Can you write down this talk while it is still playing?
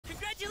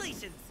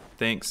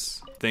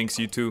Thanks. Thanks,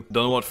 you too.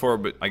 Don't know what for,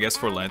 but I guess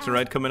for Lantern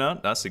Rite coming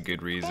out? That's a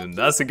good reason.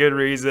 That's a good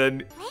reason.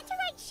 Lantern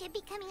Rite should be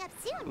coming up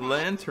soon, right?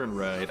 Lantern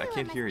Rite. I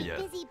can't hear you.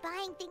 Busy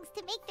buying things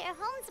to make their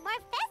homes more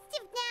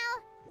festive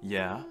now.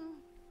 Yeah.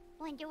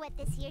 Wonder what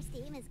this year's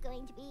theme is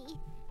going to be.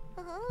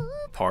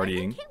 Oh,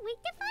 Partying. I can't wait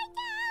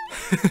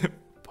to find out.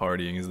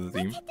 Partying is the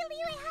theme. Let's hit the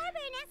Liyue Harbor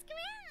and ask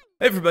around.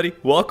 Hey everybody,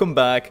 welcome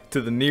back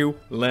to the new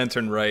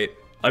Lantern Rite.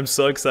 I'm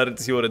so excited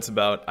to see what it's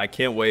about. I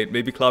can't wait.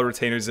 Maybe Cloud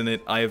Retainer's in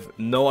it. I have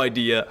no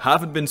idea.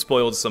 Haven't been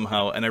spoiled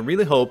somehow, and I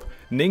really hope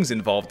Ning's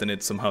involved in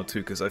it somehow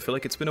too, because I feel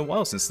like it's been a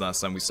while since the last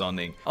time we saw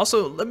Ning.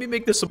 Also, let me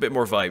make this a bit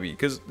more vibey,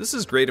 because this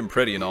is great and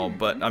pretty and all,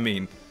 but I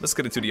mean, let's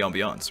get into the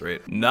ambiance,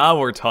 right? Now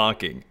we're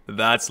talking.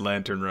 That's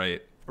Lantern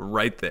Rite.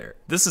 Right there.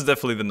 This is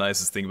definitely the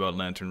nicest thing about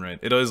Lantern Rite.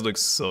 It always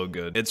looks so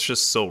good. It's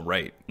just so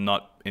right,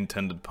 not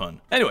intended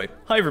pun. Anyway,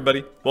 hi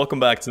everybody. Welcome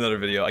back to another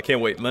video. I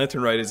can't wait.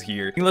 Lantern Rite is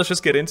here. Let's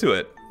just get into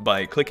it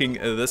by clicking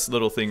this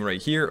little thing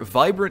right here.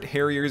 Vibrant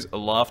Harriers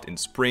aloft in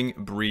spring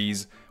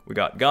breeze. We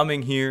got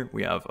Gaming here.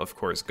 We have, of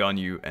course,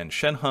 Ganyu and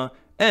Shenhe.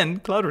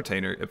 And Cloud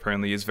Retainer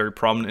apparently is very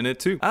prominent in it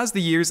too. As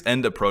the year's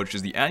end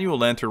approaches, the annual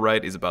Lantern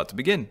Rite is about to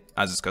begin.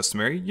 As is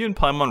customary, you and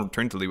Paimon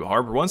return to Liyue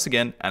Harbor once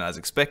again, and as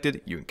expected,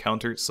 you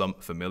encounter some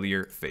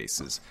familiar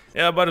faces.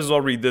 Yeah, I might as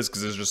well read this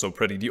because it's just so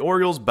pretty. The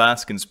Orioles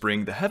bask in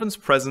spring, the heavens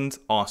present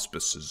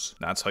auspices.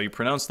 That's how you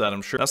pronounce that,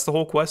 I'm sure. That's the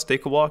whole quest,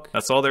 take a walk.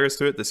 That's all there is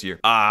to it this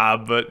year.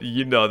 Ah, but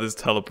you know this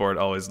teleport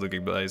always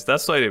looking nice.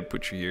 That's why they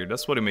put you here.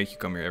 That's why they make you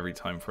come here every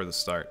time for the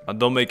start.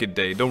 Don't make it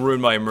day. Don't ruin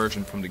my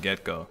immersion from the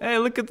get-go. Hey,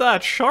 look at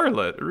that,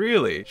 Charlotte.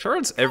 Really?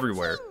 Charlotte's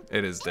everywhere.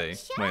 It is day.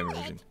 My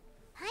immersion.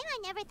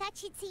 Paimon never thought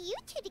she'd see you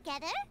two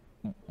together.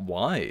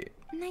 Why?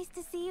 Nice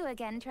to see you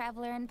again,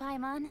 Traveler and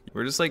Paimon.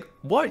 We're just like,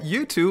 what?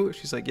 You two?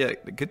 She's like, yeah,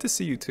 good to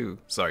see you too.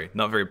 Sorry,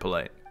 not very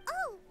polite.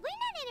 Oh, we're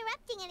not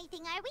interrupting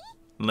anything, are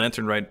we?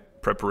 Lantern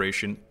Rite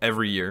preparation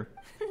every year.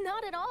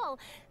 Not at all.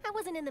 I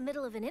wasn't in the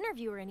middle of an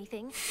interview or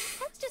anything.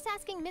 I was just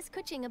asking Miss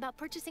Kuching about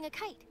purchasing a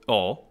kite.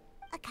 Oh.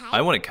 A kite?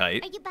 I want a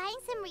kite. Are you buying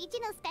some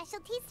regional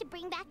specialties to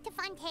bring back to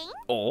Fontaine?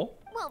 Oh.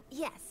 Well,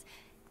 yes.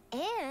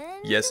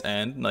 And... Yes,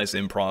 and nice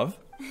improv.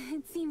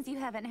 It seems you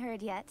haven't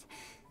heard yet.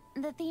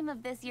 The theme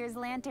of this year's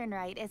Lantern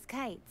Rite is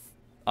kites.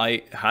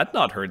 I had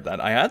not heard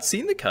that. I had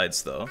seen the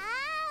kites though.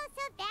 Oh,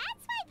 so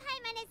that's why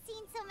Paimon has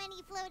seen so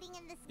many floating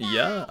in the sky.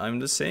 Yeah, I'm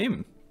the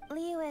same.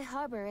 Liyue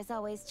Harbor is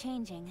always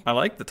changing. I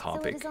like the So it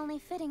topic. is only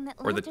fitting that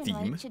Or the Lantern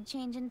theme. Rite should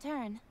change in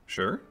turn.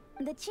 Sure.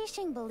 The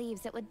Qixing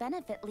believes it would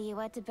benefit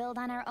Liyue to build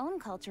on our own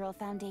cultural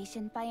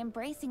foundation by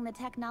embracing the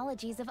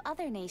technologies of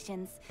other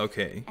nations.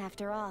 Okay.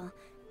 After all,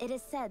 it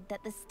is said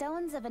that the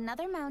stones of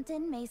another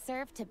mountain may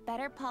serve to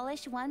better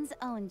polish one's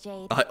own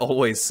jade. I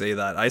always say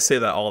that. I say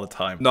that all the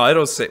time. No, I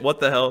don't say. What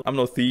the hell? I'm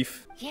no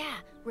thief. Yeah,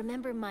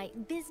 remember my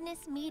business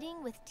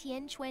meeting with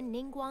Tianquan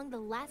Ningguang the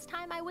last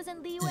time I was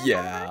in Liyue Harbor?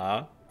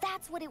 Yeah.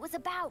 That's what it was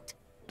about.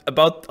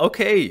 About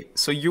okay.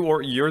 So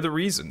you're the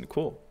reason.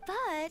 Cool.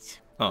 But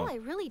all I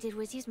really did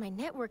was use my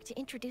network to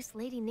introduce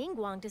Lady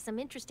Ningguang to some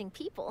interesting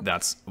people.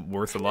 That's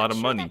worth a I'm lot not of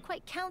sure money. That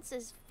quite counts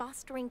as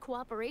fostering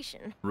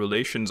cooperation.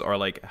 Relations are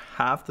like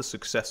half the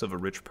success of a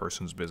rich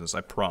person's business.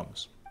 I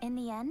promise. In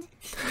the end,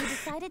 we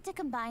decided to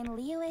combine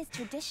Liyue's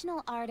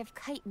traditional art of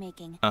kite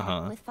making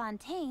with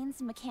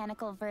Fontaine's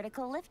mechanical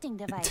vertical lifting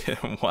device.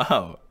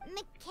 Wow.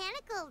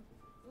 Mechanical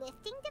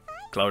lifting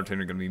device? Cloud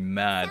Retainer gonna be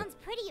mad. Sounds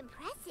pretty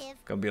impressive.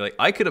 Gonna be like,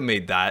 I could have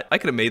made that. I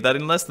could have made that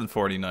in less than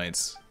 40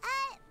 nights.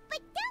 But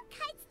don't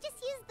kites just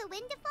use the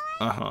wind to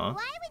fly? Uh-huh.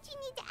 Why would you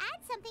need to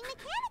add something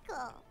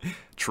mechanical?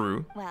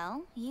 True.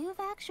 Well, you've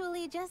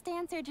actually just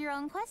answered your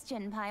own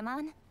question,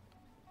 Paimon.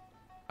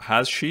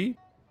 Has she?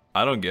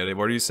 I don't get it.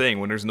 What are you saying?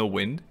 When there's no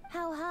wind?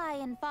 How high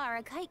and far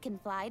a kite can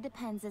fly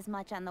depends as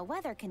much on the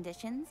weather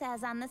conditions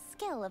as on the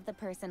skill of the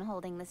person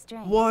holding the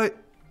string. What?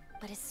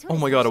 But as soon Oh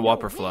as my god, there's a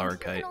whopper no flower wind,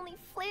 you kite. can only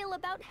flail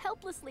about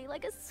helplessly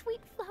like a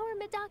sweet flower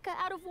medaka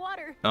out of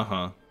water.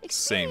 Uh-huh.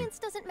 Same. Experience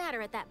doesn't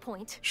matter at that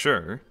point.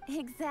 Sure.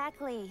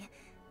 Exactly.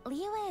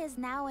 Liyue is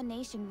now a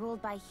nation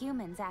ruled by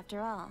humans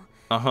after all.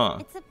 Uh-huh.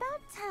 It's about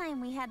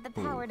time we had the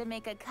power to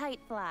make a kite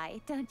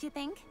fly, don't you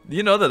think?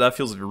 You know that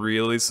feels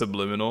really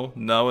subliminal?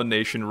 Now a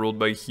nation ruled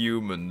by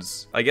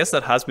humans. I guess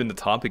that has been the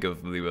topic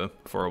of Liyue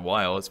for a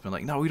while. It's been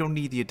like, no, we don't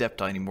need the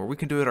Adepti anymore. We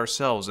can do it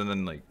ourselves. And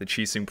then like the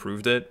Qixing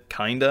proved it,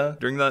 kinda,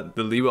 during the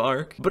Liyue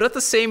arc. But at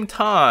the same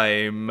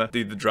time,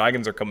 the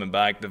dragons are coming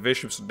back. The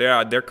bishops,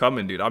 they're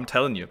coming, dude. I'm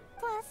telling you.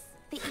 Plus,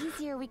 the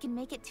easier we can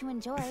make it to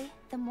enjoy,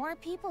 the more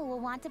people will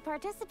want to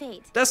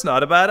participate. That's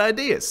not a bad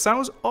idea.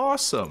 Sounds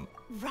awesome.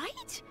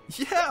 Right?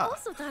 Yeah. I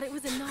also thought it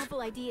was a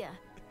novel idea.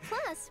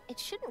 Plus, it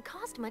shouldn't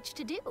cost much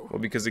to do. Well,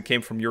 because it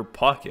came from your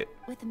pocket.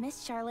 With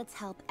Miss Charlotte's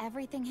help,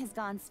 everything has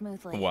gone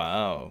smoothly.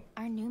 Wow.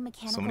 Our new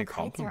mechanical many kites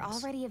are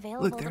compliments. already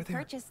available Look, they're to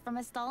there. purchase from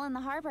a stall in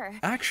the harbor.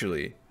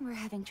 Actually, We're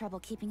having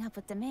trouble keeping up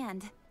with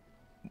demand.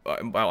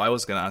 I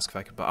was gonna ask if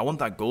I could buy. I want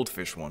that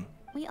goldfish one.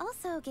 We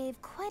also gave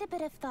quite a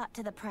bit of thought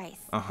to the price.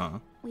 Uh-huh.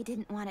 We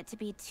didn't want it to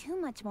be too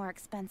much more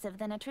expensive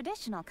than a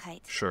traditional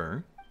kite.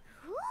 Sure.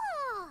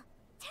 Cool.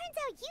 Turns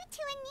out you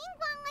two and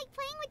Ningguang like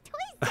playing with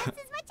toys just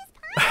as much as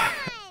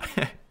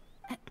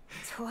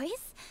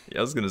Toys? Yeah,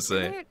 I was gonna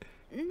say.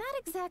 They're not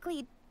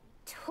exactly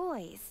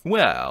toys.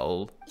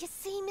 Well. You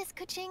see, Miss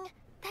Kuching,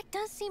 that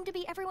does seem to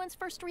be everyone's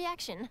first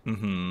reaction.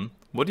 Mm-hmm.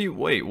 What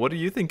do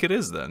you think it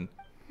is then?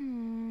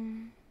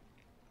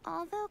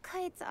 Although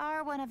kites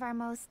are one of our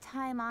most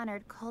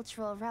time-honored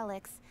cultural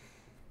relics,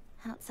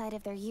 outside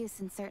of their use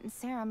in certain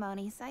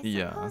ceremonies, I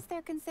suppose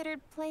they're considered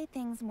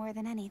playthings more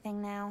than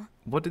anything now.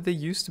 What did they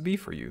used to be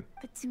for you?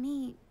 But to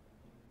me,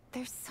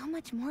 there's so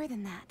much more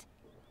than that.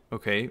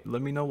 Okay,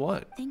 let me know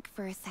what. Think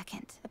for a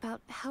second about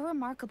how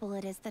remarkable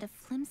it is that a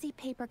flimsy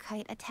paper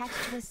kite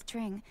attached to a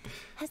string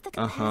has the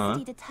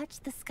capacity to touch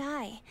the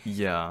sky.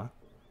 Yeah.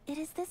 It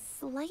is this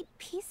slight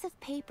piece of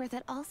paper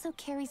that also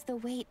carries the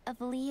weight of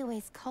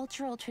Liyue's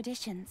cultural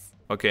traditions.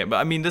 Okay, but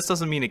I mean, this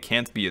doesn't mean it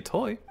can't be a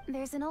toy.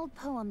 There's an old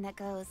poem that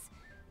goes,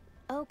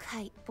 "O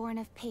kite born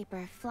of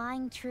paper,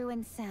 flying true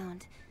in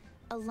sound,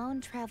 a lone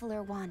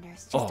traveler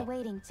wanders, just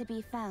waiting to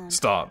be found."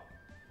 Stop.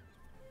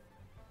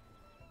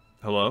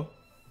 Hello?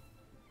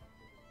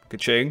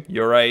 Ka-ching,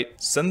 you're right.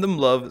 Send them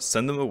love,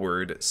 send them a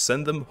word,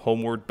 send them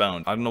homeward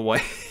bound. I don't know why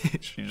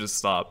she just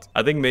stopped.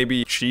 I think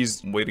maybe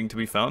she's waiting to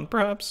be found,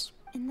 perhaps?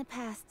 In the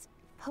past,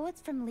 poets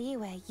from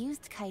Liyue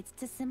used kites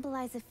to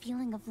symbolize a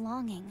feeling of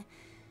longing,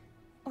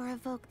 or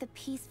evoke the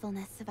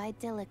peacefulness of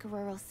idyllic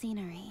rural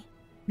scenery.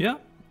 Yeah,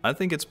 I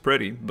think it's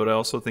pretty, but I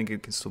also think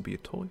it can still be a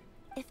toy.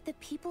 If the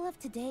people of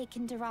today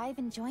can derive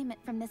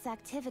enjoyment from this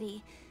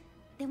activity,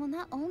 they will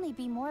not only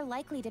be more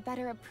likely to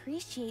better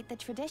appreciate the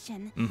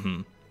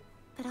tradition,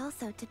 but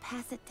also to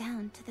pass it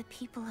down to the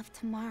people of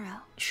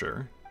tomorrow.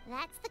 Sure.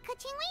 That's the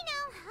Kuching we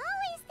know,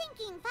 always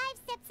thinking 5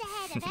 steps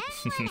ahead of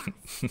anyone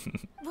else.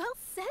 Well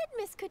said,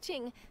 Miss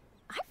Kuching.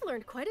 I've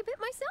learned quite a bit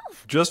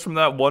myself. Just from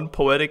that one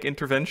poetic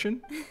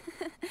intervention?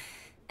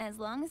 As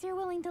long as you're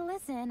willing to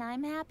listen,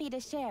 I'm happy to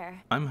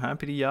share. I'm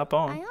happy to yap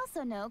on. I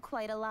also know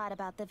quite a lot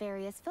about the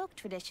various folk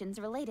traditions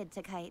related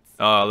to kites.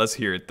 Let's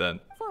hear it then.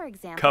 For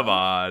example, come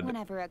on.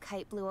 Whenever a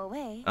kite blew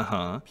away,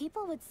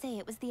 people would say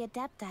it was the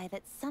adepti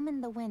that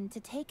summoned the wind to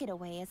take it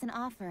away as an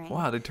offering.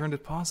 Wow, they turned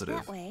it positive.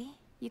 That way,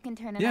 you can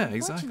turn an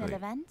unfortunate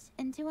event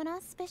into an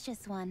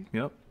auspicious one.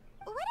 Yep.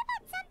 What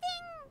about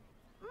something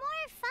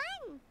more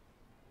fun?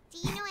 Do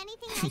you know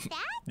anything like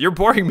that? You're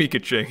boring me,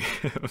 Ka-ching.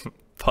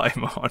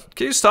 Paimon.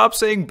 Can you stop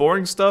saying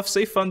boring stuff?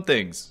 Say fun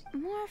things.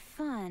 More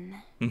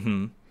fun.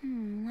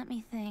 Let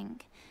me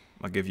think.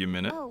 I'll give you a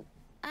minute. Oh,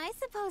 I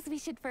suppose we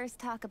should first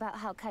talk about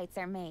how kites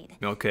are made.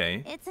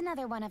 Okay. It's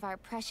another one of our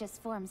precious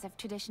forms of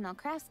traditional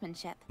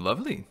craftsmanship.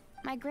 Lovely.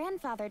 My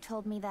grandfather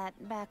told me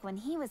that back when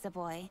he was a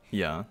boy,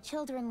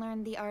 children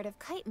learned the art of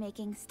kite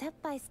making step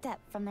by step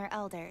from their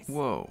elders.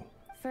 Whoa.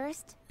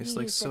 First, It's you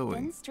like use the sewing.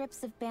 thin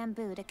strips of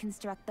bamboo to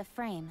construct the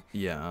frame.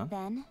 Yeah.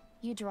 Then,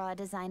 you draw a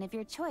design of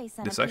your choice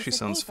on This a piece actually of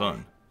sounds paper,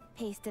 fun.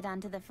 paste it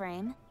onto the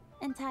frame,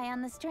 and tie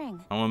on the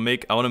string. I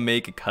wanna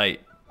make a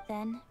kite.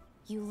 Then,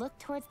 you look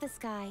towards the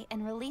sky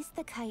and release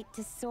the kite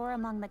to soar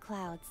among the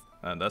clouds.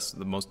 That's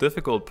the most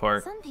difficult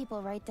part. Some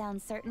people write down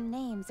certain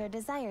names or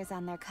desires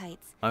on their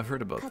kites. I've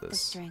heard about Cut the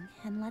this. string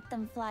and let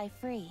them fly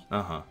free.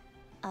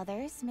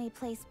 Others may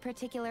place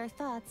particular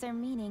thoughts or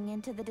meaning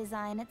into the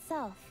design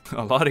itself.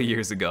 A lot of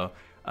years ago,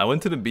 I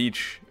went to the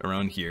beach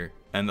around here,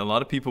 and a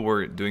lot of people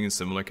were doing a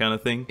similar kind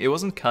of thing. It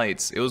wasn't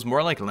kites, it was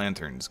more like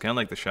lanterns, kind of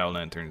like the Xiao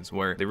lanterns,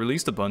 where they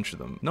released a bunch of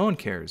them. No one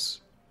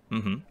cares.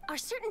 Are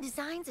certain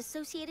designs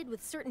associated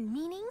with certain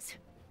meanings?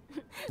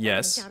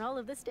 Yes. Jot all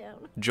of this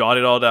down. Jot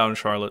it all down,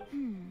 Charlotte.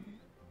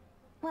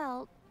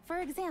 Well, for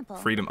example,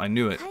 Freedom, I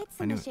knew it. kites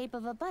I in knew the it. shape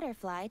of a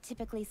butterfly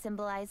typically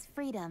symbolize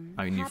freedom,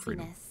 I knew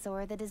freedom. happiness,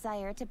 or the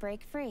desire to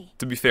break free.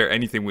 To be fair,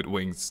 anything with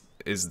wings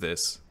is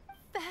this.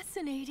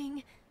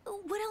 Fascinating.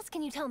 What else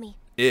can you tell me?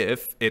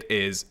 If it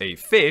is a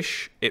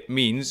fish, it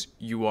means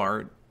you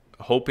are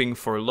hoping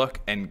for luck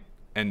and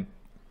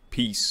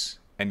peace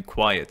and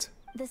quiet.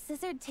 The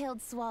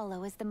scissored-tailed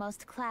swallow is the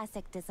most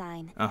classic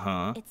design.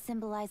 It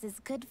symbolizes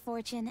good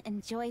fortune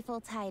and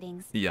joyful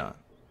tidings. Yeah.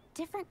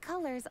 Different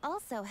colors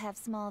also have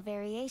small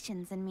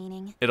variations in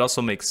meaning. It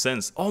also makes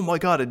sense. Oh my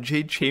god, a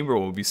jade chamber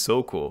would be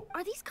so cool.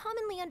 Are these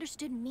commonly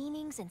understood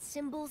meanings and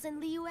symbols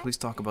in Liyue? Please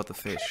talk about the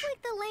Kind fish. of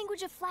like the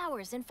language of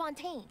flowers in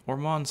Fontaine. Or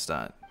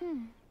Mondstadt.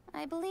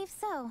 I believe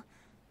so.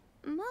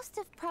 Most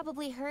have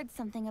probably heard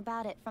something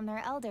about it from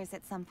their elders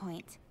at some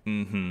point.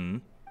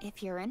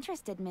 If you're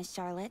interested, Miss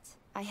Charlotte,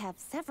 I have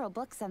several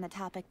books on the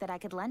topic that I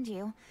could lend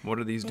you. What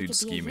are these They dudes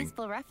could be a scheming?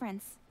 useful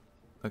reference.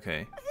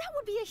 Okay. That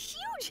would be a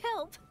huge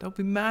help. That would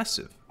be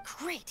massive.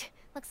 Great.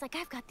 Looks like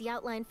I've got the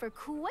outline for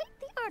quite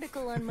the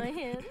article on my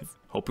hands.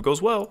 Hope it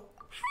goes well.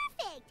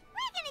 Perfect!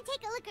 We're gonna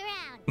take a look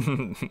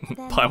around.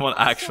 Then Paimon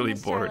I'll actually send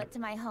Miss bored. Charlotte to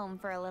my home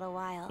for a little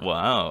while.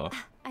 Wow.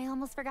 I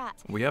almost forgot.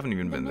 We haven't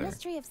even The been there.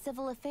 Ministry of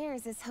Civil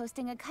Affairs is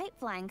hosting a kite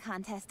flying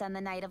contest on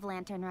the night of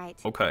Lantern Rite.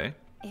 Okay.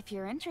 If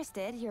you're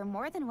interested, you're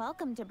more than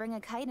welcome to bring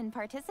a kite and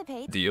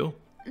participate. Deal.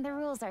 The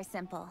rules are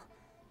simple.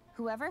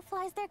 Whoever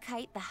flies their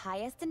kite the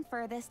highest and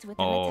furthest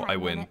within Oh, the I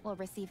time win. limit will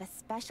receive a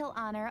special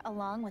honor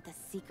along with a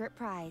secret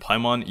prize.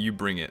 Paimon, you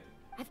bring it.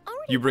 I've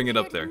already You bring it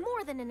up prepared there.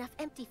 more than enough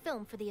empty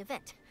film for the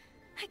event.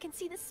 I can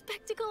see the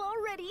spectacle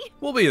already.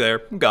 We'll be there.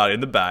 Got it in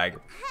the bag.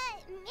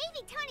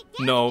 Maybe tone it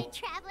down No. a bit,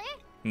 Traveler.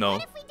 No.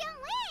 What if we don't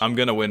win? I'm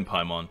gonna win,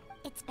 Paimon.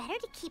 It's better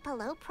to keep a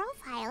low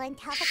profile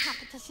until the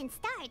competition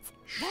starts.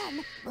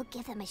 Then we'll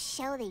give them a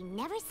show they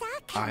never saw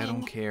coming. I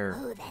don't care.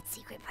 Oh, that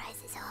secret prize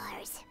is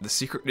ours. The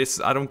secret is,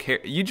 I don't care.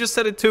 You just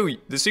said it too.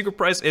 The secret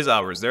prize is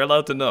ours. They're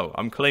allowed to know.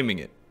 I'm claiming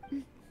it.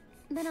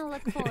 Then I'll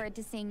look forward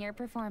to seeing your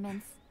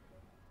performance.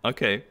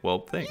 Okay, well,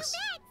 thanks. You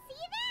bet.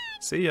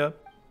 See you then. See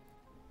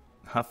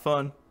ya. Have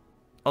fun.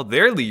 Oh,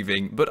 they're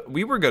leaving, but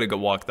we were gonna go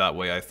walk that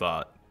way, I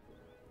thought.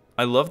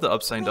 I love the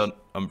upside down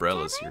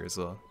umbrellas here as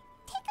well.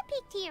 Take a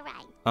peek to your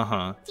right.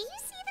 Uh-huh. Do you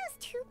see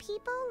those two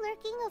people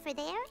lurking over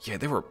there? Yeah,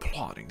 they were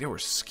plotting. They were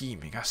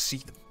scheming. I see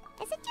them.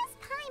 Is it just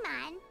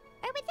Paimon?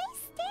 Or were they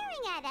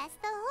staring at us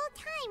the whole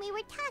time we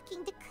were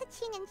talking to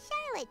Kuching and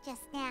Charlotte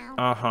just now?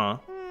 Uh-huh.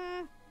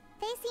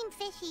 They seem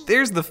fishy.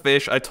 There's the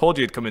fish. I told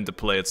you it'd come into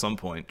play at some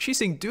point.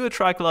 Qixing do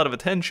attract a lot of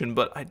attention,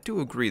 but I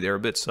do agree they're a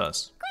bit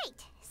sus.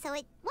 Great. So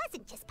it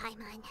wasn't just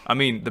Paimon. I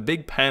mean, the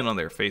big pan on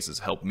their faces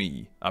helped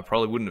me. I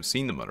probably wouldn't have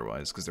seen them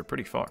otherwise, because they're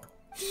pretty far.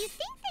 Do you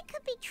think they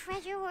could be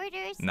treasure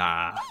hoarders?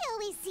 Nah. They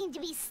always seem to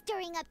be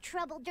stirring up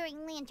trouble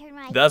during Lantern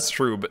Rite. That's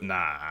true, but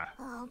nah.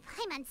 Oh,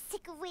 Paimon's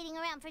sick of waiting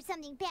around for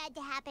something bad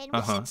to happen.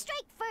 Uh-huh. We should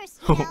strike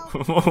first, you know.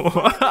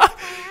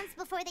 Plans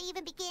before they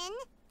even begin.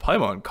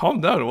 Paimon,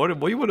 calm down. What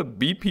you want to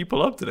beat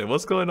people up today?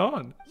 What's going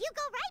on? You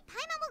go right,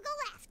 Paimon will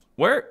go left.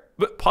 Where?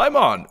 But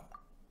Paimon!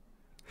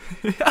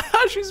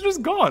 She's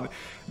just gone.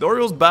 The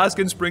Orioles bask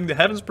in spring. The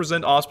heavens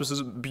present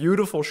auspices.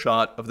 Beautiful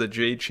shot of the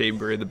Jade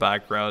Chamber in the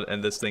background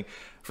and this thing.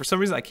 For some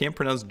reason, I can't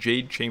pronounce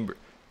Jade Chamber.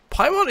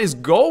 Paimon is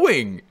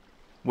going!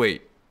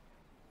 Wait.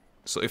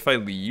 So if I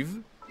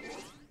leave...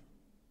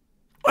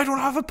 I don't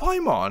have a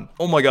Paimon!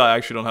 Oh my god, I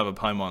actually don't have a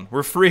Paimon.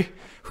 We're free!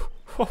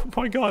 Oh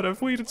my god,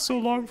 I've waited so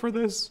long for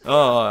this.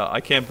 I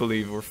can't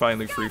believe we're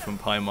finally free from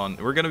Paimon.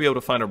 We're gonna be able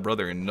to find our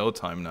brother in no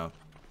time now.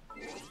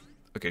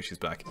 Okay, she's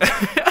back.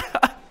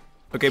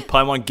 Okay,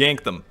 Paimon,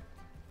 gank them.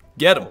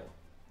 Get him.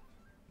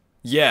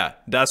 Yeah,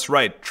 that's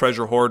right,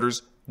 treasure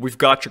hoarders. We've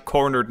got you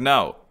cornered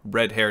now,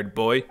 red-haired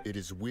boy. It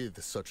is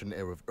with such an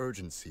air of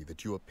urgency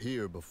that you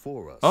appear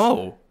before us.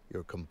 Oh.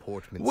 Your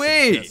comportment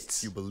Wait.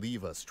 suggests you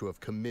believe us to have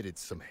committed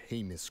some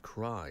heinous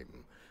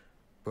crime.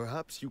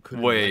 Perhaps you could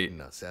Wait. enlighten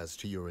us as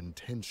to your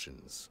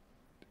intentions.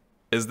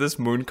 Is this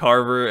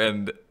Mooncarver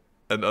and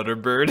another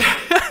bird?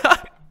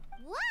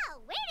 Whoa,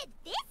 where did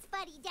this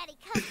fuddy-duddy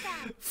come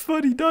from?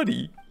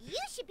 Fuddy-duddy. You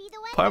should be the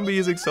one. I've been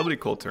using so many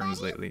cool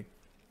terms lately.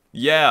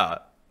 Yeah.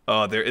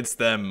 Oh, it's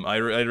them. I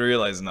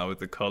realize now with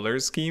the color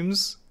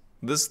schemes.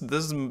 This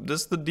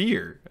the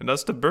deer, and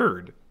that's the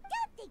bird.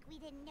 Don't think we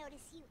didn't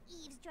notice you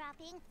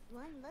eavesdropping.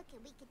 One look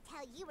and we could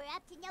tell you were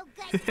up to no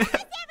good. Tell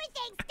us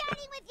everything,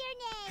 starting with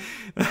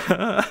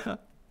your name.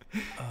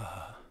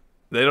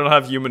 They don't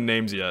have human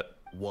names yet.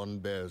 One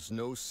bears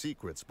no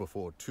secrets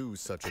before two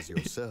such as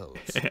yourselves.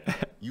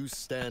 You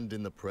stand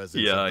in the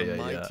presence of the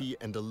mighty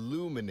and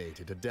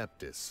illuminated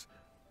Adeptus,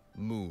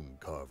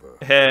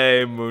 Mooncarver.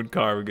 Hey,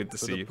 Mooncarver, good to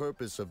For see the you.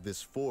 purpose of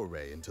this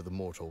foray into the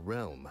mortal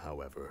realm,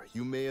 however,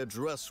 you may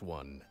address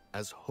one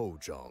as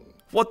Hojong.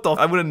 What the?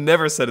 I would have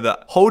never said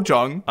that.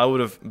 Hojong. I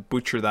would have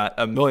butchered that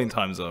a million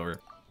times over.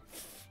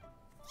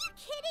 You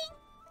kidding?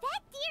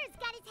 That deer's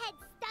got his head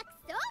stuck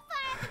so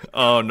far.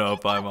 Oh no,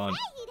 There's no Paimon. way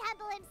he'd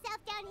humble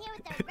himself down here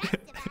with the rest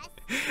of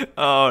us.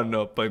 Oh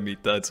no,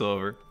 Paimita, it's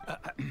over.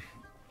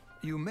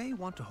 You may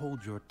want to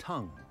hold your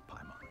tongue,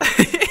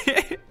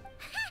 Paimon.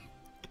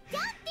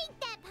 Don't think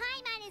that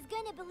Paimon is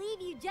gonna believe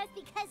you just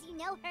because you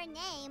know her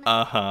name.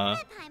 Uh-huh.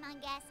 Let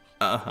Paimon guess.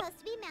 Uh-huh. It's supposed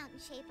to be Mountain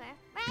Shaper,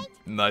 right?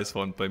 Nice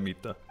one,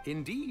 Paimita.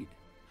 Indeed.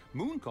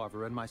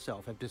 Mooncarver and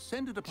myself have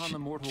descended upon the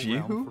mortal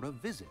Jiahu? realm for a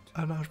visit.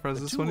 I'm not impressed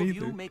The this two one of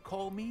either. you may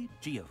call me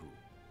Jiahu.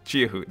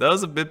 Jiahu, that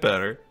was a bit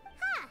better.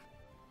 Huh.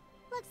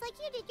 Looks like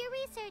you did your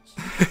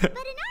research. But in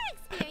our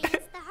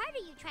experience, the harder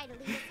you try to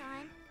lead us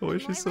on, Why the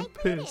is she more so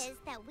likely it pissed? is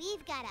that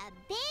we've got a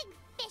big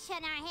fish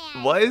on our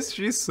hands. Why is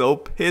she so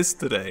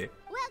pissed today?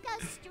 We'll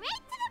go straight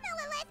to the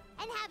Millilith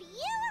and have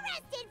you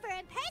arrested for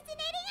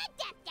impersonating a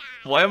death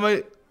guy. Why am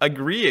I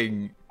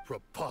agreeing?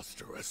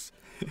 Preposterous.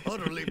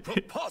 Utterly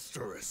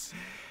preposterous.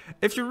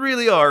 If you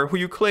really are who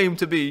you claim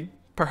to be,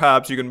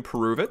 perhaps you can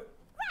prove it.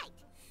 Right.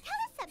 Tell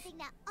us something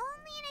that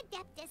only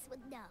an Adeptus would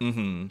know. Mm-hmm.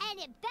 And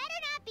it better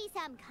not be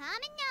some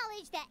common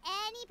knowledge that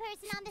any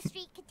person on the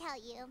street could tell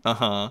you.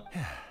 Uh-huh.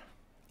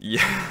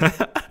 Yeah.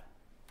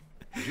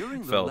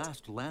 During the Felt.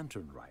 last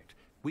Lantern Rite,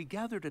 we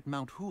gathered at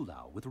Mount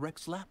Hulao with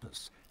Rex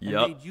Lapis and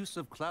Yup. made use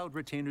of Cloud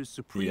Retainer's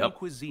supreme Yup.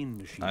 cuisine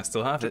machine I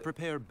still have to it.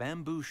 prepare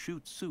bamboo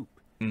shoot soup.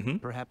 Mm-hmm.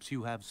 Perhaps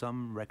you have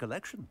some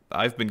recollection.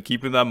 I've been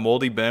keeping that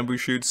moldy bamboo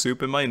shoot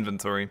soup in my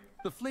inventory.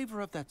 The flavor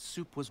of that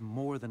soup was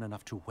more than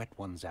enough to whet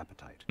one's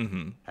appetite.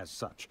 Mm-hmm. As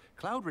such,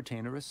 Cloud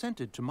Retainer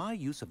assented to my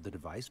use of the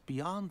device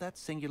beyond that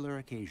singular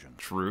occasion,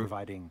 True.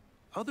 providing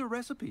other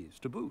recipes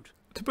to boot.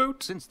 To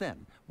boot. Since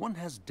then, one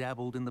has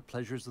dabbled in the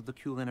pleasures of the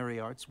culinary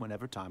arts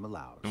whenever time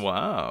allows.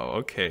 Wow,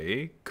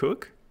 okay.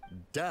 Cook?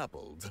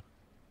 Dabbled.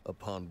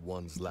 Upon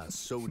one's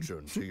last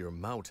sojourn to your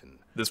mountain,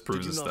 This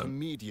proves did it's you not them.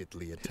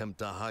 immediately attempt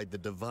to hide the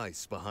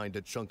device behind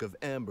a chunk of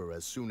amber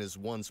as soon as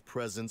one's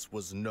presence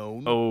was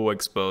known? Oh,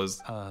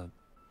 exposed.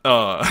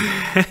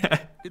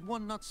 Did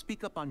one not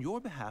speak up on your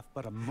behalf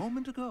but a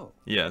moment ago?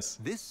 Yes.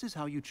 This is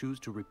how you choose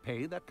to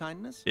repay that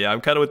kindness? Yeah,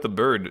 I'm kind of with the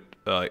bird,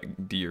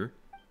 dear.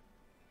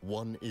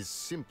 One is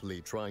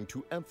simply trying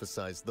to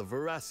emphasize the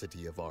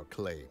veracity of our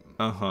claim.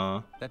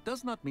 Uh-huh. That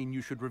does not mean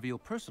you should reveal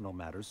personal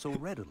matters so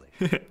readily.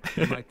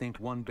 You might think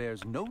one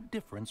bears no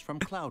difference from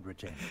Cloud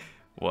Retainer.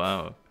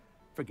 Wow.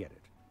 Forget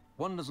it.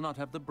 One does not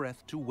have the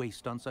breath to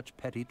waste on such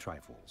petty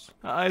trifles.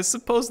 I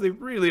suppose they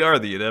really are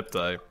the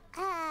Adepti.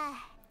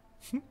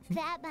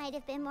 That might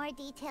have been more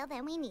detail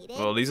than we needed.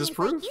 Well, these is Seems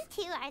like proof. you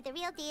two are the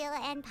real deal,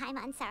 and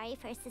Paimon, sorry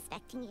for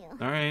suspecting you.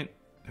 Alright.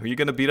 Who are you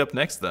gonna beat up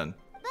next then?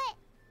 But,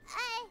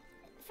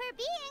 for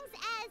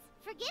beings as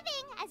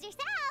forgiving as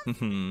yourself,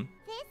 Hmm.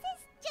 this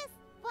is just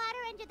water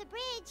under the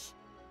bridge,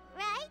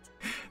 right?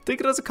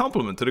 Take it as a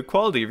compliment to the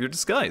quality of your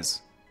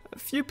disguise. A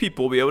few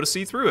people will be able to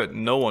see through it,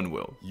 no one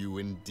will. You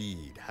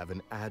indeed have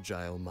an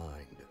agile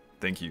mind.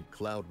 Thank you.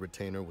 Cloud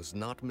Retainer was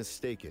not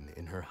mistaken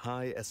in her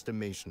high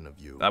estimation of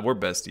you. We're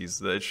besties.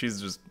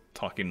 She's just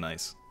talking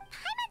nice.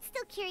 Paimon's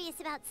still curious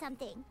about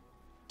something.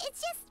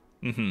 It's just,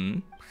 Mm-hmm.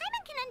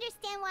 Paimon can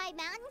understand why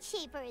Mountain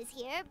Shaper is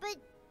here, but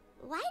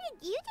why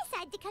did you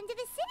decide to come to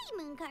the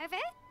city, Mooncarver?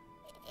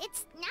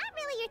 It's not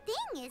really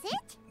your thing, is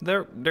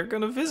it? They're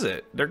gonna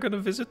visit. They're gonna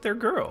visit their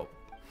girl.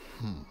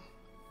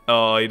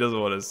 Oh, he doesn't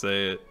want to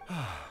say it.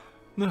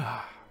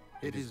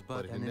 It is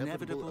but an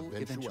inevitable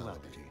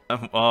eventuality.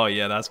 Oh,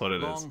 yeah, that's what it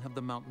is. Long have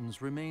the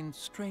mountains remained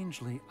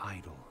strangely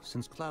idle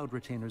since Cloud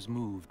Retainer's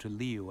move to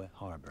Liyue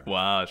Harbor.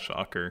 Wow,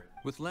 shocker.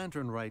 With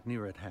Lantern Rite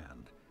near at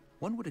hand,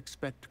 one would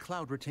expect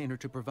Cloud Retainer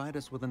to provide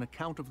us with an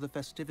account of the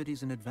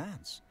festivities in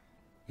advance.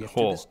 Yet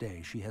to this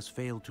day, she has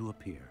failed to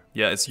appear.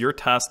 Yeah, it's your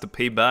task to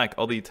pay back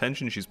all the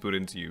attention she's put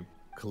into you.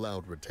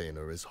 Cloud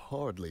Retainer is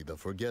hardly the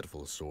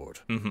forgetful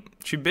sort. Mm-hmm.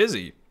 She's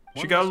busy.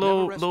 She One got a must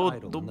never rest idle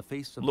little, in the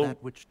face of little,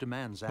 that which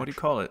demands what do you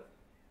action. call it?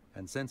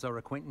 And since our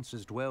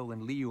acquaintances dwell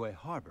in Liyue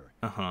Harbor,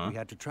 we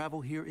had to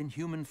travel here in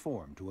human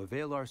form to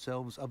avail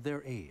ourselves of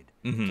their aid.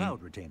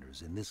 Cloud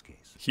Retainers in this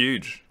case.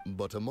 Huge.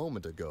 But a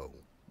moment ago,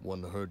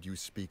 one heard you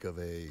speak of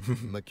a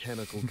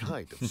mechanical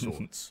kite of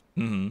sorts.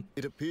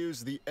 It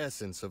appears the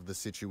essence of the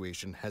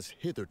situation has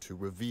hitherto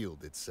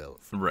revealed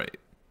itself. Right.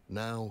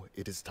 Now,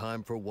 it is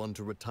time for one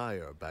to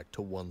retire back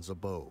to one's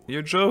abode.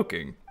 You're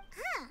joking.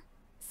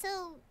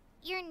 So,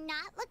 you're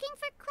not looking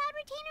for Cloud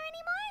Retainer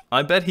anymore?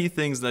 I bet he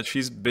thinks that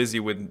she's busy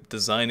with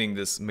designing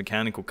this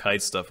mechanical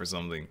kite stuff or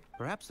something.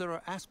 Perhaps there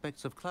are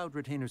aspects of Cloud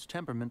Retainer's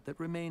temperament that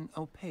remain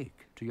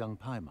opaque to young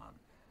Paimon.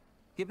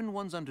 Given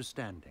one's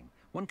understanding,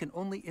 one can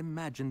only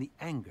imagine the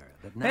anger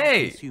that now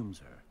consumes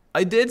her.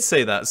 I did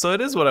say that, so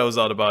it is what I was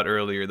on about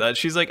earlier, that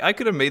she's like, I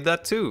could have made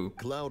that too.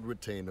 Cloud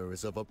Retainer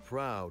is of a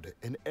proud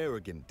and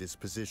arrogant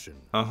disposition.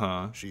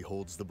 She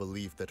holds the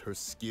belief that her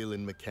skill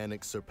in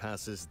mechanics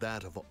surpasses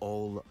that of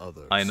all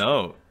others. I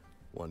know.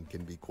 One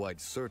can be quite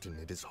certain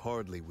it is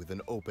hardly with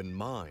an open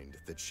mind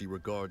that she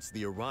regards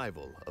the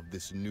arrival of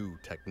this new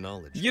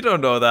technology. You don't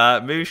know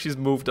that. Maybe she's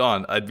moved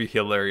on. I'd be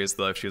hilarious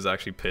though if she was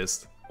actually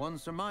pissed. One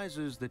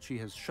surmises that she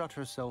has shut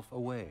herself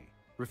away,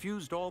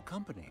 refused all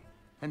company,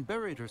 and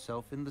buried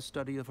herself in the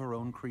study of her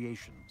own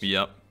creations.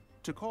 Yep.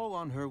 To call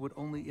on her would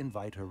only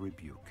invite her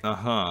rebuke.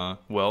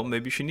 Well,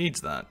 maybe she needs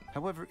that.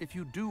 However, if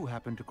you do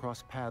happen to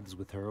cross paths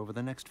with her over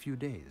the next few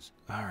days,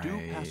 do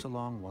pass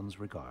along one's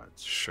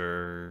regards.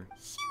 Sure.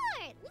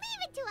 Sure,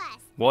 leave it to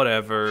us.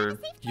 Whatever. Have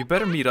a safe You trip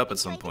better back, meet up at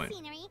some enjoy the point.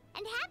 scenery,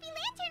 and happy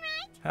Lantern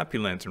Rite! Happy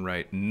Lantern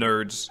Rite,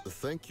 nerds.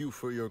 Thank you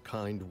for your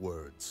kind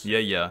words.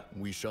 Yeah.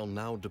 We shall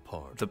now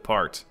depart.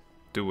 Depart.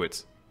 Do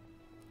it.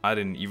 I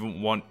didn't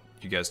even want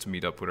you guys to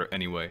meet up with her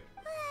anyway.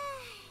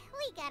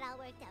 We got all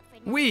worked up for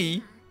nothing.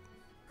 We?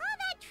 All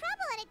that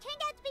trouble, and it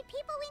turned out to be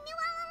people we knew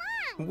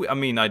all along. I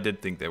mean, I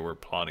did think they were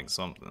plotting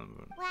something.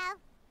 But... Well,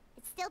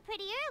 it's still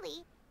pretty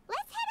early.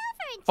 Let's head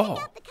over and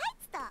check out the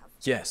kite stalls.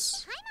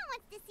 Yes. Paimon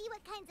wants to see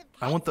what kinds of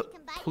kites I want the... you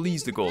can buy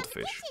Please, the in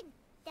goldfish. competition.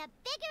 The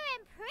bigger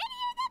and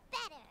prettier, the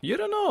better. You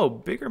don't know.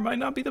 Bigger might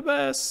not be the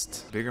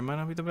best. Bigger might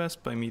not be the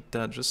best, but I mean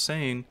that. Just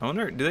saying. I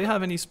wonder, do they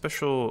have any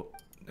special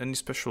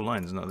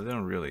lines? No, they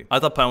don't really. I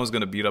thought Pam was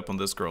gonna beat up on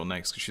this girl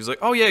next, because she's like,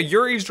 oh yeah,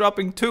 you're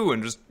eavesdropping too,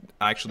 and just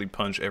actually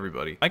punch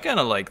everybody. I kind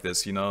of like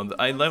this, you know.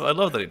 I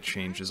love that it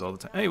changes all the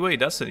time. Hey, wait,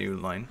 that's a new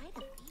line.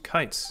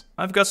 Kites.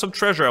 I've got some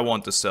treasure I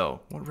want to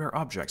sell. What rare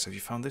objects have you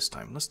found this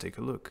time? Let's take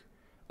a look.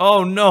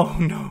 Oh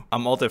no.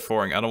 I'm Alt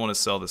F4ing. I don't want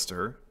to sell this to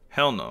her.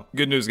 Hell no.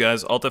 Good news,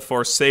 guys. Alt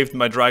F4 saved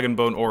my dragon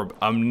bone orb.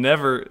 I'm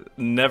never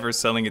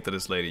selling it to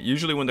this lady.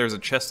 Usually when there's a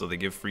chest, though, they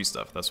give free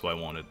stuff. That's why I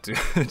wanted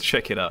to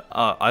check it out.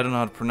 I don't know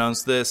how to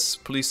pronounce this.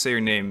 Please say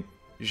your name.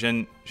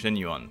 Xianyun.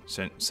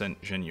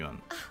 Xianyun.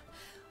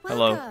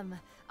 Hello. Welcome.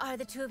 Are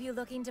the two of you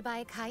looking to buy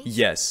a kite?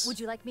 Yes. Would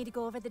you like me to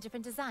go over the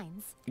different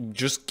designs?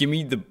 Just give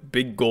me the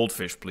big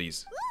goldfish,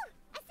 please. Ooh,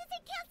 a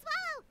scissor can't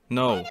swallow.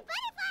 No. And a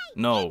butterfly.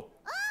 No.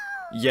 Oh.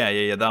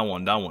 Yeah, that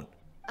one.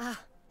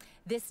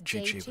 This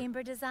Jade Jade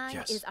Chamber design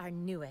Yes. is our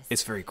newest.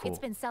 It's very cool. It's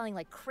been selling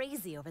like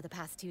crazy over the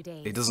past 2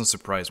 days. It doesn't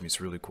surprise me.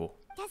 It's really cool.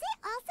 Does it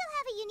also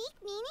have a unique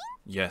meaning?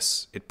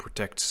 Yes, it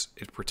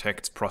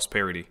protects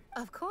prosperity.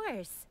 Of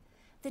course.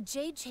 The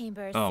Jade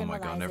Chamber Oh my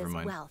God, never symbolizes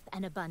mind. wealth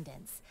and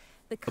abundance.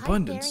 The kite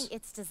Abundance? bearing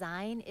its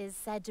design is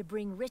said to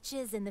bring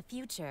riches in the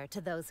future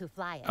to those who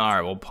fly it. All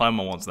right, well,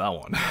 Paimon wants that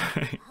one.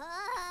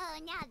 Oh,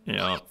 now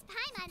Yeah. that's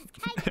Paimon's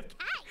kind of kite.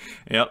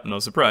 Yep, no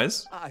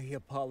surprise. I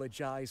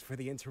apologize for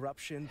the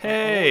interruption. but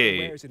Hey. Are all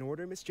the wares in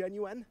order, Miss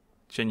Xianyun?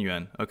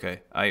 Qianyun.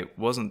 Okay, I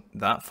wasn't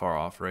that far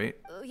off, right?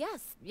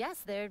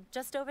 Yes, they're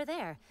just over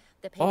there.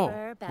 The Oh,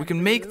 paper, we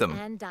can make bamboo,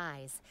 them. and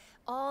dyes.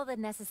 All the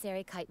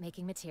necessary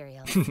kite-making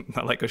materials.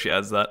 I like how she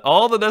adds that.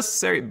 All the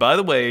necessary. By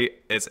the way,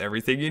 it's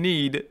everything you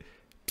need.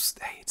 Psst,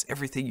 hey, it's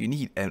everything you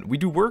need. And we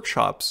do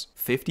workshops.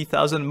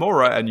 50,000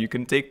 mora, and you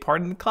can take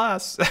part in the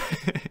class.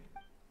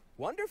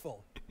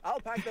 Wonderful. I'll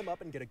pack them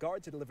up and get a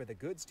guard to deliver the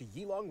goods to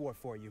Yilong Wharf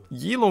for you.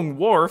 Yilong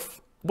Wharf?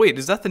 Wait,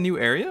 is that the new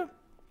area?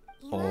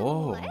 Yilong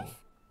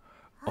Wharf?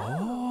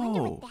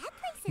 Wonder what that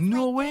place is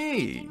no like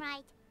way. during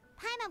Rite.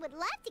 Paimon would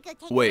love to go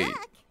take Wait, a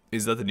look.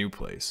 is that the new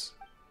place?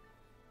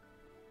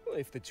 Well,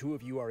 if the two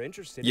of you are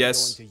interested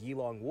Yes. in going to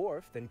Yilong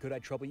Wharf, then could I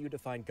trouble you to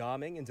find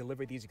Gaming and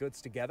deliver these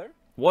goods together?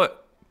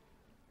 What?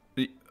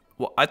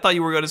 Well, I thought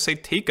you were going to say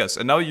take us,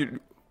 and now you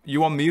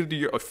want me to do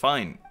your... Oh,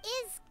 fine.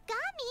 Is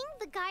Gaming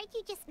the guard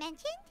you just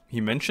mentioned? He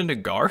mentioned a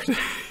guard?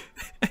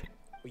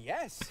 Well,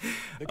 yes.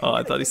 The Oh,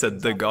 I thought he said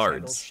communications the office guards.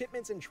 handles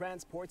shipments and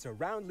transports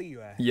around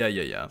Liyue.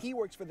 Yeah. He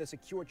works for the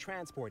Secure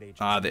Transport Agency.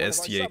 Ah, the one of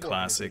our STA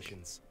classic.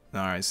 sub-organizations.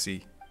 Alright, I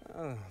see.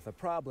 The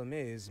problem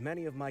is,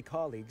 many of my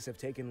colleagues have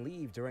taken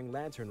leave during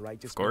Lantern Rite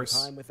to spend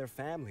course. time with their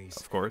families.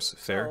 Of course,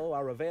 fair. So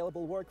our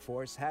available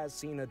workforce has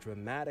seen a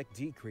dramatic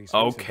decrease.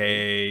 recently.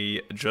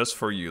 Okay, just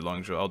for you,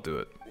 Longzhou, I'll do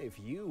it. If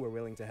you were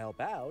willing to help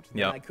out, then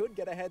Yeah. I could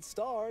get a head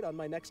start on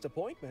my next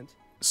appointment.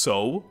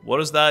 So, what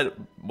does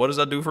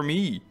that do for me?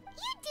 You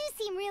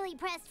do seem really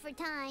pressed for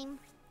time.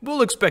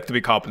 We'll expect to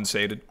be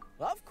compensated.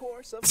 Of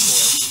course, of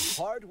course.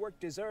 Hard work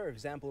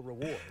deserves ample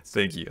rewards.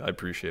 Thank you, I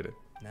appreciate it.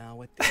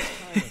 Now, at this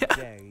time of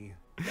day,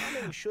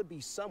 Gaming should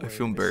be somewhere I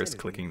feel in the embarrassed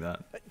vicinity. clicking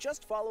that.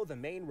 Just follow the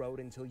main road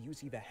until you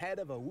see the head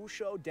of a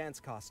Wushu dance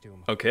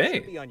costume. Okay.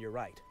 Should be on your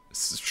right.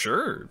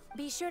 Sure.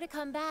 Be sure to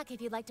come back if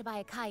you'd like to buy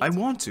a kite. I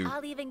want to.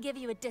 I'll even give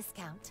you a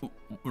discount.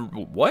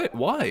 What?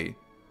 Why?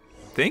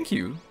 Thank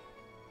you.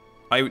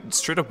 I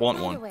straight up want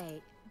By the one.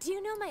 way, do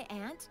you know my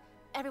aunt?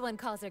 Everyone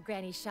calls her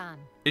Granny Shan.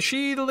 Is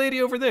she the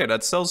lady over there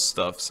that sells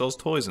stuff, sells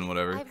toys and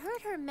whatever? I've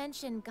heard her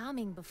mention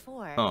Gaming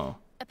before. Oh.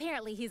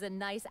 Apparently he's a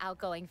nice,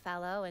 outgoing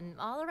fellow and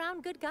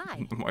all-around good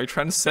guy. Are you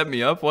trying to set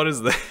me up? What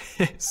is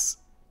this?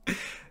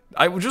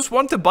 I just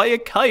want to buy a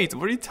kite.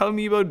 What are you telling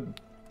me about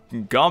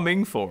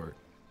Gaming for?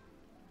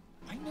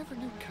 I never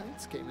knew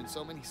kites came in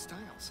so many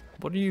styles.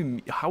 What do you...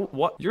 How...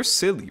 What? You're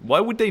silly. Why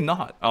would they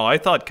not? Oh, I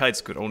thought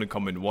kites could only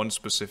come in one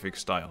specific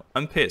style.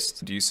 I'm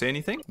pissed. Do you say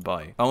anything?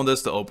 Bye. I want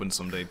this to open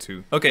someday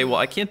too. Okay, well,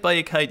 I can't buy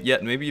a kite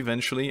yet. Maybe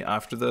eventually,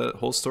 after the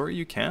whole story,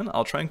 you can.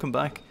 I'll try and come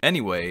back.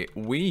 Anyway,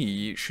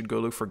 we should go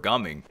look for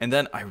Gaming. And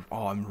then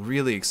I'm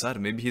really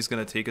excited. Maybe he's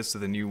gonna take us to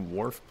the new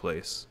wharf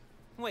place.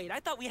 Wait, I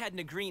thought we had an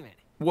agreement.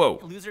 Whoa.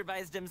 Loser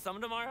buys dim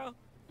sum tomorrow?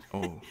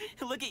 Oh.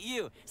 Look at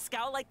you.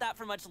 Scowl like that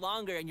for much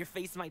longer and your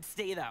face might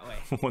stay that way.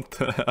 What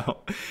the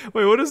hell?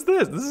 Wait, what is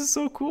this? This is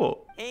so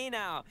cool. Hey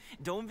now,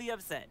 don't be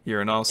upset.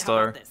 You're an How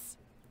all-star. about this?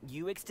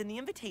 You extend the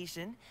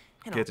invitation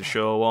and Get the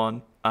show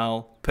on.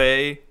 I'll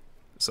pay.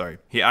 Sorry.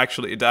 It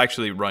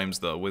actually rhymes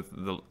though with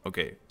the...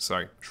 Okay,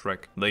 sorry.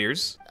 Shrek.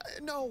 Layers.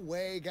 No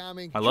way,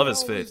 Gaming. I love You're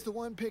his always fit. the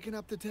one picking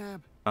up the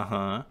tab.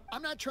 Uh-huh.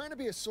 I'm not trying to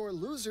be a sore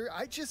loser.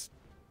 I just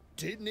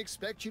didn't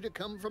expect you to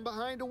come from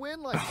behind to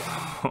win like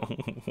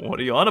that. What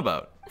are you on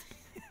about?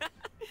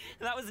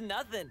 That was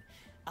nothing.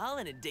 All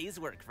in a day's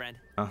work, friend.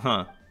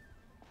 Uh-huh.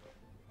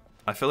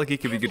 I feel like he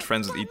could be good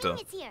friends with Gaming Ita.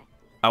 is here.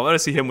 I want to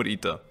see him with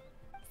Ita.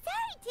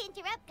 Sorry to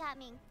interrupt,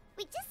 Gaming.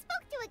 We just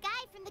spoke to a guy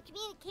from the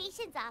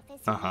communications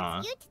office who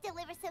wants you to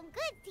deliver some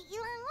goods to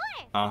Yilong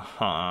Wharf.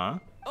 Uh-huh.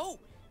 Oh,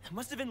 that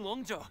must have been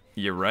Longzhou.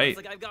 You're right.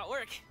 Looks like I've got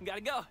work.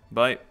 Gotta go.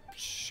 Bye.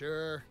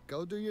 Sure,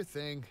 go do your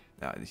thing.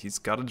 He's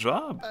got a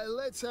job.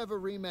 Let's have a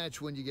rematch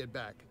when you get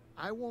back.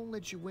 I won't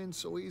let you win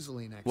so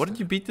easily next What time. did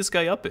you beat this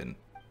guy up in?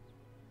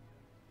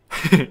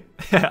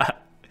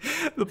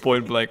 The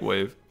point blank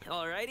wave.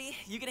 Alrighty,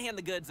 you can hand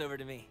the goods over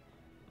to me.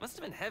 Must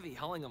have been heavy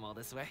hauling them all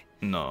this way.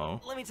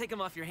 No. Let me take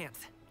them off your hands.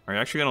 Are you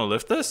actually gonna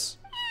lift this?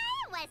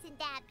 It wasn't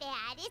that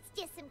bad. It's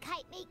just some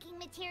kite-making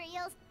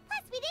materials.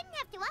 Plus, we didn't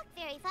have to walk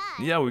very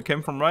far. Yeah, we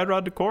came from right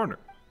around the corner.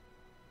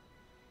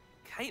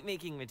 Kite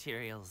making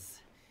materials.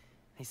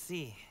 I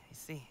see.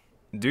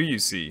 Do you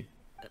see?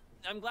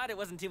 I'm glad it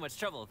wasn't too much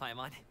trouble,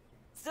 Paimon.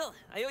 Still,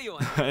 I owe you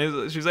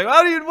one. She's like,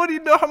 what do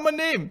you know my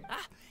name?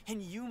 Ah, and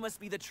you must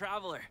be the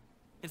traveler.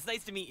 It's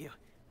nice to meet you.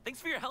 Thanks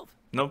for your help.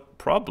 No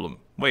problem.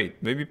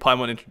 Wait, maybe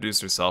Paimon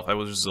introduced herself. I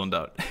was just zoned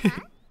out. Huh?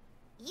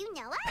 You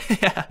know us?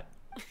 Yeah.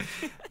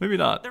 Maybe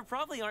not. There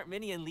probably aren't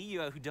many in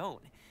Liyue who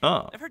don't.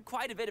 Oh. I've heard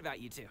quite a bit about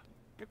you two.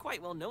 You're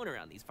quite well known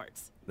around these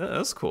parts.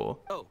 That's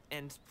cool. Oh,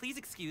 and please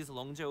excuse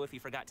Longzhou if he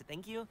forgot to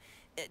thank you.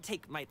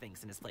 Take my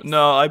thanks in his place.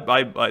 No,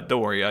 I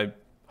don't worry. I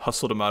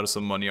hustled him out of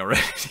some money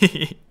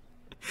already.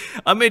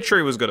 I made sure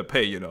he was gonna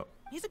pay, you know.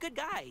 He's a good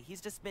guy. He's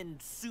just been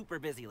super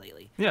busy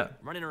lately. Yeah.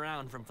 Running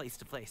around from place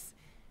to place.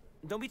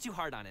 Don't be too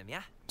hard on him,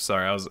 yeah?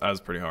 Sorry, I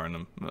was pretty hard on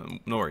him.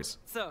 No worries.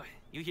 So,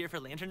 you here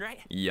for Lantern, right?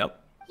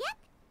 Yep. Yep.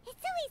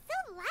 It's always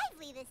so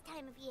lively this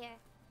time of year.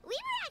 We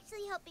were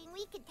actually hoping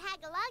we could tag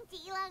along to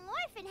Yilong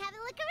Wharf and have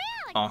a look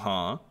around.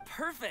 Uh-huh.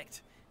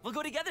 Perfect. We'll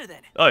go together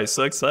then. Oh, he's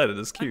so excited.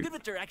 That's I'm cute. good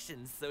with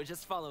directions, so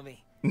just follow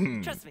me.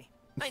 Trust me,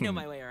 I know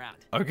my way around.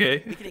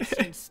 Okay. We can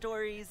exchange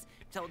stories,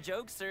 tell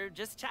jokes, or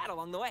just chat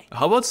along the way.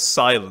 How about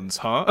silence,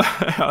 huh?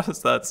 How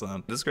does that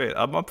sound? That's great.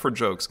 I'm up for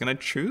jokes. Can I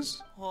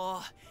choose?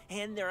 Oh,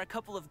 and there are a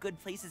couple of good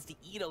places to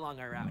eat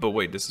along our route. But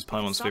wait, this is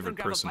Paimon's Stop and favorite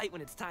grab person. a bite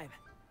when it's time.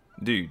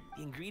 Dude.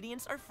 The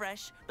ingredients are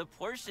fresh, the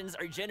portions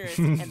are generous,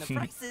 and the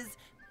prices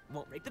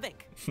won't break the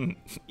bank.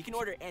 You can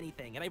order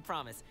anything, and I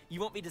promise,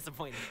 you won't be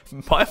disappointed.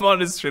 Paimon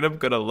is straight up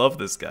gonna love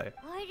this guy.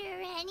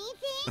 Order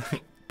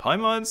anything?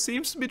 Paimon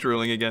seems to be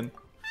drooling again.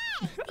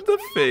 Hey, The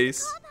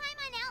face. call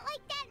Paimon out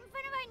like that in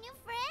front of our new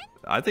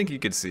friend? I think you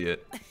could see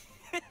it.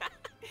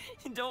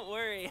 Don't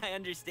worry, I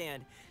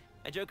understand.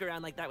 I joke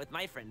around like that with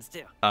my friends,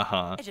 too.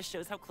 Uh-huh. It just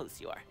shows how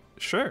close you are.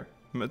 Sure.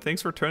 But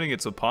thanks for turning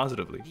it so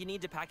positively. Do you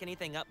need to pack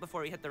anything up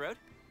before we hit the road?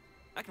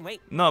 I can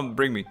wait. No,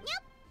 bring me. Nope.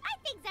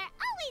 Our things are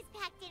always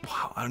packed in.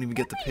 Wow, I don't even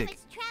get to We're pretty pick.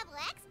 much travel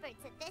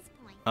experts at this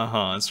point.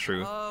 Uh-huh, that's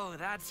true. Oh,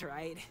 that's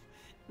right.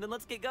 Then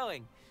let's get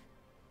going.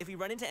 If we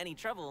run into any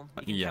trouble,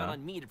 you can Yeah. count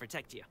on me to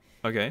protect you.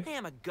 Okay. I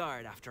am a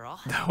guard, after all.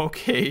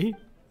 Okay.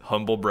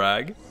 Humble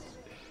brag.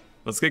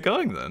 Let's get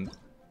going then.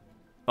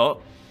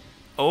 Oh.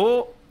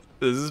 Oh,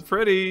 this is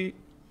pretty.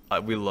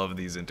 We love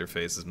these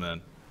interfaces,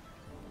 man.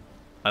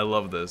 I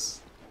love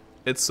this.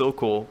 It's so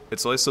cool.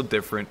 It's always so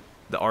different.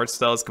 The art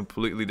style is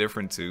completely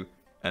different too.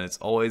 And it's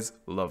always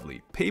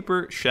lovely.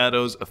 Paper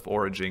shadows of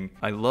foraging.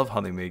 I love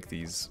how they make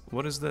these.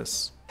 What is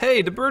this?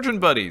 Hey, the Virgin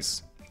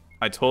Buddies.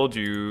 I told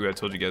you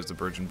guys the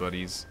Virgin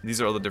Buddies. These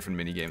are all the different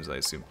mini games, I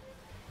assume.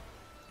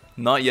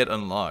 Not yet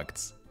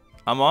unlocked.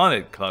 I'm on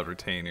it, Cloud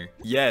Retainer.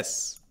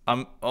 Yes.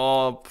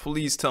 Oh,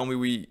 please tell me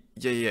we...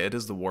 Yeah, it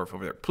is the wharf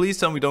over there. Please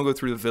tell me we don't go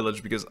through the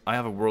village because I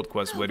have a world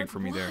quest waiting for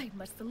me there. Why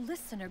must the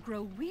listener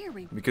grow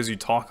weary? Because you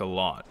talk a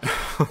lot.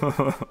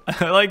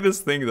 I like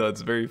this thing though,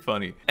 it's very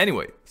funny.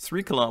 Anyway,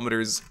 3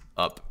 kilometers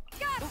up.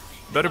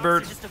 Better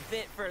bird. Just a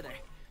bit further.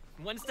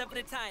 One step at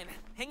a time.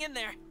 Hang in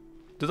there.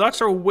 The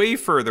docks are way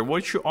further.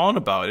 What you on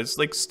about? It's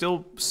like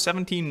still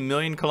 17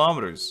 million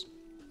kilometers.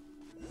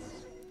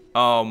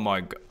 Oh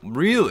my god.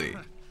 Really?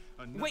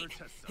 Wait,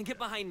 get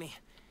behind me.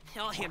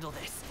 I'll handle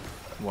this.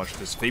 Watch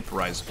this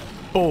vaporize.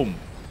 Boom.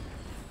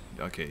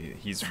 Okay,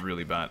 he's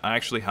really bad. I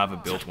actually have a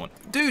built one.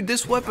 Dude,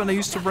 this weapon, I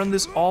used to run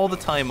this all the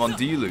time on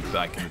D-Luke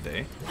back in the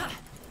day.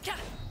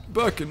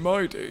 Back in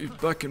my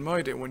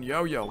day when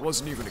yaoyao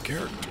wasn't even a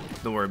character.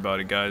 Don't worry about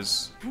it,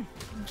 guys.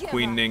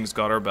 Queen Ning's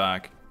got our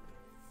back.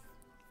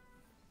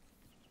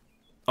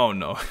 Oh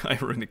no, I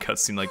ruined the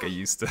cutscene like I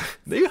used to.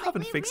 They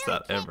haven't fixed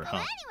that ever, huh?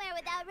 Anywhere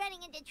without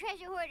running into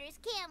treasure hoarders,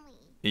 can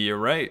we? You're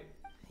right.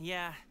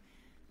 Yeah,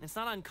 it's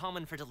not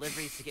uncommon for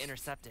deliveries to get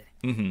intercepted.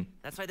 Mm-hmm.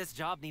 That's why this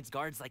job needs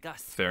guards like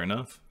us. Fair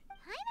enough.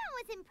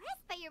 Paimon was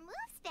impressed by your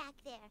moves back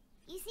there.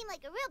 You seem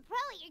like a real pro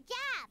at your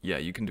job. Yeah,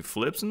 you can do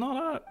flips and all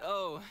that.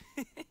 Oh,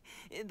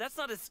 that's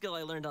not a skill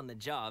I learned on the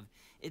job.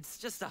 It's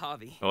just a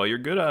hobby. Oh, you're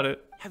good at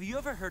it. Have you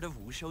ever heard of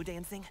wushou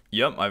dancing?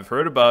 Yep, I've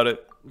heard about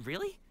it.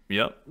 Really?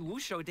 Yep.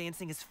 Wushou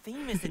dancing is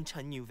famous in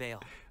Chunyu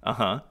Vale.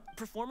 Uh-huh.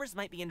 Performers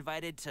might be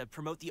invited to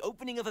promote the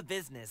opening of a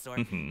business or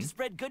to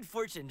spread good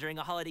fortune during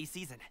a holiday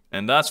season.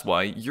 And that's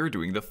why you're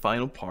doing the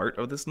final part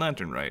of this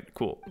lantern rite.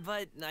 Cool.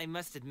 But I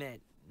must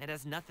admit, it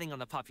has nothing on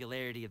the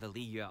popularity of the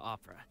Liyue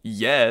opera.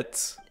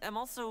 Yet. I'm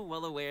also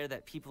well aware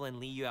that people in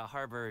Liyue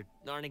Harbor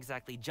aren't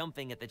exactly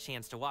jumping at the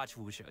chance to watch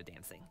wushou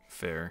dancing.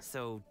 Fair.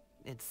 So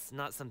it's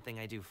not something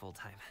I do full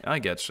time. I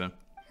getcha.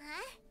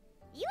 Huh?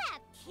 You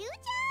have 2 jobs?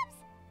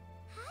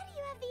 How do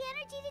you have the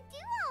energy to do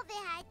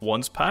all that?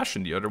 One's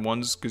passion, the other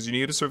one's because you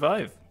need to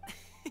survive.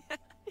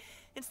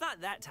 It's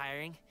not that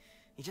tiring.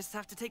 You just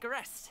have to take a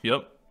rest.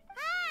 Yep.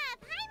 Ah,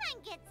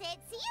 Paimon gets it,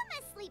 so you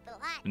must sleep a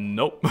lot.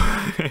 Nope.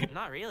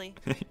 Not really.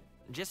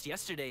 Just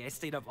yesterday, I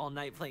stayed up all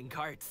night playing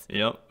cards.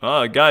 Yep.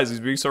 Ah, guys, he's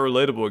being so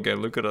relatable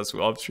again. Look at us. We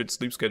all have shit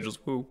sleep schedules.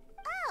 Woo.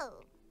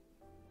 Oh.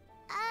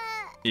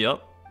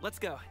 Yep. Let's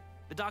go.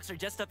 The docks are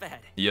just up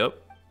ahead.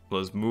 Yep.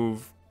 Let's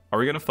move. Are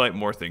we gonna fight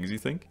more things, you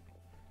think?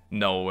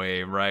 No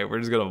way, right? We're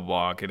just gonna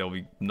walk. It'll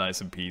be nice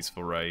and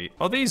peaceful, right?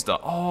 Oh, these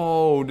docks.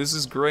 Oh, this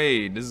is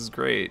great. This is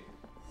great.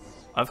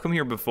 I've come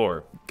here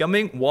before.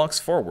 Gumming walks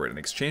forward and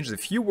exchanges a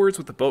few words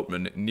with the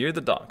boatman near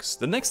the docks.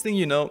 The next thing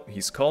you know,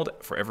 he's called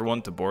for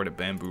everyone to board a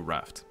bamboo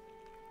raft.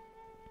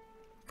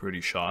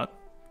 Pretty shot.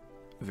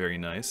 Very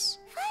nice.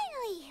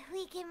 Finally,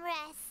 we can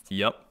rest.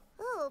 Yep.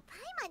 Ooh,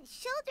 Paimon's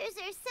shoulders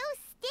are so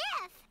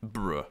stiff.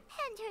 Bruh.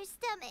 And her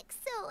stomach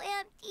so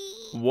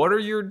empty. What are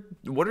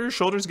your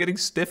shoulders getting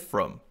stiff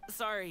from?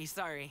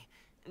 Sorry.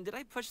 Did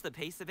I push the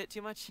pace a bit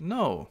too much?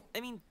 No.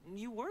 I mean,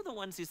 you were the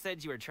ones who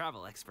said you were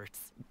travel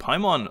experts.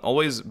 Paimon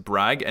always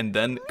brag and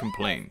then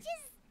complain.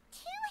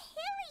 Just too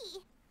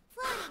hilly.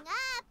 Floating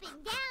up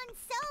and down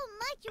so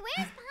much.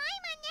 Where's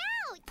Paimon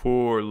now?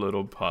 Poor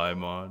little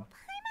Paimon.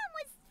 Paimon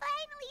was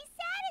finally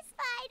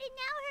satisfied and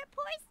now her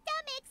poor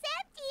stomach's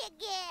empty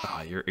again.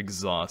 Ah, you're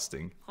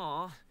exhausting.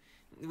 Aw.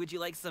 Would you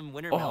like some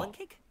winter melon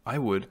cake? I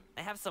would.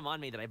 I have some on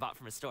me that I bought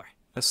from a store.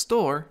 A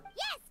store?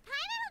 Yes,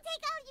 Paimon will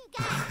take all you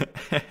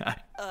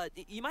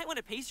got. You might want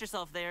to pace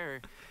yourself there,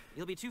 or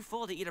you'll be too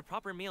full to eat a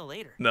proper meal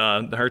later.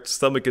 Nah, her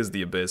stomach is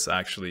the abyss,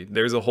 actually.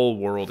 There's a whole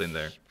world in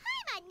there.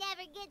 Paimon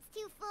never gets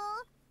too full.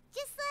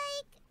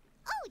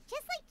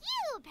 Just like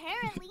you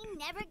apparently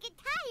never get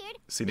tired.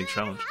 Scenic no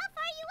challenge. matter how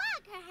far you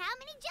walk or how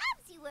many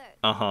jobs you work.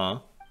 Uh-huh.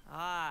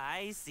 Ah,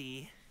 I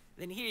see.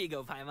 Then here you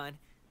go, Paimon.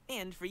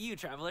 And for you,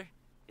 traveler.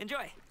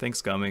 Enjoy.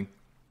 Thanks, Gaming.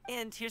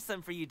 And here's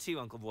some for you too,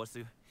 Uncle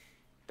Bosu.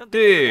 Don't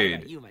think I forgot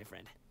about you, my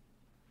friend.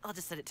 I'll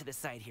just set it to the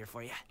side here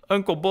for you.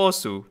 Uncle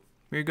Bosu.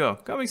 Here you go.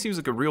 Gaming seems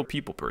like a real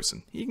people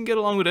person. He can get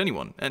along with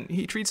anyone, and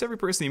he treats every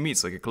person he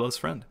meets like a close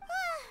friend.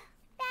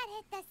 That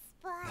hit the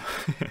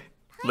spot.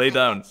 Lay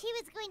down. She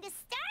was going to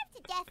starve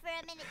to death for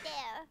a minute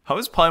there. How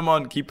is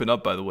Paimon keeping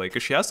up, by the way?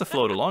 Because she has to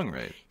float along,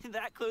 right?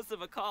 That close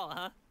of a call,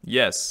 huh?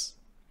 Yes.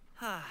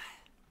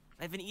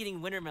 I've been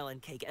eating winter melon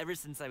cake ever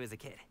since I was a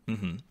kid.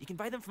 Mm-hmm. You can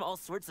buy them from all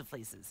sorts of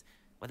places,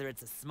 whether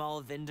it's a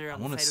small vendor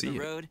on I the side of the see it.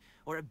 road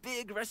or a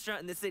big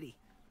restaurant in the city.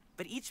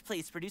 But each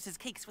place produces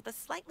cakes with a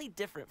slightly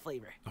different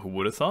flavor. Who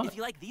would have thought? If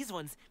you like these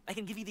ones, I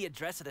can give you the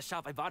address of the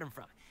shop I bought them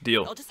from.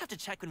 Deal. I'll just have to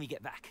check when we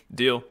get back.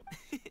 Deal.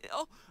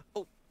 Oh,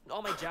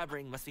 all my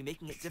jabbering must be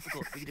making it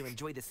difficult for you to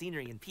enjoy the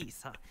scenery in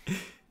peace, huh?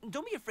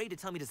 Don't be afraid to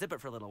tell me to zip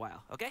it for a little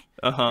while, okay?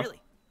 Uh-huh.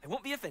 Really, I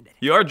won't be offended.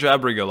 You are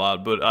jabbering a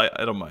lot, but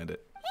I don't mind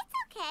it.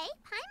 It's okay.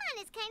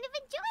 Paimon is kind of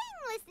enjoying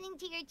listening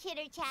to your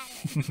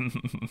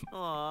chitter-chatter.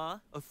 Aw,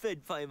 a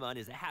fed Paimon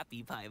is a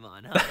happy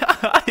Paimon,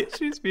 huh?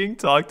 She's being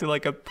talked to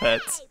like a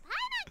pet. Hey,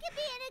 Paimon can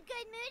be in a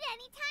good mood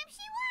anytime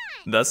she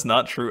wants. That's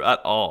not true at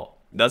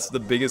all. That's the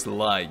biggest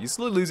lie. You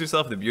slowly lose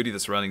yourself in the beauty of the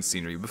surrounding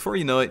scenery. Before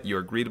you know it, you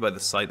are greeted by the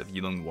sight of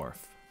Yilong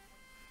Wharf.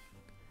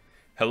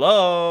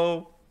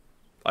 Hello!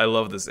 I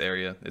love this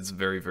area. It's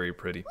very, very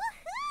pretty.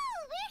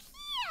 Woohoo!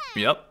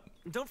 We're here! Yep.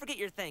 Don't forget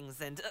your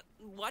things, and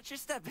watch your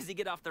step as you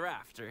get off the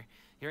raft, or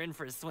you're in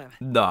for a swim.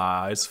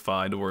 Nah, it's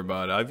fine. Don't worry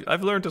about it.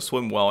 I've learned to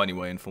swim well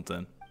anyway in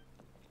Fontaine.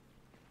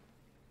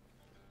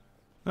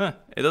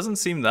 It doesn't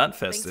seem that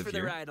festive Thanks for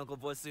here. the ride, Uncle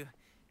Bosu.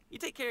 You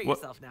take care of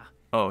yourself now.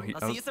 Oh,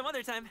 I'll see you some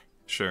other time.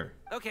 Sure.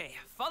 Okay,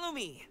 follow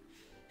me.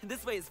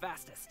 This way is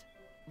fastest.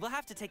 We'll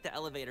have to take the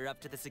elevator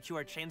up to the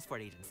secure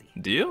transport agency.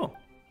 Deal.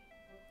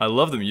 I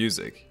love the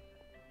music.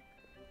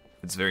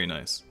 It's very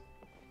nice.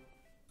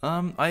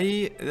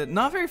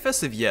 Not very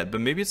festive yet,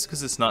 but maybe it's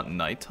because it's not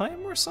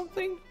nighttime or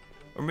something?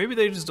 Or maybe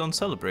they just don't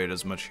celebrate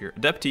as much here.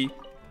 Adepti.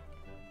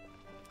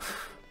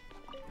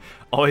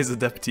 Always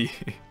Adepti.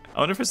 I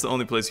wonder if it's the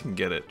only place you can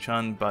get it.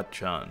 Chan Bat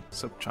Chan.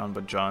 Sup Chan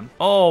Bat Chan.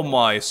 Oh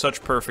my,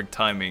 such perfect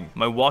timing.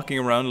 My walking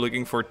around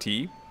looking for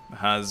tea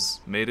has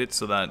made it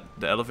so that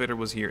the elevator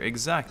was here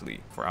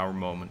exactly for our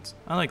moment.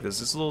 I like this.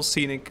 It's a little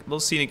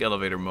scenic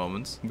elevator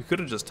moment. We could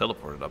have just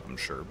teleported up, I'm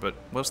sure, but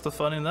what's the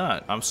fun in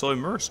that? I'm so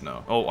immersed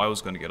now. Oh, I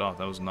was gonna get off.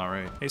 That was not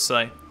right. Hey,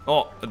 Sai.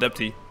 Oh,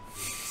 Adepti.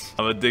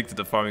 I'm addicted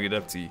to farming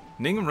Adepti.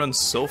 Ningguang runs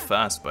so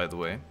fast, by the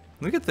way.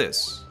 Look at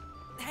this.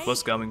 Hey,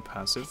 Plus gaming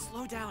passive.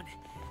 slow down.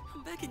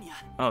 I'm begging you.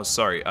 Oh,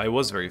 sorry. I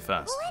was very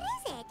fast.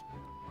 What is it?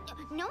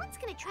 No one's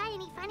gonna try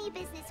any funny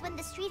business when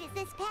the street is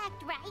this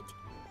packed, right?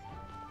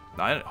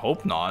 I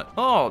hope not.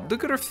 Oh,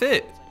 look at her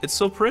fit. It's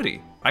so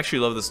pretty. I actually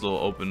love this little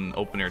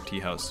open air tea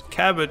house.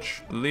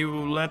 Cabbage.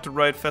 Lantern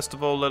Rite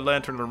Festival.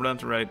 Lantern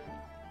Rite.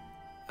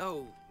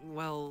 Oh,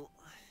 well,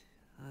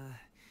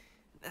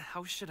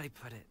 how should I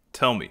put it?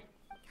 Tell me.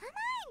 Come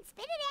on,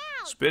 spit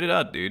it out. Spit it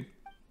out, dude.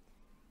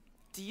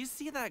 Do you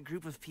see that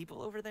group of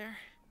people over there?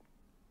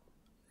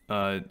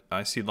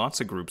 I see lots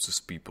of groups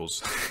of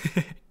peoples.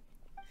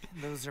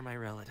 Those are my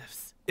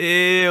relatives.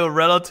 Ew,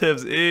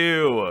 relatives,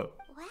 ew.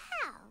 Wow,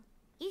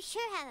 you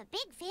sure have a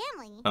big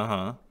family.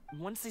 Uh-huh.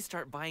 Once they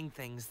start buying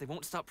things, they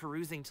won't stop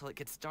perusing till it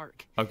gets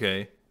dark.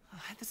 Okay.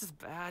 This is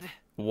bad.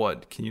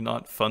 What? Can you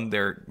not fund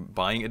their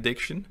buying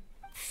addiction?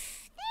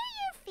 They're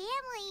your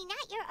family,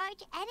 not your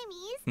arch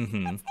enemies.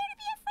 Mm-hmm. What's there to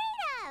be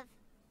afraid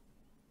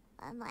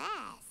of?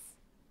 Unless...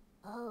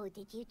 Oh,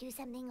 did you do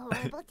something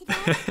horrible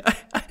today?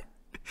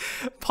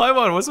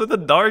 Paimon, what's with the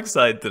dark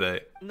side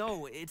today?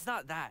 No, it's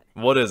not that.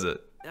 What is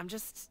it? I'm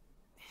just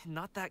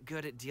not that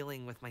good at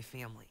dealing with my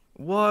family.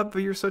 What? But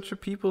you're such a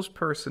people's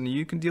person.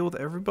 You can deal with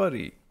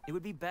everybody. It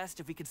would be best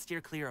if we could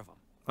steer clear of them.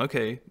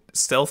 Okay.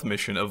 Stealth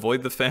mission.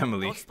 Avoid the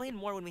family. I'll explain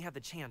more when we have the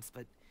chance,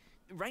 but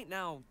right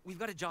now, we've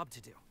got a job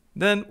to do.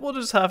 Then we'll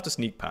just have to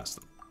sneak past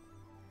them.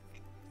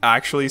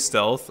 Actually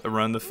stealth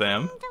around the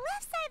fam? The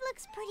left side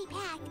looks pretty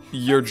packed.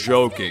 You're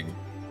joking.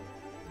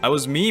 I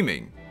was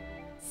memeing.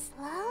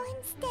 Slow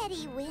and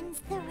steady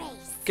wins the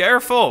race.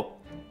 Careful!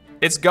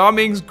 It's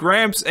Gaming's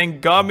Gramps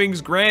and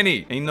Gaming's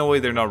Granny. Ain't no way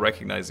they're not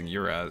recognizing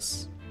your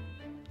ass.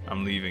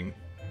 I'm leaving.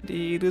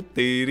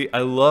 I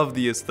love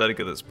the aesthetic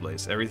of this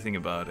place. Everything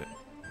about it.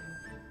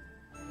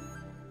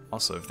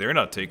 Also, if they're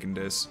not taking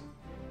this,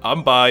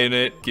 I'm buying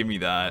it. Give me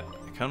that.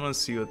 I kind of want to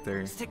see what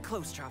they're... Stick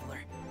close, traveler.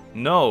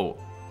 No!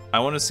 I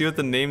want to see what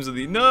the names of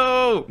the...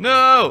 No!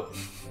 No!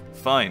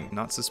 Fine.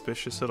 Not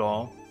suspicious at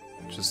all.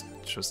 Just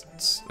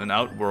an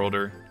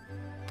outworlder.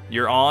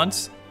 Your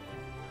aunt?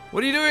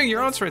 What are you doing?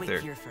 Your aunt's right there.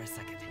 Here for a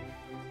second.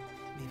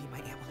 Maybe my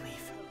aunt will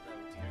leave.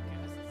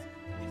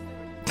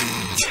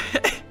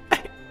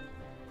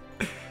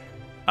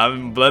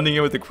 I'm blending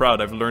in with the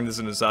crowd. I've learned this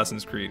in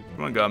Assassin's Creed.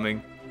 Come on,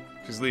 Gaming.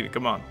 She's leaving.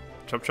 Come on.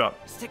 Chop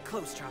chop. Stick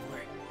close,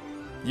 traveler.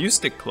 You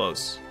stick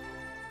close.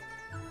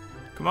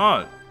 Come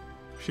on.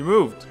 She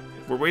moved.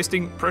 We're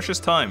wasting precious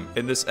time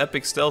in this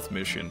epic stealth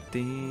mission.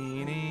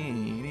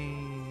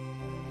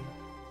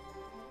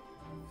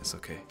 It's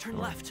okay. Turn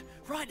left.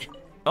 Run.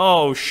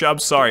 Oh, I'm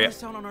sorry. Check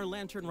us out on our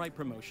Lantern Rite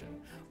promotion.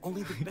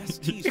 Only the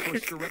best tea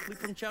sourced directly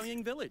from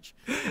Xianyun Village.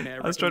 I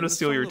was trying to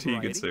steal your tea,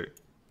 good sir.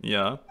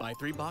 Yeah. Buy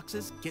 3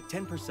 boxes, get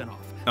 10% off.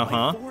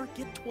 Uh-huh. Buy 4,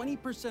 get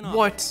 20% off.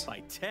 What?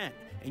 Buy 10,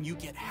 and you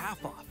get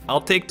half off.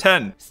 I'll take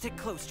 10. Stick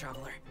close,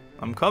 traveler.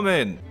 I'm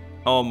coming.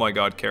 Oh my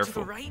god, To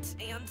careful. the right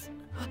and...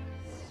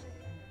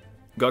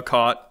 Got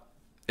caught.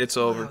 It's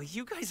over. Wow,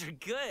 you guys are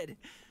good.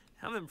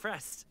 I'm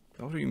impressed.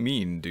 What do you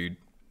mean, dude?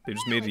 They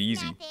just made it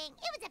easy. Nothing.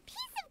 It was a piece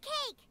of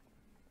cake.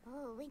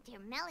 Oh, winter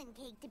melon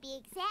cake to be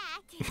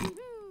exact.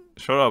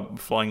 Shut up,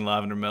 flying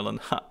lavender melon.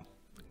 Ha.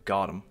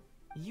 Got him.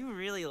 You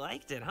really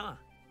liked it, huh?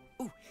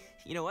 Ooh,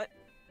 you know what?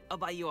 I'll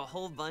buy you a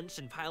whole bunch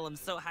and pile them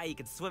so high you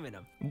can swim in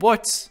them.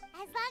 What? As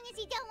long as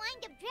you don't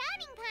wind up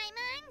drowning,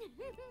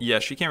 Paimon. Yeah,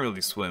 she can't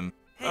really swim.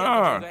 Hey,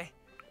 Uncle Jugway.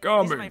 These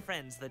are my Coming.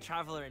 friends, the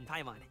Traveler and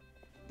Paimon.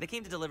 They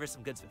came to deliver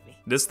some goods with me.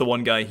 This is the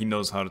one guy he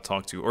knows how to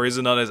talk to. Or is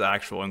it not his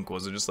actual uncle?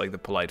 Is it just like the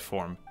polite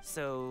form?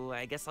 So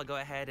I guess I'll go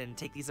ahead and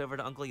take these over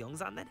to Uncle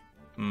Yongzan then?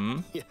 Hmm?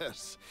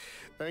 Yes.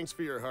 Thanks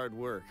for your hard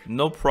work.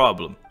 No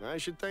problem. I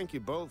should thank you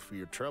both for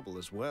your trouble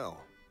as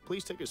well.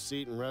 Please take a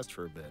seat and rest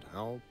for a bit.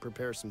 I'll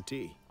prepare some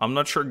tea. I'm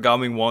not sure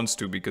Gaming wants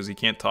to because he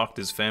can't talk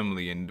to his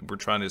family and we're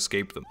trying to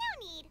escape them.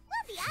 No need.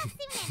 We'll be off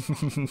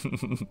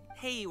soon anyway.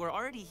 Hey, we're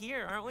already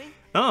here, aren't we?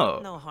 Oh.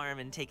 No harm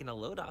in taking a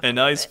load off. And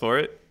nice for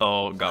it.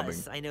 Oh,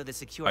 Plus, Gaming. I know the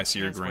secure I see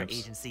your transport gramps.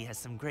 agency has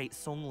some great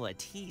Songhua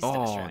tea stashed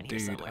Oh, around here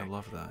dude, somewhere. I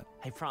love that.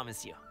 I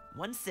promise you.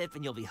 One sip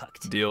and you'll be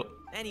hooked. Deal.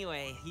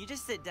 Anyway, you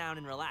just sit down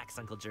and relax,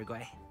 Uncle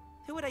Jergway.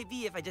 Who would I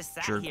be if I just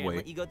sat here Jergway. and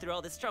let you go through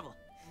all this trouble?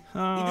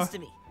 Leave this to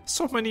me.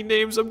 So many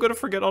names, I'm gonna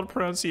forget all the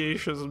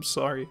pronunciations, I'm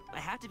sorry. I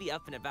have to be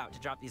up and about to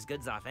drop these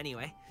goods off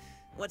anyway.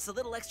 What's a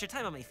little extra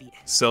time on my feet?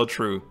 So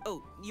true.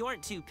 Oh, you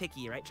aren't too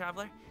picky, right,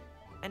 Traveler?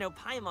 I know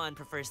Paimon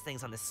prefers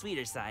things on the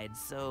sweeter side,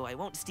 so I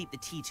won't steep the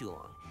tea too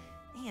long.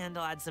 And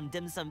I'll add some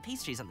dim sum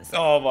pastries on the side.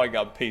 Oh my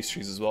god,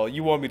 pastries as well.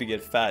 You want me to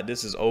get fat,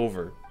 this is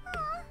over.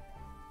 Aw,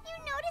 you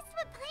noticed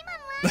what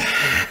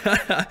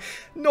Paimon likes?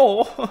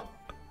 No.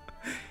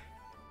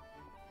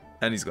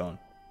 And he's gone.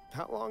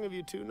 How long have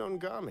you two known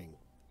Gaming?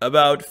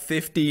 About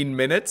 15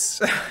 minutes.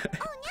 Oh, not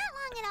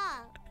long at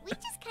all. We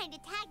just kind of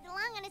tagged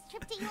along on his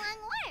trip to Yulong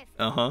Wharf.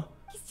 Uh-huh.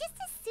 He's just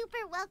a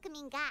super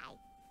welcoming guy.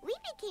 We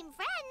became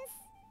friends.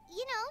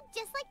 You know,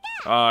 just like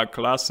that. Ah,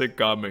 classic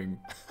Gaming.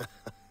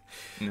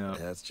 No.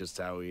 That's just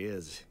how he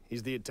is.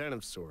 He's the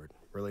attentive sort.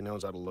 Really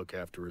knows how to look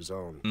after his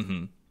own.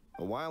 Mm-hmm.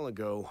 A while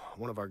ago,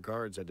 one of our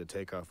guards had to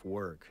take off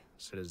work.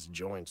 Said his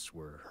joints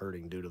were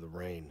hurting due to the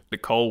rain. The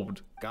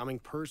cold. Gaming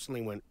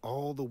personally went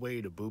all the way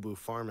to Boo Boo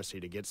Pharmacy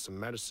to get some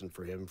medicine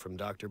for him from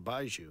Dr.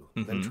 Baiju,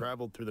 then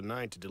traveled through the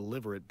night to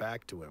deliver it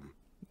back to him.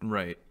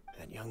 Right.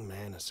 That young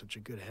man has such a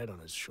good head on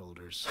his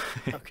shoulders.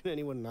 How can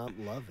anyone not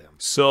love him?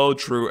 So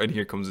true, and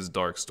here comes his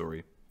dark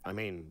story. I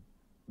mean,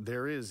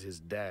 there is his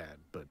dad,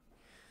 but,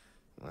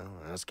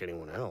 well, ask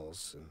anyone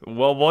else.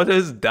 Well, what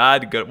is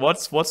dad good?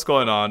 What's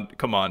going on?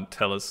 Come on,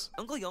 tell us.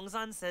 Uncle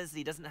Yongzan says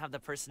he doesn't have the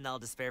personnel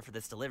to spare for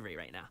this delivery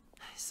right now.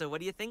 So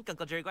what do you think,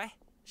 Uncle Jergway?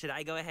 Should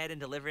I go ahead and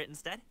deliver it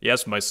instead?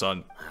 Yes, my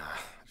son.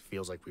 It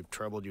feels like we've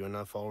troubled you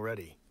enough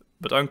already.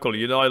 But uncle,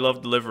 you know I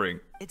love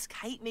delivering. It's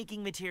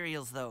kite-making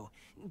materials, though.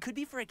 Could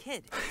be for a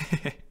kid.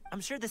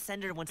 I'm sure the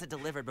sender wants it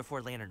delivered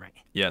before Lantern Rite.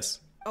 Yes.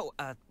 Oh,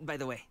 by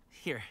the way,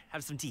 here,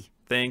 have some tea.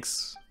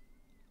 Thanks.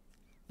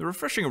 The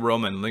refreshing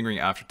aroma and lingering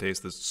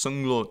aftertaste of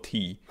Sunglo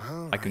tea.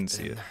 I couldn't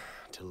see it.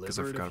 Because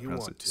I forgot to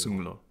pronounce it.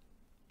 Sunglo.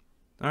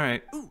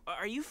 Alright. Ooh,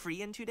 are you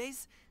free in 2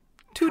 days?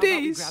 2 How about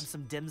we days? grab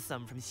some dim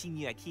sum from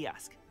xianyun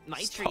kiosk.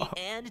 My treat,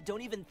 and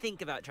don't even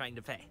think about trying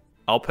to pay.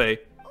 I'll pay.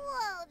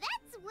 Whoa,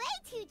 that's way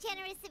too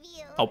generous of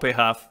you. I'll pay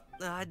half.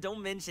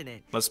 Don't mention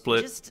it. Let's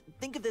split. Just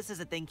think of this as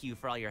a thank you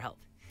for all your help.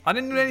 I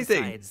didn't do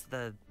anything. Besides,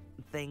 the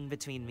thing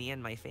between me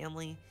and my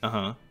family,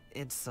 Uh-huh.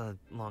 it's a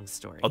long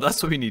story. Oh,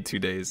 that's why we need 2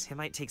 days. It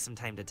might take some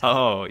time to tell.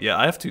 Oh, yeah,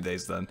 I have 2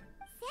 days then.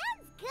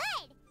 Sounds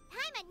good.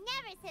 Paimon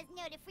never says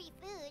no to free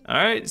food.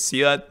 Alright, see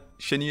you at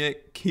xianyun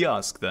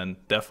kiosk then.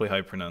 Definitely how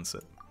you pronounce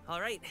it.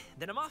 Alright,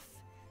 then I'm off.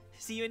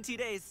 See you in 2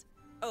 days.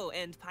 Oh,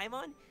 and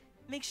Paimon,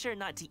 make sure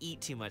not to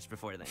eat too much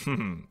before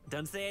then.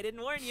 Don't say I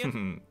didn't warn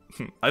you.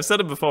 I've said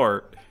it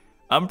before.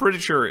 I'm pretty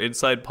sure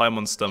inside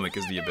Paimon's stomach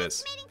is the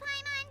abyss.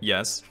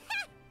 Yes.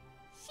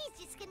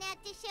 She's just gonna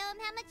have to show him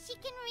how much she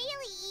can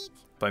really eat.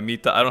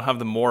 Paimita, I don't have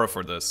the mora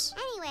for this.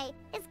 Anyway,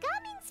 is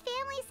Gaming's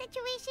family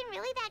situation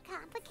really that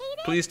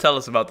complicated? Please tell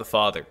us about the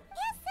father. He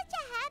has such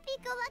a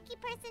happy-go-lucky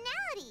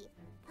personality.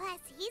 Plus,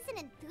 he's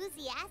an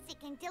enthusiastic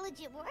and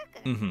diligent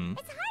worker. Mm-hmm.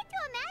 It's hard to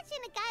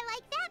imagine a guy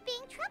like that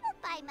being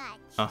troubled by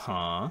much.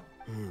 Uh-huh.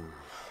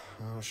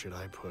 How should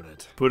I put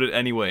it? Put it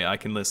anyway, I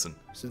can listen.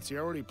 Since he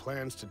already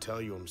plans to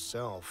tell you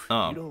himself,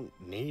 you don't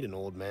need an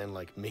old man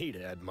like me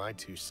to add my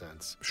 2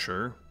 cents.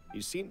 Sure.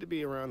 You seem to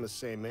be around the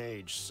same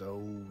age,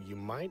 so you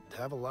might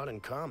have a lot in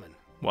common.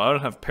 Well, I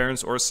don't have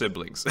parents or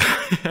siblings.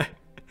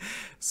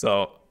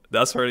 So,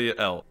 that's already an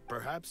L.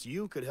 Perhaps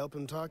you could help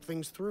him talk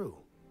things through.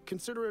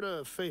 Consider it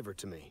a favor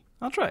to me.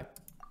 I'll try.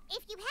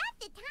 If you have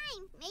the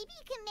time, maybe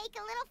you can make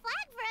a little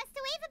flag for us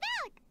to wave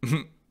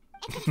about.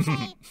 It can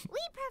say, we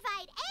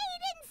provide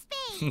aid in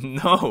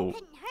space. No.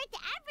 Couldn't hurt to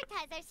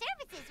advertise our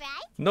services,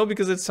 right? No,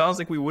 because it sounds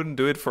like we wouldn't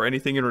do it for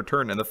anything in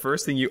return. And the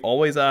first thing you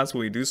always ask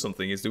when we do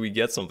something is, do we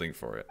get something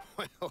for it?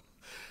 Well,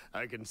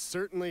 I can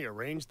certainly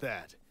arrange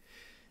that.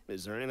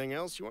 Is there anything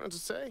else you wanted to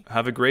say?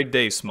 Have a great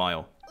day,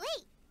 Smile.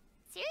 Wait,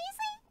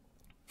 seriously?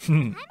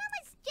 I'm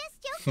almost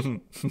just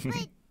joking.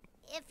 But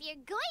if you're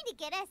going to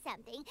get us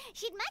something,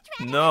 she'd much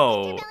rather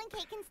have Mr.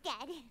 Cake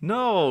instead.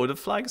 No, the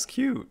flag's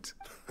cute.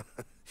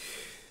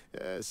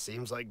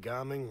 Seems like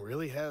Gaming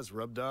really has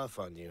rubbed off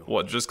on you.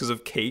 What, just because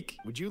of cake?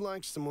 Would you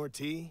like some more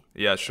tea?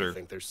 Yeah, sure. I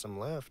think there's some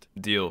left.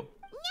 Deal.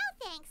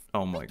 No thanks.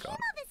 Oh my we god. came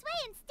all this way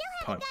and still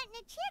haven't gotten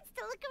a chance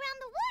to look around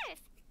the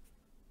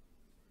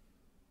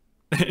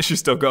wharf. She's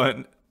still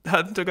going.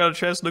 Hadn't got a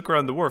chance to look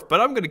around the wharf,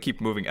 but I'm gonna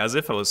keep moving as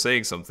if I was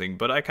saying something,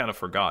 but I kind of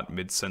forgot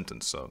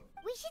mid-sentence, so.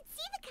 We should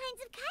see the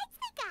kinds of kites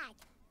they got.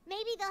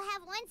 Maybe they'll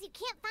have ones you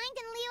can't find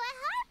in Liyue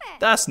Harbor.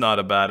 That's not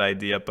a bad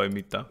idea,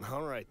 Paimita.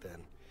 All right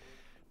then.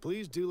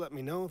 Please do let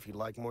me know if you'd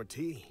like more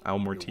tea. I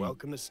want more You're tea.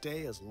 welcome to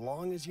stay as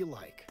long as you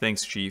like.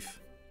 Thanks, Chief.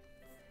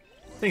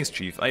 Thanks,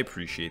 Chief. I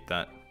appreciate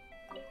that.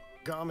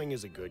 Gaming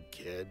is a good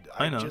kid.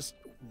 I know. Just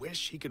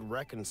wish he could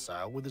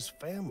reconcile with his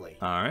family.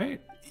 All right.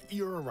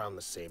 You're around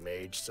the same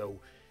age, so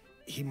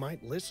he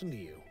might listen to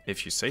you.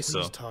 If you say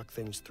so. Please talk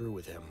things through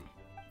with him.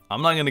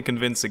 I'm not gonna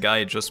convince a guy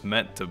I just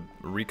met to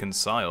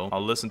reconcile.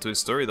 I'll listen to his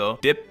story though.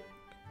 Dip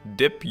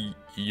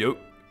yolk.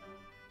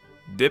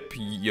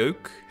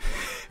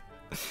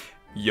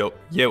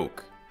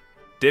 Yolk.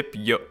 Dip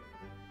yolk.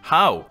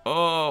 How?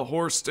 Oh,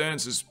 horse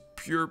stance is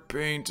pure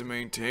pain to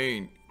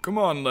maintain. Come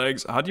on,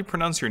 legs. How do you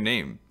pronounce your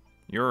name?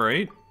 You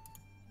alright?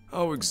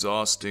 How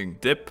exhausting.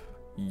 Dip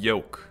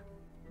yolk.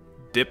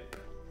 Dip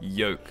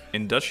yolk.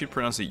 In Dutch you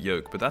pronounce it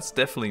yoke, but that's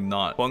definitely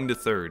not Kwang the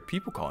Third.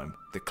 People call him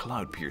the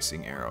cloud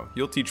piercing arrow.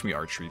 You'll teach me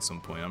archery at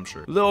some point, I'm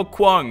sure. Lil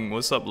Kwang!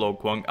 What's up, Lil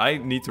Kwang? I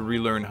need to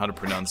relearn how to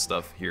pronounce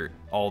stuff here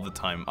all the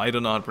time. I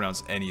don't know how to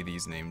pronounce any of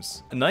these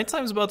names.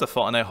 Nighttime's about to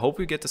fall, and I hope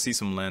we get to see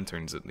some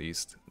lanterns at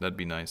least. That'd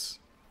be nice.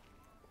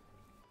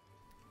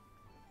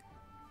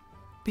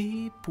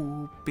 Beep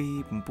boop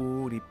beep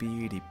boop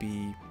beep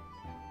beep.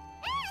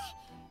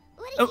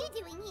 What are you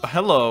doing here?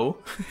 Hello.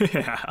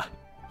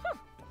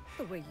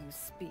 The way you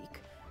speak,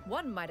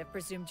 one might have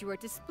presumed you were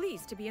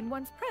displeased to be in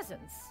one's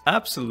presence.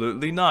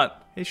 Absolutely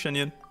not. Hey,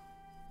 xianyun.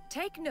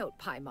 Take note,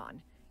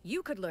 Paimon.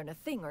 You could learn a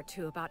thing or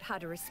two about how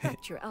to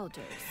respect your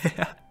elders.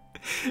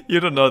 You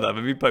don't know that.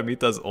 Maybe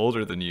Paimita's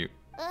older than you.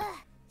 Ugh,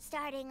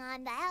 starting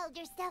on the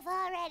elder stuff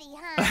already,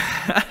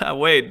 huh?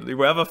 Wait,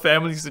 we have a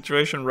family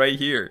situation right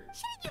here.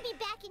 Shouldn't you be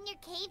back in your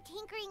cave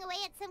tinkering away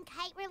at some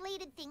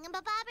kite-related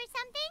thingamabob or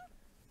something?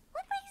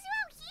 What brings you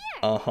out here?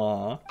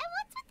 Uh-huh. And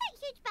what's with that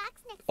huge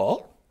box next Oh?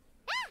 to you?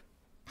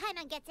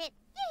 Paimon gets it.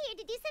 You're here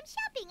to do some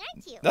shopping,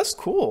 aren't you? That's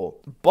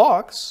cool.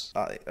 Box?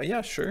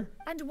 Yeah, sure.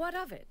 And what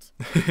of it?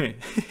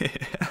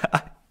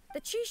 The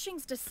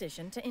Qixing's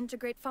decision to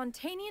integrate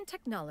Fontanian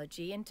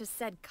technology into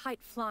said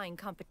kite-flying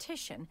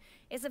competition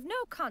is of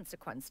no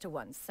consequence to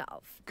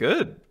oneself.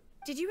 Good.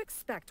 Did you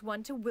expect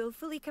one to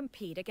willfully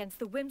compete against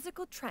the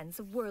whimsical trends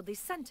of worldly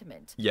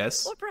sentiment?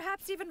 Yes. Or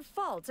perhaps even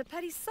fall to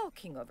petty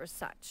sulking over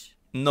such?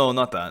 No,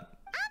 not that.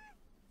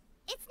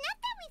 It's not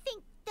that we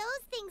think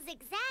those things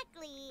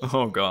exactly.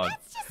 Oh, God.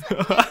 That's just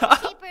what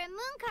the Shaper and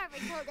Mooncarver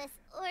told us.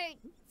 Or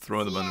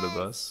Throw them under the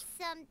bus.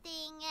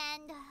 something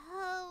and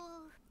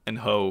ho. And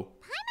ho.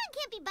 Paimon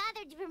can't be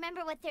bothered to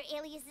remember what their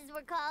aliases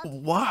were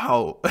called.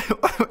 Wow.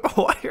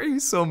 Why are you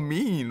so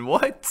mean?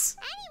 What?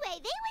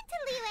 Anyway, they went to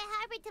Liyue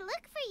Harbor to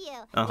look for you.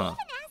 They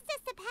even asked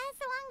us to pass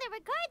along their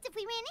regards if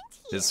we ran into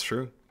you. It's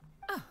true.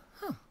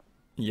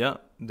 Yeah,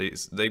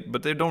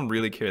 but they don't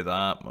really care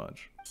that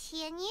much.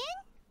 Xianyun?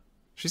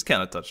 She's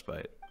kind of touched by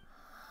it.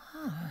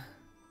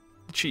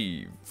 Did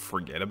she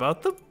forget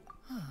about them?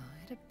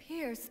 It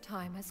appears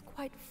time has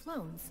quite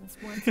flown since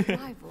one's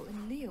arrival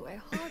in Liyue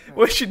Harbor.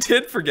 Well, she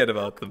did forget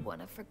about them.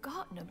 One have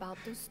forgotten about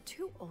those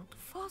 2 old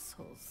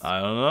fossils. I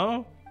don't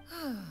know.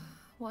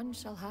 One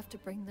shall have to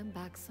bring them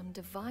back some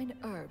divine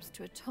herbs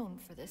to atone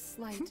for this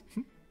slight.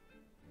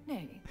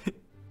 Nay,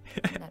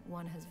 that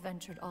one has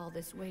ventured all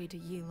this way to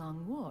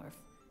Yilong Wharf.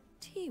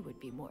 tea would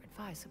be more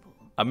advisable.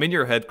 I'm in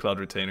your head, Cloud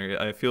Retainer.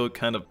 I feel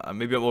kind of,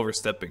 maybe I'm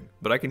overstepping,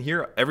 but I can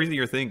hear everything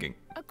you're thinking.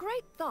 A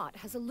great thought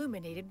has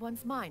illuminated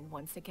one's mind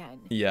once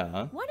again.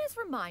 Yeah. One is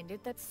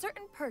reminded that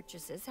certain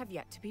purchases have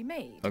yet to be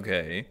made.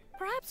 Okay.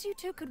 Perhaps you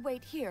two could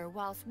wait here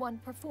whilst one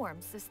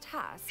performs this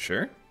task.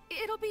 Sure.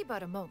 It'll be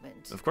but a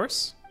moment. Of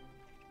course.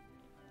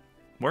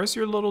 Where's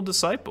your little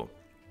disciple?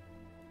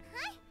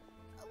 Huh?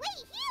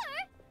 Wait,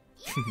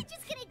 here? You're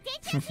just gonna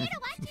ditch us here to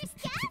watch your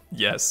stuff?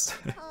 Yes.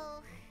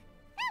 Oh,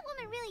 that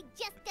woman really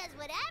just does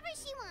whatever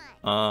she wants.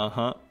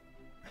 Uh-huh.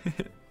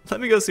 Let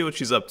me go see what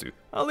she's up to.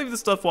 I'll leave the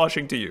stuff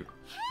washing to you.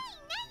 Hey,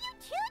 not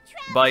you too,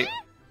 Traveler. Bye.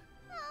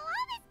 Oh,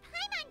 all this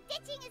Paimon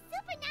ditching is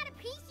super not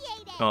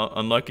appreciated.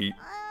 Unlucky.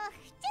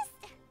 Just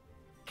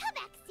come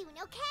back soon,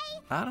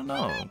 okay? I don't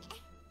know. Paimon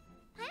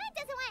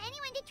doesn't want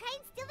anyone to try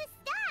and steal the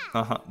stuff.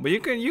 Uh-huh. But you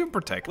can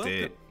protect Welcome.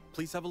 it.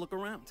 Please have a look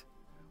around.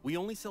 We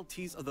only sell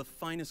teas of the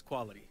finest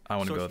quality. I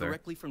want to go there.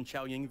 Directly from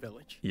Xianyun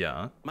village.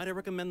 Yeah. Might I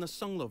recommend the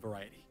Sunglo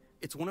variety?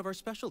 It's one of our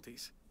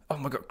specialties. Oh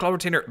my god, Cloud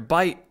Retainer,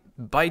 buy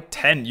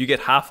 10, you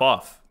get half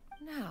off.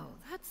 Now,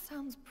 that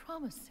sounds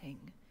promising.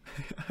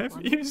 I've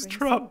One used will bring some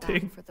back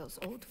dropping. for those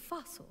old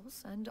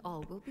fossils, and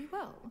all will be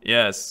well.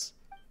 Yes.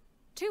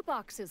 2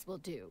 boxes will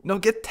do. No,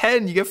 get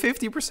 10, you get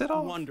 50%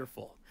 off.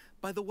 Wonderful.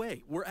 By the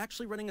way, we're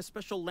actually running a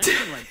special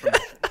lantern rite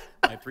promotion.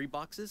 Buy 3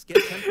 boxes, get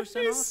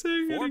 10% off.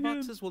 saying it 4 again.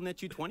 boxes will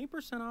net you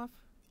 20% off.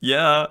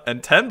 Yeah,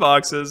 and 10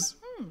 boxes.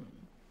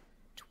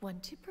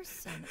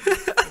 20% off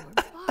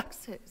 4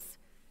 boxes.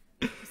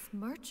 This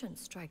merchant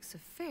strikes a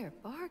fair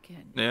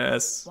bargain.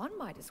 Yes. One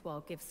might as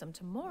well give some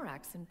to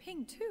Morax and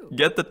Ping too.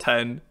 Get the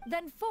 10.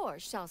 Then 4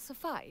 shall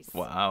suffice.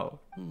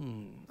 Wow.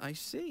 I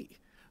see.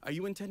 Are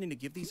you intending to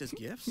give these as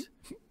gifts?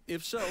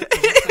 If so, perhaps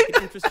I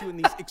can interest you in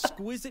these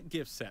exquisite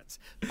gift sets.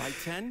 Buy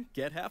 10,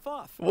 get half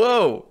off.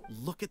 Whoa.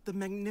 Look at the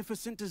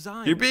magnificent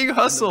design. You're being And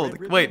the hustled.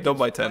 red ribbon Wait, don't gives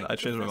buy 10. quite I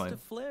the changed my mind.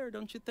 festive flair,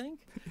 don't you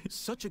think?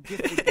 Such a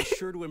gift would be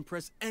sure to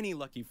impress any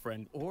lucky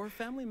friend or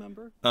family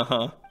member.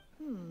 Uh-huh.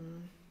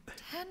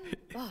 10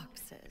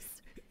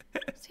 boxes.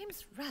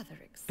 Seems rather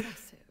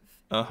excessive.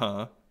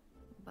 Uh-huh.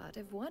 But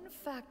if one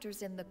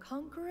factors in the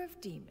conqueror of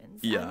demons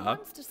Yeah. and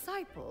one's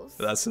disciples...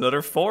 That's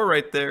another 4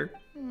 right there.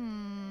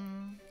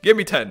 Give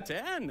me 10.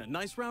 10, a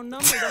nice round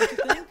number, don't you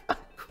think?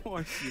 Of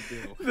course you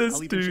do. This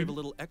I'll even dude. shave a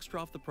little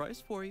extra off the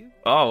price for you.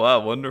 Oh, wow,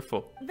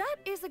 wonderful. That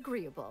is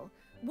agreeable.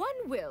 One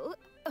will...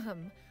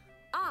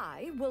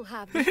 I will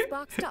have this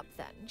boxed up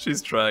then.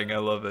 She's trying, I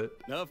love it.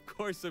 Of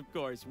course,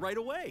 right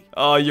away.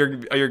 Oh,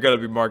 you're gonna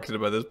be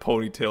marketed by this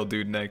ponytail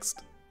dude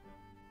next.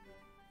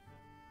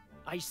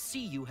 I see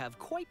you have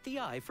quite the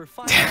eye for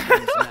fine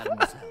items,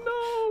 mademoiselle.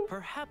 No.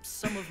 Perhaps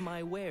some of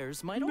my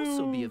wares might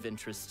also be of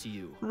interest to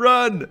you.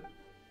 Run!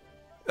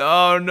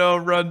 Oh no,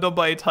 run, don't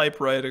buy a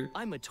typewriter.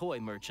 I'm a toy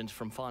merchant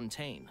from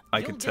Fontaine. I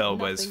You'll could get tell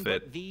by his nothing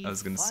fit. but the I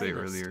was gonna say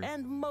finest earlier.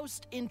 and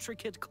most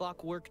intricate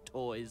clockwork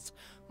toys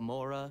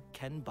Mora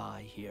can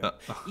buy here.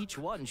 Each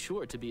one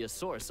sure to be a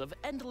source of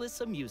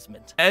endless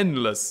amusement.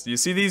 Endless. You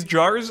see these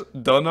jars?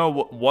 Don't know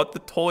what the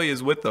toy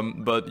is with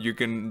them, but you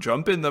can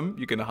jump in them,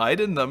 you can hide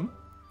in them,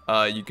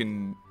 you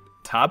can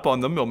tap on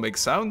them, it'll make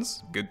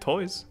sounds. Good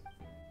toys.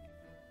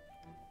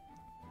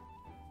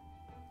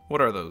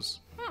 What are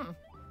those?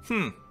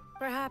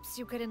 Perhaps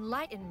you could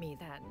enlighten me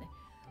then.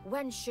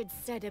 When should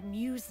said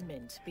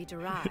amusement be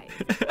derived?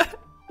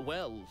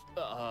 Well,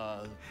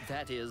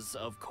 that is,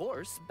 of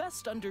course,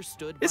 best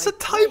understood It's by a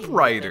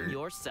typewriter. playing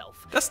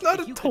yourself. That's not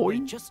If a you could toy.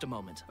 wait just a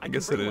moment. I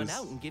guess can bring it one is.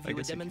 out and give I you a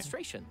guess you can.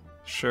 demonstration.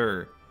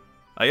 Sure.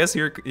 I guess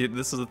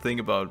this is the thing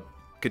about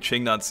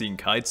Ka-Ching not seeing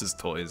kites as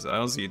toys. I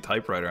don't see a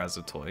typewriter as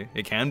a toy.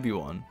 It can be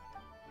one.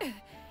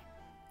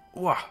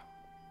 Wow.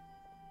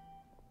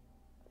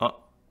 Oh.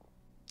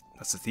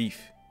 That's a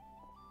thief.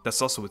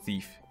 That's also a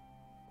thief.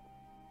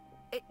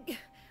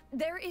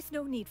 There is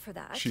no need for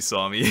that. She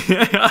saw me.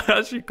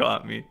 She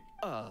caught me.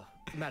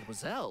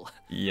 Mademoiselle.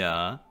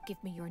 Yeah.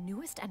 Give me your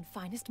newest and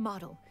finest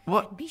model.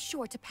 What? And be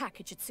sure to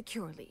package it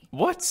securely.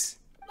 What?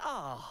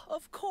 Ah,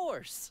 of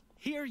course.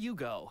 Here you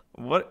go.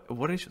 What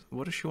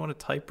does she want a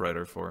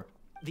typewriter for?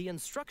 The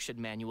instruction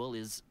manual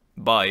is...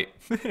 Bye.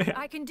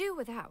 I can do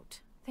without.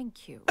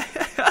 Thank you.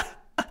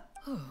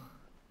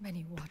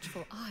 Many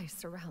watchful eyes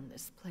surround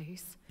this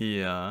place.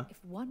 Yeah.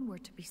 If one were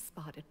to be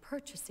spotted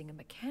purchasing a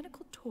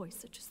mechanical toy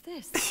such as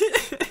this,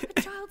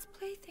 a child's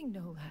plaything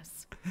no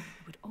less, it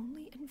would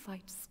only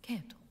invite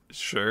scandal.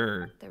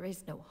 Sure. There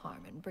is no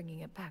harm in bringing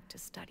it back to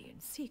study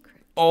in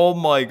secret. Oh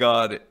my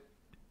god.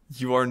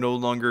 You are no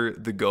longer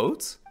the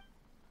goat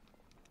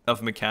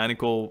of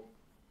mechanical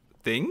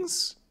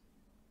things?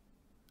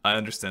 I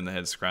understand the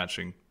head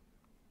scratching.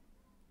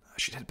 I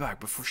should head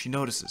back before she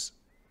notices.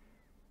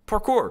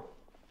 Parkour!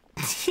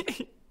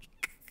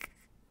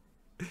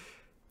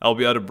 I'll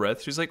be out of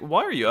breath. She's like,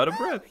 why are you out of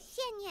breath?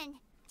 Xianyun,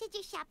 did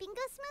your shopping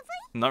go smoothly?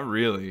 Not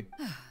really.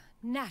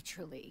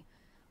 Naturally.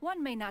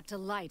 One may not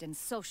delight in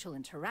social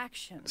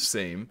interaction.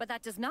 Same. But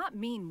that does not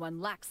mean one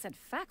lacks said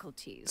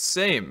faculties.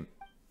 Same.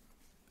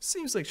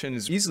 Seems like Shen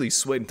is easily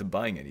swayed into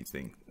buying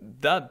anything.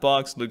 That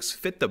box looks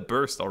fit to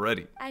burst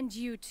already. And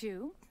you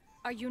too?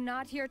 Are you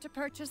not here to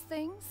purchase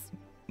things?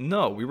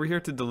 No, we were here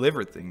to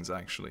deliver things,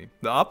 actually.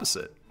 The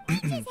opposite. We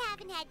just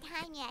haven't had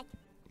time yet.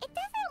 It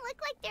doesn't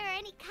look like there are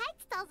any kite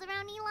stalls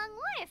around Yilong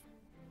Wharf.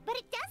 But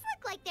it does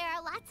look like there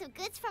are lots of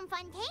goods from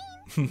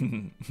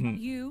Fontaine.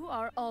 You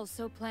are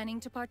also planning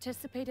to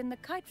participate in the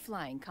kite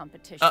flying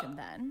competition,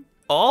 then?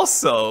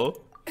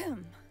 Also?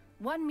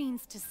 One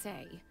means to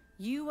say,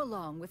 you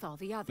along with all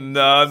the others.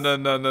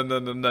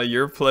 No.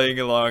 You're playing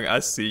along. I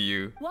see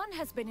you. One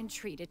has been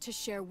entreated to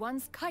share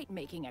one's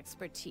kite-making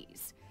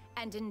expertise.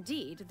 And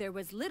indeed, there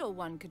was little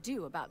one could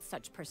do about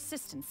such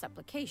persistent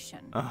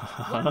supplication.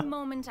 One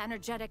moment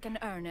energetic and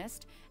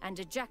earnest, and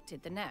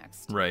dejected the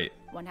next. Right.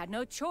 One had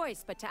no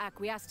choice but to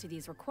acquiesce to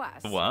these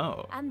requests.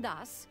 Wow. And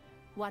thus,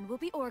 one will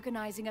be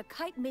organizing a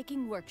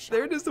kite-making workshop.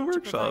 There it is, the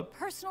workshop. To provide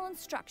personal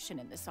instruction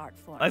in this art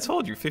form. I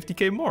told you,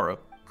 50k Mora.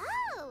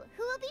 Oh,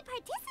 who will be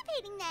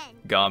participating then?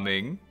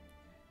 Gaming,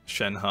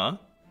 Shenhe,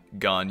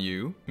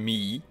 Ganyu,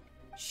 me.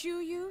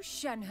 Shuyu,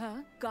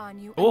 Shenhe,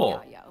 Ganyu, and Oh.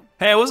 Yaoyao.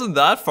 Hey, I wasn't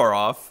that far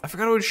off. I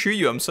forgot about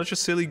Shuyu. I'm such a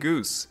silly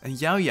goose. And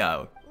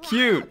Yaoyao.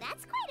 Cute. Wow,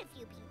 that's quite a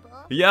few people.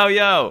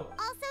 Yaoyao.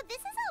 Also, this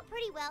is all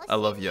pretty well I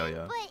love shaken,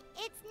 Yaoyao. But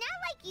it's not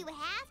like you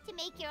have to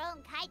make your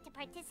own kite to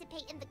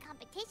participate in the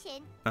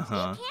competition.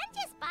 Uh-huh. You can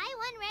just buy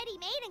one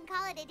ready-made and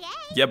call it a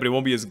day. Yeah, but it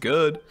won't be as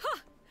good.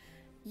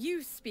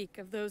 You speak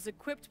of those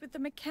equipped with the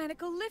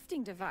mechanical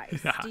lifting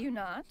device, do you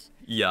not?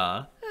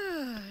 Yeah.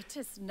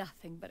 'Tis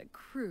nothing but a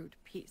crude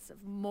piece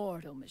of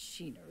mortal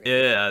machinery.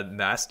 Yeah,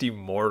 nasty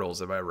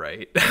mortals, am I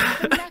right?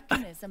 The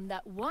mechanism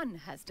that one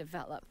has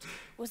developed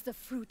was the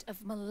fruit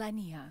of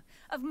millennia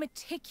of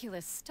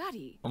meticulous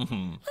study.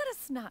 Let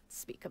us not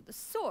speak of the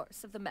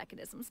source of the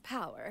mechanism's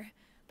power,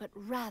 but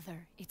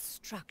rather its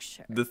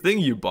structure. The thing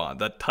you bought,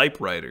 that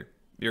typewriter,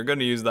 you're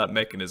gonna use that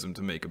mechanism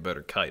to make a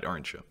better kite,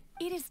 aren't you?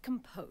 It is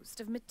composed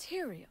of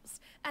materials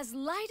as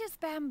light as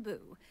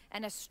bamboo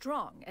and as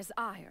strong as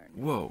iron.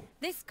 Whoa.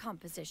 This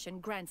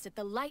composition grants it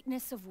the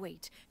lightness of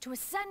weight to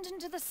ascend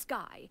into the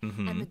sky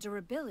and the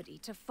durability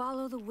to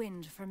follow the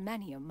wind for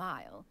many a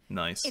mile.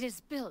 Nice. It is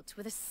built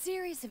with a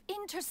series of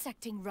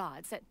intersecting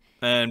rods that...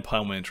 And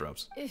Palma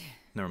interrupts.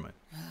 Never mind.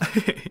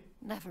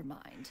 Never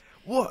mind.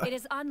 What? It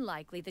is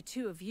unlikely the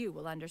two of you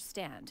will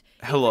understand.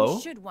 Hello?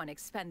 Even should one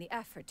expend the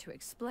effort to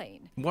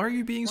explain. Why are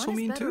you being so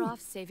mean One is better too? off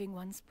saving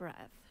one's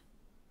breath.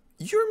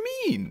 You're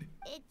mean.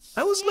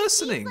 I was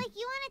listening. Seems like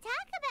you want to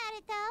talk about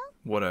it,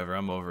 though. Whatever,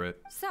 I'm over it.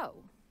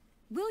 So,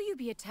 will you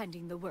be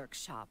attending the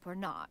workshop or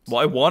not? Well,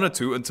 I wanted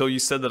to until you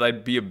said that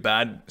I'd be a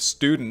bad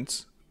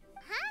student.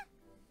 Huh?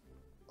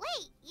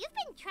 Wait, you've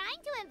been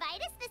trying to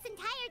invite us this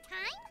entire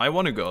time? I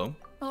want to go.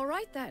 All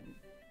right then.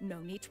 No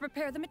need to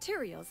prepare the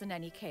materials in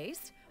any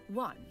case.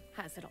 One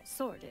has it all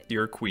sorted.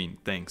 You're a queen,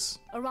 thanks.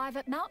 Arrive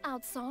at Mount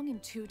Outsong in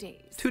 2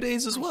 days. 2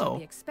 days as I well. shall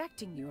be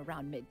expecting you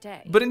around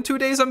midday. But in 2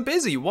 days I'm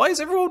busy. Why is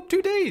everyone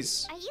 2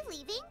 days? Are you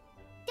leaving?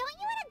 Don't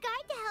you want a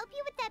guard to help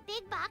you with that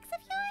big box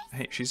of yours?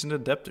 Hey, she's an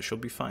adeptus. She'll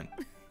be fine.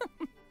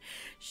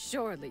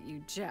 Surely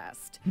you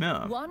jest.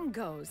 Yeah. One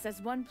goes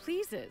as one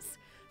pleases.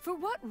 For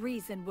what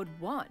reason would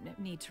one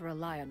need to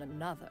rely on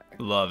another?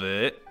 Love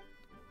it.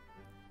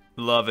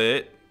 Love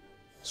it.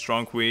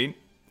 Strong queen.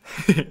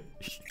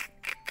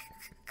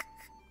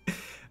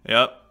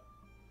 Yep.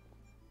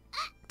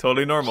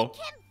 Totally normal.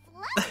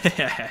 What kind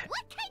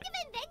of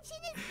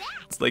invention is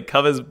that? It's like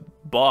Kava's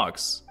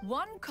box.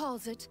 One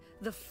calls it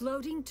the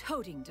floating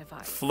toting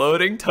device.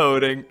 Floating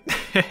toting.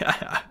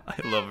 I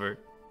love her.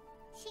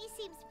 She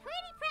seems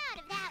pretty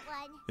proud of that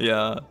one.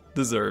 Yeah,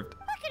 deserved.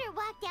 Look at her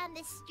walk down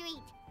the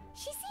street.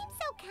 She seems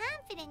so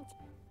confident,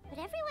 but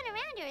everyone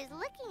around her is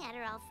looking at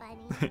her all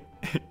funny.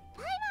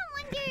 Paimon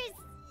wonders...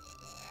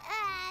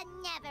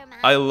 never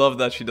mind. I love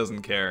that she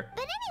doesn't care.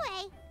 But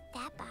anyway,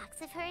 that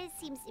box of hers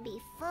seems to be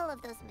full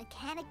of those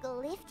mechanical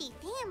lifty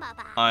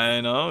thingamabobs.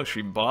 I know,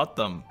 she bought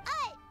them.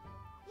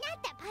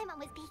 Not that Paimon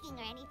was peeking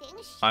or anything.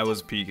 She I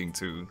was peeking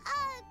too.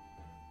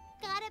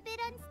 got a bit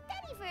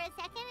unsteady for a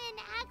second and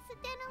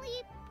accidentally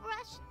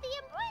brushed the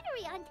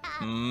embroidery on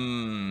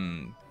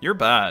top. You're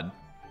bad.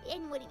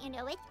 And wouldn't you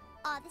know it,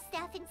 all the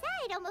stuff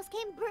inside almost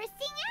came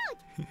bursting out.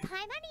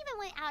 Paimon even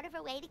went out of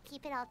her way to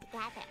keep it all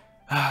together.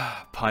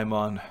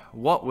 Paimon,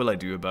 what will I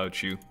do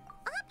about you?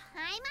 All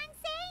Paimon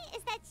say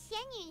is that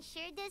xianyun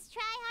sure does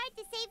try hard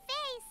to save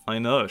face. I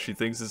know, she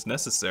thinks it's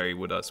necessary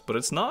with us, but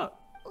it's not.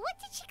 What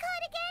did she call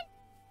it again?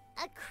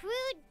 A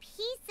crude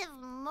piece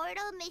of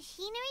mortal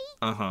machinery?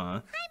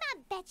 Uh-huh.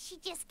 Paimon bets she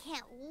just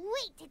can't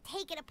wait to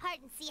take it apart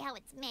and see how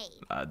it's made.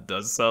 That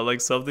does sound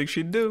like something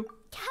she'd do.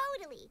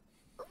 Totally.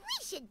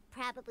 We should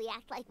probably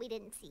act like we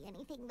didn't see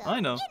anything, though. I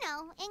know. You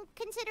know, in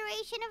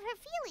consideration of her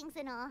feelings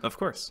and all. Of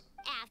course.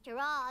 After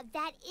all,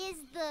 that is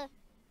the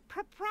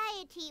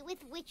propriety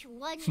with which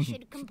one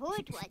should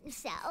comport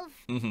oneself.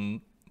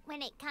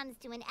 When it comes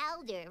to an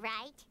elder,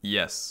 right?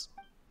 Yes.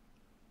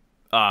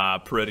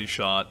 Pretty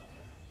shot.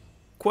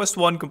 Quest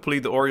 1, complete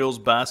the Orioles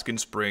Bask in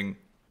Spring.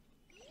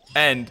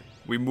 And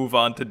we move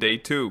on to day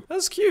 2.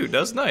 That's cute.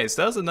 That's nice.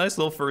 That was a nice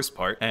little first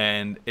part.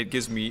 And it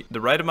gives me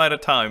the right amount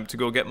of time to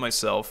go get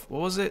myself,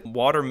 what was it?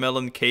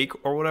 Watermelon cake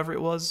or whatever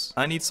it was.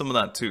 I need some of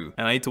that too.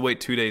 And I need to wait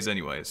 2 days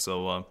anyway.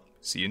 So,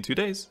 see you in 2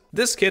 days.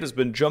 This kid has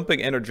been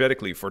jumping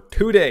energetically for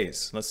 2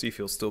 days. Let's see if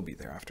he'll still be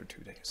there after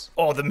 2 days.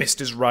 Oh, the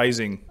mist is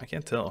rising. I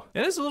can't tell.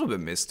 It is a little bit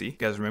misty. You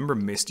guys remember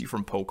Misty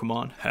from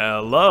Pokemon?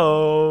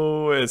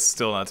 Hello. It's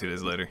still not 2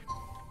 days later.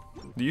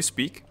 Do you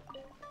speak?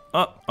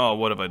 Oh,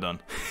 what have I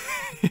done?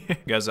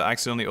 Guys, I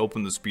accidentally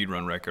opened the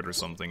speedrun record or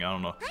something. I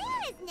don't know.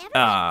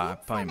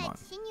 Paimon.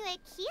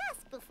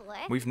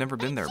 We've never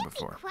been there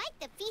before. Quite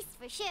the feast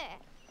for sure.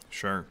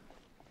 Sure.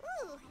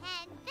 Ooh,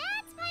 and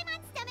that's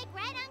Paimon's stomach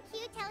right on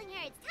cue telling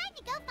her it's time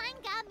to go find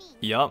Gami.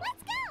 Yup.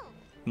 Let's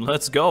go.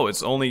 Let's go.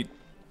 It's only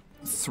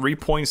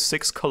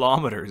 3.6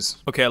 kilometers.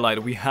 Okay, I lied.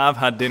 We have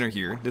had dinner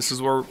here. This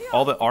is where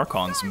all the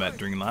Archons met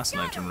during last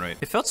Lantern Rite.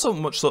 It felt so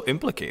much so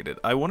implicated.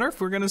 I wonder if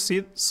we're gonna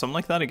see something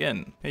like that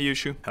again. Hey,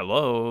 Yushu.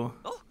 Hello.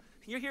 Oh,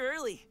 you're here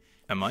early.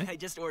 Am I? I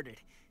just ordered.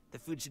 The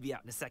food should be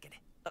out in a second.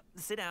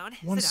 Sit down.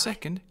 One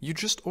second. You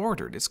just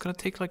ordered. It's gonna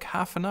take like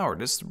half an hour.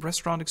 This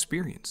restaurant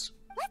experience.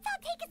 Let's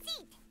all take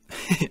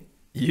a seat.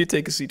 You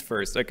take a seat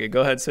first. Okay, go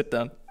ahead. Sit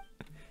down.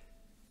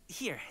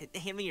 Here,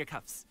 hand me your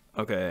cups.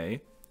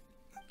 Okay.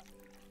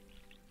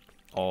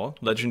 Oh,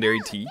 legendary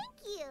tea.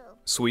 Thank you.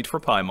 Sweet for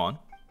Paimon.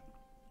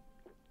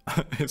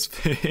 His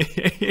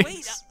face.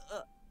 Wait,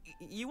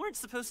 you weren't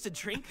supposed to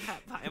drink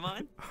that,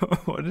 Paimon.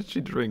 What did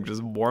she drink?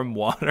 Just warm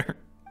water?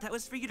 That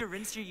was for you to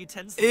rinse your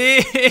utensils.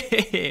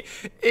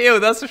 Ew,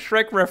 that's a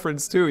Shrek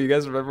reference too. You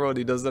guys remember when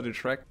he does that in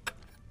Shrek?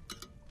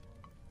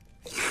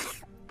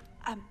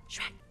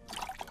 Shrek.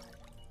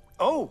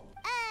 Oh!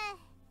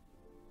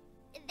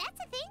 That's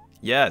a thing?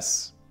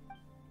 Yes.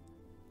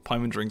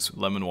 Paimon drinks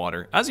lemon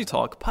water. As you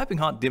talk, piping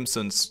hot dim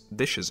sum's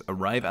dishes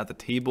arrive at the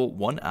table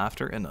one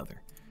after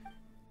another.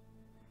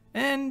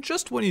 And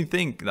just when you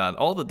think that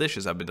all the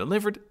dishes have been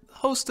delivered, the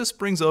hostess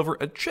brings over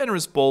a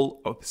generous bowl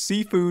of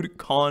seafood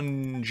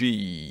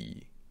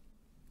congee.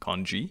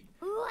 Congee?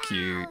 Wow,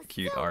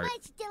 cute so art.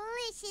 Much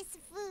delicious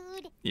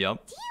food.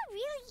 Yep. Do you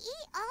really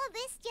eat all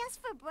this just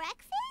for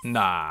breakfast?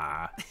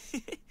 Nah.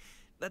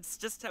 That's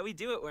just how we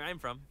do it where I'm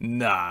from.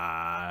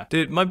 Nah.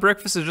 Dude, my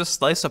breakfast is just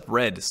slice up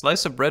bread.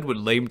 Slice up bread with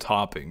lame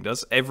topping.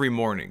 That's every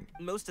morning.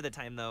 Most of the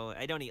time, though,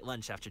 I don't eat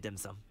lunch after dim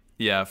sum.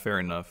 Yeah, fair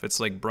enough. It's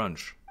like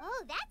brunch.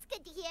 Oh, that's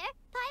good to hear.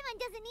 Paimon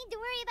doesn't need to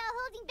worry about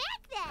holding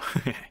back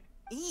then.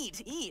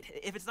 Eat.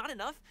 If it's not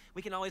enough,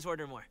 we can always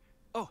order more.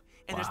 Oh,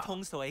 and there's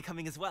tong soy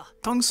coming as well.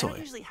 Tong soy? I don't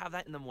usually have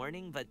that in the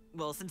morning, but,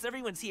 well, since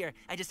everyone's here,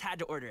 I just had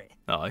to order it.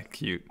 Oh,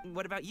 cute.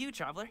 What about you,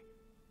 Traveler?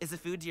 Is the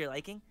food to your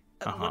liking?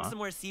 Want some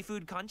more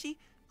seafood congee?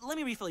 Let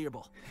me refill your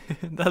bowl.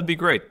 That'd be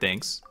great,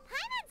 thanks.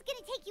 Paimon's gonna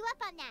take you up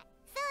on that.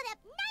 Fill it up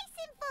nice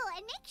and full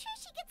and make sure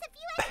she gets a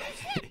few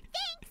extra shrimp.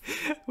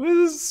 Thanks.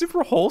 This is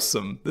super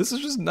wholesome. This is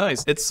just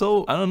nice. It's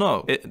so, I don't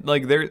know.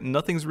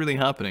 Nothing's really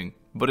happening,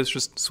 but it's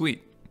just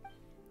sweet.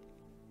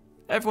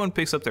 Everyone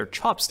picks up their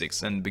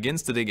chopsticks and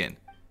begins to dig in.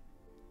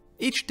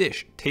 Each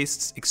dish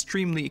tastes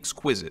extremely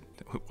exquisite.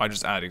 I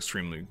just add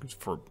extremely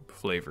for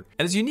flavor.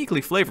 And is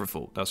uniquely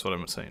flavorful, that's what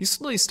I'm saying. You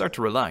slowly start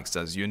to relax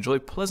as you enjoy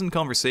pleasant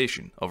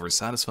conversation over a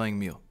satisfying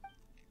meal.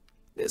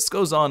 This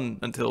goes on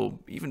until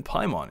even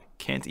Paimon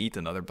can't eat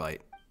another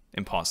bite.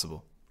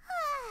 Impossible.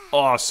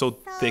 Oh, so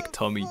thick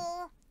tummy.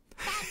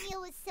 That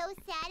meal was so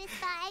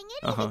satisfying,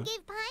 it even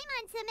gave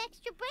Paimon some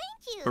extra brain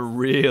juice.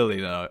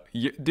 Really now?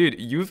 Dude,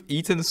 you've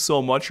eaten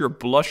so much you're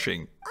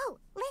blushing. Oh,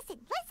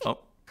 listen. Oh.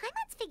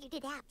 Paimon's figured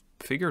it out.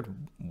 Figured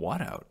what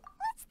out?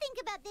 Let's think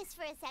about this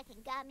for a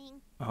second,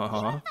 Gaming. You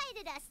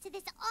invited us to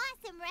this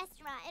awesome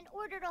restaurant and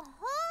ordered a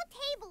whole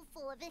table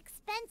full of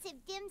expensive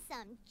dim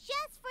sum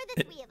just for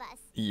the 3 of us.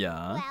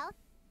 Yeah. Well,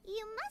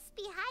 you must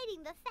be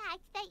hiding the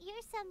fact that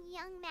you're some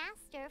young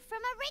master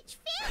from a rich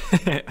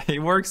family. He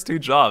works 2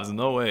 jobs,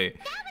 no way.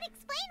 That would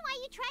explain why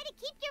you try to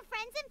keep your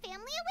friends and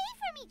family away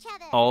from each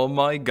other. Oh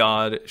my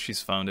god,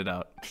 she's found it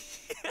out.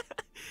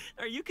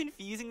 Are you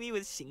confusing me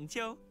with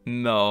Xingqiu?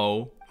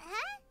 No.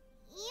 Huh?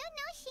 You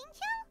know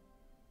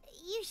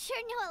Xingqiu? You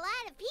sure know a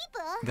lot of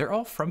people. They're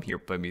all from here,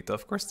 Paimita.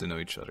 Of course they know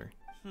each other.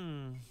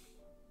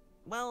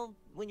 Well,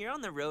 when you're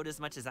on the road as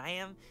much as I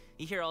am,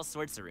 you hear all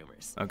sorts of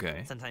rumors.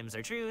 Okay. Sometimes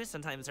they're true,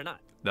 sometimes they're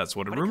not. That's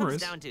what a What rumor it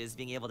comes is. down to is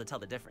being able to tell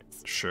the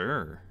difference.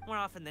 Sure. More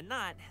often than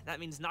not, that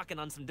means knocking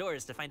on some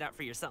doors to find out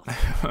for yourself.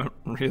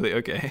 Really?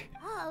 Okay.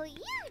 Oh,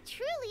 you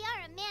truly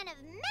are a man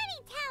of many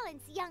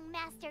talents, young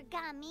Master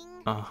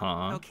Gaming.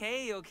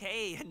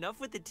 Okay. Enough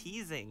with the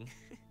teasing.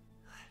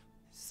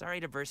 Sorry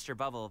to burst your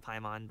bubble,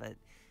 Paimon, but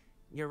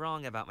you're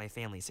wrong about my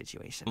family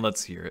situation.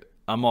 Let's hear it.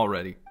 I'm all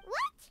ready.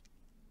 What?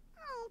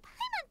 Oh,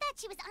 Paimon thought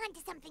she was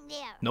onto something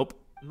there. Nope.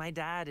 My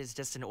dad is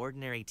just an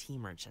ordinary tea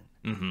merchant.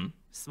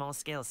 Small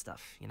scale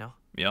stuff, you know?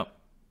 Yep.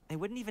 It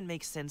wouldn't even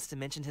make sense to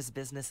mention his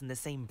business in the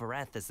same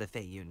breath as the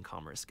xianyun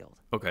Commerce Guild.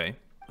 Okay.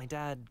 My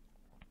dad,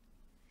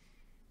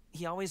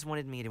 he always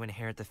wanted me to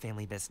inherit the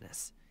family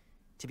business,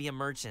 to be a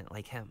merchant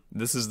like him.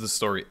 This is the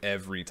story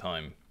every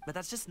time. But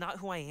that's just not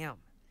who I am.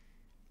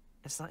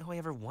 It's not who I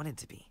ever wanted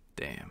to be.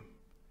 Damn.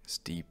 It's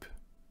deep.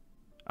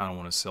 I don't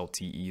want to sell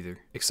tea either.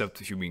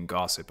 Except if you mean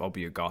gossip. I'll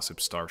be a gossip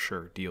star,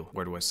 sure. Deal.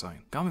 Where do I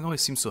sign? Gaming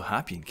always seems so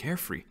happy and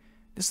carefree.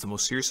 This is the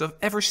most serious I've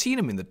ever seen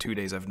him in the 2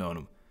 days I've known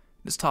him.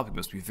 This topic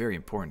must be very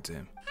important to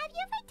him. Have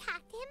you ever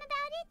talked to him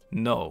about it?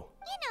 No.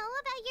 You know,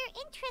 about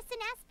your interests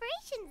and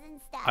aspirations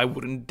and stuff. I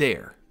wouldn't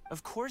dare.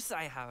 Of course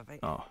I have.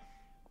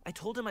 I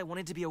told him I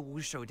wanted to be a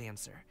wushu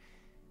dancer.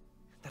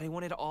 That I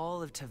wanted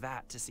all of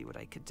Teyvat to see what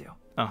I could do.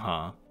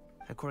 Uh-huh.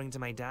 According to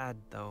my dad,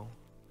 though,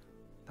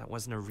 that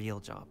wasn't a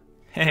real job.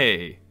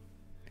 Hey.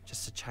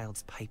 Just a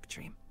child's pipe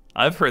dream.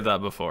 I've heard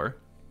that before.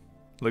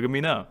 Look at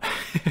me now.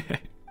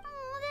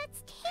 Oh,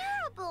 that's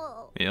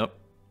terrible. Yep.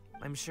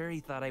 I'm sure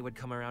he thought I would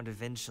come around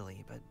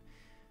eventually, but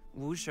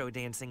wushu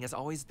dancing has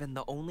always been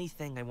the only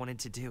thing I wanted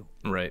to do.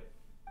 Right.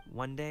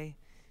 One day,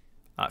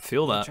 I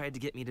feel that. He tried to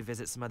get me to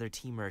visit some other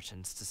tea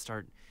merchants to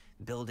start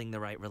building the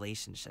right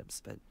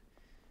relationships, but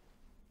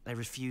I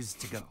refused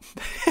to go.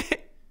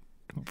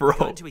 Bro. We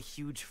got into a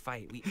huge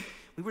fight. We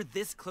were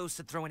this close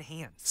to throwing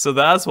hands. So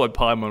that's why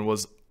Paimon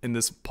was in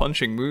this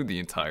punching mood the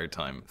entire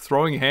time.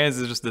 Throwing hands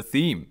is just the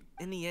theme.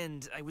 In the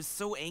end, I was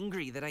so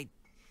angry that I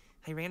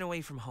ran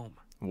away from home.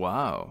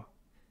 Wow.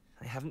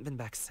 I haven't been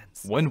back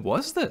since. When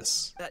was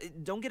this?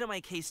 Don't get on my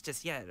case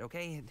just yet,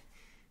 okay?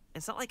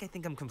 It's not like I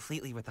think I'm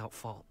completely without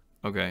fault.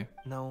 Okay.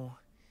 No.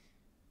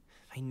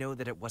 I know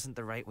that it wasn't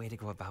the right way to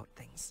go about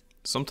things.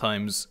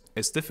 Sometimes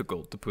it's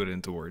difficult to put it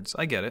into words.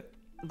 I get it.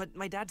 But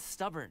my dad's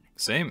stubborn.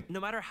 Same. No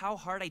matter how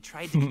hard I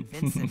tried to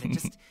convince him, it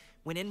just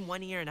went in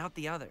one ear and out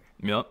the other.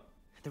 Yep.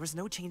 There was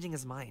no changing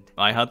his mind.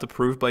 I had to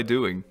prove by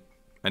doing.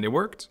 And it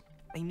worked.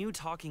 I knew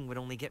talking would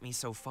only get me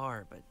so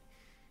far, but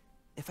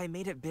if I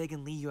made it big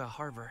in Liyue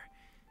Harbor,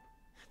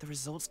 the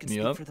results could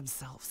speak for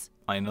themselves.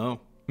 I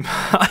know.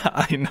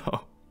 I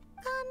know.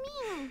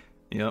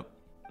 Yep.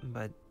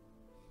 But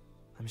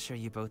I'm sure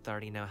you both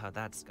already know how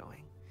that's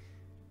going.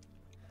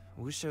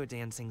 Wushu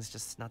dancing's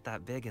just not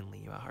that big in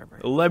Liyue Harbor.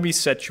 Let me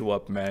set you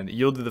up, man.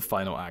 You'll do the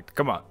final act.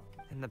 Come on.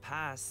 In the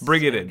past,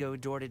 bring it in. I'd go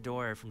door to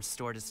door from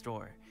store to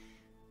store,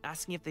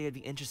 asking if they would be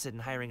interested in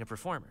hiring a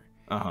performer.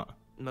 Uh-huh.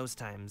 Most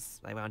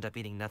times, I wound up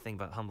eating nothing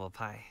but humble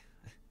pie.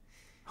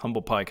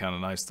 Humble pie kind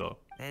of nice, though.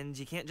 And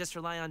you can't just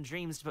rely on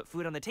dreams to put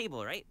food on the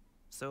table, right?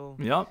 So,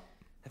 yep.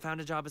 I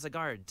found a job as a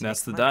guard.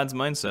 That's the dad's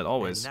mindset,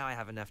 always. And now I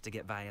have enough to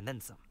get by and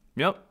then some.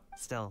 Yep.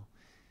 Still,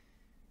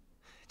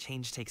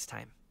 change takes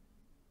time.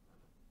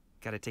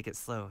 Gotta take it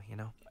slow, you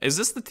know? Is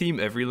this the team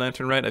every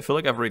Lantern Rite? I feel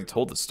like I've already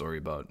told the story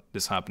about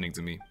this happening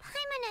to me.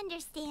 Paimon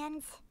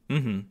understands.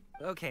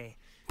 Mm-hmm. Okay.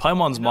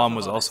 Paimon's mom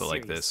was also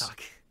like this.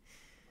 Talk.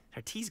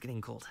 Her tea's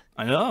getting cold.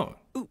 I know.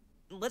 Ooh,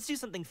 let's do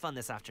something fun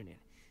this afternoon.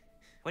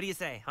 What do you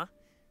say, huh?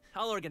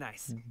 I'll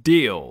organize.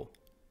 Deal.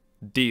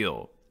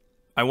 Deal.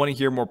 I want to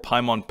hear more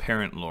Paimon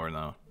parent lore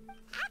now.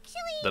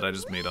 Actually, that I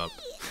just made up.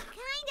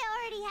 Kinda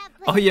already have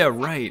oh yeah,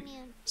 right.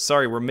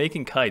 Sorry, we're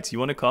making kites. You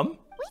want to come?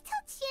 We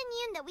told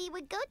xianyun that we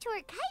would go to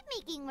her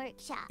kite-making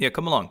workshop. Yeah,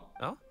 come along.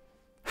 Oh?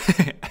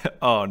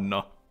 Oh,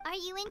 no. Are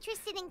you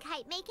interested in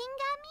kite-making,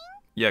 Gaming?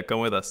 Yeah, come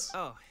with us.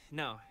 Oh,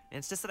 no.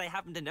 It's just that I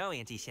happen to know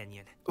Auntie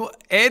xianyun.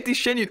 Auntie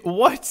xianyun?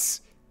 What?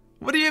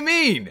 What do you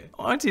mean?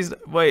 Auntie's...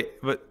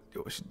 Wait, but...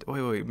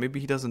 Wait. Maybe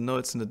he doesn't know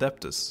it's an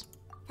Adeptus.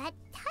 That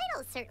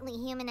title certainly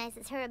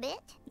humanizes her a bit.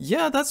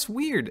 Yeah, that's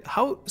weird.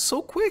 How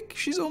so quick?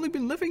 She's only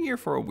been living here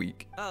for a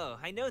week. Oh,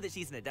 I know that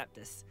she's an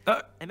Adeptus.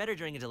 I met her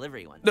during a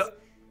delivery once.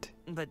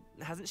 But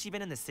hasn't she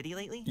been in the city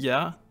lately?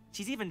 Yeah.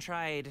 She's even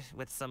tried,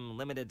 with some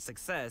limited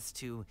success,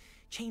 to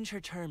change her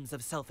terms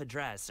of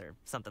self-address or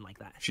something like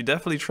that. She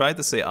definitely tried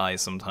to say I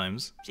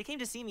sometimes. She came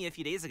to see me a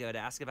few days ago to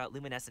ask about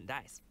luminescent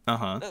dyes.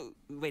 Uh-huh. Oh,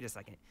 wait a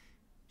second.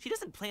 She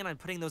doesn't plan on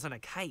putting those on a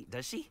kite,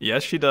 does she?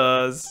 Yes, she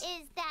does.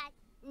 Is that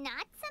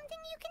not something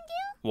you can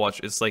do? Watch,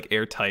 it's like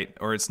airtight,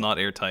 or it's not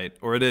airtight,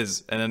 or it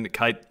is, and then the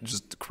kite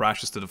just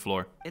crashes to the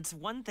floor. It's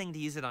one thing to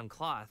use it on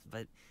cloth,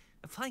 but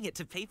applying it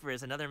to paper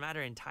is another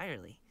matter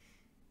entirely.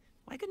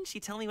 Why couldn't she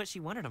tell me what she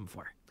wanted them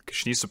for? Because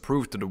she needs to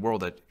prove to the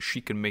world that she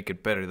can make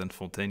it better than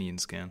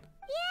Fontainians can.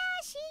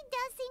 Yeah, she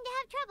does seem to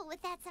have trouble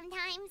with that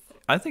sometimes.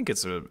 I think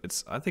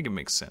I think it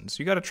makes sense.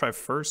 You gotta try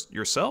first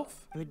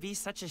yourself. It would be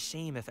such a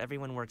shame if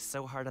everyone worked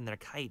so hard on their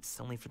kites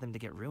only for them to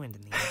get ruined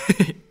in the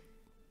end.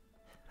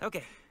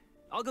 Okay,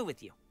 I'll go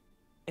with you.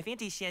 If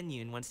Auntie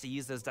xianyun wants to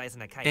use those dyes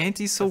on a kite,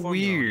 Auntie's so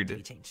weird.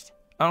 Be changed.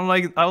 I don't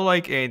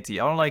like Auntie.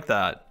 I don't like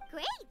that.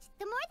 Great,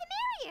 the more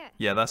the merrier.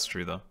 Yeah, that's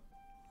true though.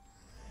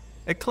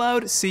 A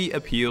cloud sea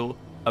appeal,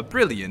 a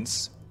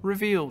brilliance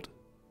revealed.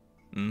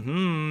 Mount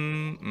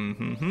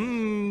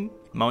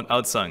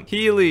Outsung.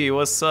 Healy,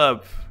 what's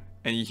up?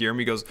 And you hear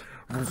me goes.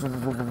 Get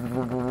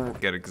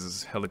it, because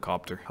it's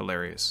helicopter.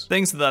 Hilarious.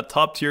 Thanks to that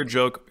top tier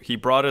joke, he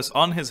brought us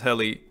on his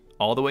heli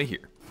all the way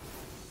here.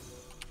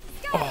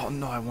 Oh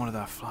no, I wanted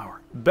that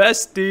flower.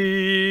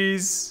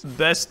 Besties!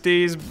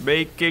 Besties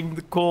making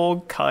the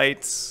cool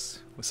kites.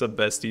 What's up,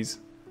 besties?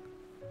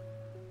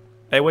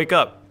 Hey, wake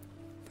up.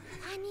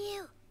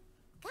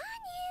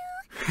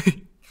 Come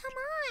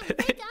on,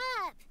 wake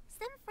up!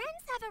 Some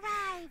friends have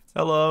arrived.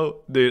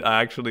 Hello. Dude,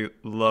 I actually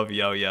love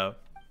yaoyao.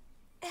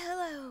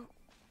 Hello,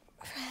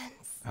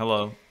 friends.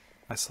 Hello.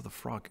 I saw the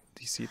frog.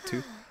 Do you see it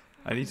too?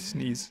 I need to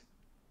sneeze.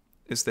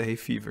 It's the hay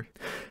fever.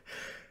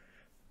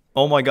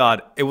 Oh my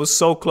god, it was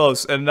so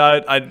close, and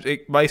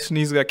my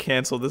sneeze got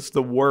canceled. This is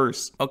the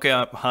worst. Okay,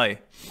 hi.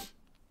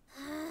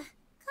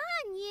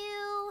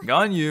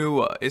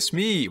 Ganyu, it's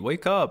me.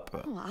 Wake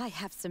up. Oh, I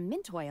have some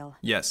mint oil.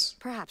 Yes.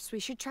 Perhaps we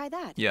should try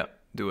that. Yeah,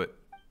 do it.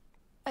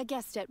 A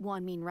guest at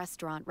Wanmin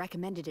restaurant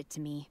recommended it to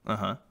me.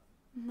 Uh-huh.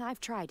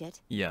 I've tried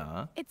it.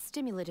 Yeah. Its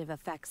stimulative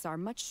effects are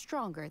much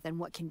stronger than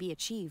what can be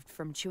achieved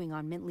from chewing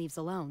on mint leaves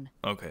alone.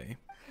 Okay.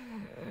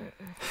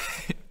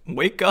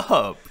 Wake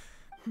up.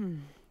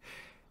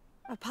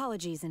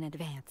 Apologies in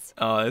advance.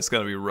 Oh, it's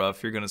gonna be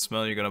rough. You're gonna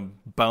smell, you're gonna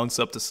bounce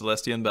up to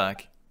Celestia and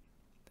back.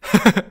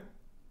 Wait,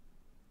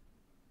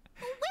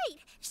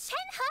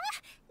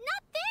 Shenhe?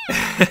 Not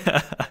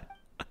there!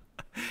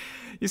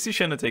 You see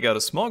Shenhe take out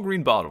a small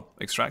green bottle,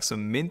 extract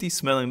some minty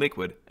smelling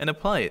liquid, and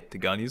apply it to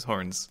Ganyu's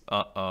horns.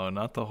 Uh-oh,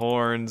 not the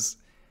horns.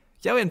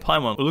 Yaoi and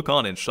Paimon look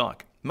on in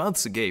shock,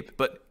 mouths agape,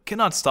 but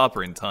cannot stop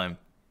her in time.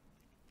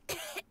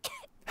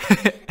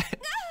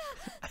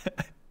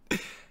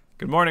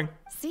 Good morning.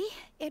 See?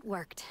 It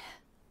worked.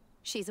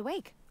 She's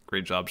awake.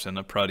 Great job,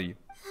 Shenhe. Proud of you.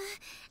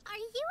 Are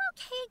you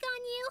okay,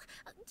 Ganyu?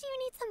 Do you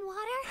need some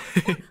water?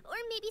 or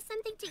maybe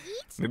something to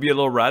eat? Maybe a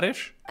little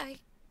radish?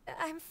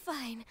 I'm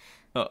fine.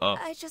 Uh-oh.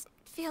 I just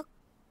feel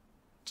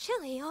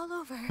chilly all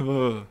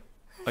over.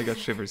 I got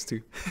shivers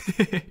too.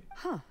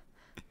 Huh.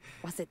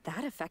 Was it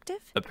that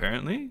effective?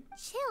 Apparently.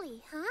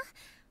 Chilly, huh?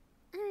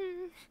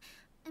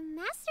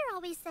 Master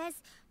always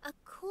says a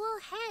cool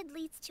head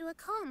leads to a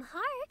calm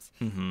heart.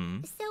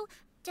 Mm-hmm. So,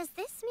 does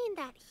this mean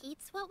that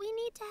heat's what we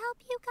need to help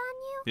you,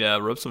 Ganyu? Yeah,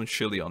 rub some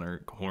chili on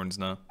her horns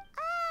now.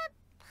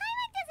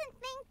 Paimon doesn't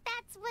think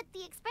that's what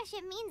the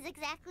expression means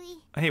exactly.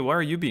 Hey, why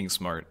are you being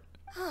smart?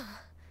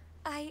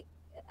 I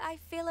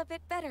feel a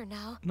bit better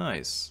now.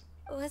 Nice.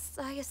 Was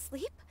I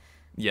asleep?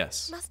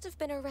 Yes. Must have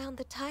been around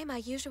the time I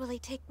usually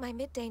take my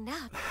midday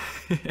nap.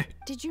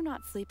 Did you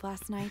not sleep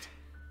last night?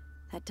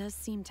 That does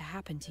seem to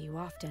happen to you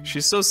often.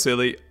 She's so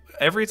silly.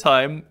 Every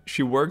time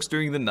she works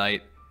during the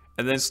night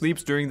and then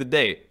sleeps during the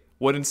day.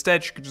 When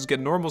instead she could just get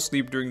normal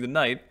sleep during the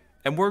night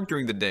and work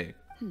during the day.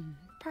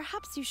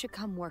 Perhaps you should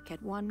come work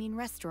at Wanmin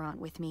restaurant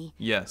with me.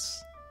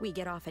 Yes. We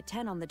get off at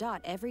 10 on the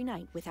dot every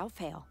night without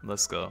fail.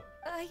 Let's go.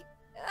 I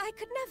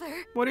could never.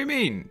 What do you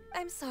mean?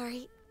 I'm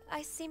sorry.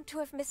 I seem to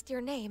have missed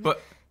your name.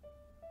 But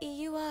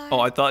you are... Oh,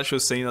 I thought she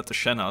was saying that to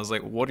Shenhe. I was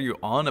like, what are you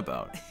on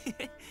about?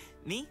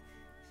 Me?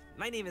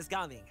 My name is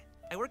Gaming.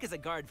 I work as a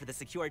guard for the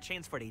Secure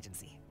Transport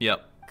Agency.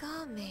 Yep.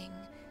 Gaming.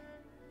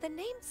 The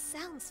name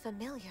sounds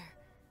familiar.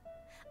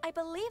 I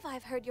believe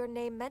I've heard your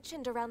name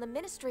mentioned around the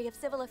Ministry of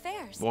Civil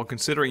Affairs. Well,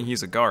 considering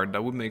he's a guard,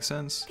 that would make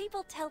sense.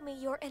 People tell me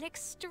you're an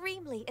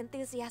extremely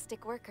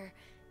enthusiastic worker,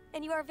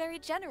 and you are very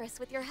generous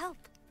with your help.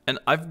 And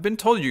I've been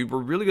told you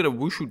were really good at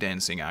wushu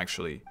dancing,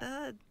 actually.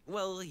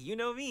 Well, you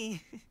know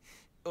me.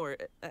 Or,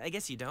 I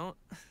guess you don't.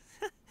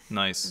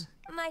 Nice.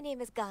 My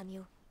name is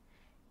Ganyu.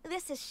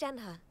 This is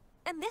Shenhe.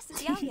 And this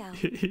is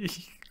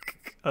Yaoyao.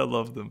 I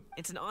love them.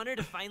 It's an honor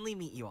to finally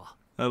meet you all.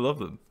 I love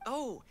them.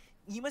 Oh,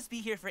 you must be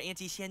here for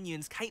Auntie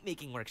Xianyun's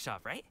kite-making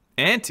workshop, right?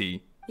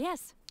 Auntie?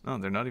 Yes. Oh,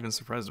 they're not even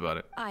surprised about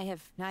it. I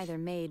have neither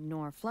made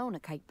nor flown a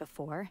kite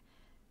before.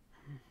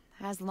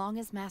 As long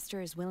as Master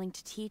is willing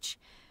to teach,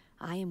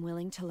 I am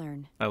willing to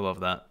learn. I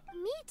love that.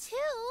 Me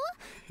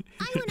too.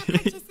 I want to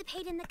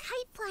participate in the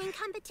kite flying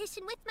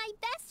competition with my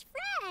best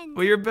friend.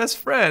 Well, your best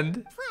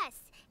friend? Plus,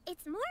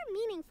 it's more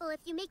meaningful if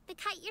you make the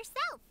kite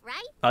yourself,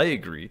 right? I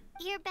agree.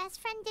 Your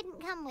best friend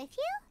didn't come with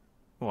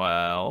you?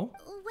 Well...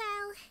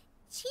 Well,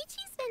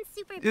 Qiqi's been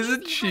super Is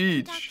it busy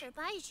helping Cheech? Dr.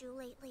 Baiju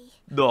lately.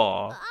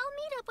 Aw. I'll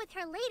meet up with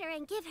her later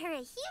and give her a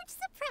huge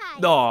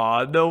surprise.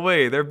 Aw, no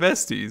way, they're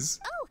besties.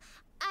 Oh,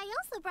 I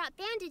also brought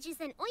bandages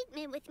and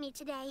ointment with me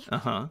today.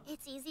 Uh-huh.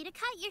 It's easy to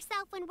cut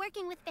yourself when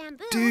working with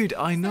bamboo. Dude,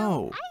 I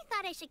know. So I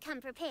thought I should come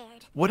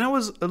prepared. When I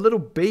was a little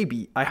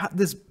baby, I had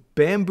this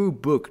bamboo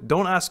book.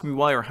 Don't ask me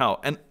why or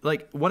how. And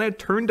like when I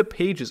turned the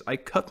pages, I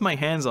cut my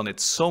hands on it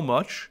so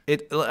much.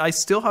 I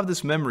still have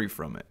this memory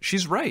from it.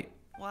 She's right.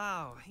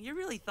 Wow, you're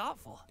really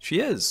thoughtful. She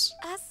is.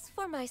 As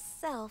for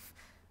myself,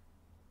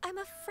 I'm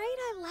afraid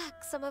I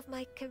lack some of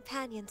my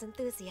companion's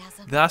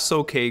enthusiasm. That's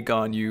okay,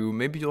 Ganyu.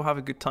 Maybe you'll have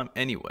a good time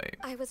anyway.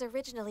 I was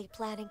originally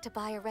planning to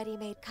buy a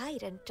ready-made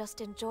kite and just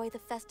enjoy the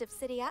festive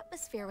city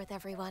atmosphere with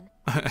everyone.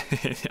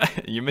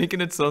 You're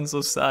making it sound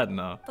so sad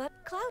now. But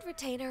Cloud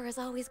Retainer is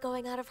always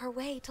going out of her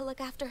way to look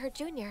after her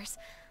juniors,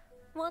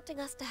 wanting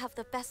us to have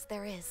the best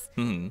there is.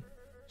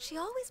 She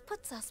always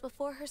puts us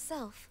before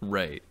herself.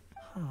 Right.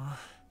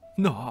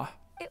 No.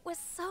 It was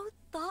so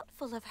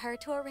thoughtful of her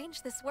to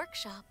arrange this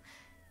workshop,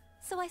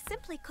 so I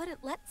simply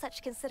couldn't let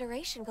such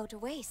consideration go to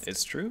waste.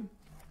 It's true.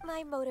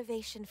 My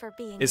motivation for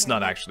being It's here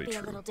not might actually be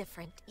true. a little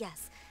different,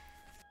 yes.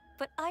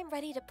 But I'm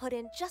ready to put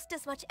in just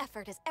as much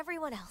effort as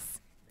everyone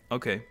else.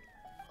 Okay.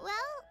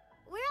 Well,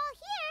 we're all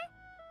here,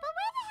 but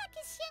where the heck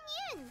is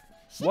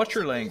Xianyun? What's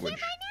your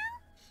language?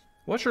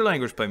 What's your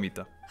language,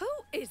 Paimita? Who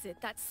is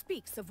it that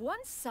speaks of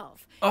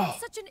oneself Oh, in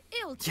such an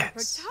ill-tempered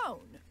yes.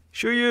 tone?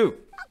 Suuuuuper.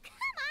 Oh,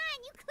 come on!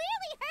 You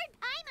clearly heard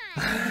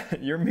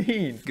Paimon! You're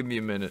mean. Give me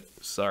a minute.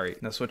 Sorry.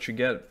 That's what you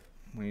get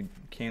when you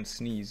can't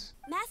sneeze.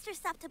 Master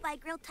stopped to buy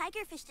grilled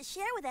tigerfish to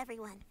share with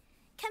everyone.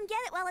 Come get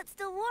it while it's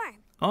still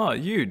warm. Oh,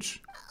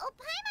 huge. Oh,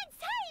 Paimon,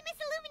 sorry, Miss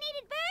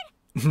Illuminated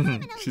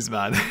Bird. She's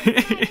mad.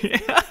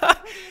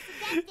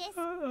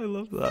 I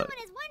love that.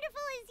 Someone as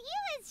wonderful as you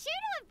is sure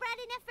to have brought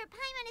enough for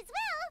Paimon as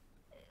well,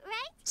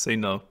 right? Say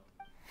no.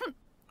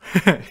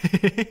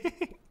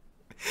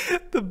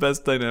 The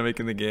best dynamic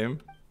in the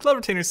game. Cloud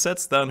Retainer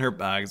sets down her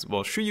bags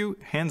while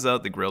Suuuuuper hands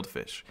out the grilled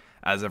fish.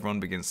 As everyone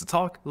begins to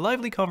talk,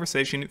 lively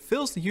conversation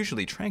fills the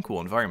usually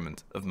tranquil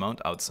environment of Mount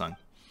Aotsang.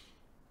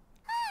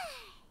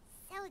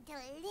 So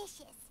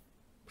delicious.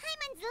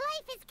 Paimon's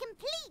life is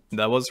complete.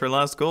 That was her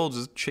last goal,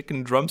 just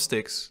chicken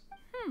drumsticks.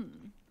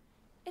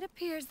 It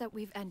appears that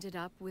we've ended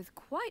up with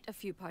quite a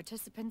few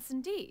participants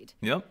indeed.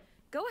 Yep.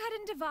 Go ahead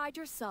and divide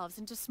yourselves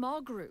into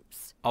small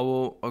groups. I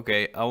will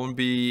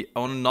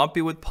not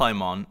be with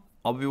Paimon.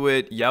 I'll be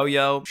with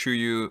yaoyao,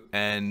 Suuuuuper,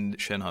 and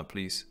Shenhe,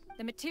 please.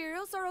 The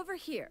materials are over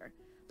here.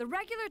 The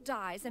regular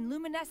dyes and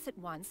luminescent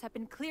ones have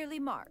been clearly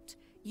marked.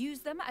 Use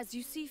them as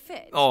you see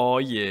fit. Oh,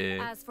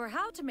 yeah. As for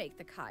how to make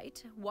the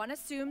kite, one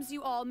assumes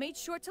you all made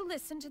sure to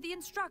listen to the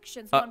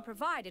instructions one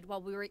provided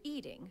while we were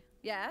eating.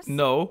 Yes?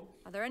 No.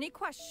 Are there any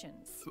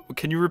questions?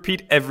 Can you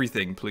repeat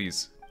everything,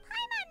 please?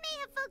 Paimon may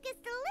have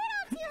focused a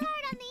little too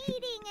hard on the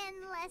eating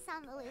and less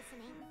on the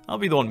listening. I'll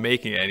be the one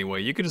making it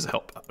anyway. You can just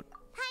help out.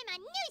 Paimon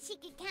knew she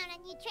could count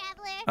on you,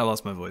 Traveler. I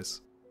lost my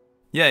voice.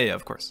 Yeah,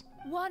 of course.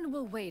 One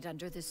will wait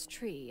under this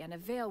tree and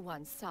avail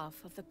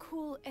oneself of the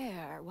cool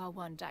air while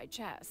one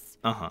digests.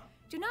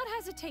 Do not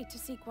hesitate to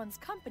seek one's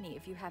company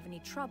if you have any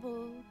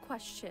trouble,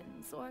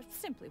 questions, or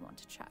simply want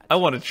to chat. I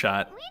want to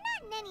chat. We're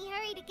not in any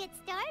hurry to get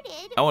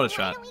started. I want to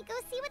chat. Why don't we go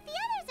see what the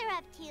others are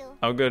up to?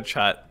 I'll go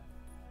chat.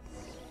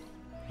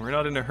 We're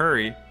not in a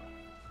hurry.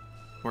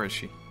 Where is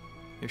she?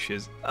 Here she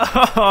is.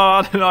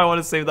 Oh, no, I want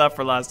to save that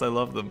for last. I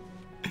love them.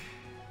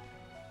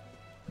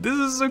 This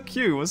is so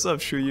cute. What's up,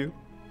 Suuuuuper?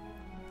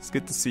 It's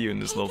good to see you in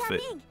this little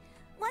fit.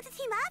 Want to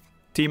team up?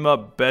 Team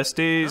up,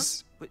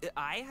 besties. Huh?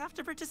 I have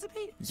to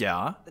participate?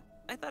 Yeah.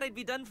 I thought I'd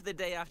be done for the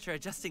day after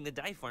adjusting the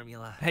dye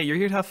formula. Hey, you're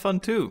here to have fun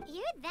too.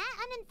 You're that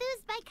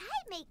unenthused by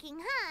kite making,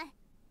 huh?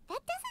 That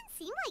doesn't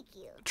seem like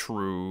you.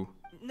 True.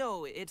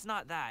 No, it's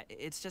not that.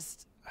 It's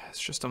just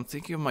I'm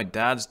thinking of my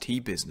dad's tea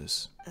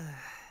business.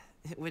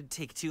 It would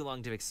take too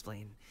long to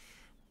explain.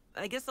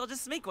 I guess I'll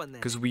just make one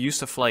then. Because we used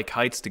to fly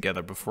kites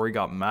together before he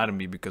got mad at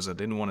me because I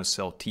didn't want to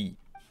sell tea.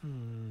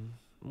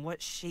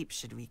 What shape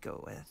should we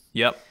go with?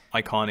 Yep,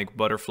 iconic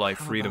butterfly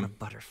freedom. How about a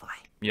butterfly?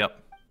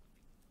 Yep.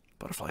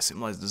 Butterfly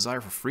symbolizes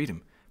desire for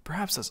freedom.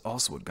 Perhaps that's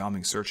also what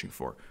Gaming's searching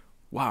for.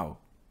 Wow,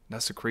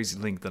 that's a crazy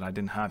link that I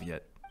didn't have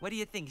yet. What do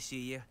you think,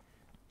 Suuuuuper?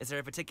 Is there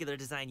a particular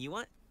design you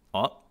want?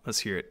 Oh, let's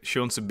hear it. She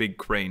wants a big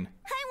crane.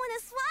 I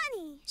want a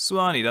swanee.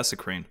 Swanee, that's a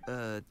crane.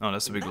 Oh,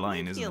 that's a big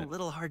lion, isn't it? That might be a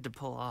little hard to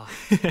pull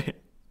off.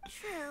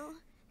 True,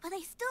 but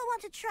I still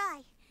want to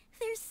try.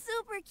 They're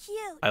super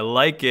cute. I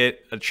like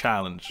it. A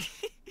challenge.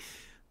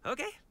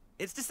 Okay,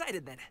 it's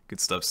decided then. Good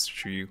stuff,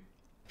 Suuuuuper.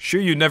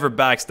 Suuuuuper never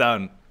backs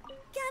down.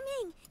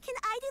 Gaming, can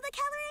I do the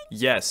coloring?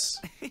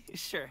 Yes.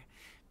 Sure.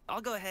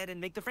 I'll go ahead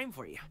and make the frame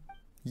for you.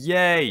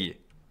 Yay.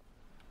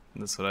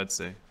 That's what I'd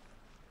say.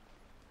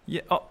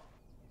 Yeah. Oh.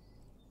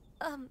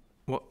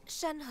 What?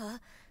 Shenhe,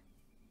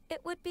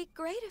 it would be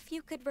great if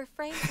you could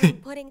refrain from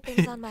putting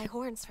things on my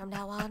horns from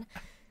now on.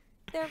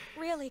 They're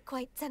really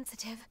quite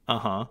sensitive.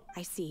 I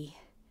see.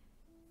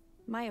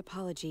 My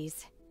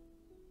apologies.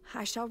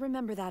 I shall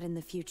remember that in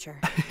the future.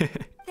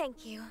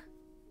 Thank you.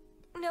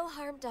 No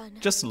harm done.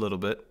 Just a little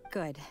bit.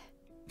 Good.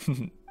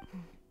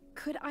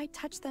 Could I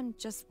touch them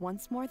just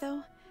once more,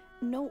 though?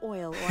 No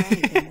oil or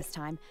anything this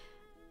time.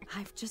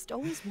 I've just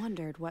always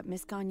wondered what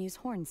Miss Ganyu's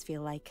horns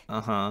feel like.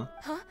 Huh?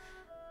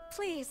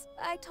 Please,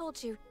 I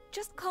told you.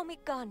 Just call me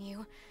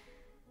Ganyu.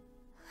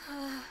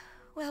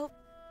 Well,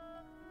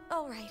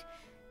 alright.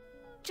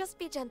 Just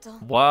be gentle.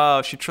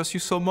 Wow, she trusts you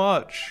so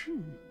much.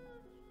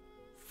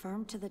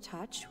 Firm to the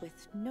touch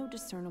with no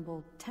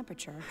discernible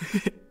temperature.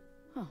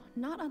 Oh,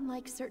 not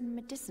unlike certain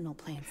medicinal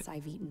plants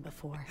I've eaten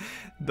before.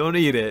 Don't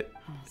eat it.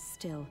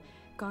 Still,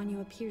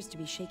 Ganyu appears to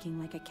be shaking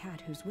like a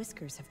cat whose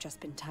whiskers have just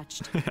been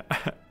touched.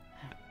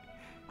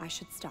 I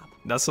should stop.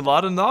 That's a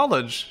lot of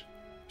knowledge.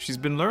 She's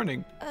been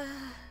learning.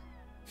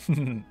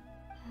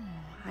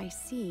 I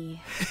see.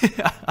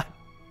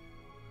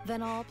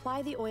 Then I'll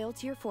apply the oil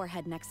to your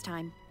forehead next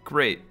time.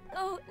 Great.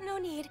 Oh, no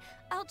need.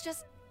 I'll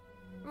just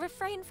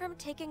refrain from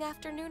taking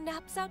afternoon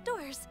naps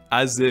outdoors.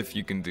 As if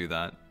you can do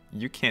that.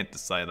 You can't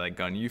decide that,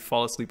 Gun. You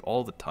fall asleep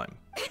all the time.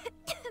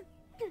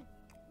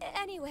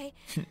 Anyway,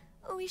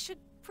 we should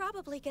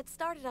probably get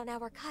started on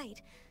our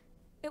kite.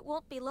 It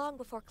won't be long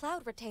before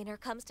Cloud Retainer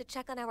comes to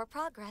check on our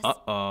progress.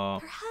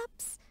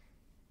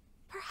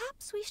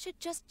 Perhaps we should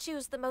just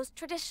choose the most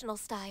traditional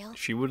style.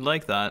 She would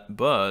like that,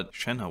 but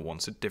Shenhe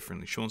wants it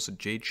differently. She wants a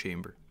jade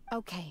chamber.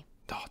 Okay.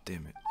 Oh,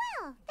 damn it.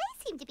 Well,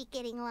 they seem to be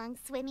getting along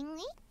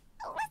swimmingly.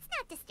 Oh, let's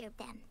not disturb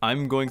them.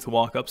 I'm going to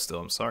walk up still.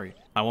 I'm sorry.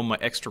 I want my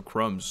extra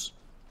crumbs.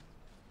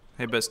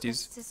 Hey,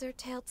 besties. The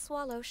scissor-tailed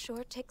swallow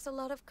sure takes a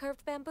lot of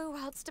curved bamboo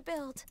rods to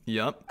build.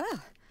 Yup.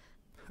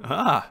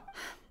 Ah.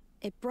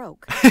 It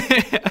broke.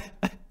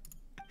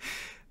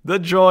 The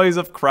joys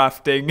of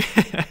crafting.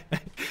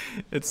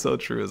 It's so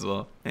true as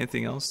well.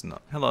 Anything else? No.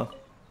 Hello.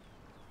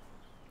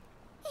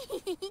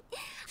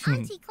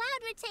 Auntie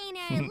Cloud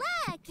Retainer,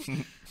 look!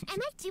 Am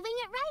I doing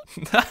it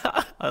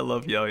right? I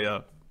love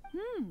yaoyao.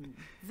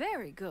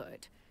 Very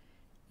good.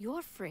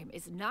 Your frame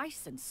is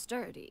nice and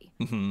sturdy.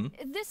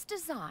 This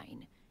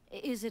design,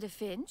 is it a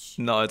finch?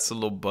 No, it's a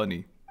little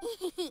bunny.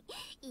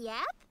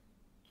 Yep.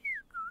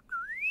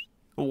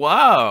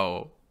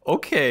 Wow.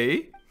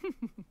 Okay.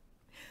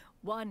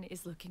 One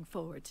is looking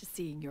forward to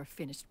seeing your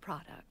finished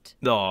product.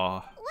 Aw.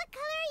 What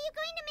color are you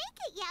going to make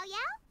it,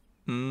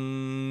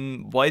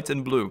 Yaoyao? White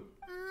and blue.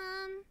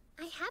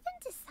 I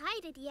haven't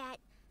decided yet.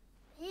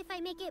 If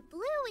I make it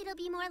blue, it'll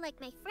be more like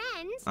my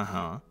friends.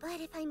 But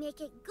if I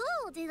make it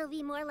gold, it'll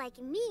be more like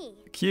me.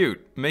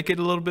 Cute. Make it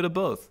a little bit of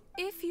both.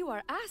 If you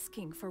are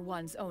asking for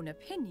one's own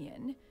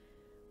opinion,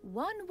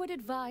 one would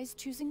advise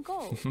choosing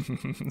gold.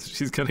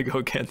 She's gonna go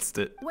against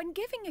it. When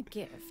giving a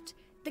gift,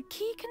 the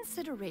key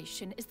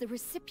consideration is the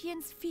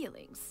recipient's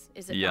feelings,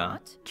 is it not? Yeah,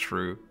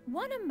 true.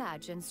 One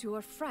imagines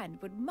your friend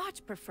would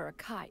much prefer a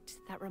kite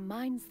that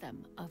reminds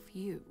them of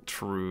you.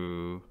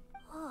 True.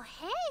 Oh,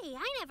 hey,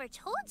 I never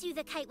told you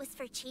the kite was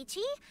for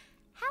Qiqi.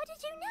 How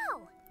did you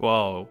know?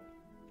 Whoa.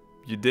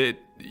 You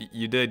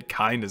did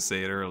kind of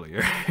say it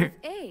earlier. With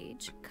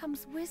age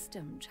comes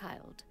wisdom,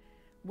 child.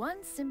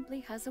 One simply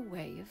has a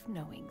way of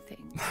knowing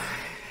things.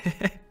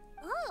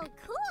 Oh,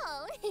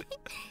 cool.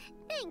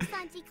 Thanks,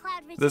 Auntie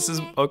Cloud Retainer. This is,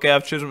 okay,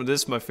 I've chosen,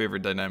 this is my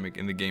favorite dynamic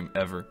in the game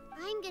ever.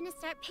 I'm gonna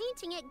start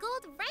painting it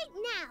gold right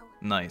now.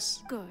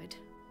 Nice. Good.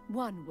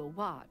 One will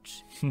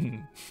watch.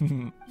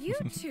 You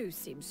two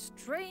seem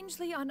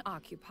strangely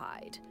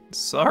unoccupied.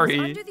 Sorry.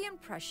 I was under the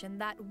impression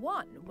that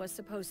one was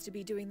supposed to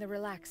be doing the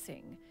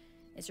relaxing.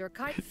 Is your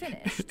kite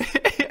finished?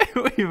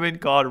 We've been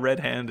caught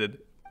red-handed.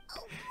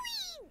 Oh, we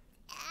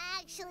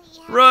actually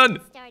haven't Run!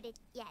 started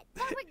yet.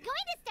 But we're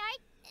going to start,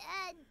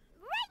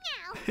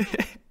 right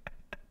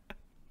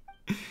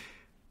now.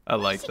 I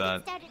like She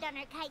that. can start it on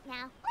her kite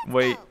now. Let's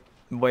Wait,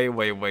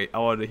 go. wait. I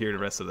want to hear the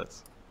rest of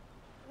this.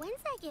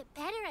 Once I get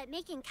better at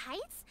making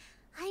kites,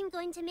 I'm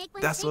going to make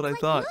one That's shaped what I like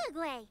thought.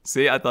 Uruguay.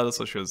 See, I thought that's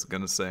what she was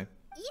gonna say.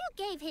 You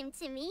gave him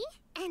to me,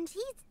 and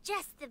he's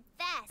just the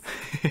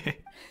best.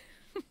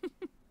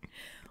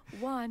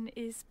 One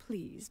is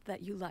pleased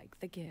that you like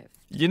the gift.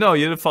 You know,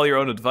 you didn't follow your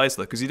own advice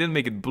though, because you didn't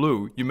make it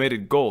blue, you made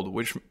it gold,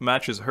 which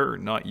matches her,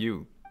 not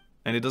you.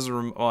 And it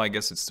doesn't oh, I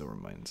guess it still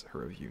reminds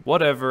her of you.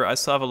 Whatever, I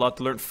still have a lot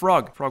to learn.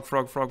 Frog.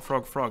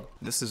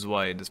 This is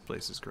why this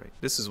place is great.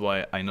 This is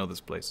why I know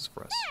this place is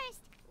for us. First,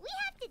 we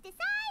have to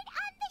decide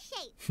on the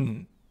shape.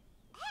 Hey,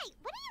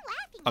 what are you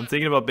laughing I'm at?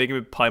 thinking about making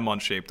it Paimon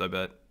shaped, I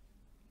bet.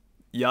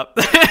 Yup.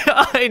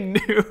 I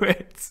knew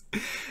it.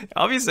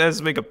 Obviously, I have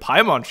to make a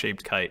Paimon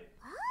shaped kite.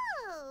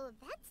 Oh,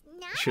 that's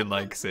not She a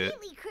likes it.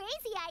 completely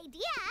crazy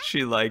idea.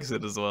 She likes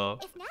it as well.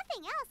 If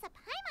nothing else, a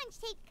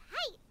Paimon-shaped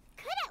kite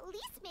could at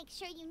least make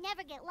sure you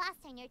never get lost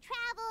on your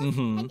travels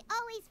and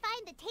always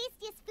find the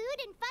tastiest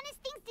food and funnest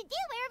things to do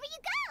wherever you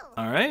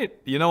go.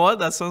 Alright. You know what?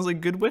 That sounds like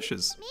good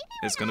wishes. Maybe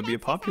It's gonna be a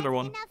popular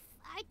one. enough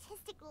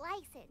artistic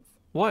license.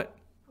 What?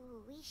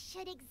 Ooh, we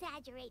should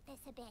exaggerate this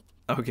a bit.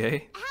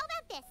 Okay. How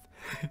about this?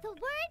 The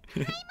word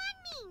Paimon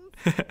means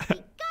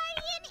the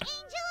guardian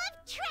angel of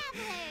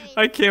travelers.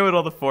 I can't with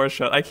all the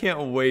foreshot. I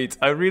can't wait.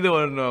 I really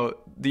want to know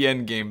the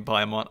end game,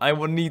 Paimon. I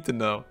will need to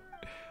know.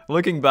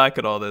 Looking back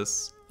at all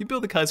this, you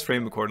build the kite's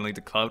frame accordingly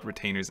to Cloud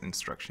Retainer's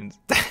instructions.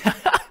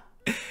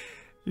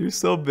 You're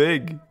so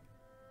big.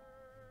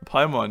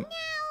 Paimon.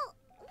 Now,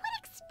 what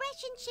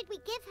expression should we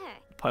give her?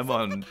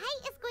 Paimon. Since the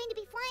kite is going to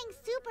be flying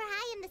super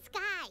high in the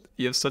sky.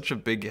 You have such a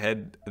big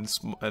head and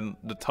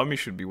the tummy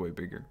should be way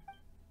bigger.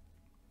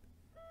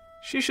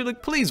 She should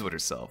look pleased with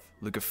herself.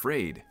 Look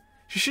afraid.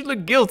 She should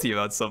look guilty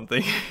about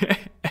something.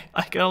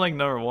 I kinda like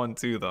number 1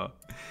 too though.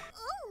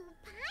 Oh,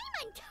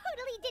 Paimon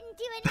totally didn't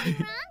do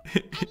anything wrong.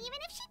 And even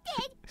if she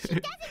did, she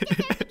doesn't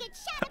deserve to get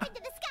shot up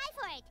into the sky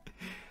for it.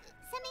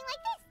 Something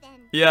like this then.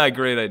 Yeah,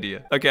 great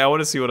idea. Okay, I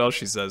want to see what else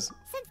she says.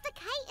 Since the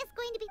kite is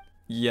going to be...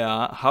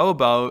 Yeah, how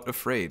about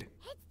afraid?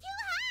 It's too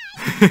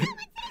high! Someone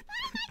say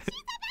Paimon,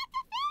 she's about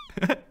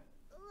to faint! Like that?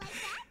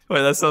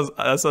 Wait,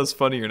 that sounds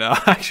funnier now,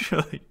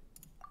 actually.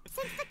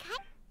 Since the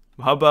kite...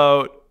 How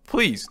about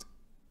pleased?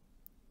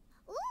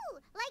 Ooh,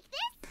 like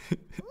this?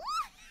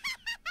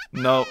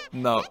 No. The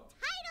title of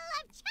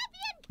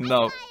champion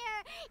No. is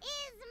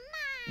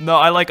mine! No,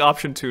 I like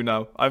option 2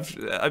 now.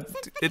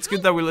 It's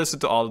good that we listen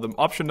to all of them.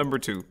 Option number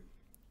 2. It's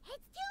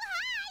too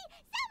high!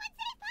 Someone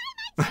say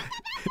Paimon,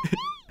 she's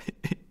about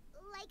to faint!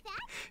 Like that?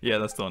 Yeah,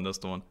 that's the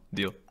one.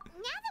 Deal. Now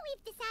that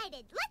we've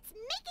decided, let's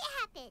make it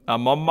happen!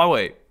 I'm on my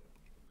way.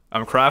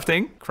 I'm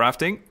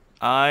crafting.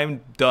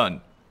 I'm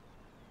done.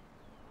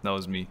 That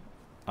was me.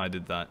 I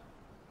did that.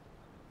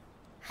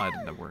 I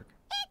did that work.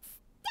 It's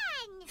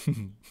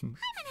done!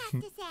 Paimon has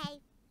to say,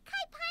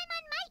 kite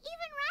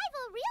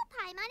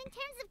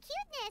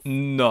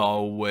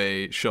No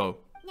way. Show.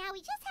 Now we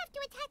just have to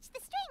attach the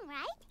string,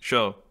 right?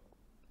 Show.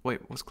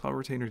 Wait, what's Cloud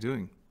Retainer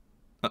doing?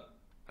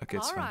 Okay,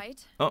 it's All fine.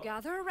 right. Oh.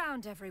 Gather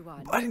around,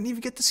 everyone. I didn't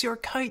even get to see our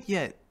kite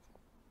yet.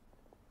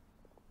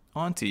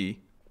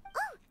 Auntie.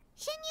 Oh,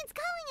 Xianyun's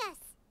calling us.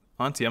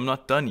 Auntie, I'm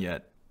not done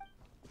yet.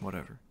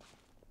 Whatever.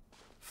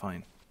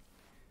 Fine.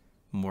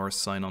 More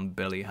sign on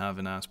belly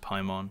having ass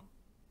Paimon.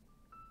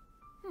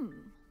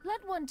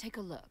 Let one take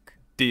a look.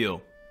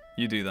 Deal.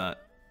 You do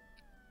that.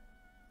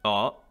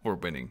 Aw, we're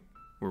winning.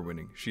 We're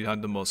winning. She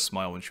had the most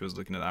smile when she was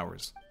looking at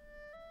ours.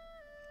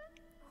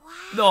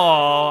 Wow.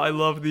 Aw, I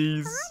love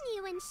these. And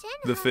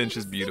The finch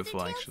is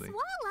beautiful, actually.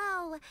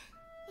 Swallow.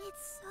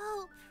 It's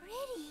so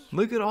pretty.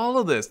 Look at all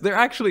of this. They're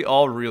actually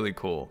all really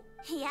cool.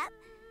 Yep.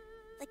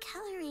 The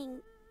coloring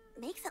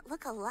makes it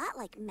look a lot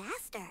like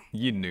Master.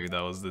 You knew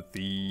that was the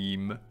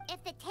theme.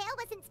 If the tail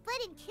wasn't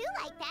split in two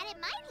like that, it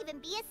might even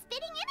be a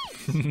spitting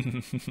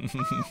image. If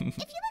you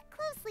look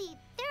closely,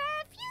 there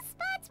are a few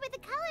spots where the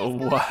colors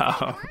go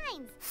outside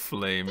lines.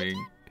 Flaming. Did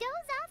you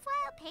doze off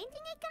while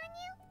painting it,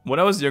 Ganyu? When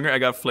I was younger, I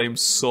got flamed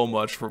so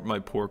much for my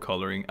poor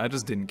coloring. I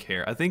just didn't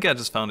care. I think I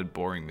just found it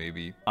boring,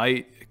 maybe.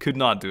 I could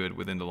not do it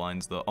within the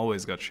lines, though.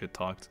 Always got shit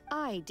talked.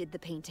 I did the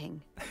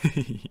painting.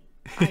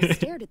 I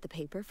stared at the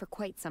paper for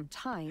quite some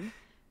time,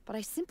 but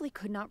I simply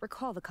could not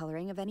recall the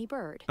coloring of any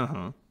bird.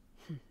 Uh-huh.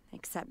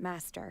 Except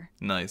Master.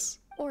 Nice.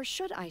 Or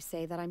should I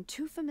say that I'm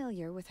too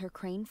familiar with her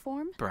crane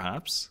form?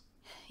 Perhaps.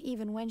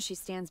 Even when she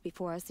stands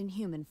before us in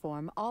human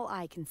form, all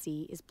I can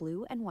see is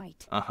blue and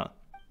white. Uh-huh.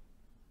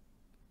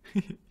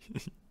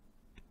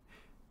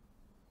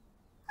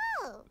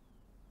 Oh, well,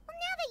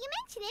 now that you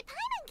mention it,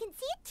 Paimon can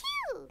see it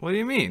too. What do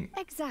you mean?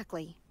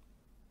 Exactly.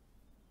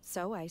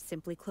 So I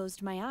simply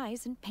closed my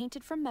eyes and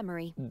painted from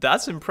memory.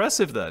 That's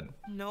impressive, then.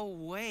 No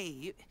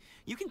way.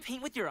 You can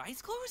paint with your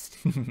eyes closed?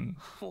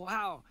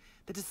 Wow.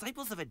 The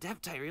disciples of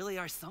Adepti really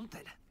are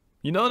something.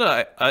 You know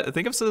that I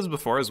think I've said this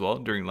before as well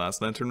during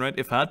Last Lantern, right?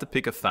 If I had to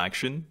pick a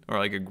faction or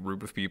like a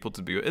group of people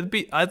to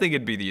be, I think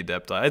it'd be the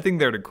Adepti. I think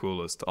they're the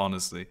coolest,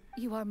 honestly.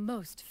 You are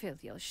most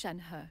filial,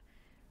 Shenhe.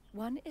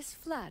 One is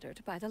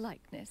flattered by the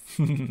likeness.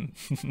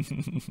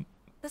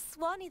 The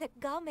Swanee that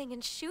Gaming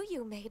and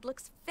Shuyu made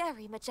looks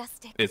very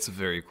majestic. It's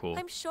very cool.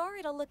 I'm sure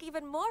it'll look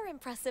even more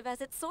impressive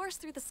as it soars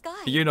through the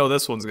sky. You know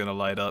this one's gonna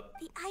light up.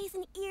 The eyes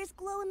and ears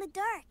glow in the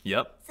dark.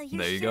 Yep. So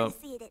you're there you sure go. to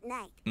see it at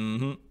night.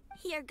 Mm-hmm.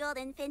 Your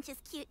golden finch is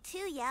cute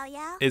too,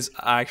 Yaoyao. It's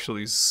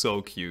actually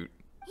so cute.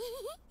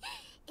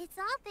 It's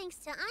all thanks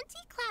to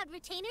Auntie Cloud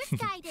Retainer's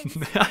guidance.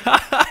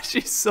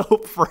 She's so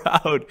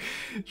proud.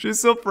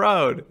 She's so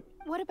proud.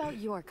 What about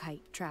your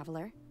kite,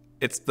 Traveler?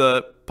 It's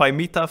the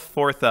Paimita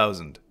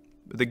 4000,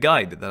 the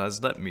guide that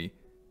has led me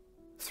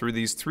through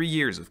these 3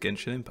 years of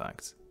Genshin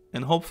Impact,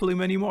 and hopefully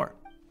many more.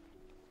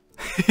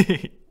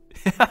 I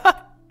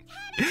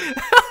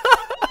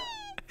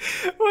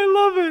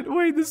love it.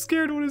 Wait, the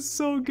scared one is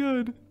so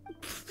good.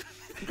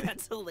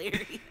 That's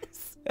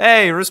hilarious.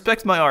 Hey,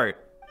 respect my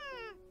art.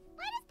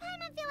 Why does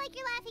Paimon feel like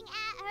you're laughing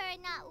at her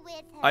and not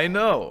with her? I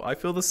know. I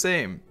feel the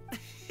same.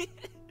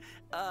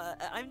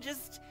 I'm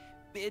just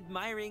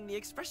admiring the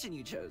expression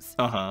you chose.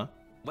 Uh-huh.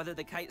 Whether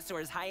the kite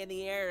soars high in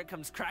the air or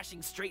comes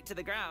crashing straight to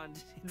the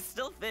ground, it's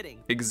still fitting.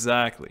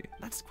 Exactly.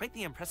 That's quite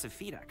the impressive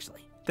feat,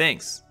 actually.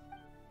 Thanks.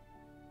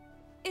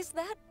 Is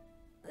that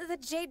the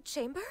Jade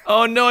Chamber?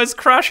 Oh no, it's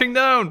crashing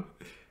down.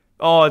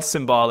 Oh, it's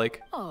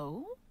symbolic.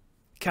 Oh?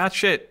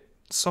 Catch it.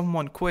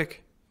 Someone,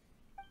 quick.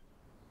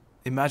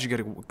 Imagine you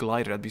get a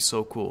glider, that'd be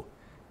so cool.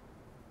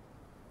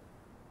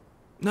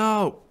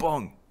 No,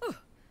 bong.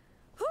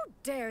 Who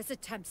dares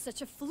attempt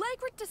such a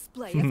flagrant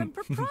display of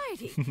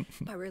impropriety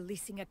by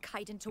releasing a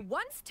kite into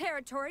one's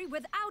territory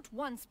without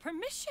one's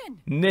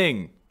permission?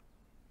 Ning.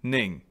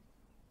 Ning.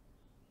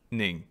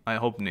 Ning. I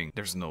hope Ning.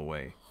 There's no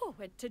way. Oh,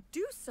 and to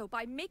do so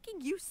by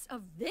making use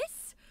of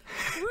this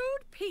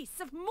crude piece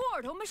of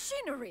mortal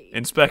machinery.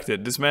 Inspect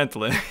it.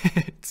 Dismantle it.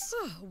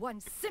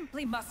 One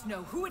simply must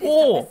know who it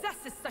is that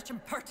possesses such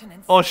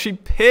impertinence. Oh, she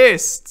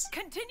pissed.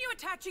 Continue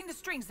attaching the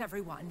strings,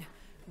 everyone.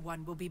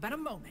 One will be but a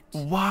moment.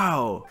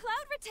 Wow.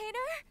 Cloud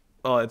Retainer!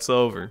 Oh, it's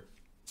over.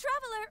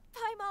 Traveler,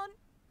 Paimon,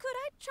 could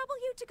I trouble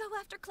you to go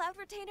after Cloud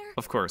Retainer?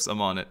 Of course,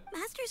 I'm on it.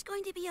 Master's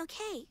going to be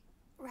okay,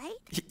 right?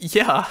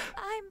 Yeah.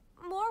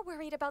 I'm more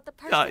worried about the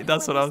person who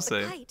that's what I'm released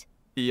the saying. kite.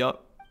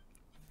 Yup.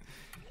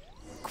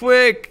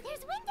 Quick!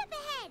 There's wind up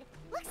ahead.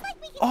 Looks like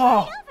we can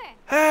fly over.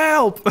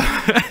 Help!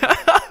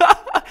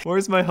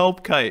 Where's my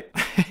help kite?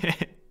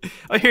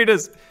 Oh, here it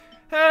is.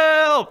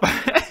 Help!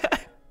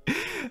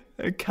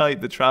 A kite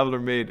the Traveler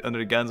made under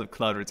the guise of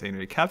Cloud Retainer.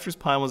 It captures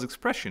Paimon's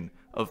expression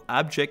of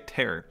abject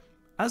terror,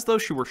 as though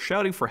she were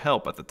shouting for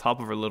help at the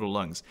top of her little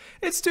lungs.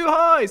 It's too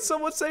high!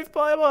 Someone save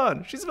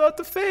Paimon! She's about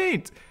to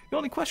faint! The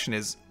only question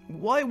is,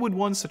 why would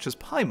one such as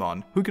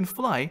Paimon, who can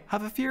fly,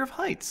 have a fear of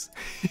heights?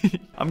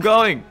 I'm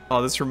going!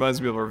 Oh, this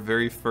reminds me of our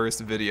very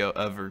first video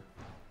ever.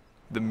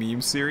 The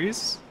meme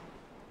series?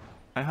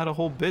 I had a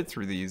whole bit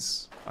through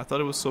these. I thought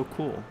it was so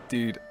cool.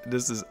 Dude,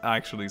 this is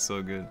actually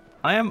so good.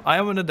 I am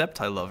an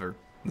Adepti lover.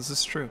 This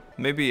is true.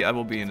 Maybe I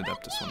will be an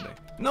Adeptus one day.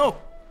 No!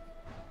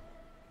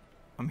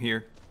 I'm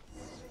here.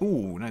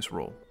 Ooh, nice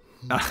roll.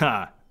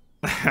 Aha.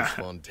 The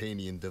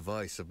spontaneous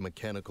device of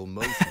mechanical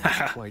motion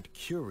is quite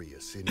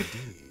curious indeed.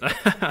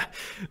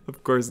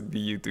 Of course, the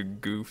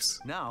YouTube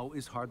goofs. Now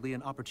is hardly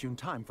an opportune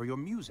time for your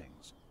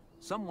musings.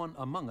 Someone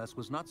among us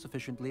was not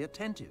sufficiently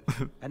attentive,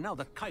 and now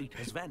the kite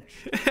has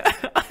vanished.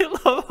 I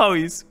love how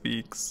he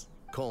speaks.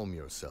 Calm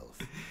yourself.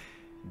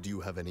 Do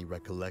you have any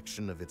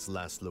recollection of its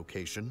last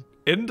location?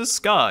 In the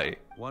sky.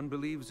 One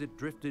believes it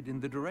drifted in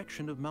the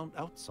direction of Mount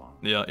Outsong.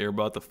 Yeah, you're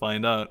about to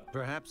find out.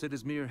 Perhaps it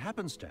is mere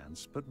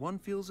happenstance, but one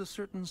feels a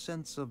certain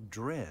sense of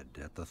dread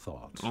at the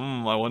thought.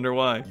 I wonder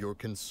why. Your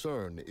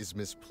concern is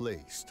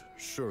misplaced,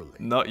 surely.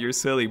 Not your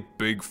silly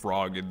big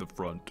frog in the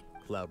front.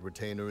 Cloud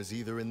Retainer is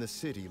either in the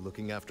city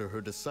looking after her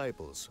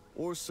disciples,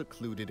 or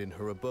secluded in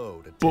her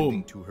abode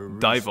attending to her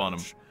research. Dive on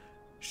him.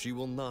 She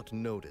will not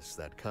notice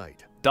that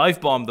kite.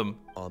 Dive bomb them.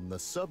 On the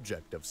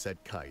subject of said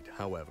kite,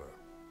 however,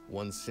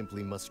 one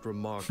simply must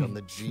remark on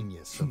the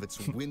genius of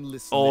its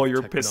windless Oh, lift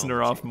you're technology. pissing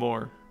her off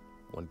more.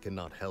 One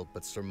cannot help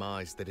but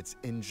surmise that its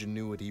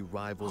ingenuity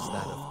rivals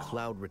that of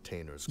Cloud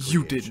Retainer's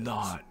You creations. did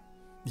not.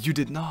 You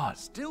did not.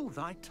 Still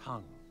thy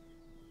tongue.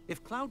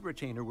 If Cloud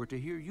Retainer were to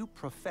hear you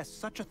profess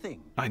such a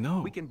thing, I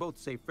know. we can both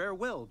say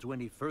farewell to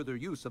any further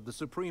use of the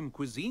supreme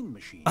cuisine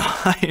machine.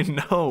 I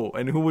know,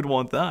 and who would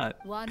want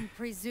that? One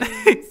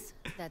presumes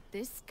that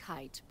this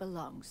kite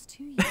belongs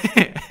to you.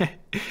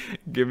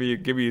 Give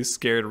me a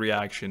scared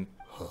reaction.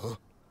 Huh?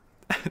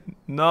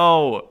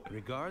 No.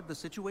 Regard the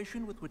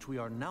situation with which we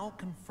are now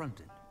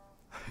confronted.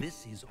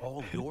 This is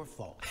all your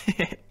fault.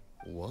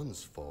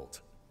 One's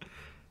fault.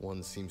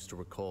 One seems to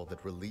recall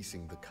that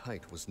releasing the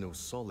kite was no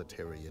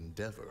solitary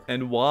endeavor.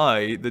 And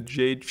why the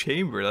Jade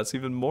Chamber? That's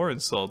even more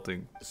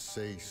insulting.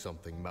 Say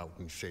something,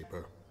 Mountain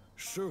Shaper.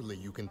 Surely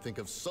you can think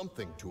of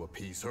something to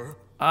appease her.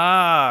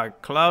 Ah,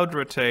 Cloud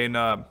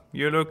Retainer.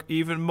 You look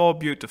even more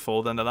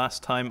beautiful than the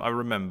last time I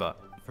remember.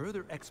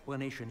 Further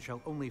explanation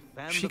shall only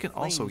fan She the can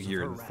also flames of hear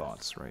her the wrath.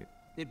 thoughts, right?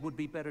 It would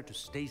be better to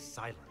stay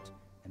silent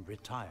and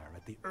retire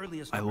at the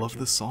earliest I love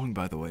this song,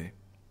 by the way.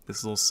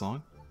 This little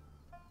song.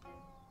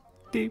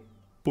 Deep.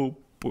 Boop,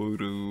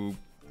 boop.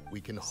 We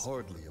can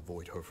hardly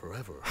avoid her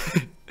forever.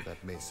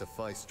 That may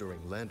suffice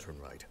during Lantern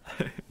Rite.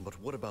 But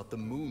what about the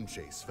Moon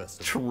Chase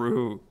Festival?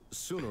 True.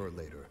 Sooner or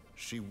later,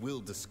 she will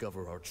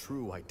discover our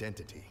true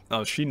identity.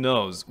 Oh, she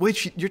knows.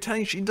 Wait, you're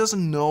telling she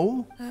doesn't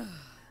know?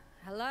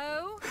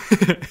 Hello?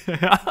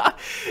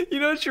 You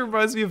know, she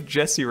reminds me of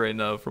Jessie right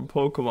now from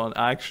Pokemon,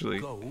 actually.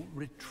 Go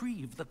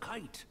retrieve the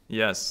kite.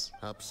 Yes.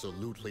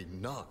 Absolutely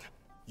not.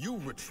 You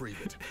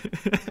retrieve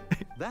it.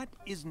 That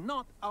is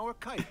not our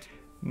kite.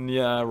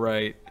 Yeah,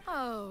 right.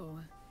 Oh,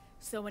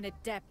 so an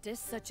adeptus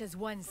such as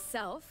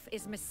oneself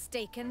is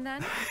mistaken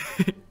then?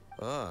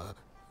 Ah,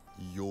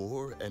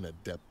 you're an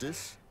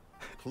adeptus?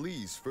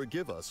 Please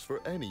forgive us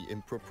for any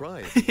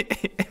impropriety.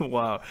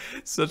 Wow,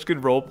 such good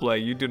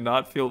roleplay. You do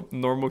not feel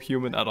normal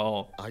human at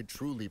all. I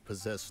truly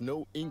possess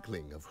no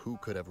inkling of who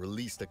could have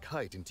released a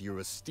kite into your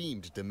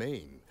esteemed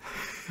domain.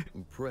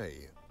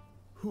 Pray,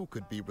 who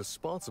could be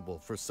responsible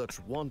for such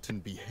wanton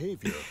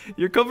behavior?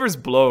 Your cover's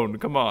blown,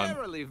 come on.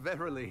 Verily,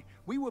 verily,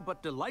 we were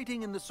but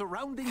delighting in the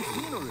surrounding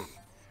scenery.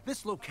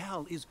 This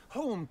locale is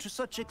home to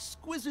such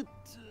exquisite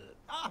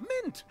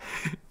mint.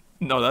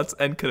 No, that's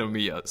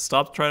Enkanomiya.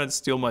 Stop trying to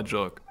steal my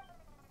joke.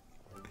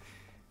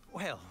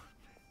 Well,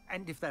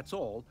 and if that's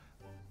all,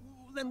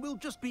 then we'll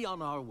just be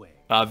on our way.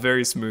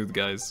 Very smooth,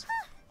 guys.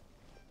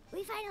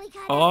 We finally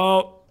got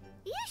Oh.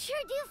 You sure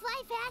do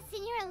fly fast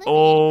in your illuminated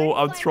Oh,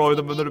 I'm form, throwing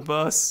them under the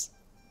bus.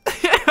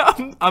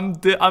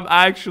 I'm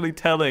actually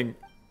telling.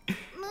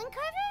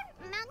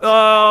 Mooncarver?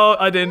 Oh,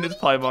 I didn't. It's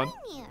Paimon.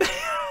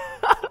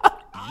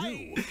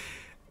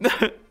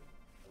 You?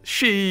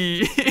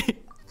 She. Okay,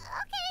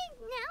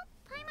 now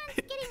Paimon's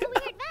getting a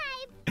weird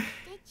vibe.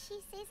 Did she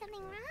say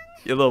something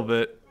wrong? A little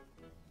bit.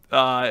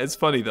 It's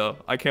funny though.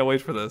 I can't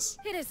wait for this.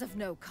 It is of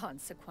no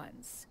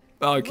consequence.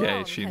 Okay,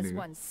 Long she has knew.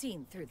 one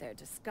seen through their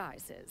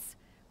disguises.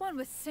 One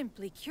was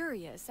simply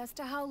curious as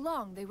to how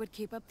long they would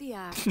keep up the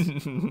act.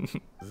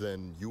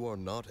 Then you are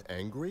not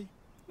angry?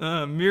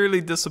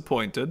 Merely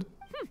disappointed.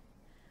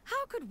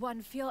 How could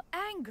one feel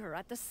anger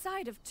at the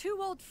sight of two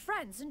old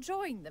friends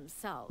enjoying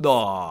themselves?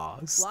 Aw,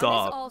 One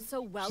stop. is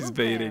also well She's aware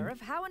baiting.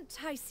 of how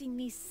enticing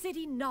these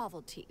city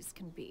novelties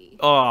can be.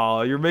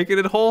 Oh, you're making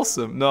it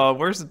wholesome. No,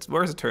 where's the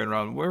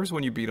turnaround? Where's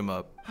when you beat him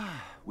up?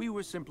 We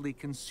were simply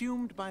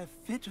consumed by a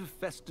fit of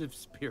festive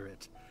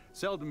spirit.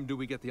 Seldom do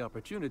we get the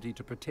opportunity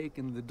to partake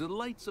in the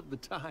delights of the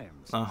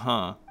times.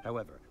 Uh-huh.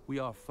 However, we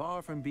are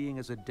far from being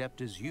as adept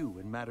as you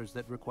in matters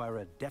that require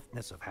a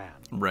deftness of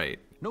hand. Right.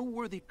 No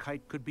worthy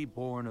kite could be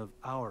born of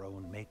our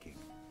own making.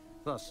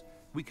 Thus,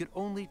 we could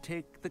only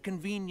take the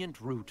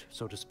convenient route,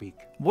 so to speak.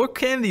 What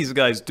can these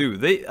guys do?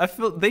 I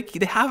feel they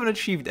haven't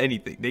achieved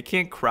anything. They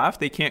can't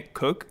craft, they can't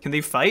cook. Can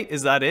they fight?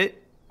 Is that it?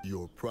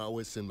 Your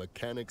prowess in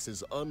mechanics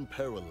is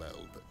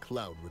unparalleled,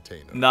 Cloud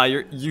Retainer. Nah,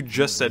 you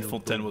just said wield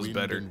Fontaine the was wind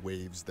better. and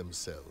waves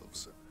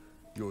themselves.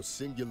 Your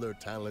singular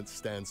talent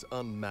stands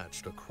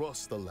unmatched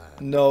across the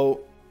land. No.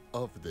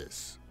 Of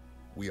this,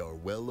 we are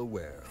well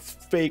aware.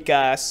 Fake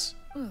ass.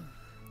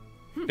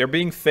 They're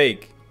being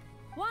fake.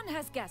 One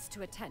has guests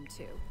to attend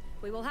to.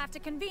 We will have to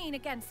convene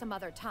again some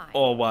other time.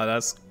 Oh wow,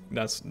 that's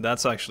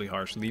actually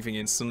harsh. Leaving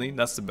instantly,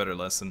 that's the better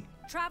lesson.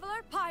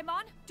 Traveler,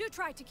 Paimon, do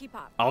try to keep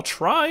up. I'll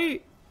try.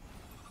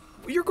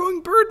 You're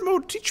going bird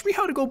mode. Teach me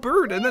how to go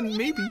bird, and then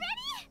maybe.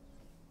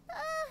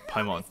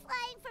 Paimon.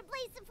 Flying from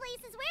place to place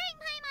is wearing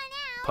Paimon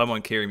out.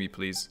 Paimon, carry me,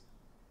 please.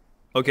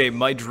 Okay,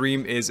 my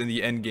dream is in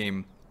the end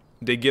game.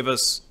 They give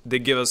us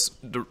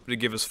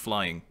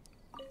flying.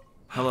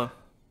 Hello.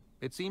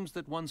 It seems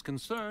that one's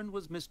concern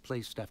was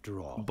misplaced after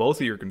all.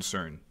 Both of your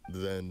concern.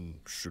 Then,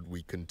 should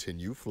we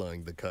continue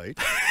flying the kite?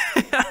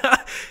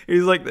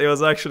 He's like, it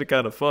was actually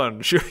kind of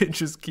fun. Should we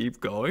just keep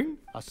going?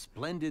 A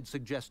splendid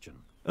suggestion.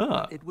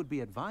 Ah. It would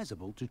be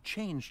advisable to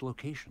change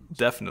locations.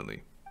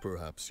 Definitely.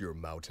 Perhaps your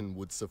mountain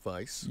would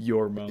suffice?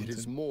 Your mountain. It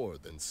is more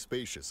than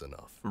spacious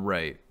enough.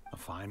 Right. A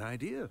fine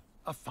idea.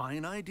 A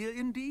fine idea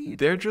indeed.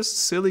 They're just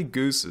silly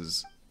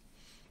gooses.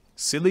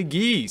 Silly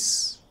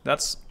geese.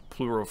 That's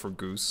plural for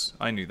goose.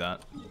 I knew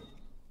that.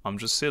 I'm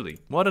just silly.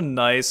 What a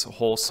nice,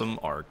 wholesome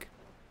arc.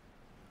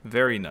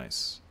 Very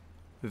nice.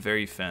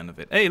 Very fan of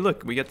it. Hey,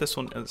 look, we get this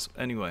one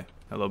anyway.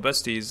 Hello,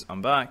 besties.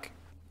 I'm back.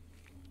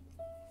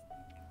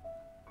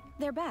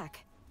 They're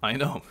back. I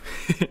know.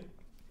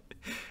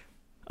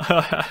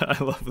 I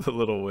love the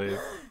little wave.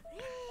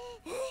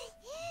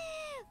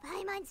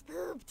 Paimon's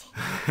pooped.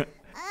 Hi.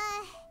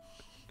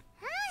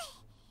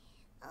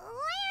 Why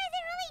are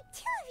there only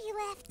 2 of you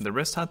left? The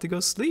rest had to go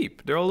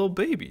sleep. They're all little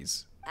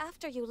babies.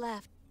 After you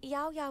left,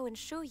 Yaoyao and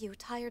Suuuuuper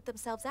tired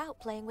themselves out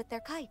playing with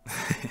their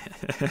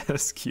kites.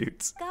 That's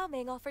cute.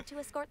 Gaming offered to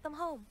escort them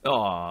home.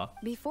 Aww.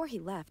 Before he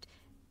left,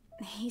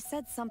 he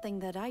said something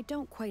that I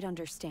don't quite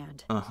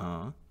understand.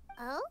 Uh-huh.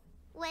 Oh?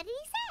 What did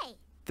he say?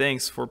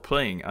 Thanks for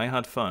playing. I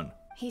had fun.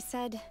 He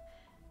said,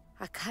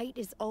 a kite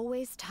is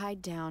always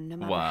tied down no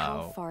matter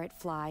Wow. how far it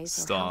flies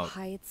or Stop.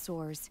 how high it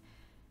soars.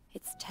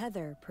 Its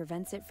tether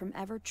prevents it from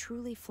ever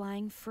truly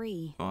flying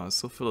free. Oh, it's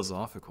so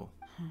philosophical.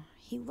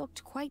 He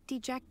looked quite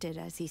dejected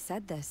as he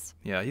said this.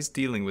 Yeah, he's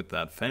dealing with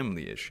that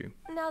family issue.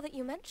 Now that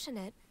you mention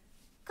it,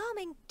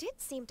 Gaming did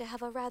seem to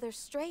have a rather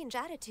strange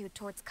attitude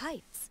towards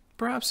kites.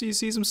 Perhaps he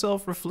sees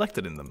himself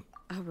reflected in them.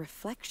 A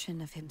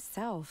reflection of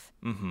himself.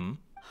 Mm-hmm.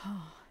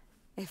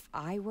 If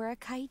I were a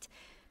kite,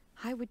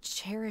 I would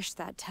cherish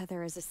that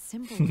tether as a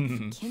symbol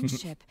of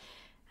kinship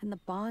and the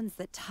bonds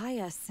that tie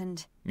us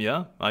and...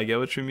 Yeah, I get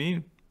what you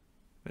mean.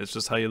 It's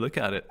just how you look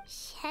at it.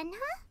 Shenhe?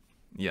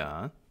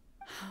 Yeah.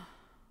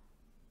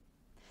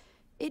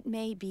 It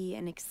may be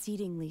an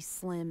exceedingly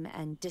slim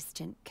and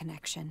distant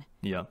connection.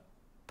 Yeah.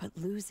 But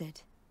lose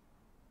it,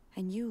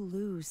 and you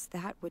lose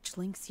that which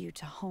links you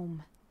to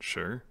home.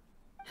 Sure.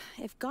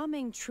 If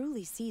Gaming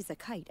truly sees a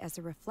kite as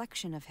a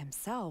reflection of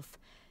himself,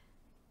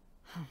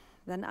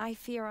 then I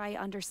fear I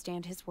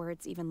understand his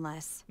words even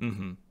less.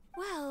 Mm-hmm.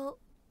 Well,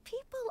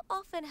 people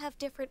often have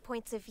different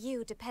points of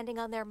view depending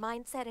on their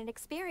mindset and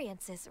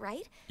experiences,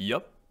 right?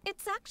 Yep.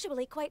 It's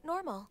actually quite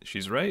normal.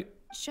 She's right.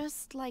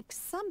 Just like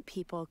some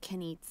people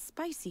can eat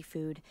spicy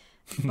food,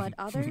 but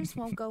others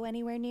won't go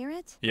anywhere near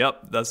it?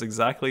 Yep, that's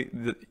exactly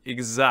the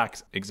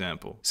exact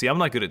example. See, I'm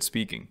not good at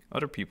speaking.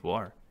 Other people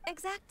are.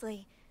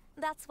 Exactly.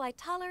 That's why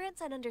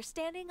tolerance and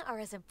understanding are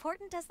as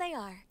important as they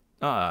are.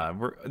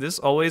 This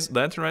always,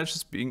 Lantern Rite is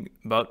just being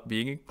about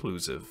being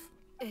inclusive.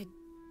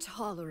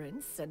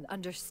 Tolerance and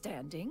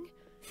understanding?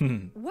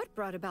 What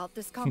brought about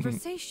this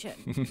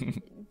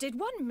conversation? Did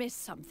one miss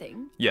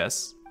something?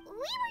 Yes. We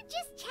were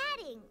just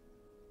chatting.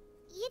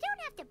 You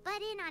don't have to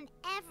butt in on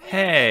everything,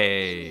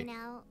 Hey. you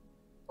know.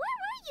 Where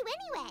were you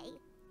anyway?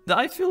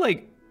 I feel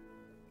like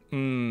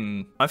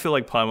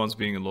Paimon's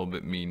being a little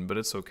bit mean, but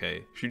it's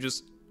okay. She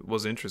just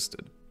was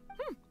interested.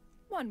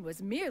 One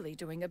was merely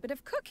doing a bit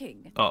of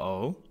cooking.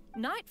 Uh-oh.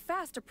 Night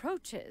fast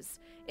approaches.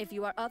 If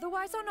you are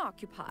otherwise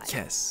unoccupied,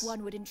 Yes.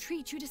 one would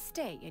entreat you to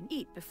stay and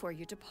eat before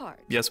you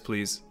depart. Yes,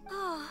 please.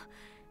 Oh,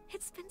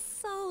 it's been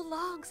so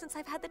long since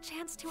I've had the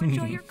chance to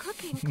enjoy your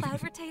cooking,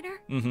 Cloud Retainer.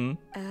 Mm-hmm.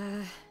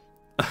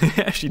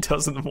 She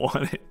doesn't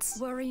want it.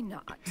 Worry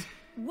not.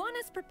 One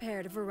has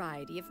prepared a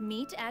variety of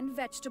meat and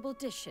vegetable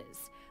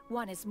dishes.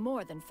 One is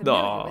more than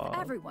familiar with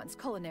everyone's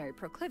culinary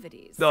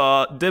proclivities.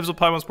 Dibs of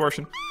Paimon's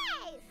portion.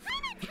 Hey,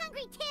 Paimon's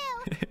hungry too.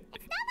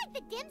 It's not like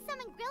the dim sum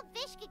and grilled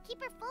fish could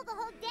keep her full the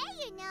whole day,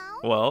 you know.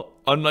 Well,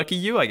 unlucky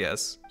you, I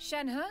guess.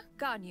 Shenhe,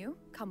 Ganyu,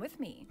 come with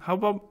me. How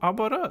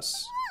about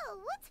us? Whoa,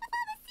 what's with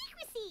all the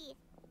secrecy?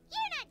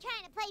 You're not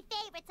trying to play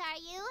favorites, are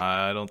you?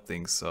 I don't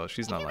think so.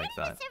 She's not like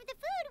that. Serve the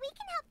food, we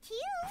can help too.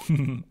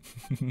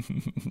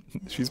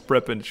 She's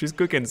prepping. She's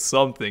cooking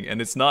something,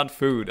 and it's not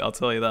food. I'll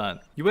tell you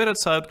that. You wait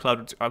outside,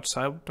 Cloud.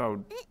 Outside.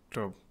 This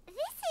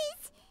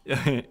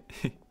is.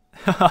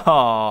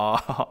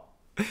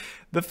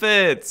 The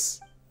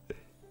fits.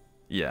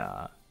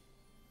 Yeah.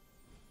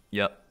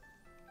 Yep.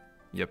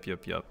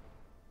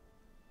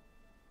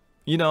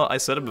 You know, I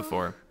said it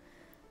before.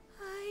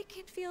 I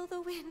can feel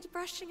the wind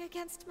brushing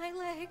against my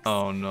legs.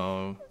 Oh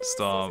no!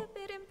 Stop. This is a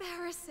bit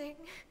embarrassing.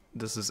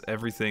 This is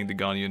everything the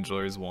Ganyu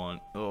enjoyers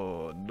want.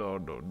 Oh, no,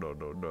 no, no,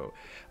 no, no.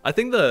 I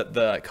think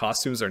the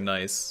costumes are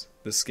nice,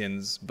 the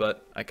skins,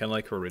 but I kind of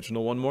like her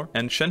original one more.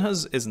 And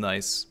Shenhe's is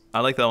nice.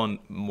 I like that one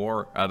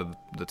more out of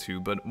the two,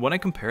 but when I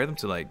compare them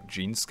to like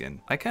Jean Skin,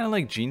 I kind of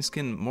like Jean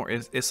Skin more.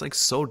 It's like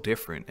so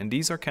different, and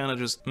these are kind of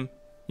just,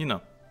 you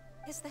know.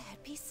 Is the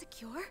headpiece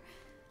secure?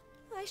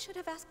 I should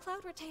have asked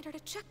Cloud Retainer to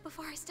check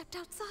before I stepped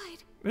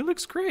outside. It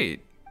looks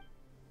great.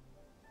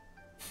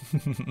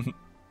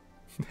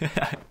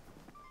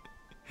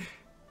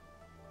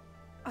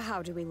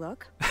 How do we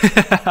look?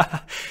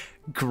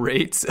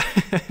 Great.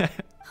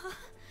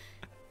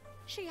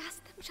 She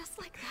asked them just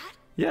like that?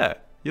 Yeah,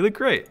 you look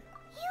great.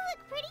 You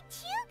look pretty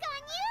too,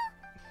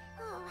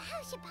 Ganyu. Oh,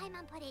 how should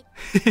Paimon put it?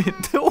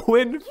 The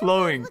wind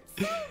flowing.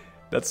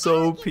 That's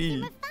so OP.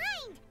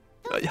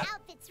 Those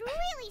outfits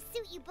really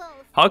suit you both.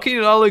 How can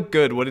you not look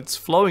good when it's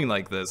flowing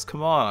like this?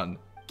 Come on.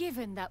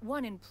 Given that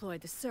one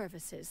employed the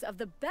services of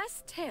the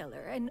best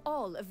tailor in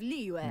all of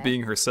Liyue,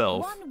 being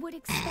herself, one would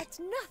expect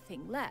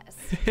nothing less.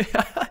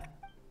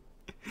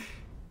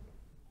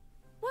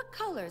 What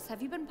colors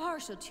have you been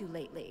partial to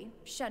lately,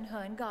 Shenhe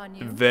and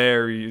Ganyu?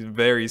 Very,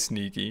 very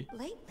sneaky.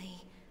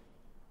 Lately?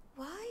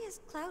 Why is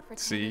Cloud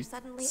Retainer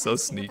suddenly so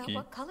asking sneaky.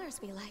 about what colors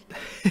we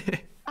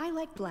like? I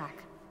like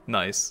black.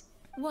 Nice.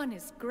 One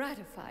is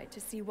gratified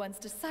to see one's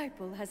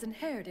disciple has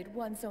inherited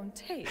one's own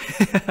taste.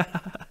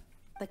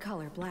 The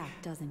color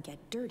black doesn't get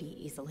dirty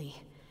easily.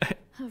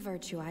 A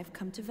virtue I've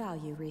come to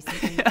value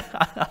recently.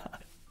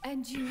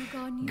 And you,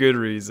 Ganyu? Good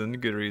reason,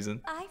 good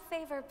reason. I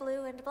favor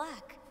blue and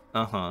black.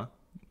 Uh-huh.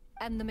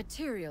 And the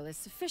material is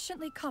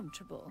sufficiently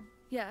comfortable,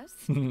 yes?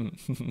 The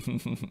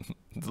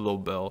little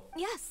bell.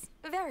 Yes,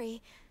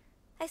 very.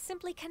 I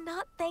simply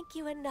cannot thank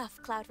you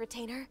enough, Cloud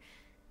Retainer,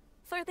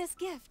 for this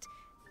gift.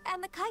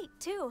 And the kite,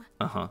 too.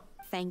 Uh-huh.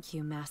 Thank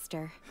you,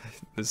 Master.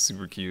 This is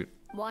super cute.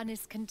 One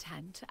is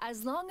content,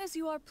 as long as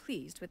you are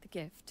pleased with the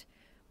gift.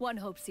 One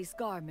hopes these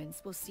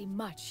garments will see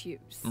much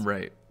use.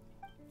 Right.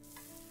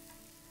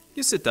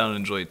 You sit down and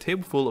enjoy a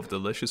table full of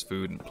delicious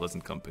food and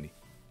pleasant company.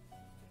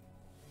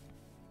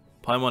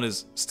 Paimon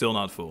is still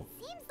not full.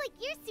 Seems like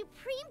your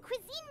supreme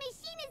cuisine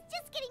machine is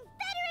just getting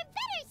better and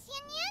better,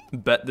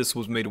 xianyun. Bet this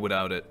was made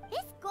without it.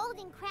 This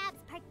golden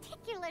crab's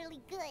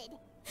particularly good.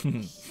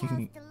 The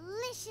shell's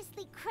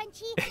deliciously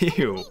crunchy,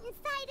 Ew. and the meat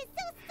inside is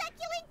so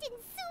succulent and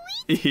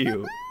sweet.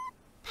 Ew.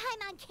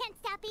 Paimon can't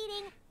stop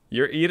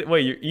eating.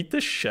 Wait, you eat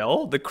the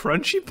shell? The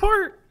crunchy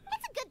part?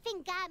 It's a good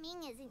thing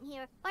Gaming isn't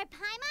here, or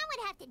Paimon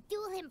would have to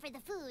duel him for the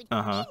food.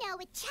 Uh-huh. You know,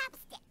 with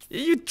chopsticks.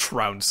 You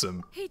trounce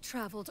him. He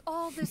traveled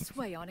all this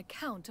way on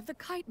account of the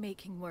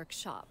kite-making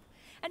workshop,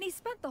 and he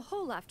spent the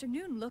whole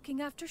afternoon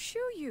looking after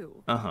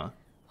Shuyu. Uh-huh.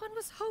 One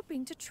was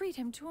hoping to treat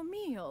him to a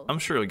meal. I'm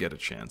sure he'll get a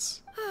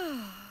chance.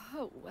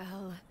 Oh,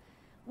 well.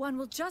 One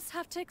will just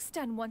have to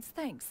extend one's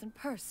thanks in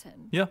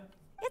person. Yeah.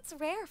 It's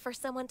rare for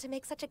someone to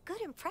make such a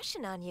good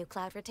impression on you,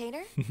 Cloud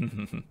Retainer.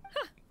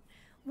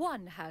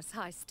 One has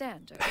high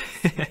standards.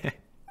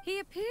 He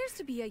appears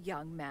to be a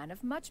young man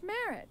of much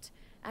merit,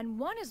 and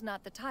one is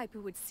not the type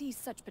who would see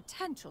such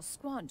potential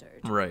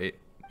squandered. Right.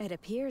 It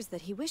appears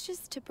that he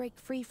wishes to break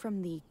free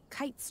from the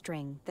kite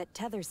string that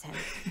tethers him.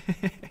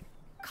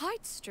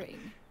 Kite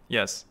string?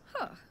 Yes.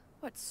 Huh.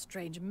 What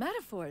strange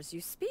metaphors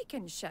you speak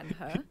in,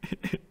 Shenhe.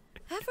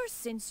 Ever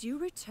since you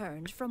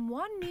returned from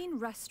one mean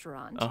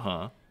restaurant,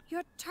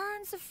 your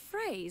turns of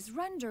phrase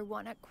render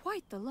one at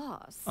quite the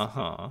loss.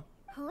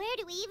 Where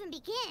do we even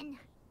begin?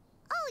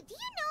 Oh, do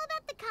you know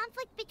about the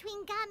conflict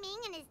between Gaming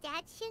and his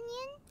dad,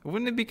 Xianyun?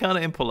 Wouldn't it be kind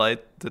of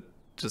impolite to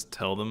just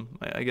tell them?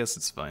 I guess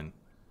it's fine.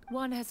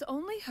 One has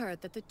only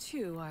heard that the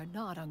two are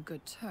not on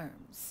good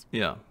terms.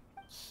 Yeah.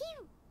 He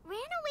ran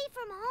away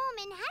from home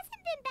and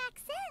hasn't been back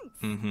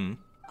since. Mm-hmm.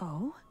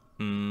 Oh?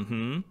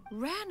 Mm-hmm.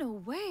 Ran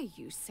away,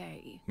 you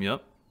say?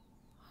 Yep.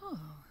 Oh.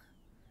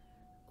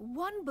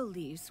 One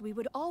believes we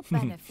would all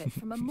benefit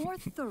from a more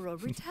thorough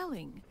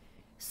retelling.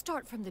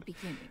 Start from the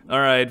beginning.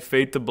 Alright,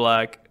 fade to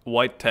black,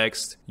 white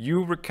text.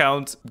 You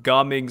recount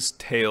Gaming's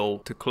tale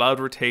to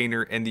Cloud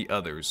Retainer and the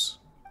others.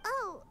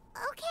 Oh,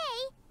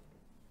 okay.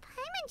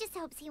 Paimon just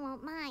hopes he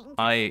won't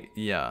mind.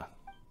 Yeah.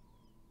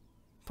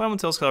 Paimon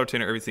tells Cloud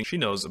Retainer everything she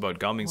knows about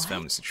Gaming's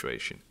family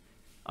situation.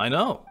 I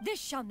know.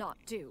 This shall not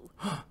do.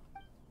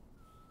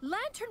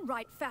 Lantern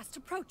Rite fast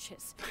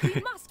approaches.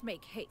 We must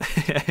make haste.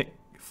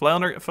 Fly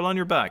on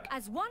your back.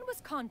 As one was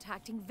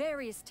contacting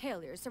various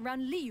tailors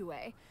around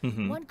Liyue,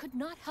 one could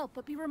not help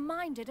but be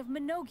reminded of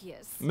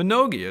Menogius.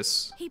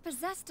 Menogius? He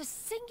possessed a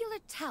singular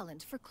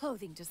talent for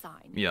clothing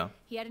design. Yeah.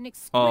 He had an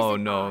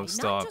exquisite eye,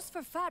 stop. not just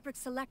for fabric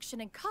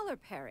selection and color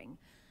pairing,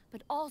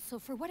 but also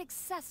for what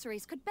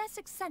accessories could best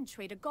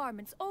accentuate a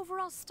garment's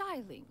overall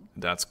styling.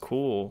 That's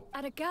cool.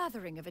 At a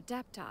gathering of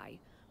adepti,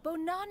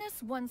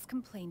 Bonanas once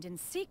complained in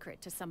secret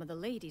to some of the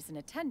ladies in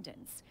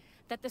attendance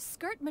that the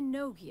skirt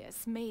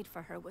Menogius made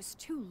for her was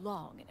too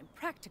long and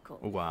impractical,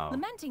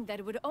 lamenting that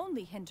it would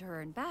only hinder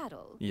her in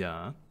battle.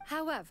 Yeah.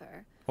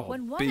 However,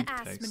 when one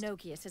asked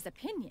Menogius his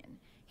opinion,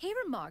 He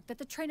remarked that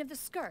the train of the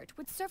skirt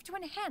would serve to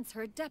enhance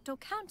her adeptal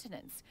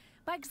countenance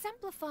by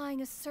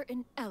exemplifying a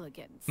certain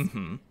elegance.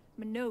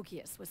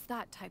 Menogius was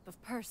that type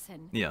of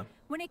person. Yeah.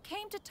 When it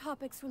came to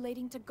topics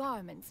relating to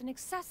garments and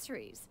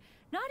accessories,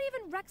 not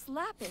even Rex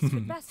Lapis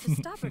could best his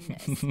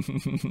stubbornness.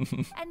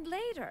 And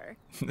later...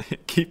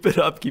 Keep it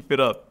up, keep it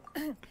up.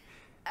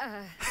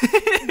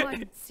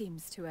 One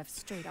seems to have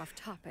strayed off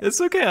topic. It's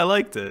okay, I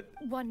liked it.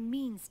 One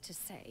means to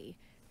say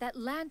that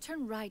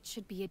Lantern Rite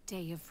should be a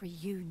day of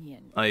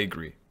reunion. I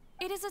agree.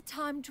 It is a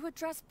time to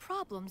address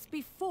problems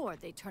before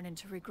they turn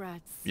into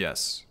regrets.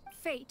 Yes.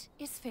 Fate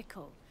is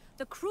fickle.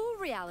 The cruel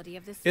reality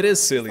of this It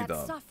is silly, that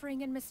though.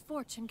 Suffering and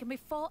misfortune can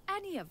befall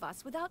any of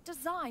us without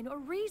design or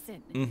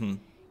reason.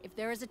 If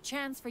there is a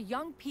chance for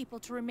young people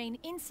to remain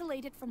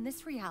insulated from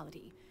this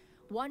reality,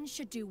 one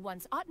should do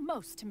one's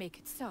utmost to make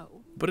it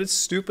so. But it's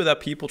stupid that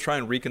people try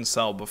and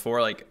reconcile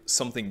before, like,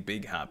 something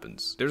big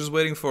happens. They're just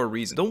waiting for a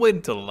reason. Don't wait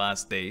until the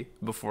last day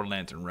before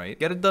Lantern Rite.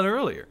 Get it done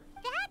earlier.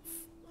 That's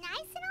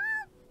nice and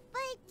all,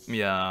 but...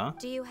 Yeah.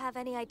 Do you have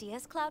any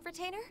ideas, Cloud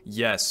Retainer?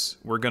 Yes,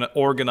 we're gonna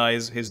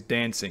organize his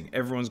dancing.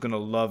 Everyone's gonna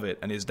love it,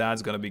 and his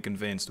dad's gonna be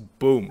convinced.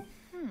 Boom.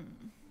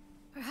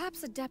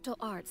 Perhaps adeptal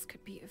arts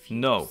could be of use.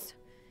 No.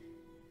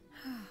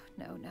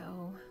 No.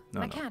 No,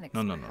 Mechanics,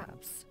 no.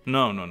 perhaps.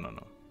 No.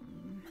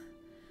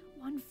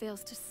 One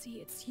fails to see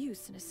its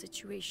use in a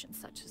situation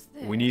such as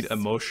this. We need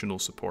emotional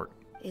support.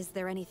 Is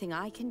there anything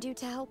I can do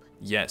to help?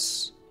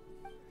 Yes.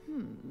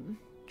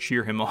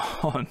 Cheer him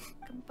on.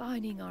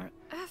 Combining our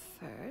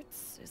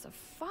efforts is a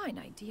fine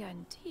idea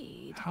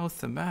indeed. How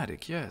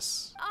thematic,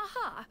 yes.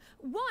 Aha!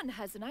 One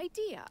has an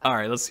idea.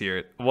 Alright, let's hear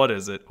it. What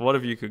is it? What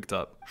have you cooked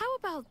up? How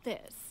about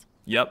this?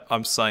 Yep,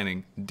 I'm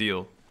signing.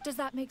 Deal. Does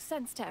that make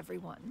sense to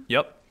everyone?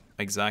 Yep,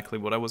 exactly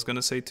what I was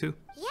gonna say too.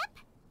 Yep.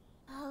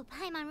 Oh,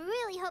 Paimon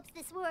really hopes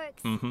this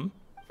works.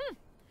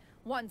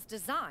 One's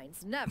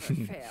designs never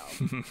fail.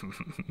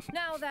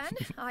 Now then,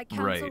 I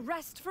counsel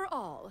rest for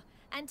all,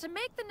 and to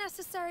make the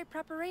necessary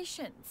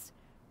preparations.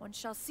 One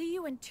shall see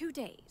you in 2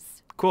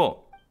 days.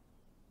 Cool.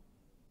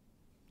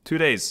 2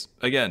 days,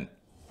 again.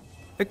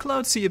 A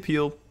Cloud Sea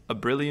appeal, a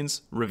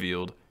brilliance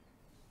revealed.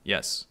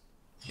 Yes,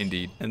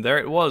 indeed. And there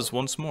it was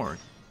once more.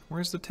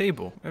 Where's the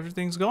table?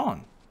 Everything's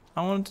gone.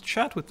 I wanted to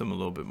chat with them a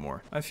little bit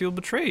more. I feel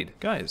betrayed.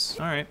 Guys,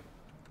 alright.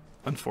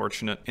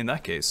 Unfortunate. In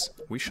that case,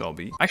 we shall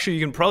be. Actually, you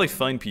can probably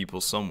find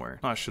people somewhere.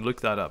 Oh, I should look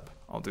that up.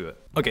 I'll do it.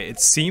 Okay, it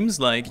seems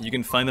like you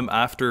can find them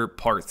after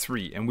part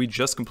 3, and we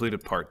just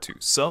completed part 2.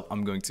 So,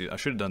 I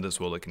should have done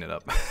this while looking it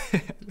up.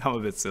 I'm a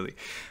bit silly.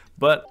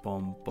 But, It's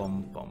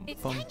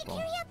time to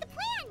carry out the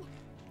plan.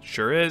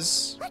 Sure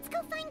is. Let's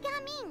go find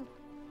Gaming.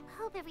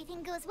 Hope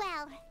everything goes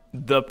well.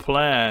 The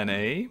plan,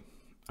 eh?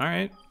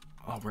 Alright.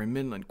 Oh, we're in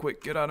Minland.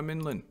 Quick, get out of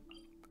Minland.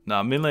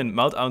 Nah, Minland,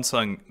 Mount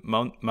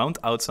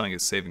Outsang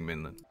is saving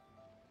Minland.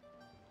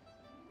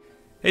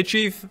 Hey,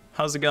 Chief.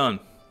 How's it going?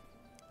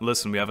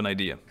 Listen, we have an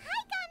idea.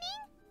 Hi,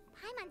 Gaming.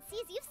 Paimon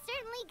sees you've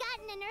certainly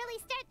gotten an early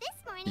start this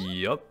morning.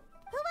 Yup.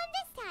 Who won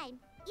this time?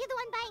 You the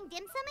one buying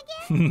dim sum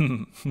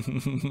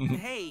again?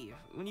 Hey,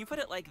 when you put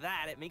it like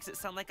that, it makes it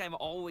sound like I'm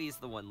always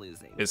the one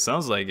losing. It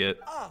sounds like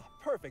it. Ah,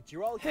 perfect.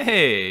 You're all here.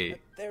 Hey.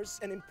 There's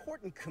an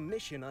important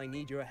commission I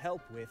need your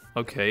help with.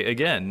 Okay,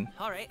 again.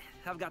 All right,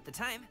 I've got the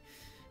time.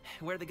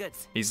 Where are the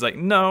goods? He's like,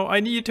 no, I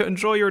need you to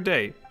enjoy your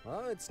day.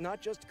 It's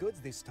not just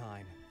goods this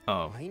time.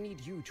 Oh. I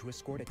need you to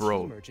escort a tea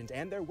Bro. merchant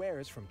and their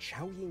wares from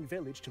Chaoying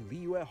Village to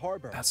Liyue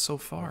Harbor. That's so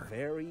far. A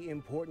very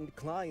important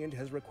client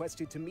has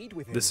requested to meet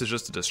with him. This is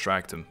just to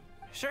distract him.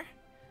 Sure.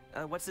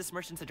 What's this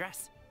merchant's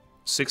address?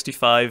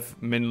 65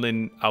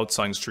 Minlin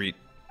Outsang Street.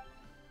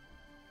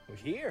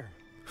 Here.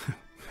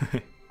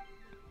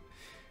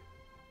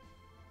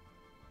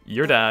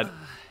 Your dad.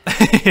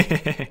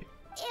 If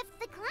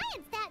the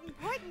client's that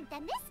important,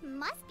 then this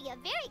must be a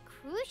very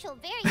crucial,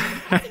 very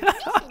important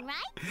mission,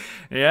 right?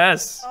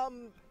 Yes.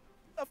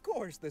 Of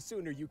course, the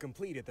sooner you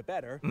complete it, the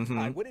better.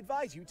 I would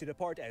advise you to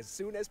depart as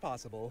soon as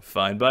possible.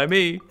 Fine by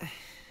me.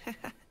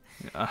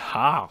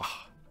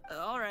 Aha.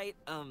 All right,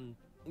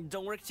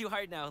 don't work too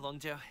hard now,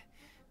 Longjo.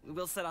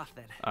 We'll set off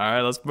then.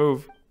 Alright, let's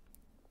move.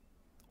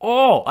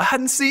 Oh, I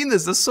hadn't seen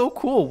this. That's so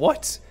cool.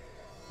 What?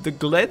 The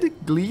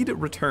Glede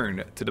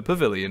return to the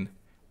pavilion.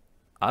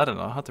 I don't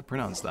know how to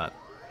pronounce that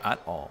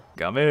at all.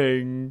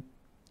 Coming.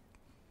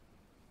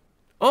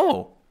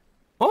 Oh.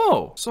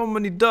 Oh, so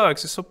many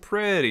ducks. It's so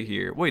pretty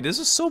here. Wait, this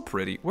is so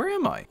pretty. Where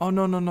am I? Oh,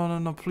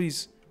 no,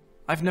 please.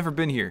 I've never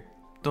been here.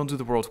 Don't do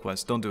the world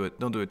quest. Don't do it.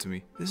 Don't do it to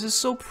me. This is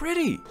so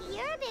pretty.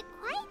 You're a bit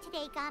quiet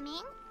today,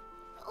 Gaming.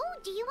 Oh,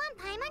 do you want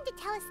Paimon to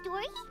tell a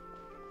story?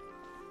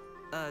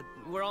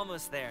 We're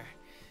almost there.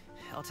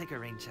 I'll take a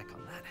rain check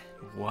on that.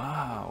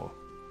 Wow.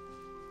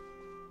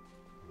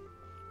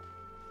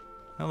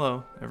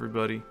 Hello,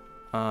 everybody.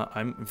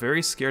 I'm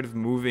very scared of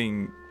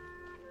moving,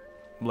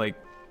 like,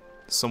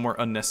 somewhere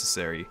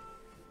unnecessary.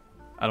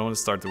 I don't want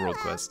to start the world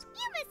quest.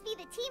 You must be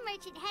the tea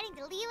merchant heading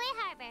to Liyue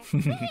Harbor.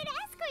 We're here to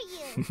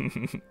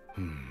escort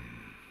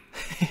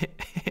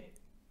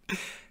you.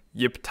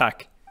 Yip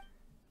tak.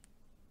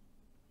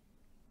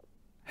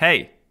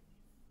 Hey,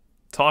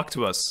 talk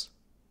to us.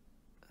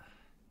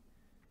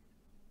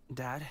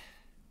 Dad?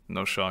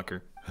 No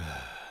shocker.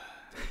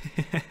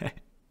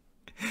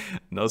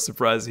 No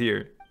surprise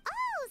here.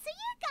 Oh, so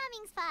you're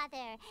Gaming's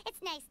father.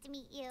 It's nice to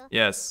meet you.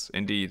 Yes,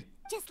 indeed.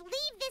 Just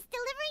leave this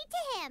delivery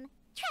to him.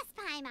 Trust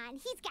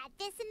Paimon, he's got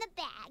this in the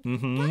bag.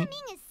 Mm-hmm.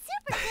 Gaming is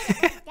super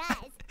good at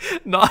what he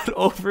does. Not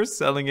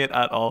overselling it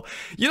at all.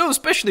 You know,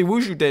 especially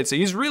Wushu Dancing,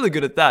 he's really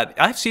good at that.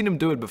 I've seen him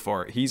do it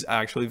before. He's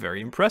actually very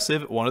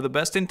impressive. One of the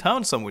best in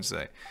town, some would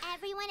say.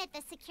 Everyone at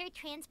the Secure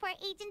Transport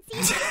Agency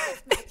knows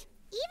as much.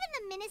 Even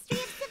the Ministry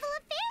of Civil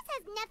Affairs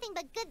has nothing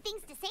but good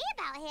things to say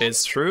about him.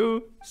 It's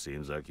true.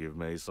 Seems like you've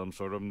made some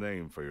sort of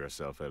name for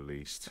yourself at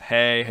least.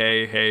 Hey,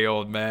 hey, hey,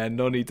 old man.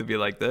 No need to be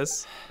like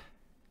this.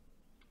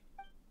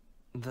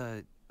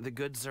 The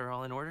goods are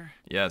all in order?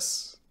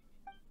 Yes.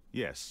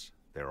 Yes,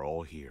 they're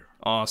all here.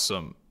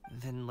 Awesome.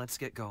 Then let's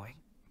get going.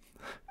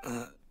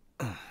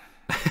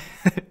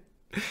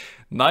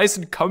 Nice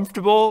and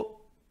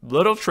comfortable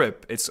little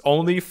trip. It's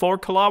only 4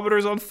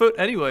 kilometers on foot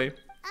anyway.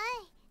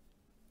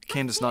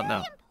 Candace, not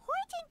now. An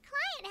important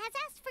client has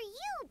asked for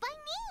you by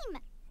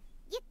name.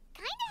 You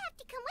kind of have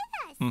to come with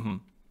us. Mm-hmm.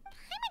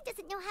 Paimon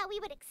doesn't know how we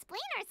would explain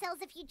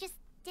ourselves if you just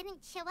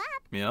didn't show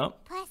up. Yeah.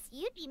 Plus,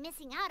 you'd be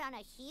missing out on a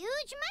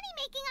huge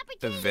money-making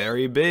opportunity.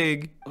 Very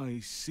big. I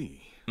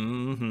see.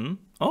 Mm-hmm.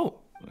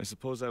 Oh. I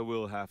suppose I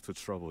will have to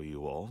trouble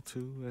you all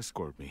to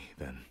escort me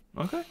then.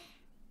 Okay.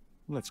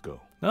 Let's go.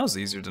 That was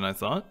easier than I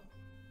thought.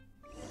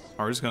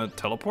 Are we just gonna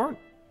teleport?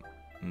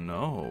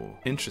 No.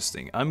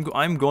 Interesting. I'm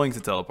going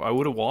to teleport. I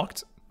would have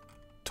walked.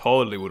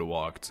 Totally would have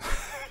walked.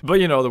 But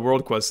you know, the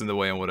world quest's in the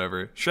way and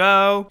whatever.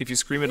 Shao! If you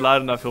scream it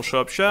loud enough, he'll show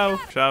up. Shao!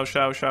 Shao,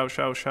 Shao, Shao,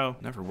 Shao, Shao.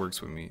 Never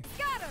works with me.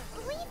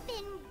 We've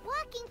been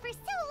walking for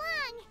so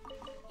long.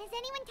 Is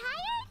anyone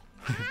tired?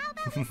 How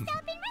about we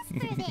stop and rest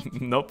for a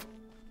bit? Nope.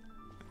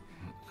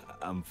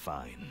 I'm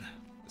fine.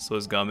 So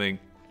is Gaming.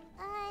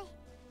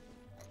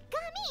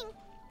 Gaming,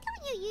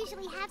 don't you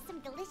usually have some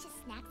delicious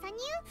snacks on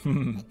you?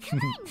 Come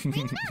on,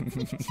 bring them out so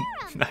we can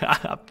share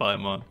them.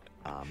 Paimon.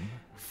 I'm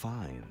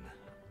fine.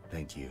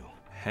 Thank you.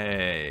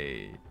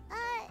 Hey.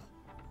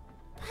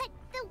 But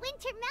the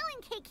winter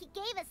melon cake he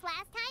gave us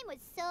last time was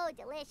so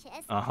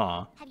delicious.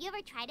 Uh-huh. Have you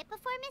ever tried it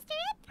before, Mr.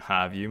 Yip?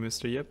 Have you,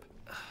 Mr. Yip?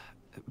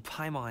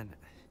 Paimon.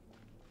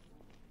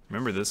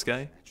 Remember this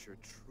guy? You're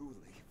truly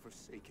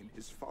forsaken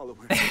his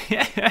followers.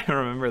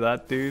 Remember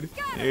that dude?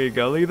 There you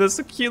go. Look at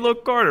this cute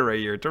little corner right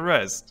here to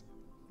rest.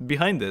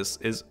 Behind this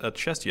is a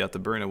chest you have to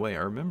burn away.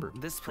 I remember.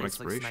 This from place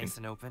looks exploration. nice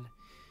and open.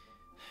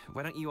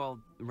 Why don't you all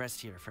rest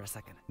here for a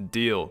second?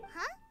 Deal.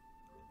 Huh?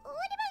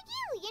 What about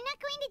you? You're not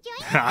going to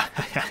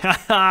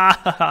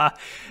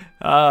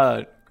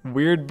join us?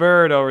 Weird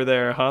bird over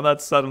there, huh?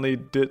 That's suddenly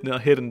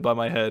hidden by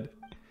my head.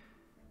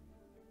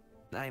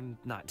 I'm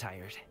not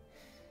tired.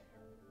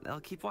 I'll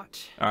keep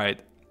watch.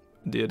 Alright.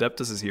 The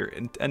Adeptus is here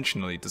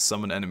intentionally to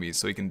summon enemies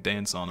so he can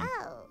dance on them.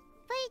 Oh,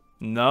 but...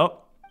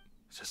 No.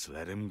 Just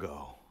let him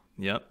go.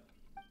 Yep.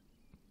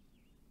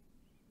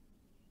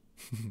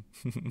 Okay,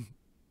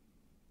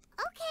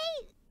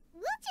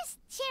 we'll just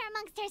share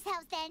amongst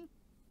ourselves then.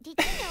 Did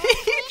you know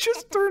he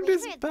just turned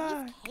his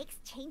back. These cakes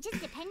changes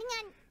depending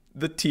on...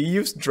 The tea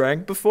you've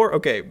drank before?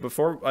 Okay,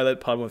 before I let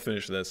Paimon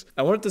finish this,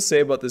 I wanted to say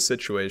about this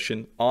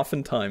situation,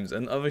 oftentimes,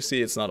 and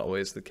obviously it's not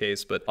always the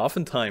case, but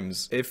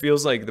oftentimes it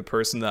feels like the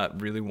person that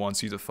really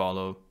wants you to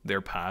follow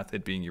their path,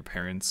 it being your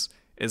parents,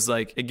 is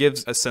like, it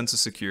gives a sense of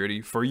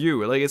security for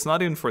you. Like, it's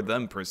not even for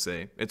them per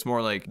se. It's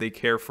more like they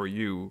care for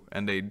you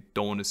and they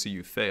don't want to see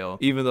you fail,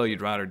 even though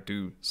you'd rather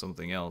do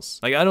something else.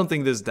 Like, I don't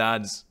think this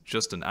dad's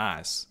just an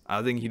ass.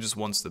 I think he just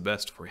wants the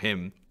best for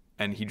him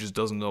and he just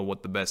doesn't know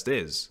what the best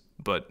is.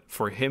 But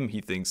for him, he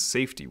thinks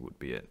safety would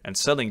be it. And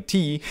selling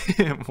tea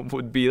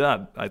would be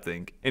that, I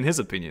think. In his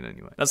opinion,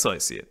 anyway. That's how I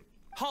see it.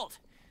 Halt!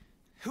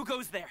 Who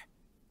goes there?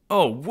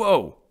 Oh,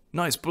 whoa!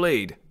 Nice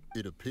blade.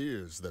 It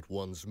appears that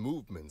one's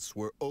movements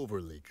were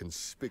overly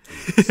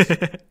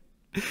conspicuous.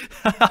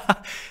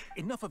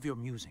 Enough of your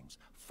musings.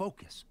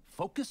 Focus.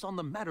 Focus on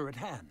the matter at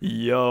hand.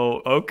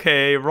 Yo,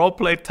 okay.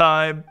 Roleplay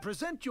time.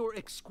 Present your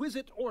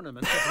exquisite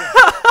ornaments.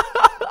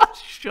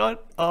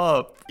 Shut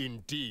up.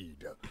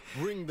 Indeed.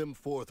 Bring them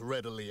forth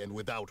readily and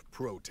without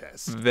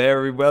protest.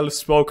 Very well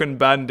spoken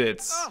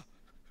bandits.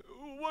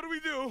 What do we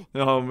do?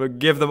 Oh,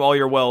 give them all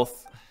your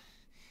wealth.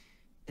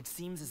 It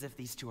seems as if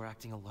these two are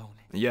acting alone.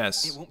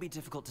 Yes. It won't be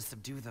difficult to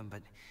subdue them,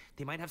 but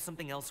they might have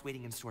something else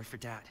waiting in store for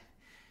Dad.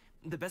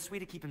 The best way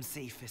to keep him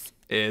safe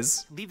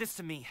is... Leave this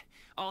to me.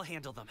 I'll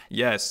handle them.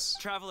 Yes.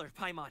 Traveler,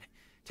 Paimon,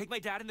 take my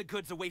dad and the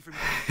goods away from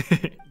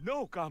me.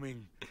 No,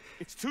 Gaming.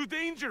 It's too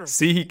dangerous.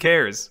 See, he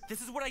cares.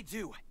 This is what I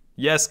do.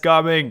 Yes,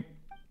 Gaming.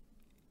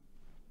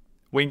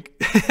 Wink.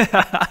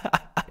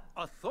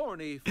 A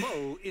thorny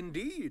foe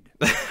indeed.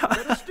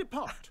 Let us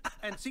depart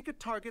and seek a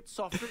target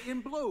softer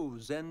in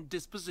blows and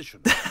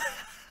disposition.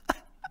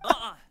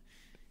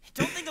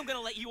 Don't think I'm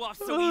gonna let you off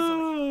so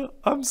easily.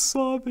 I'm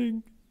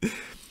sobbing.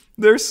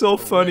 They're so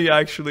funny,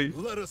 actually.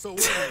 Let us away.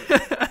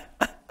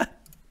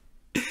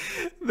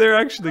 They're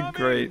actually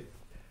great.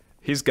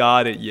 He's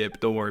got it, Yip.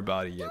 Don't worry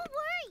about it, Yip. Don't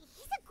worry,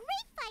 he's a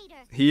great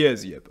fighter. He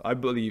is, Yip. I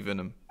believe in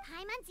him.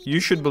 Paimon's You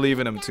should believe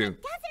in him too.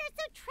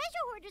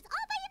 Treasure hoarders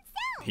all by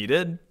himself. He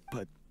did.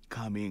 But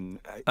coming...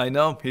 I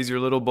know, he's your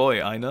little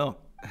boy, I know.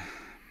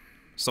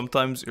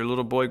 Sometimes your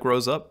little boy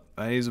grows up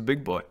and he's a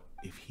big boy.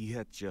 If he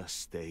had just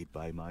stayed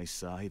by my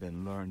side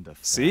and learned the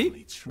family See?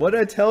 trade, What'd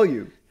I tell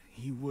you?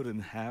 he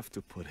wouldn't have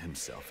to put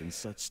himself in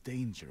such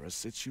dangerous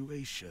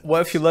situations.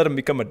 What if you let him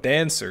become a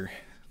dancer?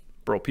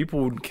 Bro, people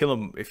wouldn't kill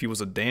him if he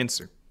was a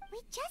dancer. We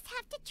just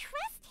have to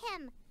trust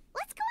him.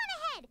 Let's go on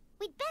ahead.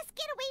 We'd best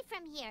get away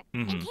from here,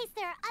 in case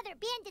there are other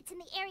bandits in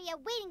the area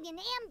waiting in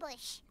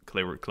ambush.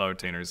 Cloud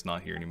Retainer is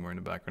not here anymore in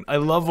the background. I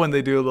love when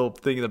they do a little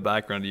thing in the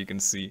background you can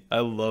see.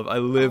 I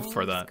live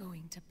for that.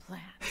 Going to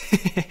plan.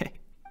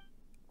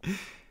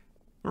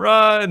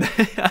 Run!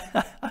 Okay,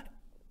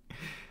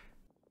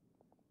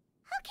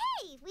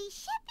 we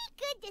should be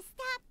good to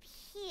stop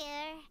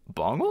here.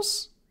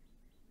 Bongles?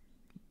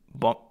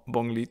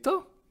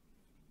 Bonglito?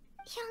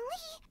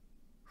 Zhongli?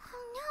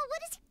 Oh no,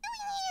 what is he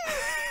doing here?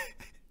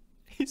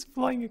 He's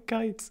flying a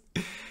kite.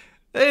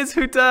 It's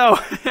Hu Tao.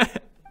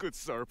 Good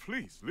sir,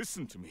 please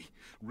listen to me.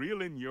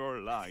 Reel in your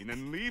line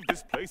and leave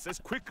this place as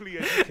quickly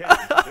as you can.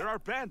 There are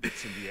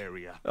bandits in the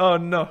area. Oh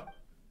no.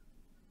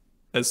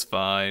 It's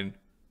fine.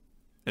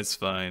 It's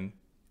fine.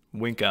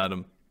 Wink at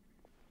him.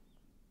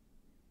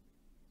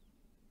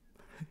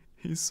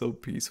 He's so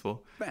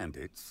peaceful.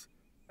 Bandits?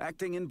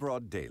 Acting in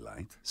broad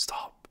daylight?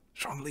 Stop.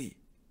 Zhongli.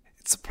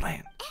 It's a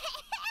plan.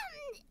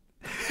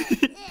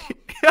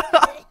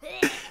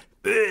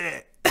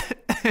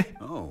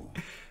 Oh.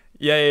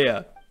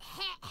 Yeah.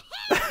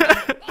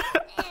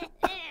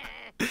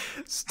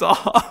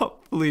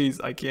 Stop, please.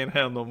 I can't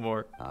handle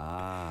more.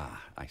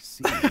 Ah, I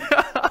see.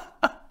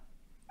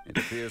 It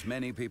appears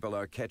many people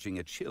are catching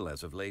a chill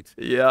as of late.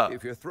 Yeah.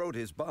 If your throat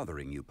is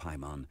bothering you,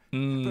 Paimon,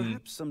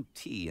 perhaps some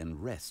tea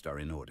and rest are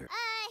in order.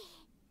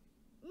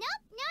 Nope,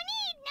 no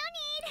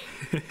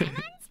need.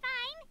 Paimon's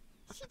fine.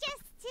 She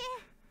just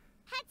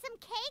had some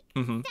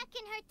cake stuck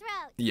in her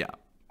throat. Yeah.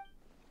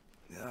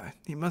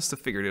 He must have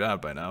figured it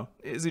out by now.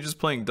 Is he just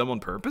playing dumb on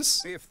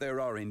purpose? If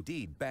there are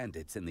indeed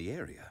bandits in the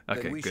area,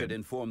 okay, then we good. should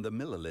inform the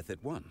Millelith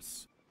at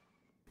once.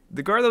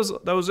 The guard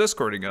that was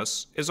escorting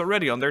us is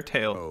already on their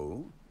tail.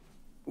 Oh?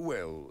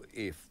 Well,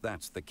 if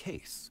that's the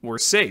case... We're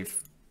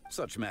safe.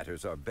 Such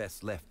matters are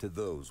best left to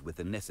those with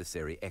the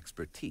necessary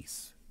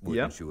expertise.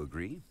 Wouldn't you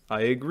agree?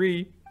 I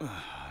agree.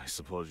 I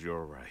suppose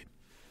you're right.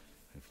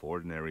 If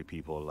ordinary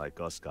people like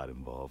us got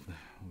involved,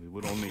 we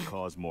would only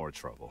cause more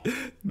trouble.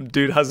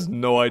 Dude has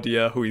no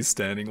idea who he's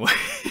standing with.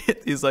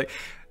 He's like,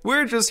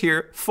 we're just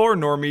here, 4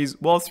 normies,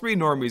 well, 3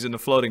 normies and a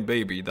floating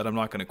baby that I'm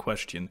not going to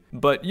question.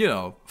 But, you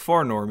know,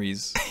 4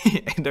 normies.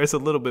 And there's a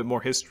little bit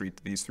more history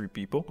to these 3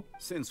 people.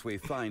 Since we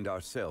find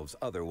ourselves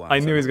otherwise... I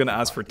knew he was going to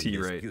ask for tea,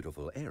 right?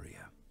 Beautiful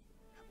area.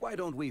 Why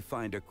don't we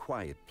find a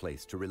quiet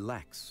place to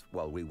relax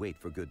while we wait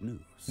for good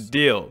news?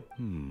 Deal.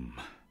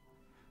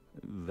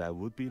 That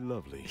would be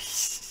lovely.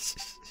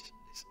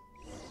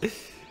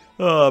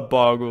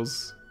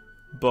 Bongles.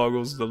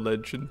 Bongles the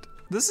legend.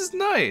 This is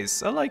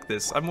nice. I like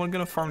this. I'm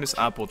gonna farm this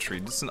apple tree.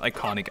 This is an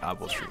iconic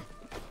apple tree.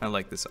 I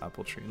like this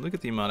apple tree. Look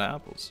at the amount of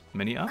apples.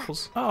 Many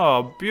apples.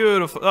 Oh,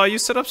 beautiful. Oh, you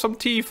set up some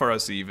tea for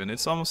us even.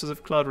 It's almost as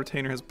if Cloud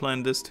Retainer has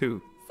planned this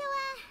too. So,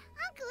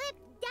 Uncle Ip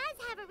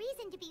does have a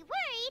reason to be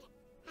worried.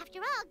 After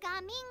all,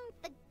 Gaming,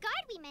 the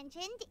guard we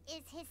mentioned,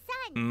 is his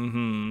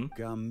son.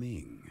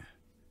 Gaming.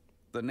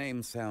 The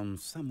name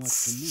sounds somewhat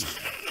familiar.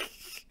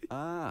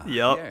 Ah,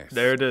 yep, yes.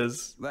 There it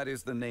is. That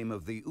is the name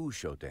of the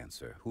Wushu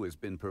dancer who has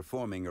been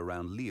performing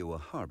around Liyue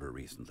Harbor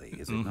recently,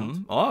 is it not?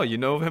 Oh, you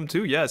know of him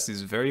too? Yes,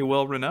 he's very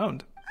well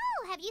renowned.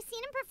 Oh, have you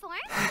seen him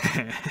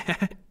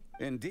perform?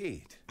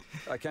 Indeed.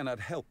 I cannot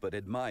help but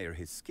admire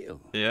his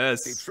skill.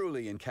 Yes. He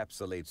truly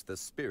encapsulates the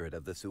spirit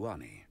of the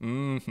Suani.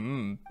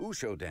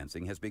 Wushu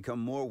dancing has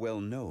become more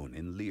well known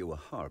in Liyue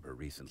Harbor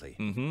recently.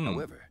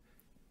 However,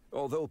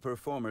 although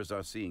performers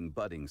are seeing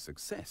budding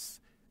success,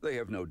 they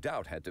have no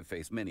doubt had to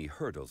face many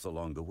hurdles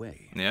along the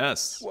way.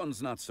 Yes.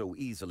 One's not so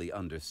easily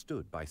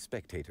understood by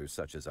spectators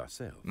such as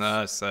ourselves.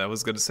 Yes, I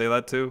was going to say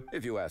that too.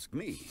 If you ask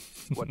me,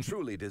 what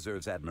truly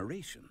deserves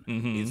admiration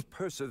is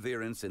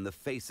perseverance in the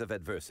face of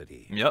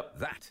adversity. Yep.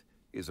 That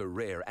is a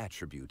rare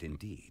attribute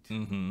indeed.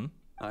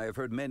 I have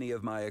heard many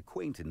of my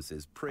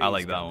acquaintances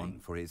praise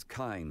Gaming for his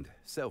kind,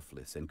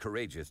 selfless, and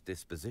courageous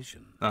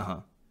disposition.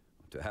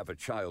 To have a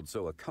child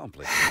so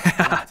accomplished,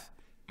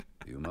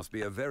 you must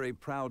be a very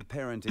proud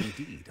parent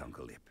indeed,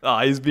 Uncle Ip.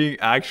 Ah, he's being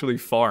actually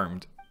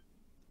farmed.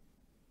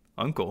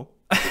 Uncle?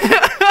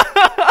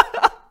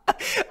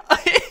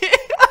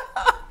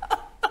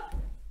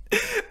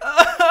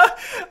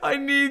 I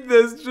need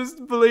this,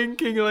 just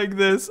blinking like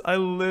this. I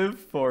live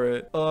for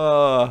it.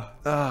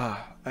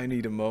 I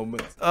need a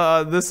moment.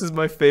 This is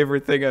my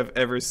favorite thing I've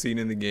ever seen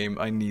in the game.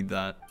 I need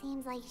that.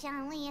 Seems like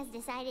Zhongli has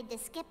decided to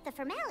skip the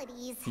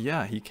formalities.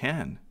 Yeah, he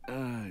can.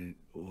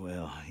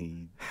 Well,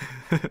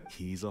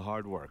 he's a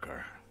hard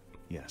worker.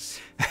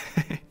 Yes.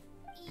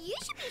 You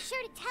should be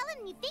sure to tell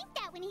him you think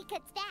that when he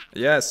gets back.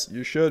 Yes,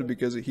 you should,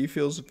 because he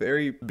feels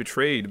very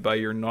betrayed by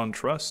your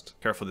non-trust.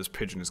 Careful, this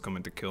pigeon is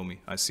coming to kill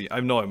me.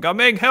 I know him.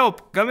 Gaming,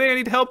 help! Gaming, I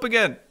need help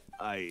again!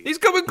 He's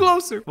coming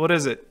closer! What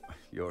is it?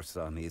 Your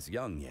son is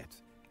young yet.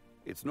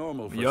 It's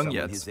normal for Young someone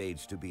yet. his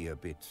age to be a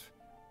bit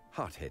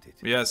hot-headed.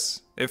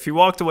 Yes. If he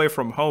walked away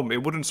from home,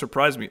 it wouldn't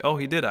surprise me. Oh,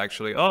 he did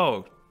actually.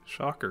 Oh,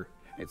 shocker.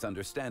 It's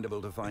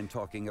understandable to find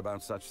talking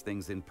about such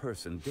things in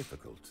person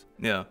difficult.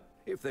 Yeah.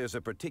 If there's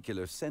a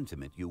particular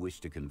sentiment you wish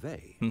to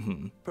convey,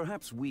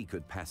 perhaps we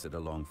could pass it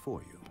along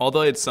for you.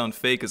 Although it sounds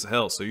fake as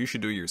hell, so you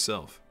should do it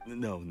yourself.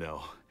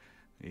 No.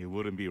 It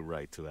wouldn't be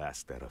right to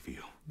ask that of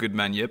you. Good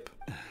man, Yip.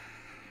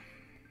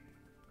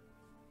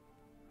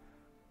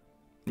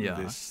 Yeah.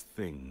 This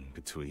thing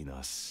between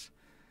us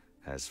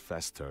has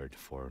festered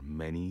for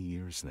many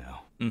years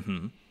now.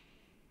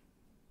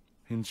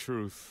 In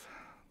truth,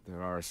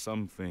 there are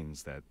some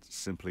things that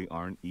simply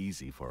aren't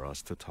easy for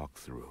us to talk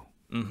through.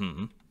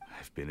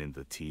 I've been in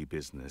the tea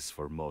business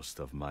for most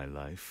of my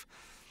life.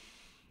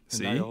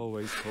 See? And I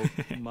always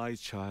hoped my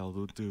child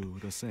would do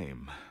the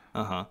same.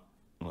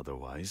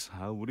 Otherwise,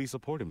 how would he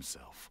support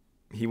himself?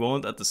 He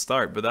won't at the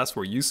start, but that's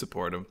where you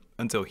support him,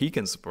 until he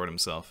can support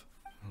himself.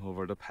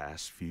 Over the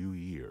past few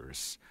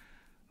years,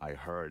 I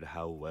heard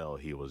how well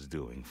he was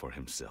doing for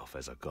himself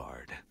as a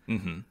guard.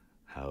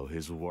 How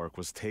his work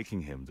was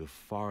taking him to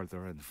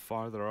farther and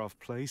farther off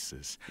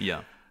places.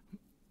 Yeah.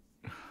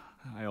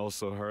 I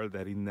also heard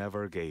that he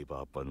never gave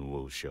up on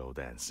wushou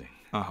dancing.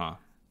 It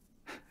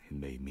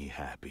made me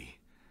happy.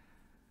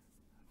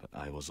 But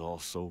I was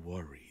also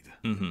worried.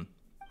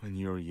 When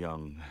you're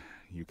young,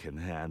 you can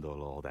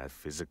handle all that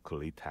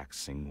physically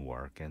taxing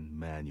work and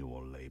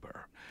manual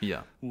labor.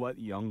 Yeah. What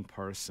young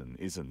person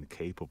isn't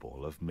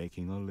capable of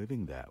making a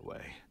living that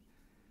way?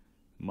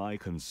 My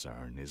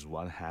concern is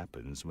what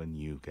happens when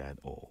you get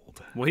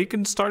old. Well, he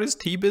can start his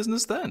tea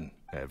business then.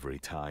 Every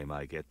time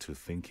I get to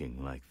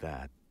thinking like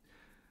that,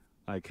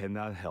 I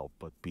cannot help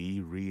but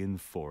be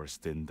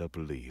reinforced in the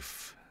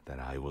belief that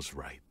I was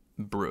right.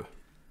 Bruh.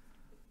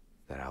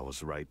 That I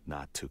was right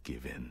not to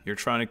give in. You're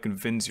trying to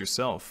convince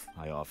yourself.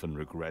 I often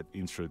regret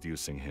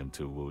introducing him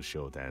to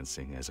wushou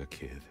dancing as a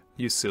kid.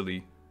 You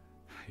silly.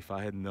 If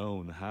I had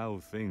known how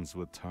things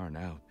would turn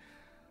out,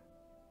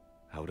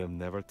 I would have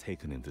never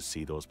taken him to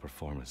see those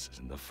performances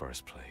in the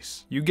first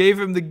place. You gave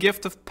him the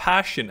gift of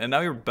passion, and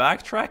now you're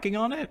backtracking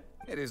on it?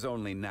 It is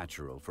only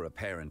natural for a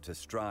parent to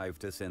strive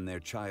to send their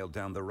child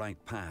down the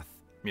right path.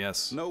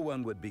 Yes. No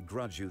one would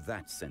begrudge you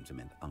that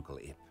sentiment, Uncle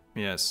Ip.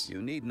 Yes.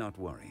 You need not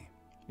worry.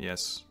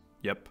 Yes.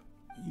 Yep.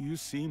 You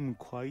seem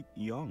quite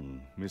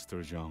young,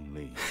 Mr.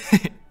 Zhongli.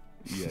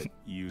 Yet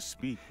you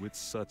speak with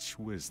such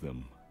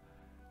wisdom.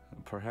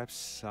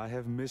 Perhaps I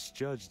have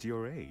misjudged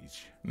your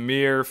age.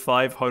 Mere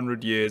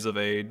 500 years of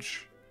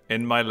age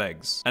in my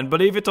legs. And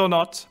believe it or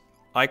not,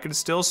 I can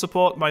still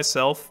support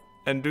myself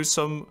and do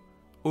some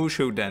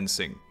wushu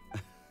dancing.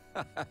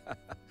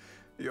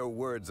 Your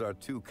words are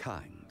too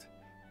kind.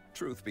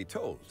 Truth be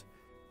told,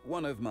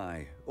 one of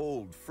my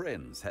old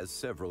friends has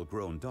several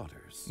grown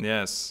daughters.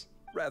 Yes.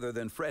 Rather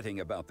than fretting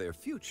about their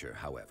future,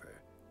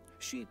 however,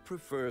 she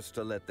prefers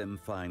to let them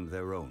find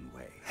their own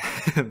way.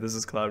 This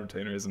is Cloud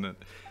Retainer, isn't it?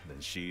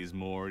 Then she's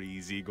more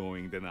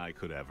easygoing than I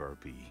could ever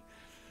be.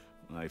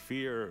 I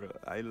fear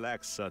I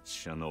lack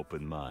such an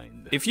open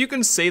mind. If you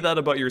can say that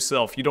about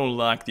yourself, you don't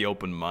lack the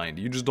open mind.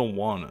 You just don't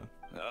wanna.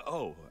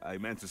 Oh, I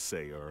meant to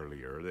say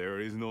earlier, there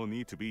is no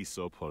need to be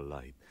so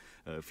polite.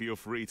 Feel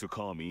free to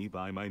call me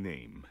by my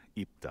name,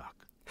 Iptak.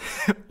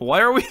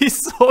 Why are we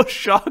so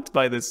shocked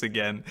by this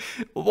again?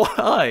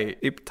 Why?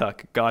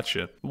 Iptak,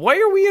 gotcha. Why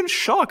are we in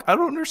shock? I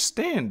don't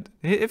understand.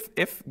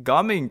 If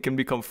Gaming can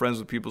become friends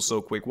with people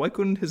so quick, why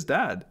couldn't his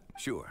dad?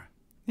 Sure.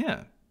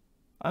 Yeah.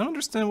 I don't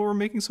understand why we're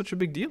making such a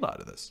big deal out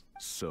of this.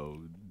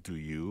 So, do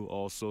you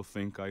also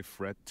think I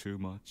fret too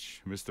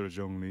much, Mr.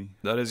 Zhongli?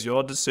 That is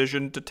your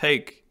decision to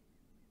take,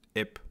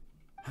 Ip.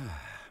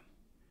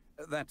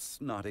 That's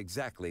not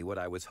exactly what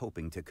I was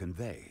hoping to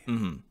convey.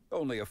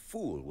 Only a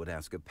fool would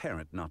ask a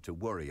parent not to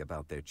worry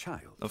about their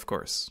child. Of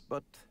course.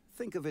 But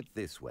think of it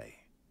this way.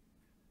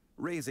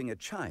 Raising a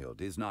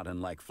child is not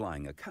unlike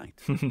flying a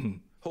kite.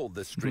 Hold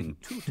the string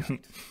too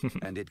tight,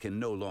 and it can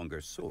no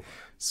longer soar.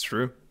 It's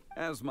true.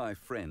 As my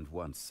friend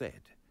once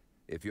said,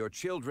 if your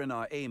children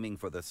are aiming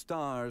for the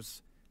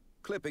stars,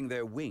 clipping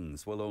their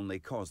wings will only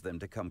cause them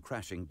to come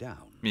crashing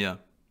down. Yeah.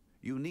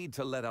 You need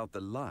to let out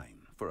the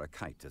line for a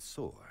kite to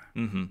soar.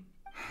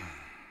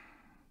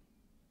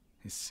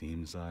 It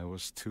seems I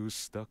was too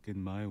stuck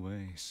in my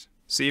ways.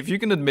 See, if you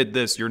can admit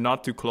this, you're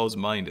not too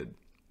close-minded.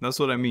 That's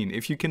what I mean.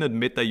 If you can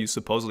admit that you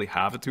supposedly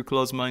have a too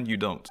close mind, you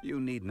don't. You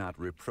need not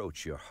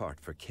reproach your heart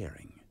for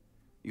caring.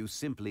 You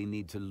simply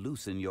need to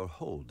loosen your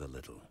hold a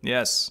little.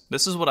 Yes.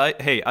 This is what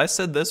I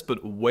said this,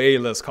 but way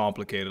less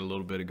complicated a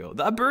little bit ago.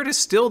 That bird is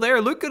still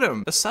there. Look at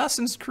him.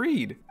 Assassin's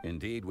Creed.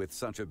 Indeed, with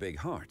such a big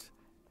heart.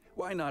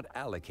 Why not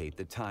allocate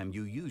the time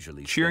you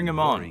usually cheering him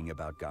worrying on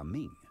about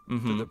Gaming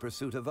to the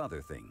pursuit of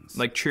other things?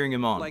 Like cheering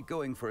him on. Like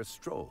going for a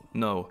stroll.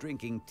 No.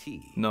 Drinking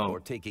tea. No.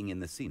 Or taking in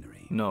the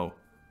scenery. No.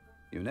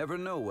 You never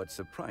know what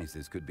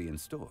surprises could be in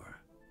store.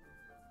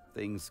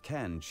 Things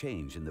can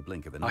change in the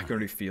blink of an eye. I can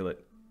already feel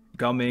it.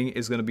 Gao Ming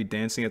is going to be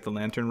dancing at the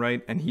lantern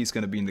rite, and he's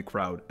going to be in the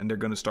crowd, and they're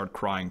going to start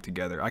crying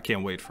together. I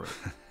can't wait for it.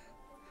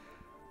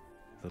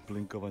 The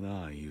blink of an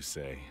eye, you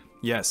say?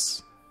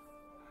 Yes.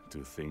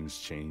 Do things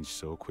change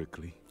so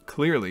quickly?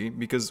 Clearly,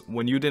 because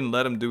when you didn't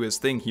let him do his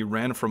thing, he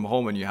ran from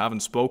home and you haven't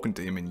spoken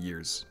to him in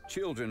years.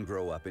 Children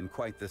grow up in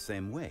quite the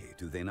same way,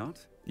 do they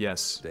not?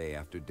 Yes. Day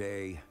after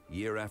day,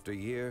 year after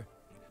year,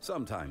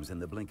 sometimes in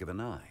the blink of an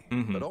eye,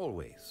 but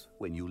always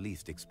when you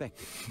least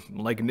expect it.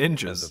 Like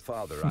ninjas. As a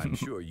father, I'm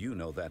sure you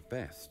know that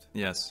best.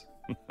 Yes.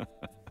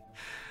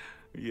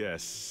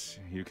 Yes,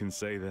 you can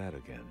say that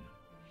again.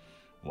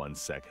 1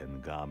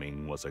 second, Gao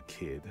Ming was a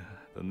kid.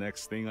 The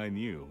next thing I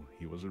knew,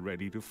 he was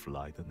ready to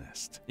fly the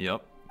nest.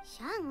 Yep.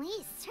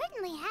 Zhongli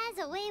certainly has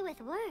a way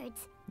with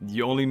words.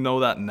 You only know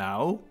that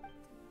now?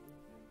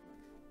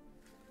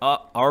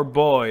 Our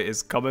boy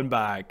is coming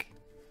back.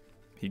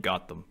 He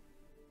got them.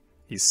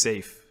 He's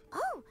safe.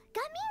 Oh,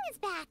 Gao Ming is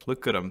back.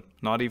 Look at him.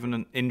 Not even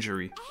an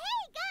injury.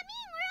 Hey, Gao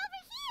Ming, we're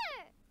over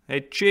here.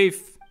 Hey,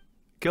 Chief.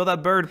 Kill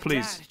that bird,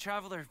 please. Dad,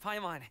 Traveler,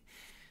 Paimon.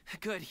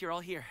 Good, you're all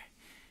here.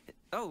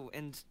 Oh,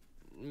 and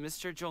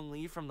Mr.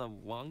 Zhongli from the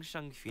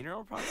Wangsheng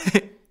funeral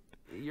parlor?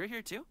 You're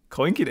here too?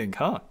 Coinkydink,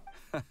 huh?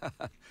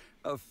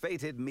 A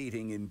fated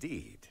meeting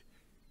indeed.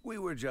 We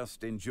were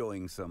just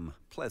enjoying some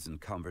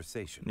pleasant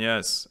conversation.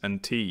 Yes,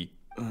 and tea.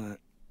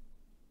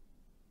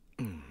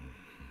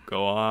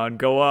 Go on,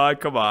 come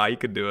on, you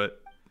can do it.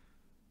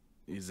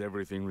 Is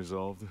everything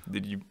resolved?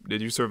 Did you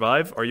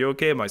survive? Are you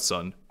okay, my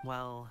son?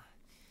 Well,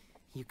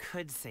 you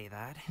could say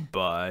that.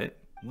 But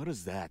what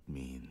does that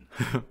mean?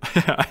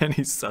 And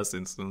he's sus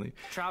instantly.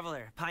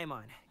 Traveler,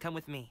 Paimon, come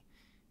with me.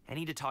 I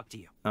need to talk to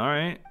you. All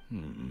right.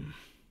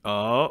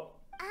 Oh.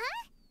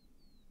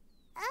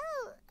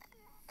 Oh,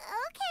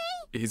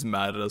 okay. He's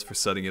mad at us for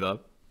setting it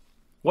up.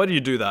 Why did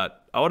you do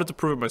that? I wanted to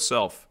prove it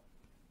myself.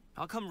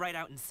 I'll come right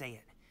out and say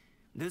it.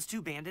 Those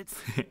two bandits,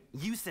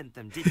 you sent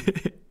them,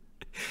 didn't you?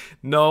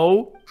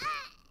 No.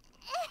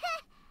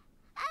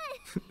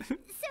 So,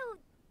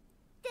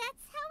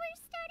 that's how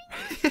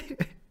we're starting?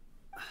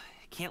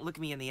 Can't look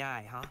me in the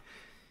eye, huh?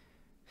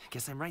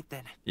 Guess I'm right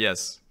then.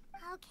 Yes.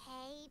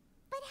 Okay,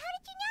 but how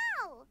did you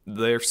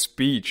know? Their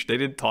speech. They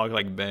didn't talk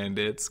like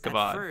bandits. Come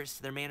on. At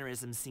first, their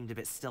mannerisms seemed a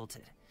bit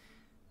stilted.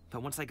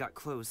 But once I got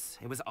close,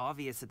 it was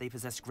obvious that they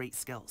possessed great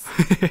skills.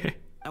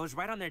 I was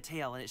right on their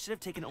tail, and it should have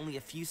taken only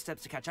a few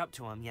steps to catch up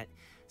to them, yet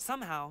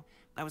somehow,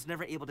 I was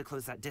never able to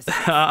close that distance.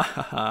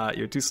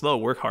 You're too slow.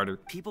 Work harder.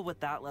 People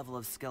with that level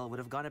of skill would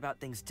have gone about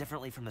things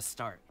differently from the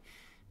start.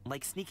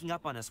 Like sneaking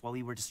up on us while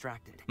we were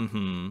distracted.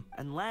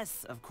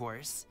 Unless, of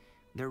course,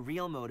 their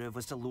real motive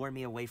was to lure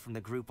me away from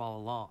the group all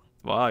along.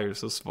 Wow, you're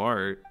so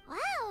smart.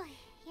 Wow,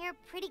 you're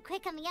pretty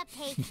quick on the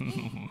uptake.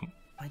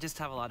 I just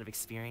have a lot of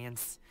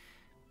experience.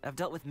 I've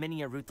dealt with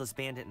many a ruthless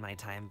bandit in my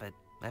time, but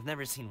I've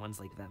never seen ones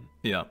like them.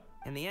 Yeah.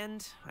 In the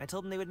end, I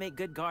told them they would make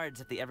good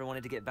guards if they ever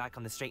wanted to get back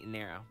on the straight and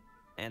narrow,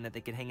 and that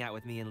they could hang out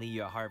with me in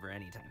Liyue Harbor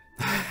anytime.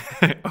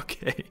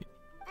 Okay.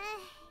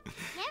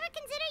 Never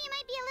consider you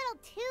might be a little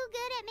too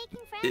good at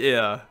making friends?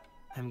 Yeah.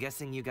 I'm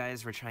guessing you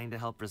guys were trying to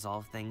help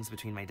resolve things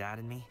between my dad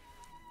and me?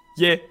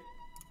 Yeah.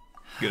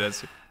 Good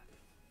answer.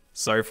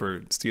 Sorry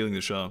for stealing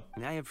the show.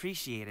 I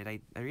appreciate it.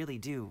 I really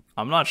do.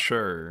 I'm not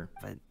sure.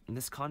 But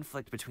this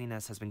conflict between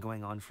us has been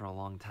going on for a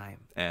long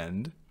time.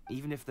 And?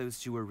 Even if those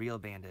two were real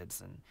bandits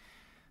and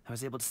I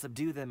was able to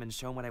subdue them and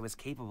show them what I was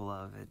capable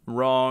of,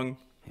 Wrong.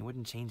 It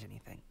wouldn't change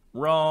anything.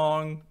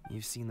 Wrong.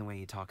 You've seen the way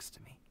he talks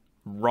to me.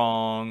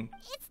 Wrong.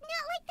 It's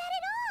not like that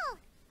at all.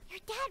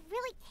 Your dad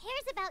really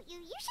cares about you.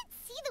 You should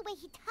see the way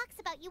he talks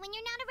about you when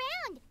you're not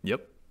around.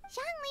 Yep.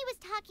 Zhongli was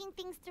talking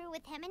things through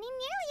with him and he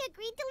nearly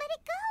agreed to let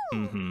it go.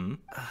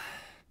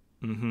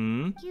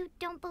 You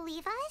don't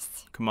believe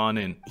us? Come on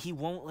in. He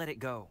won't let it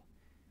go.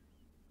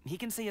 He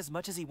can say as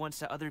much as he wants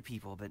to other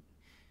people, but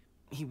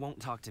he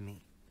won't talk to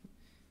me.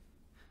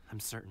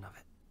 I'm certain of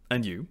it.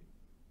 And you?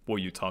 Will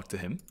you talk to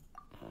him?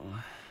 You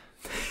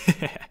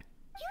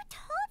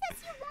told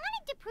us you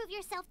wanted to prove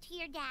yourself to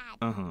your dad.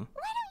 Why don't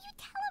you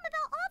tell him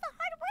about all the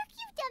hard work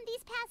you've done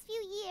these past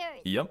few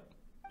years? Yep.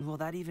 Will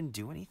that even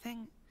do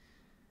anything?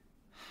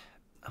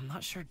 I'm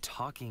not sure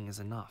talking is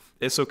enough.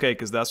 It's okay,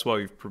 because that's why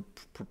we've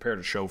prepared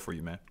a show for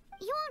you, man.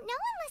 You won't know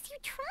unless you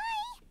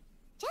try.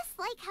 Just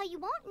like how you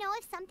won't know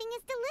if something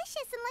is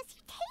delicious unless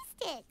you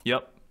taste it.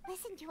 Yep.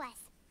 Listen to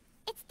us.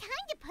 It's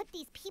time to put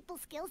these people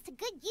skills to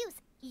good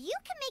use. You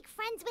can make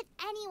friends with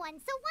anyone,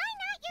 so why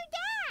not your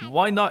dad?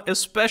 Why not,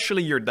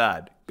 especially your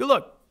dad? Good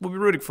luck. We'll be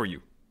rooting for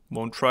you.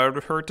 Won't try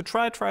to hurt to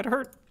try to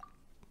hurt.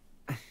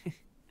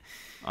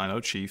 I know,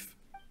 Chief.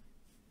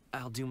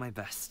 I'll do my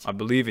best. I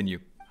believe in you.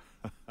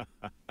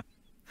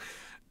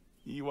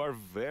 You are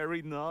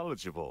very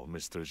knowledgeable,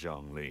 Mr.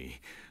 Zhongli.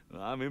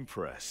 I'm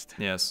impressed.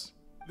 Yes.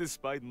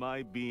 Despite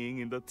my being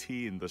in the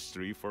tea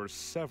industry for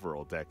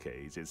several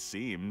decades, it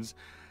seems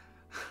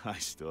I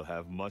still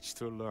have much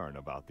to learn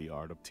about the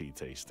art of tea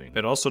tasting.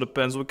 It also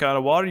depends what kind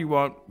of water you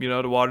want. You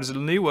know, the waters at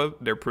Niwa,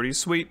 they're pretty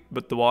sweet,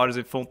 but the waters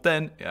at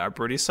Fontaine are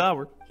pretty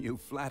sour. You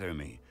flatter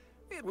me.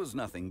 It was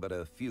nothing but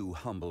a few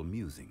humble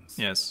musings.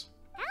 Yes.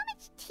 How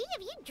much tea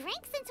have you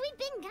drank since we've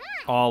been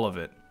gone? All of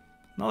it.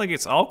 Not like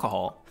it's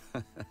alcohol.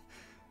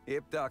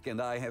 Ipdak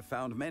and I have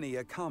found many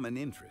a common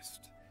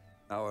interest.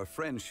 Our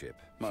friendship,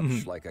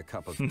 much like a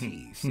cup of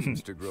tea,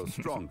 seems to grow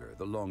stronger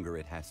the longer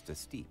it has to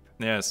steep.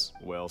 Yes.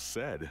 Well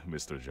said,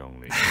 Mr.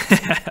 Zhongli.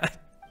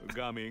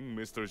 Gaming,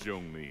 Mr.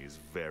 Zhongli is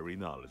very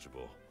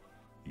knowledgeable.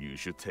 You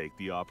should take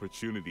the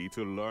opportunity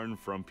to learn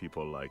from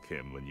people like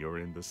him when you're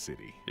in the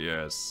city.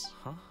 Yes.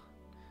 Huh?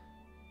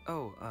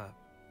 Oh,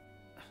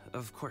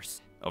 of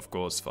course. Of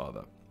course,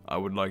 Father. I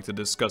would like to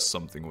discuss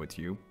something with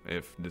you,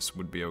 if this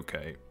would be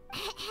okay.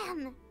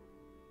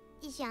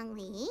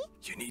 Zhongli?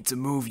 You need to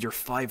move your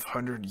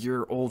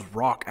 500-year-old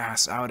rock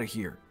ass out of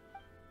here.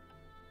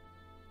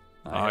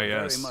 I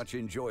have very much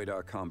enjoyed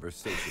our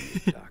conversation,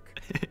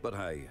 Ipdak, but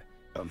I,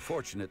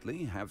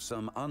 unfortunately, have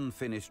some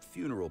unfinished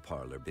funeral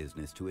parlor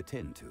business to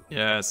attend to.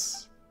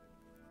 Yes.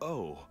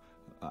 Oh,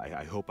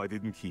 I hope I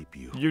didn't keep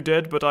you. You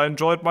did, but I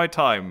enjoyed my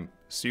time.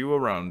 See you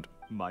around.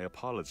 My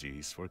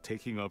apologies for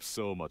taking up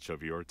so much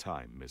of your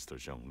time, Mr.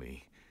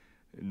 Zhongli.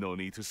 No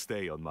need to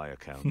stay on my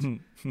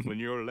account. When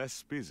you're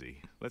less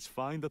busy, let's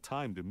find a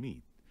time to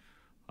meet.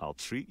 I'll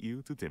treat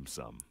you to dim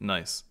sum.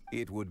 Nice.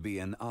 It would be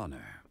an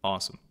honor.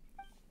 Awesome.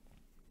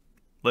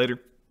 Later.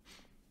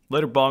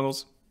 Later,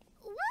 Bongles.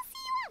 We'll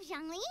see you off,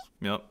 Zhongli.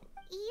 Yep.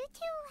 You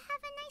two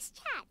have a nice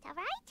chat,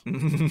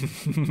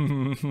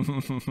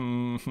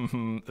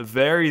 alright?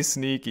 Very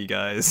sneaky,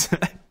 guys.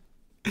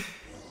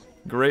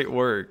 Great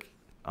work.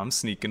 I'm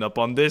sneaking up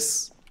on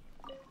this.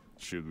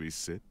 Should we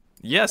sit?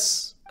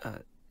 Yes.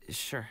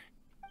 Sure.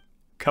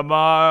 Come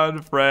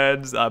on,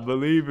 friends. I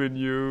believe in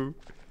you.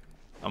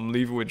 I'm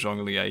leaving with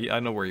Zhongli. I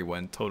know where he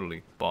went.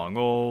 Totally.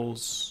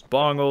 Bongles.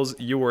 Bongles,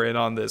 you were in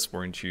on this,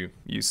 weren't you?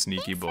 You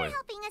sneaky boy. Thanks for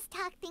helping us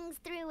talk things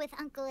through with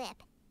Uncle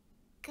Ip.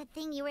 Good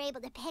thing you were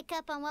able to pick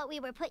up on what we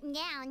were putting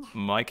down.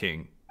 My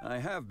king. I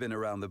have been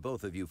around the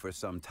both of you for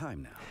some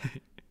time now.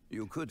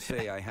 You could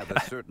say I have a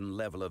certain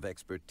level of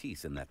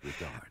expertise in that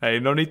regard. Hey,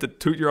 no need to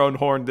toot your own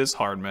horn this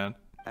hard, man.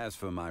 As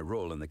for my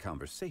role in the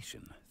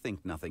conversation,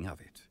 think nothing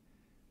of it.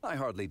 I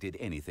hardly did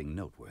anything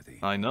noteworthy.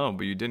 I know,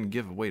 but you didn't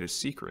give away the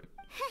secret.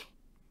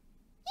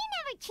 You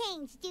never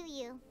change, do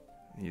you?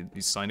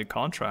 You signed a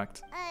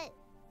contract.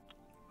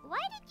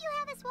 Why did you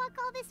have us walk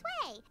all this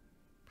way?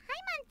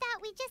 Paimon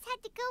thought we just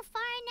had to go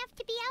far enough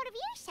to be out of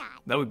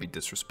earshot. That would be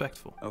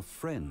disrespectful. A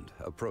friend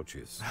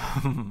approaches.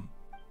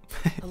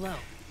 Hello.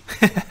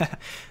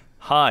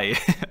 Hi.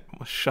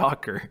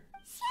 Shocker.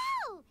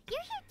 So, you're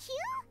here too?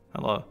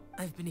 Hello.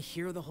 I've been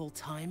here the whole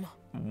time.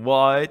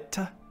 What?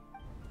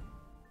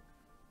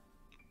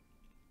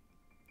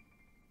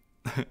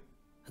 A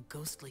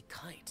ghostly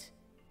kite.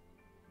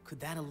 Could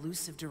that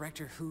elusive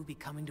Director Hu be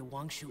coming to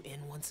Wangshu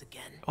Inn once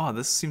again? Oh,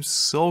 this seems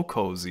so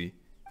cozy.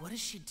 What is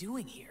she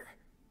doing here?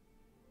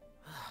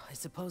 I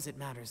suppose it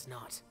matters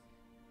not.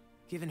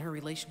 Given her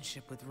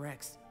relationship with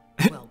Rex,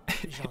 well,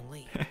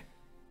 Zhongli,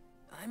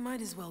 I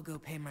might as well go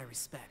pay my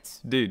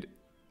respects. Dude.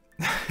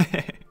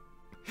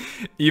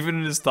 Even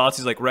in his thoughts,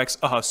 he's like, Rex,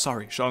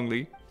 sorry,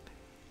 Zhongli.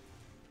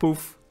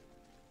 Poof.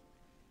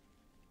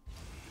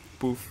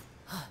 Poof.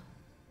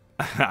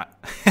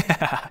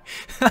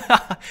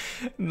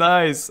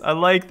 Nice. I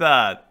like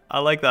that. I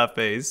like that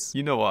face.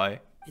 You know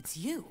why. It's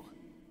you.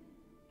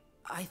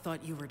 I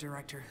thought you were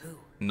Director Hu.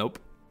 Nope.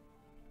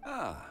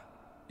 Ah,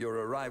 your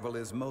arrival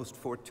is most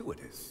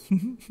fortuitous.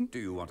 Do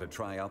you want to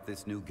try out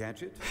this new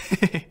gadget?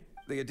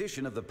 The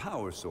addition of the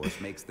power source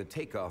makes the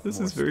takeoff This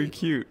more is very stable.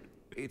 cute.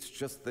 It's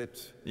just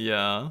that...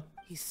 Yeah.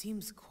 He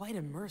seems quite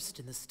immersed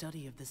in the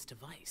study of this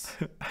device.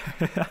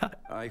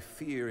 I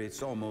fear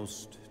it's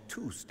almost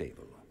too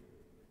stable.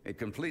 It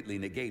completely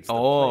negates the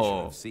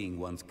pleasure of seeing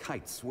one's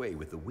kite sway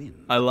with the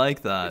wind. I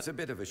like that. It's a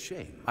bit of a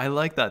shame. I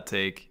like that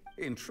take.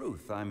 In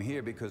truth, I'm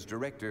here because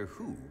Director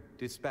Hu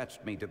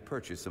dispatched me to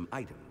purchase some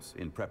items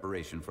in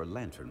preparation for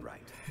Lantern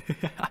Rite.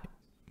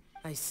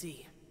 I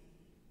see.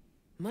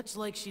 Much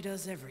like she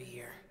does every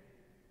year.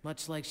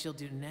 Much like she'll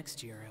do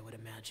next year, I would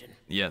imagine.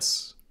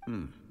 Yes.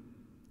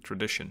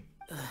 Tradition.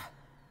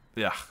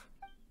 Yeah.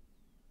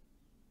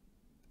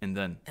 And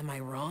then. Am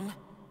I wrong?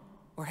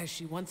 Or has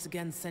she once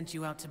again sent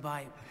you out to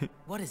buy,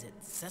 what is it,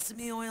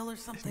 sesame oil or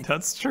something?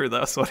 That's true,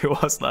 that's what it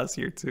was last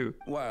year too.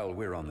 While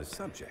we're on the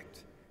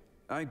subject,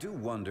 I do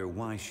wonder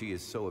why she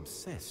is so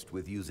obsessed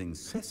with using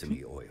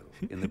sesame oil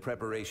in the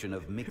preparation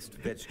of mixed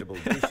vegetable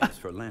dishes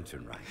for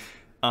Lantern Rite.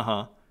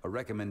 Uh-huh. A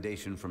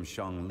recommendation from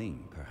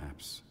Xiangling,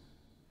 perhaps.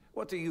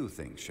 What do you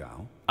think,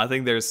 Xiao? I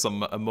think there's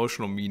some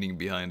emotional meaning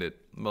behind it.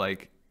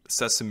 Like,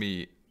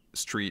 Sesame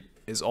Street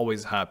is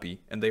always happy,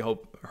 and they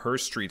hope her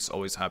street's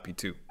always happy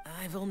too.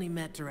 I've only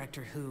met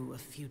Director Hu a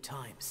few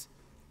times.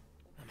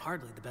 I'm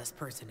hardly the best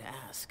person to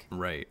ask.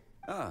 Right.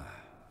 Ah,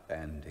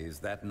 And is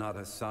that not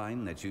a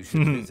sign that you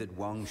should visit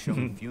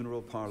Wangsheng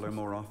Funeral Parlor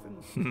more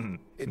often?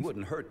 It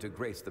wouldn't hurt to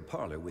grace the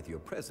parlor with your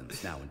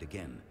presence now and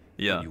again.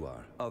 Yeah. When you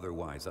are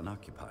otherwise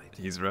unoccupied.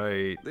 He's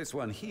right. This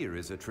one here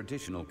is a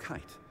traditional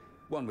kite,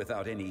 one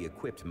without any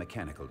equipped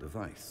mechanical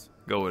device.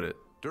 Go with it.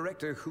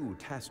 Director Hu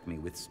tasked me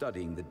with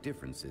studying the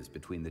differences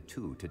between the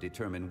two to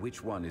determine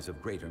which one is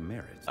of greater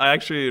merit. I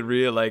actually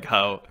really like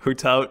how Hu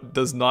Tao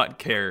does not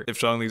care if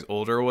Zhongli's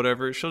older or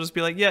whatever. She'll just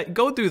be like, yeah,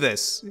 go do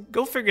this.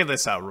 Go figure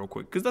this out real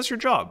quick, because that's your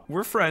job.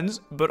 We're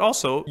friends, but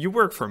also you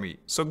work for me.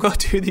 So go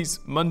do these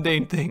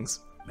mundane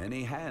things.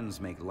 Many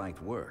hands make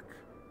light work.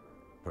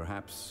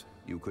 Perhaps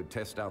you could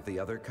test out the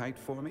other kite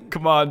for me?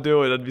 Come on,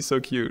 do it. That'd be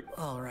so cute.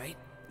 All right.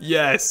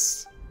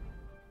 Yes.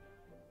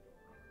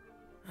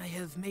 I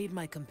have made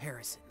my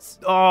comparisons.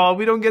 Oh,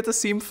 we don't get to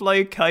see him fly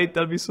a kite.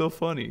 That'd be so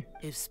funny.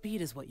 If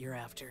speed is what you're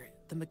after,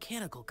 the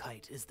mechanical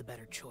kite is the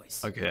better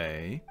choice.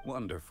 Okay.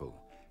 Wonderful.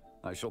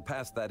 I shall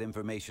pass that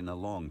information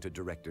along to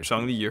Director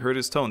Zhongli, you heard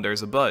his tone.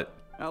 There's a but.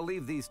 I'll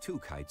leave these two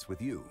kites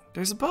with you.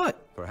 There's a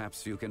but.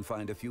 Perhaps you can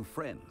find a few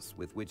friends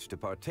with which to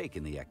partake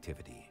in the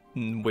activity.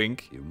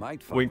 Wink. You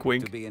might find wink,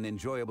 wink. it to be an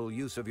enjoyable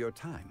use of your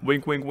time.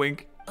 Wink, wink,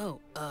 wink. Oh,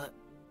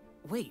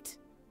 wait.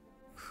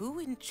 Who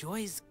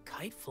enjoys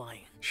kite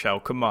flying?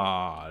 Xiao, come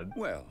on.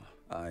 Well,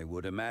 I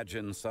would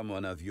imagine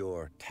someone of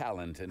your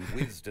talent and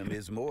wisdom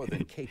is more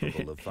than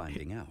capable of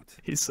finding out.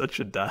 He's such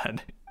a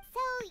dad.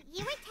 So,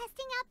 you were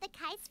testing out the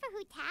kites for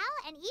Hu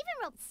Tao and even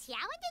roped Xiao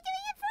into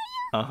doing it for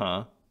you?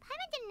 Uh-huh.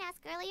 Paimon didn't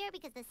ask earlier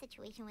because the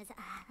situation was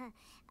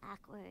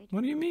awkward.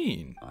 What do you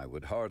mean? I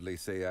would hardly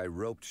say I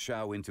roped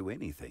Xiao into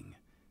anything.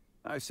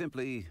 I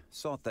simply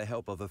sought the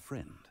help of a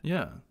friend.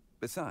 Yeah.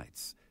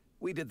 Besides,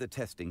 we did the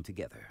testing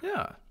together.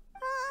 Yeah.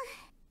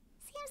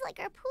 Seems like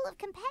our pool of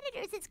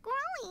competitors is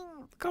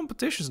growing.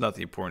 Competition's not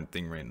the important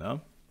thing right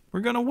now. We're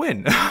gonna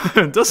win.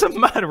 It doesn't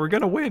matter. We're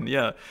gonna win.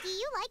 Yeah. Do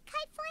you like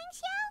kite flying,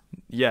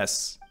 Xiao?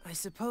 Yes. I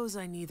suppose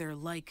I neither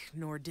like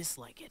nor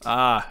dislike it.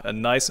 Ah, a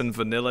nice and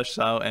vanilla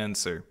Xiao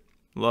answer.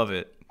 Love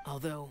it.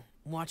 Although,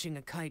 watching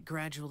a kite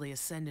gradually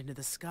ascend into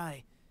the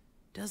sky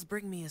does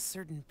bring me a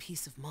certain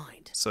peace of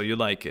mind. So you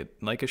like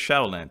it. Like a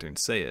Xiao lantern.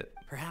 Say it.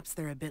 Perhaps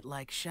they're a bit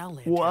like Xiao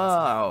lanterns.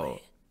 Wow.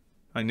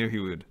 I knew he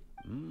would.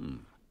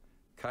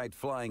 Kite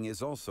flying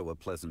is also a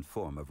pleasant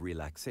form of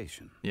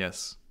relaxation.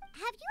 Yes.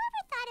 Have you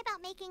ever thought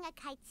about making a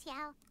kite,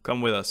 Xiao?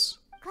 Come with us.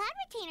 Cloud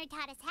Retainer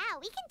taught us how.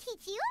 We can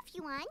teach you if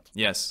you want.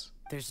 Yes.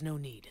 There's no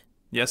need.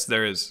 Yes,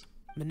 there is.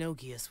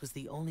 Menogius was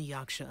the only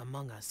Yaksha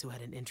among us who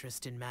had an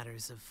interest in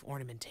matters of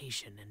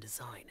ornamentation and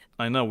design.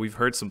 I know, we've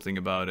heard something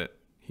about it.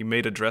 He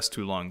made a dress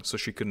too long, so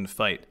she couldn't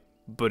fight.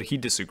 But he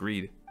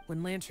disagreed.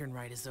 When Lantern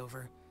Rite is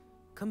over,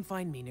 come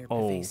find me near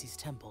Pavesi's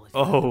temple if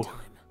you have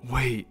time.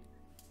 Wait.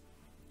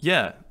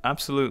 Yeah,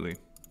 absolutely.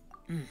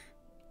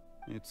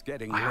 It's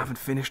getting I haven't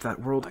finished that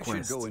world I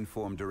quest. should go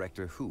inform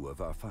Director Hu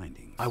of our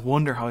findings. I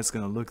wonder how it's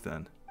gonna look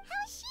then.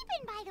 How's she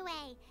been, by the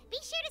way? Be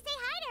sure to say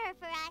hi to her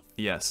for us.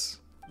 Yes.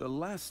 The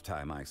last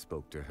time I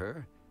spoke to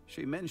her,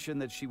 she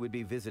mentioned that she would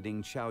be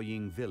visiting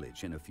Chaoying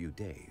village in a few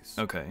days.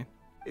 Okay.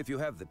 If you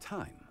have the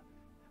time,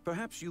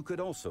 perhaps you could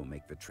also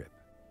make the trip.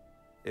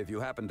 If you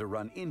happen to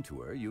run into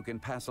her, you can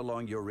pass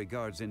along your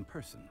regards in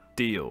person.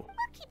 Deal.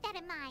 We'll keep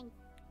that in mind.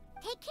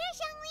 Take care,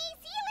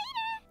 Zhongli. See you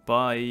later.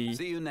 Bye.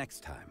 See you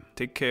next time.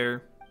 Take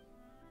care.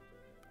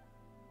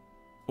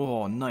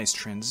 Oh, nice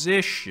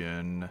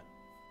transition.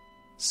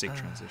 Sick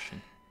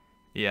transition.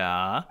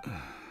 Yeah.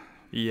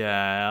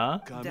 Yeah.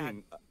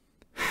 Dad.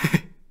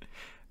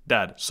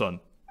 Dad, son.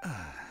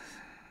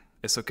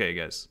 It's okay,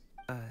 guys.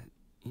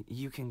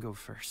 You can go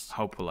first.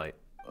 How polite.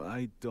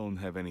 I don't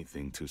have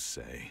anything to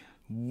say.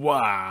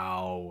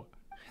 Wow.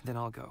 Then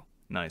I'll go.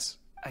 Nice.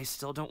 I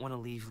still don't want to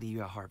leave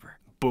Liyue Harbor.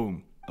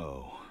 Boom.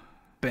 Oh.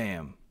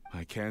 Bam.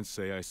 I can't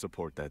say I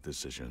support that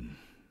decision,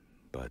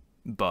 but...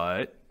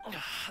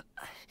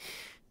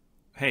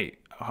 Hey,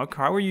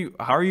 how are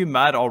you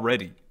mad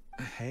already?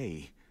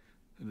 Hey,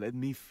 let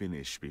me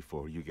finish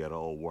before you get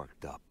all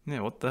worked up.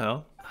 Yeah, what the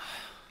hell?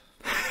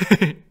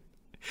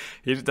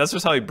 That's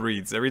just how he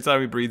breathes. Every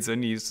time he breathes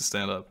in, he used to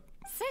stand up.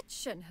 Sit,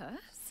 Shinhe,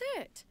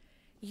 sit.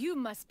 You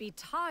must be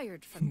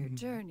tired from your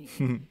journey.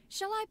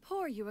 Shall I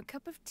pour you a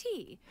cup of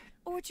tea?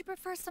 Or would you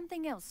prefer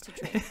something else to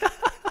drink?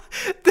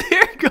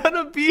 They're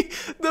gonna be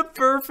the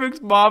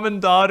perfect mom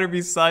and daughter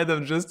beside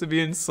them just to be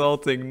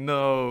insulting.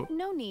 No.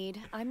 No need.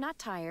 I'm not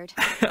tired.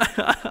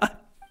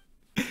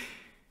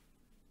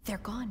 They're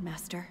gone,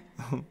 Master.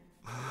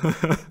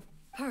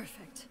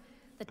 Perfect.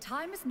 The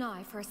time is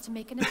nigh for us to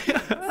make an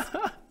appearance.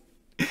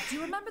 Do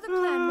you remember the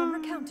plan when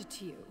recounted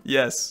to you?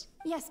 Yes.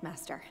 Yes,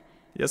 Master.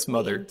 Yes,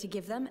 Mother. To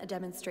give them a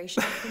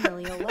demonstration of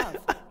familial love.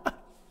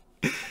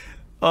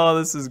 Oh,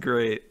 this is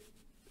great.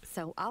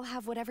 So I'll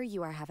have whatever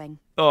you are having.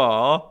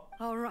 Aw.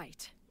 All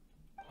right.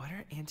 What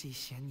are Auntie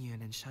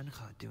Xianyun and Shanhe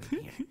doing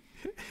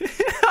here?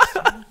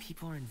 So many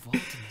people are involved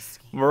in this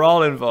scheme. We're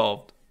all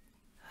involved.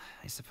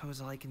 I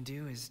suppose all I can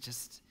do is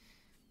just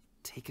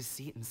take a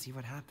seat and see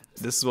what happens.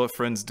 This is what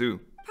friends do.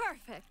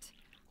 Perfect.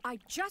 I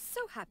just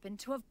so happen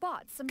to have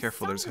bought some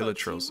Careful, there's sunblow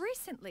hilichurls. tea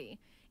recently.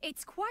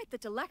 It's quite the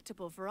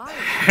delectable variety.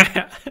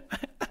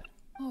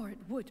 Or it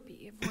would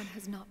be if one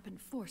has not been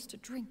forced to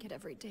drink it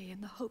every day in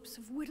the hopes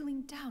of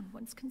whittling down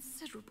one's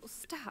considerable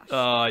stash.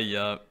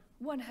 Yeah.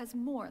 One has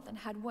more than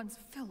had one's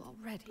fill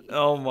already.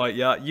 Oh my,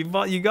 yeah.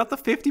 You got the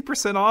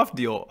 50% off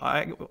deal.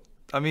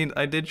 I mean,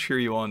 I did cheer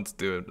you on to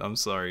do it. I'm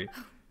sorry.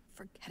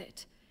 Forget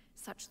it.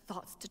 Such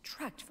thoughts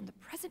detract from the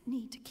present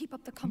need to keep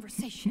up the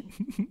conversation.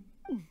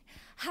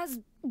 Has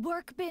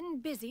work been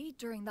busy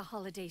during the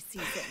holiday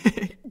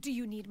season? Do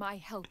you need my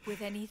help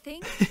with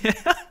anything?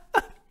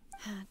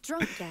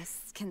 Drunk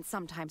guests can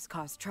sometimes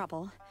cause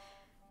trouble,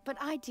 but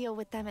I deal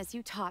with them as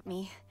you taught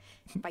me,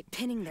 by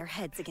pinning their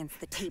heads against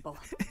the table.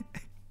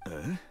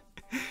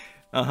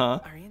 Uh-huh.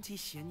 Are Auntie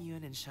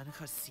Xianyun and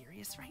Shanhe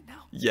serious right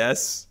now?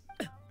 Yes.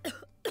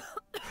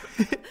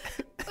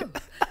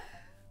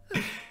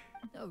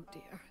 Oh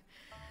dear.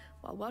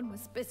 While one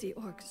was busy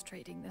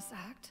orchestrating this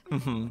act,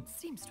 Mm-hmm. one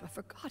seems to have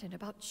forgotten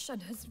about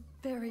Shanhe's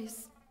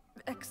various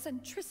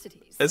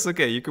eccentricities. It's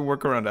okay. You can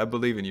work around it. I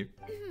believe in you.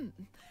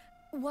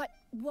 What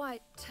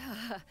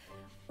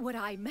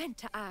I meant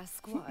to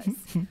ask was,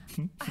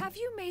 have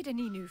you made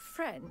any new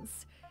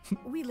friends?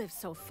 We live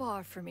so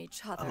far from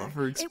each other. I love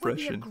her It would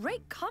be a expression.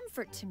 great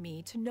comfort to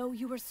me to know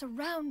you were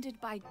surrounded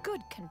by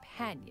good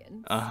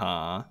companions.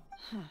 Uh-huh.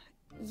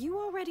 You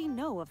already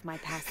know of my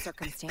past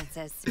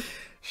circumstances.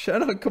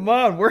 Shut up. Come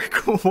on.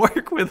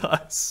 Work with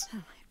us.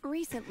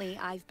 Recently,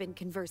 I've been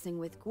conversing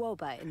with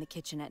Guoba in the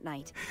kitchen at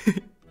night.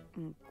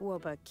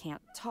 Guoba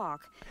can't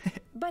talk,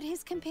 but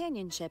his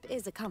companionship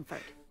is a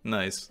comfort.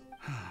 Nice.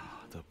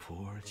 The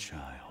poor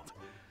child.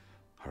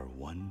 Her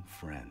one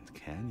friend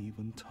can't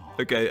even talk.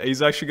 Okay,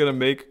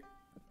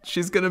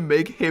 she's gonna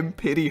make him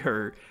pity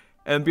her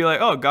and be like,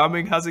 oh,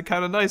 Gaming has it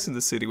kind of nice in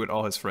the city with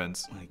all his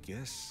friends. I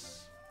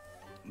guess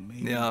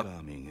maybe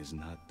Gaming is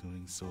not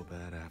doing so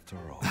bad after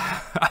all.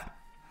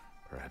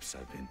 Perhaps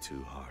I've been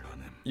too hard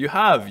on him. You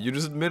have. You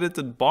just admitted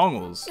to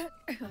bongles.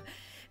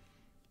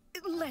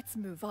 Let's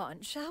move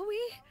on, shall we?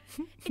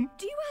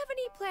 Do you have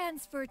any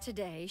plans for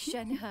today,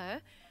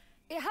 Shanhe?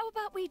 How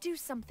about we do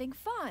something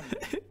fun?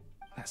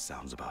 That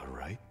sounds about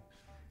right.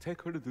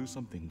 Take her to do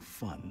something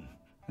fun,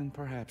 and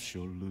perhaps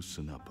she'll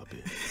loosen up a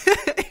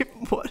bit.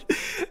 What?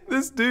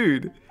 This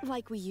dude.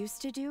 Like we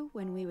used to do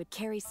when we would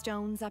carry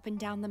stones up and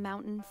down the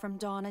mountain from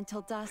dawn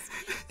until dusk,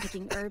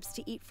 picking herbs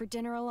to eat for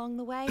dinner along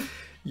the way.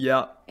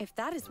 Yeah. If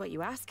that is what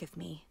you ask of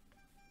me,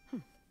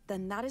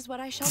 then that is what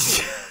I shall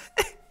do.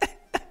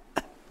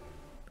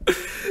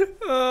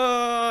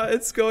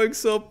 It's going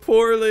so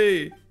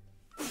poorly.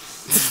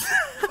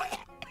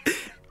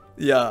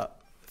 Yeah,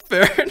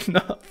 fair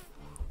enough.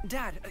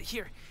 Dad,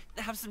 here,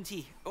 have some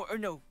tea. Or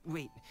no,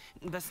 wait,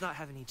 let's not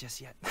have any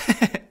just yet.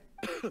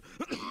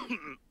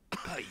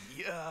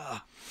 Yeah.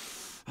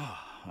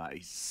 I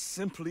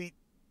simply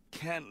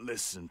can't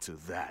listen to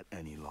that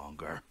any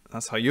longer.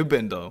 That's how you've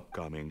been, though.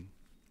 Coming.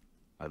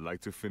 I'd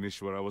like to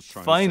finish what I was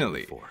trying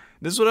Finally. to say before.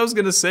 This is what I was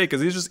gonna say, because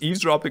he's just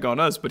eavesdropping on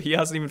us, but he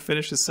hasn't even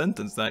finished his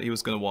sentence that he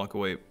was gonna walk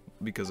away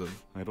because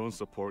of... I don't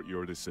support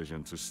your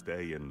decision to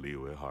stay in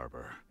Liyue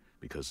Harbor,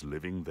 because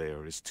living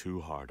there is too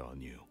hard on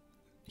you.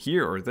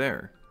 Here or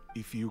there?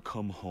 If you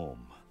come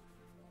home,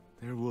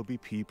 there will be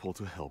people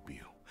to help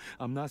you.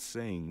 I'm not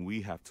saying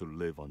we have to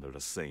live under the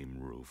same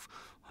roof.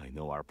 I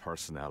know our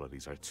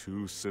personalities are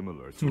too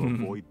similar to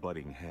avoid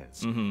butting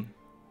heads.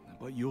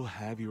 But you'll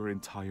have your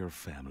entire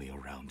family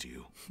around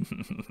you.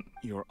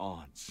 Your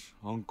aunts,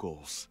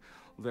 uncles,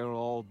 they'll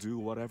all do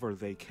whatever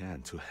they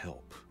can to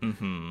help.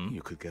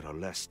 You could get a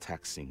less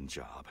taxing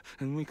job,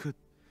 and we could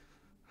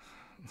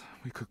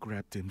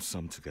grab dim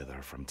sum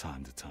together from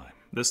time to time.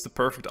 This is the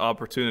perfect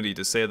opportunity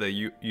to say that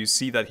you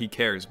see that he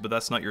cares, but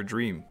that's not your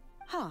dream.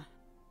 Huh.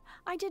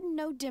 I didn't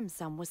know dim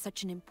sum was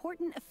such an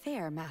important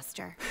affair,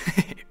 Master.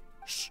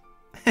 Shh.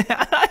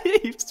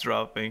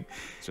 Eavesdropping.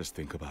 Just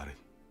think about it,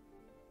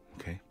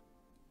 okay?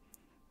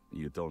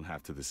 You don't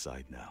have to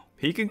decide now.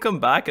 He can come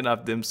back and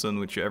have dim sum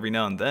with you every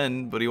now and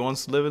then, but he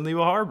wants to live in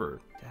Liyue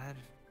Harbor. Dad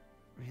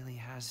really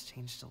has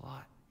changed a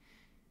lot.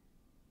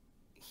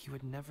 He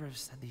would never have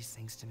said these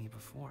things to me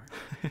before.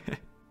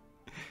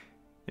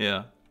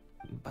 Yeah.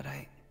 But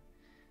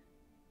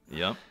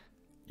Yep.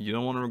 You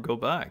don't want to go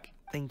back.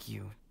 Thank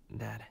you,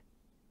 Dad.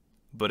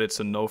 But it's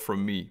a no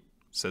from me,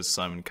 says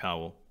Simon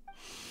Cowell.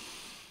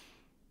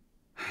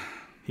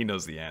 He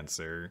knows the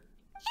answer.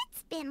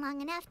 It's been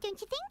long enough, don't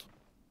you think?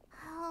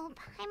 Oh,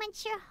 Paimon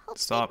sure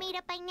hopes Stop. they've made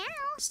up by now.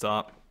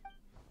 Stop.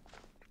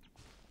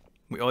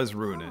 We always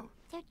ruin it.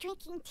 They're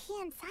drinking tea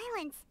in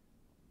silence.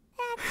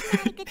 That's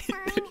not a good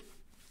sign.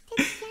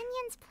 Did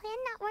Xianyun's plan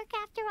not work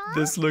after all?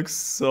 This looks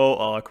so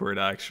awkward,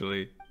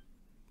 actually.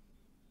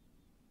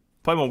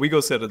 Paimon, we go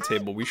sit at the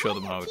table. We show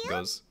them how it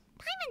goes.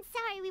 Paimon's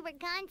sorry we were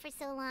gone for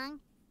so long.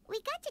 We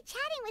got to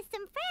chatting with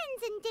some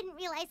friends and didn't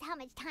realize how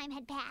much time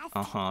had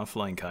passed.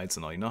 Flying kites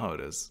and all. You know how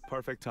it is.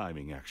 Perfect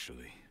timing,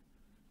 actually.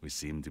 We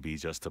seem to be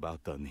just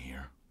about done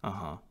here.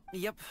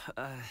 Yep,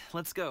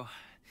 let's go.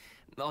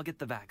 I'll get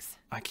the bags.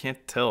 I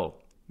can't tell.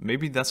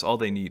 Maybe that's all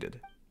they needed.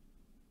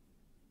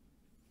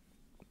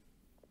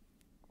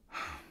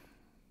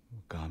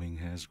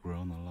 has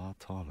grown a lot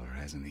taller,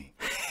 hasn't he?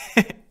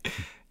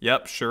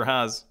 Yep, sure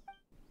has.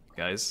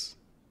 Guys,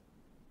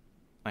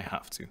 I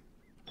have to.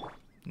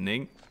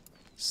 Ning,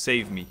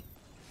 save me.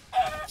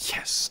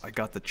 Yes, I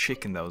got the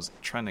chicken that was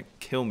trying to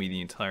kill me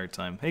the entire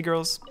time. Hey,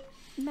 girls.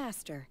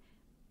 Master,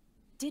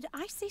 did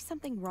I say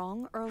something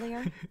wrong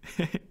earlier?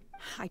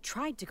 I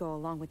tried to go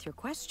along with your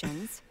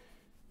questions,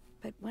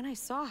 but when I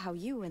saw how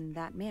you and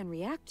that man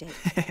reacted,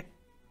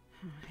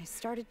 I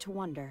started to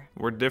wonder.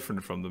 We're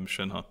different from them,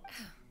 Shinha.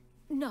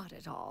 Not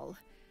at all.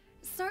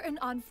 Certain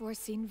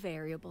unforeseen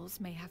variables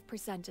may have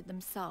presented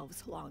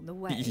themselves along the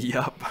way.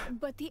 Yup.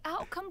 But the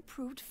outcome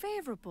proved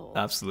favorable.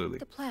 Absolutely.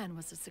 The plan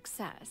was a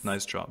success.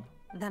 Nice job.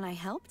 Then I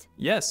helped?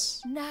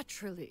 Yes.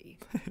 Naturally.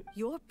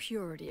 Your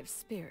purity of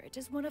spirit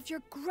is one of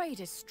your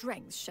greatest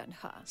strengths,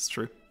 Shenhe. It's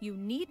true. You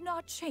need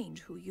not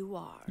change who you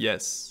are.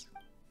 Yes.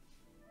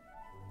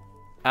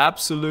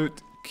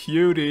 Absolute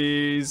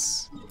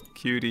cuties.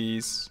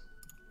 Cuties.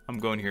 I'm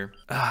going here.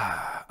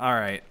 All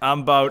right, I'm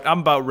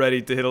about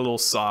ready to hit a little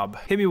sob.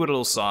 Hit me with a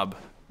little sob.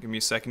 Give me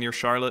a second here,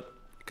 Charlotte,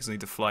 because I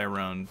need to fly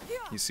around.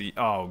 You see?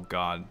 Oh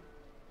God.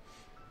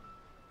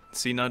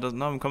 See, now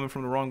I'm coming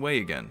from the wrong way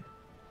again.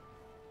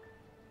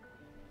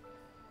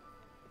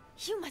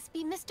 You must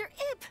be Mr.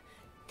 Ip.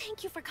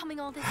 Thank you for coming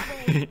all this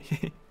way.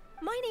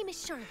 My name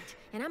is Charlotte,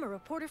 and I'm a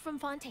reporter from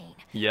Fontaine.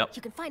 Yep.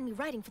 You can find me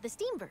writing for the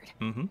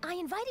Steambird. I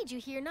invited you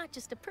here not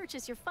just to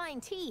purchase your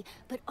fine tea,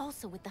 but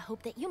also with the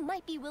hope that you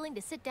might be willing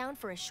to sit down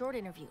for a short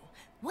interview.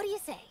 What do you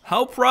say?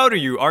 How proud are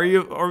you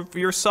of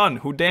your son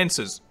who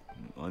dances?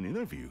 An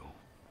interview?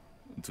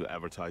 To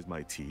advertise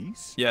my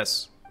teas?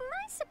 Yes.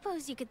 I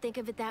suppose you could think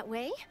of it that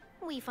way.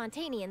 We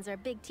Fontainians are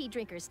big tea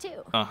drinkers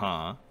too.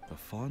 Uh-huh. The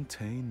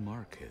Fontaine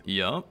Market.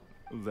 Yup.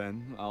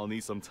 Then I'll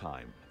need some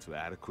time to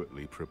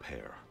adequately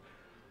prepare.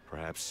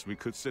 Perhaps we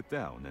could sit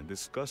down and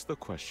discuss the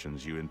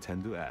questions you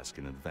intend to ask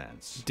in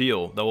advance.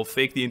 Deal. That will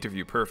fake the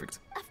interview perfect.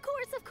 Of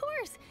course, of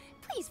course.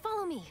 Please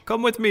follow me.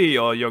 Come with me,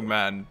 young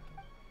man.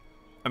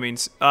 I mean,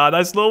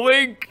 that's Lil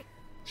Wink.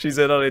 She's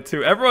in on it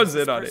too. Everyone's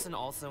in on it. Is this person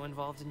also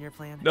involved in your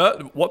plan?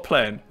 What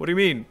plan? What do you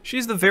mean?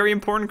 She's the very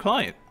important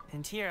client.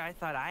 And here, I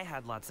thought I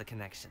had lots of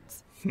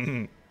connections.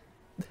 I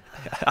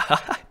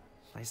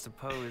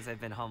suppose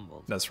I've been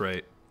humbled. That's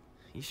right.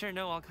 You sure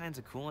know all kinds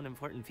of cool and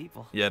important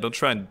people. Yeah, don't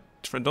try and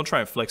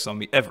flex on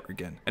me ever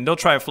again. And don't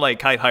try and fly a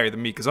kite higher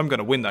than me, because I'm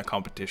gonna win that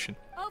competition.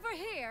 Over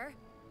here.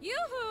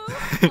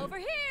 Yoo-hoo! Over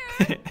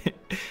here!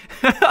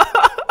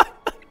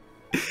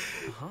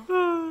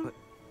 What?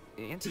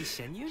 Auntie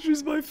Xianyun?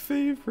 She's my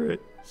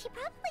favorite. She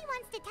probably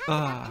wants to talk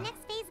about the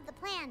next phase of the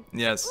plan.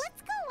 Yes.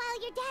 Let's go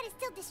while your dad is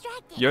still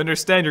distracted. You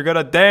understand? You're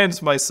gonna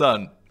dance, my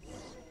son.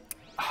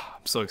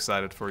 I'm so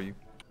excited for you.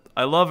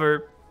 I love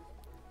her.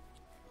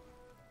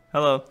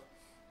 Hello.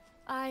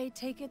 I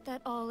take it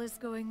that all is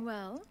going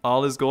well?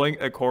 All is going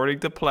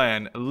according to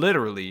plan,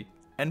 literally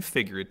and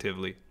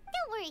figuratively.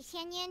 Don't worry,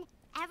 Xianyun.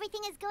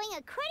 Everything is going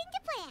according to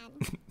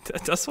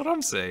plan. That's what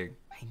I'm saying.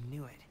 I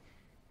knew it.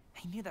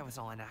 I knew that was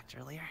all an act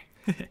earlier.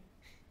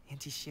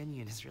 Auntie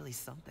Xianyun is really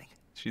something.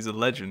 She's a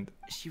legend.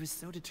 She was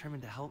so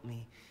determined to help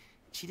me.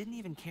 She didn't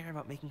even care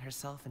about making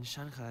herself and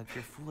Shenhe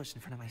appear foolish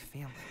in front of my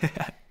family.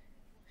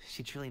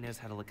 She truly knows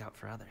how to look out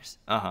for others.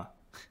 Uh-huh.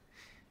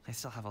 I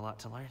still have a lot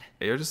to learn.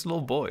 Hey, you're just a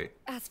little boy.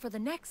 As for the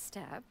next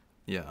step...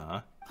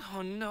 Yeah.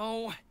 Oh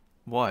no!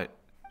 What?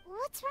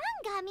 What's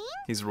wrong, Gummy?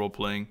 He's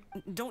role-playing.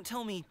 Don't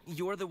tell me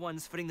you're the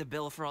ones footing the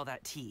bill for all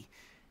that tea.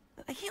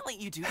 I can't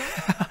let you do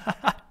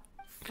that.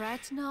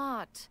 Fret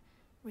not.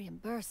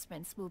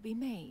 Reimbursements will be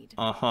made.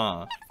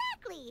 Uh-huh.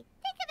 Exactly.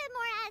 Think of it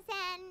more as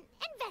an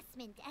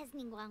investment, as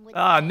Ningguang would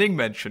Ah, say. Ning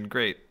mentioned.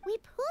 Great. We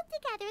pulled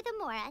together the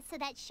Mora so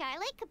that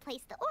Charlotte could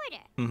place the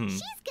order.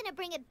 She's gonna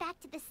bring it back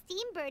to the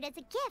Steambird as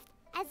a gift,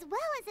 as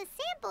well as a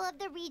sample of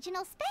the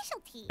regional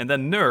specialty. And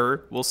then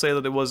Neur will say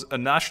that it was a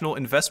national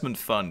investment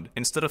fund.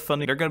 Instead of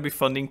funding, they're going to be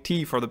funding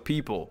tea for the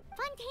people.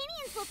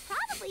 Fontainians will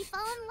probably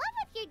fall in love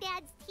with your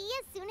dad's tea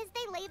as soon as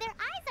they lay their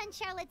eyes on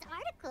Charlotte's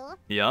article.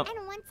 Yep.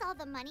 And once all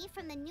the money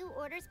from the new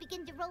orders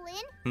begin to roll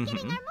in,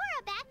 getting our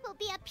Mora back will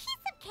be a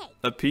piece of cake.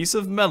 A piece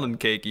of melon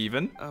cake,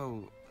 even.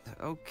 Oh,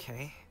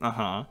 okay.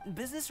 Uh-huh.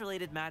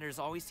 Business-related matters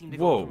always seem to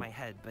go over my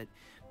head, but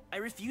I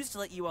refuse to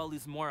let you all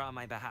lose more on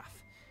my behalf.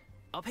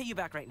 I'll pay you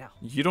back right now.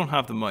 You don't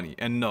have the money,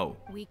 and no.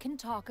 We can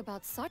talk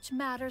about such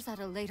matters at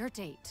a later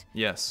date.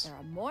 Yes. There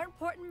are more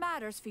important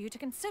matters for you to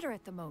consider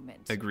at the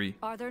moment. Agree.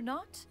 Are there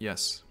not?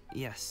 Yes.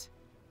 Yes.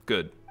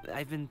 Good.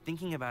 I've been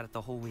thinking about it the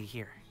whole way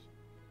here.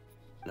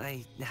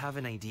 I have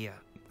an idea.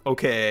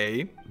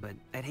 Okay. But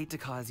I'd hate to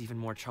cause even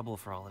more trouble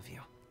for all of you.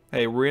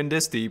 Hey, we're in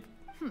this deep.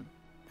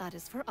 That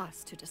is for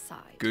us to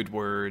decide. Good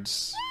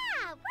words.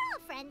 Yeah, we're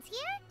all friends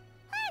here.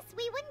 Plus,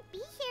 we wouldn't be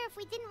here if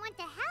we didn't want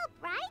to help,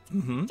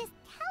 right? Just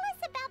tell us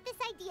about this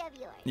idea of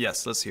yours.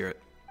 Yes, let's hear it.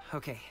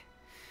 Okay.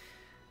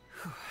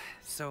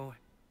 So,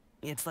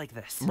 it's like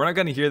this. We're not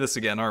going to hear this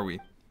again, are we?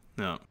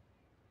 No.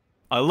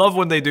 I love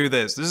when they do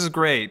this. This is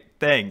great.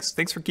 Thanks.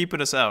 Thanks for keeping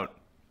us out.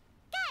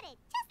 Got it.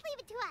 Just leave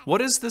it to us.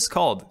 What is this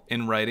called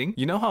in writing?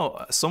 You know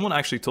how someone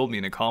actually told me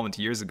in a comment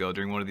years ago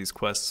during one of these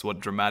quests what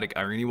dramatic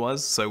irony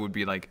was? So it would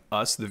be like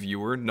us, the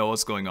viewer, know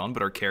what's going on,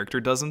 but our character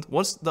doesn't.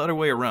 What's the other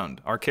way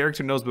around? Our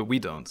character knows, but we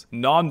don't.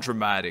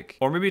 Non-dramatic.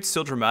 Or maybe it's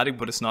still dramatic,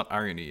 but it's not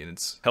irony, and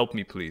it's help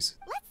me, please.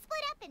 Let's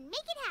split up and make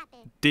it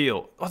happen.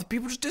 Deal. Oh, the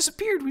people just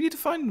disappeared. We need to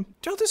find them.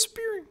 They're all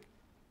disappearing.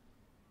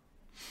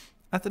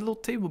 At the little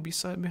table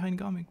behind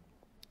Gaming.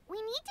 We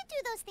need to do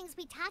those things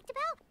we talked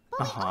about, but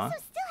we also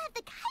still have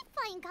the kite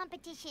flying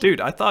competition. Dude,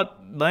 I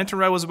thought Lantern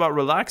Ride was about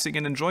relaxing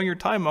and enjoying your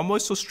time. I'm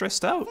always so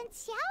stressed out.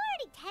 Since Xiao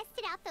already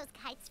tested out those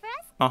kites for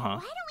us, why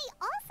don't we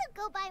also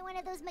go buy one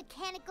of those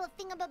mechanical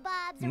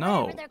thingamabobs or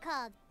whatever they're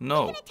called?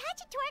 No. We can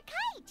attach it to our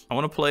kite. I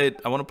want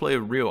to play it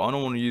real. I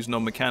don't want to use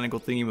no mechanical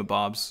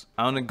thingamabobs.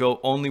 I want to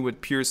go only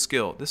with pure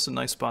skill. This is a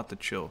nice spot to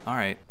chill. All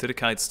right, to the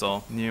kite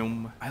stall.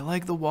 I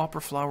like the whopper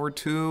flower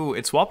too.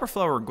 It's whopper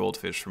flower or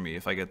goldfish for me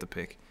if I get to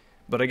pick.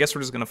 But I guess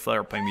we're just gonna fly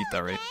our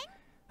Paimita, right?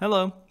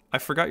 Hello. I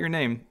forgot your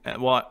name.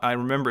 Well, I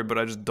remember it, but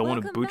I just don't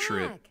want to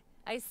butcher it.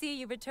 I see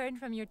you returned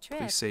from your trip.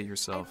 Please say it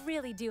yourself. I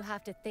really do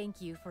have to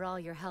thank you for all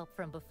your help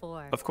from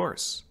before. Of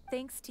course.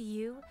 Thanks to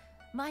you,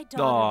 my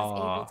daughter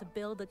was able to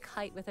build a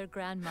kite with her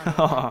grandmother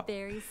that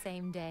very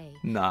same day.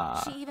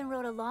 Nah. She even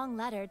wrote a long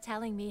letter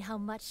telling me how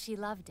much she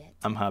loved it.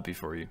 I'm happy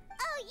for you.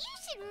 Oh, you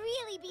should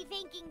really be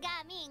thanking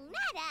Gaming,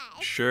 not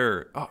us.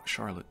 Sure. Oh,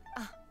 Charlotte.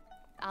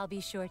 I'll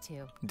be sure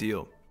to.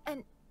 Deal.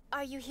 And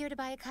are you here to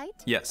buy a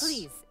kite? Yes.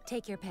 Please,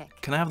 take your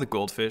pick. Can I have the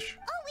goldfish?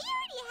 Oh, we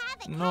already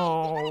have it.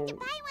 No. We wanted to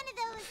buy one of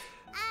those,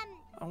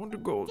 I want the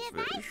goldfish.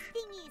 device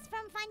thingies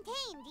from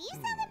Fontaine. Do you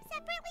sell them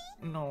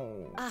separately?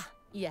 No. Ah,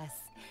 yes.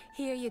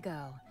 Here you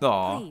go.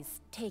 Aw.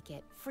 Please, take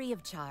it, free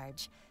of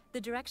charge. The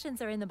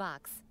directions are in the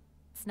box.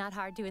 It's not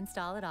hard to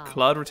install at all.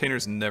 Cloud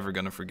Retainer's never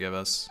gonna forgive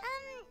us.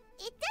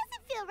 It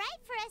doesn't feel right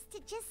for us to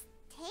just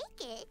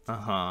take it.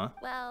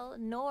 Well,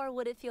 nor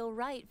would it feel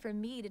right for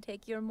me to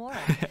take your Mora.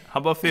 How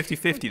about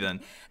 50-50 then?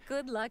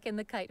 Good luck in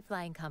the kite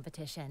flying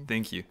competition.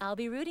 Thank you. I'll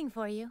be rooting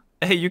for you.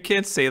 Hey, you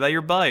can't say that.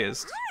 You're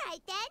biased. All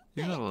right, then.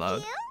 You're not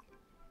allowed.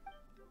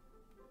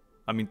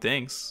 I mean,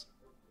 thanks.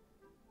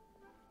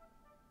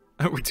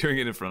 We're doing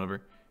it in front of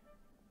her.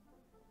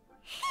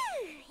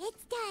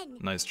 It's done.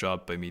 Nice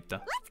job, Paimita.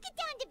 Let's get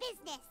down to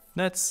business.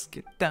 Let's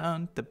get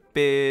down to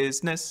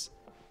business.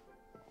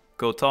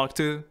 Go talk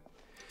to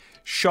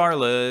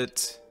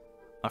Charlotte.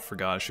 I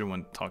forgot. I should have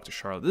went to talk to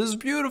Charlotte. This is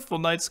beautiful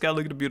night sky.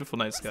 Look at the beautiful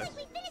night sky. Looks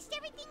like we finished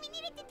everything we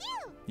needed to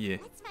do. Yeah.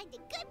 Let's find a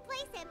good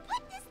place and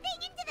put this thing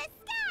into the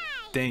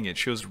sky. Dang it.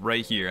 She was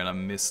right here and I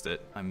missed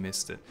it. I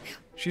missed it.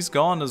 She's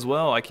gone as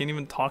well. I can't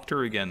even talk to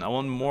her again. I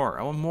want more.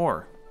 I want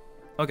more.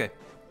 Okay.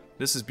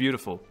 This is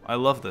beautiful. I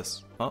love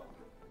this. Oh.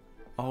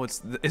 Oh,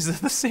 is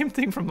it the same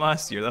thing from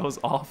last year? That was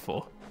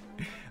awful.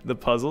 The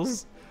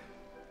puzzles?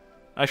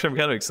 Actually, I'm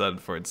kind of excited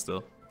for it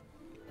still.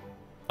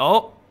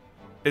 Oh,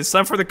 it's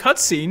time for the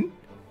cutscene.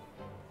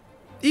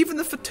 Even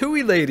the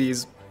Fatui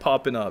lady's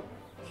popping up.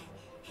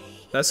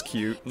 That's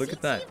cute. Look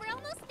at that.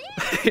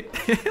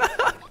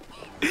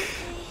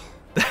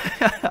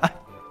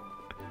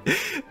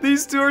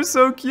 These two are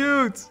so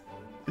cute.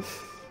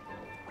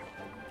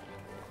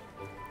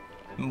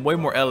 Way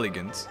more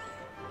elegant.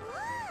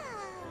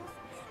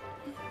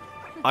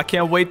 I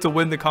can't wait to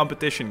win the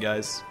competition,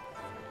 guys.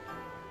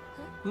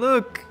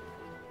 Look.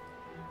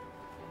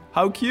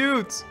 How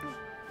cute.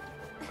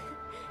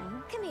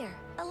 Come here,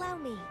 allow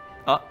me.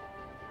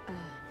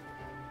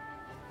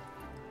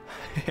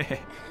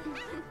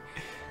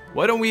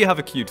 Why don't we have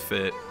a cute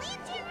fit?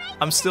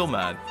 I'm still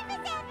mad.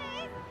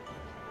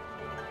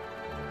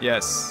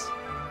 Yes.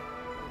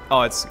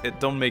 Oh,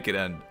 don't make it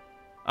end.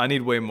 I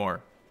need way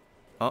more.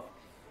 Oh.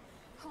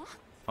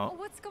 Oh.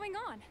 What's going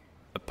on?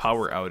 A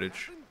power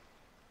outage.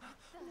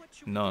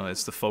 No,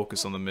 it's the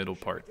focus on the middle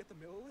part.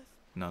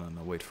 No,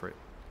 wait for it.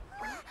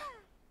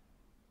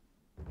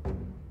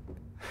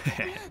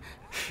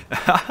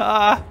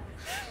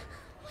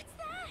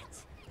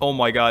 Oh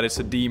my god, it's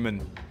a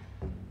demon.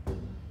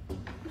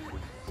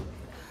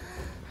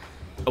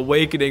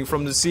 Awakening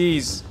from the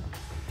seas.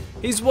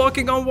 He's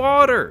walking on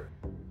water.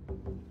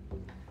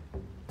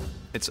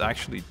 It's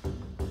actually...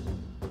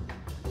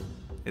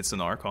 It's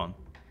an Archon.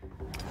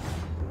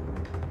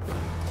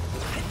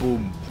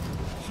 Boom.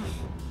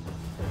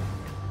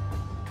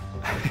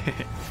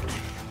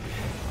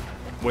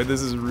 Wait,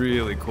 this is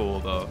really cool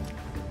though.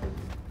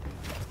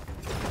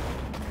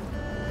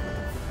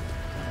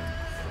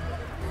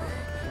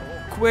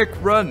 Quick,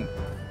 run!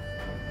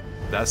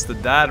 That's the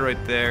dad right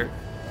there.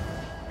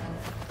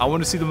 I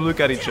want to see them look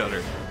at each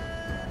other.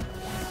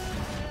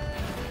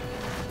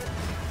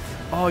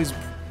 Oh,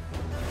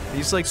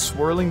 he's like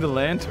swirling the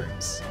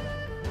lanterns.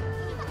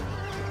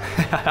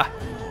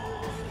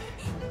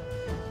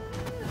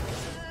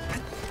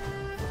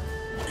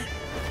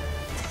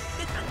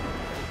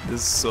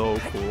 This is so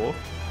cool.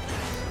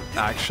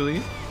 Actually.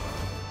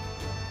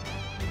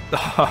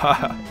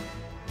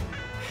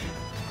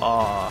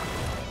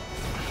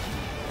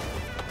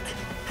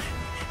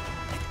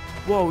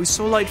 Whoa, he's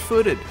so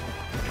light-footed.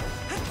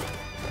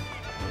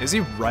 Is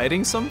he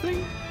writing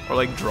something? Or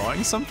like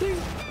drawing something?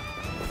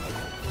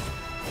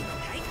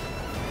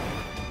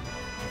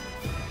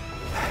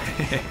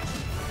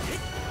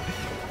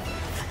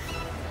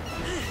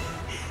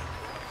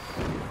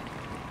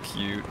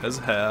 Cute as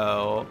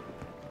hell.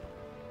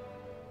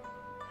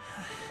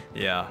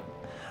 Yeah.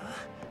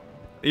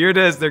 Here it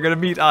is. They're gonna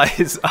meet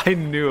eyes. I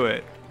knew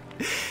it.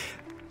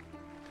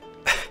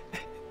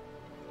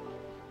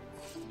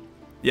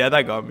 Yeah,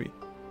 that got me.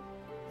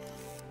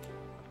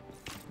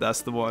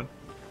 That's the one.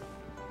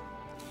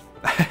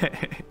 Have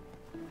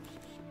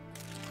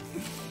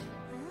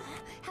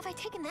I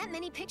taken that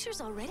many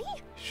pictures already?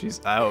 She's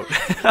out.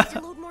 I need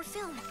to load more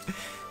film.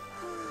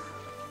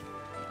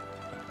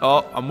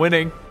 Oh, I'm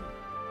winning.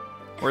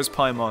 Where's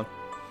Paimon?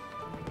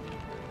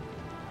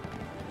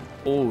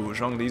 Oh,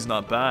 Zhongli's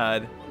not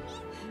bad.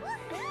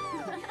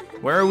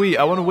 Where are we?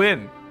 I want to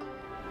win.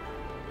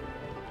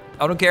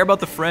 I don't care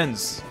about the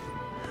friends.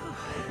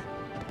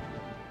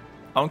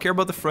 I don't care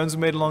about the friends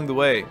we made along the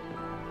way.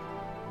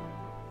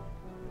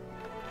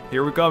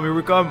 Here we come, here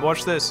we come.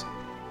 Watch this.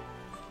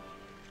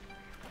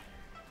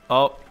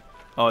 Oh.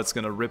 Oh, it's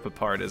gonna rip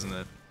apart, isn't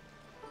it?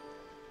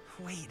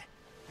 Wait.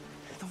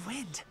 The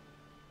wind.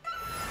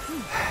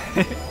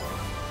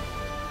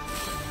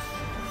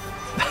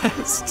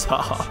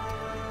 Stop.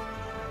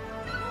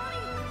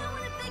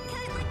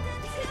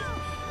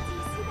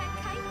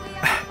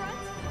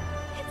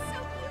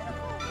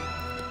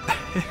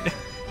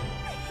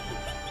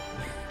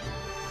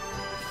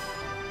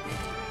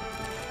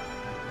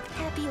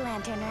 Happy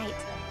Lantern Rite.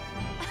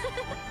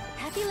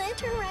 Happy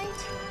Lantern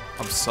Rite.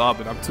 I'm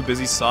sobbing. I'm too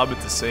busy sobbing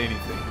to say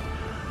anything.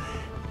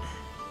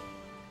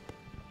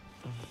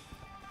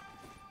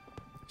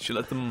 She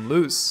let them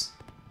loose.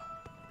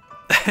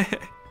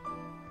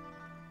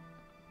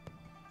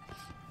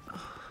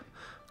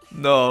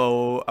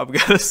 No, I'm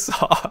gonna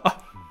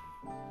sob.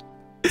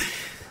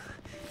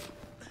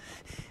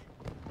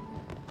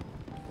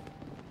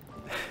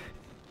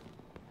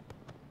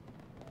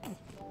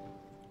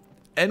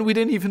 And we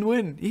didn't even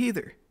win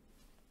either.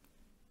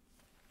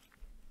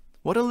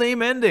 What a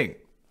lame ending.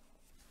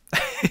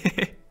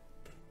 Gaming's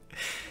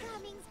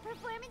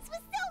performance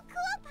was so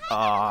cool.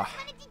 Paimon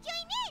wanted to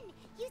join in.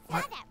 You saw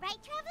that, right,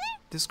 Traveler?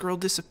 This girl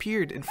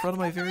disappeared in front of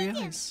my very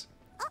eyes.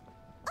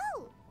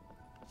 Oh,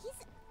 he's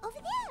over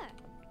there,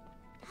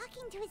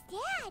 talking to his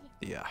dad.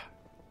 Yeah.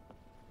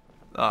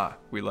 Ah,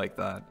 we like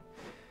that.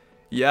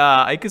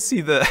 Yeah, I could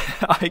see the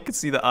I could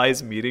see the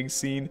eyes meeting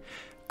scene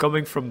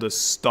coming from the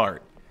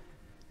start.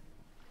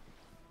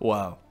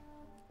 Wow.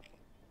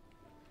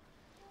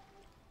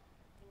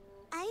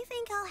 I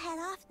think I'll head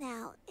off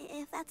now,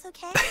 if that's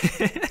okay.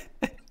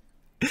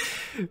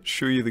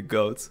 Show you the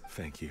goat.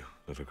 Thank you,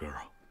 little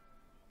girl.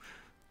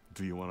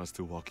 Do you want us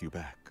to walk you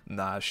back?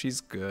 Nah, she's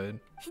good.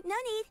 No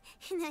need,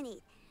 no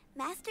need.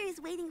 Master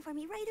is waiting for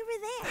me right over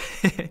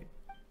there.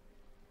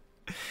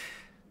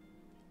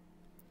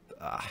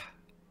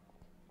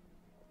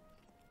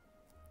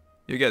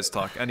 You guys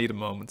talk. I need a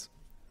moment.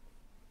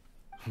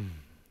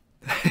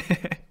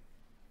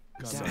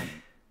 Dad.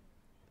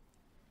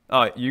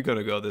 Oh, you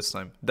gotta go this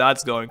time.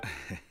 Dad's going.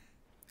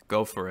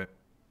 Go for it.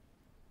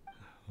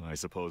 I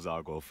suppose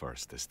I'll go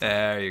first this time.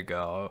 There you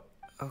go.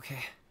 Okay.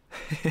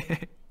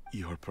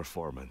 Your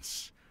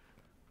performance.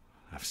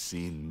 I've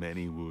seen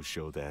many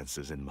wuxia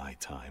dances in my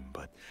time,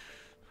 but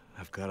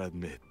I've gotta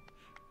admit,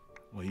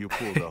 what you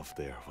pulled off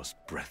there was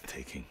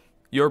breathtaking.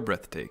 You're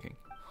breathtaking.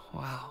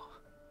 Wow.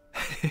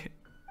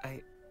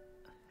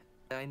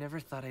 I never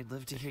thought I'd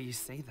live to hear you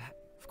say that.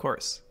 Of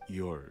course.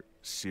 You're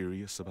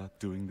serious about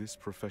doing this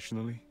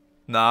professionally?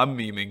 Nah, I'm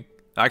memeing.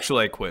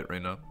 Actually, I quit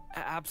right now.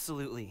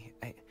 Absolutely.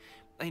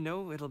 I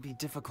know it'll be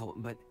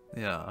difficult, but...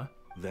 Yeah.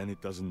 Then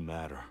it doesn't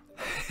matter.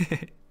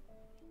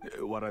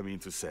 What I mean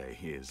to say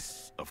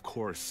is, of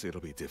course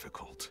it'll be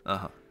difficult.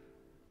 Uh-huh.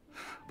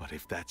 But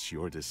if that's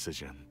your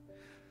decision,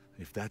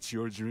 if that's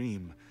your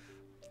dream,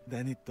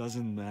 then it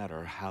doesn't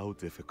matter how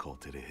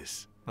difficult it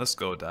is. Let's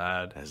go,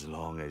 Dad. As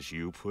long as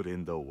you put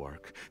in the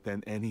work,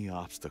 then any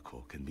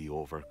obstacle can be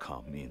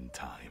overcome in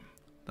time.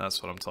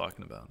 That's what I'm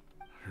talking about.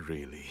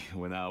 Really,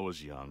 when I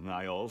was young,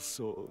 I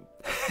also...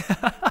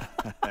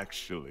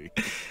 Actually...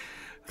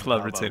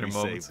 Club retainer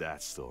moments. Save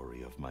that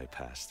story of my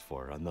past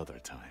for another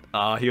time.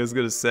 He was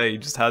gonna say, he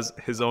just has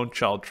his own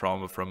child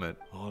trauma from it.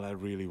 All I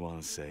really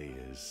want to say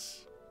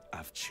is,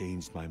 I've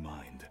changed my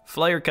mind.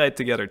 Fly your kite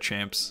together,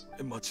 champs.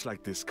 Much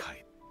like this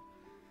kite,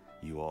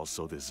 you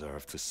also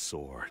deserve to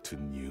soar to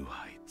new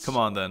heights. Come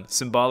on then,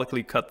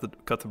 symbolically cut the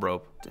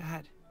rope.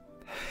 Dad.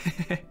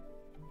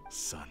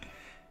 Son.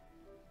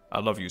 I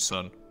love you,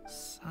 son.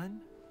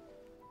 Son?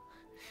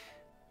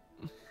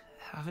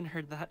 Haven't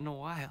heard that in a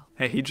while.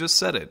 Hey, he just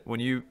said it when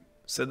you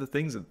said the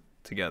things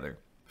together.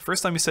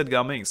 First time he said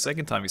Gaming,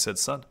 second time he said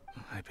son.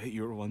 I bet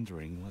you're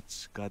wondering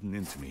what's gotten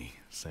into me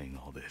saying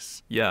all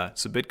this. Yeah,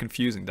 it's a bit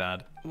confusing,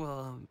 Dad.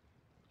 Well,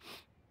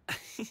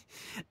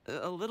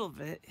 a little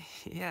bit,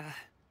 yeah.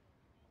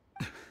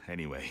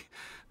 Anyway,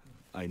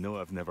 I know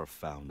I've never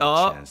found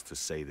a chance to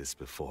say this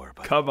before,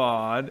 but... Come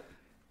on.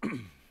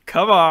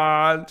 Come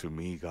on. To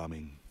me,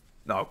 Gaming...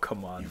 No,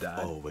 come on, Dad.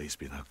 You've always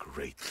been a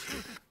great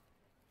kid.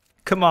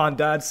 Come on,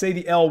 Dad. Say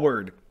the L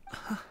word.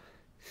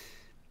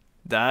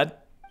 Dad?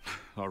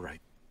 All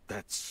right,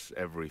 that's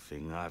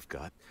everything I've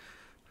got.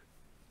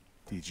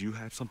 Did you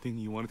have something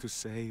you wanted to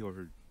say,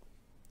 or?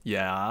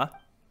 Yeah.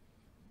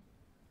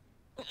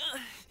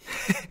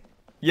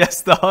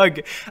 Yes, the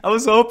hug. I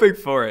was hoping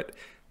for it.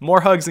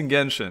 More hugs in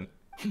Genshin.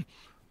 Seeing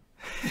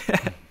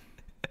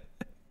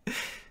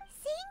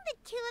the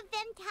two of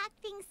them talk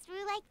things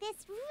through like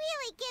this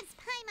really gives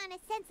Paimon a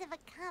sense of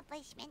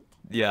accomplishment.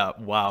 Yeah,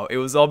 wow. It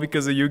was all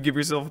because of you. Give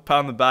yourself a pat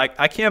on the back.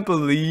 I can't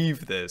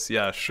believe this.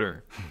 Yeah,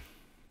 sure.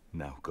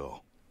 Now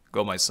go.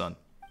 Go, my son.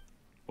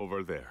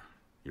 Over there.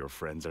 Your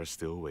friends are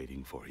still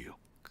waiting for you.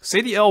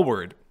 Say the L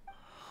word.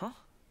 Huh?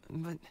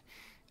 But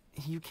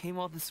you came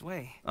all this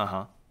way.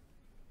 Uh-huh.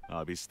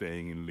 I'll be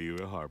staying in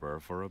Liyue Harbor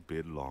for a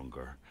bit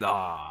longer.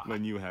 Ah.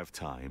 When you have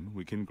time,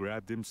 we can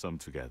grab dim sum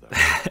together.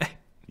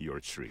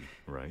 Your treat,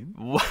 right?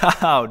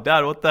 Wow,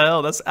 Dad, what the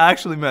hell? That's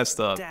actually messed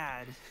up.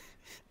 Dad,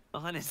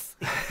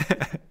 honestly.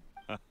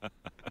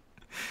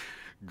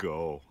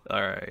 Go.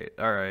 Alright,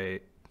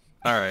 alright,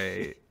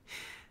 alright.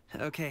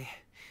 Okay,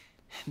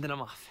 then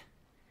I'm off.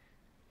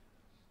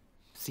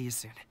 See you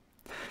soon.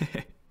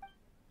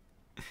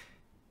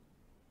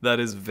 That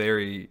is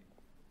very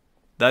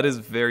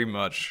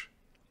much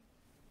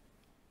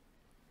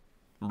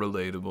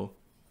relatable.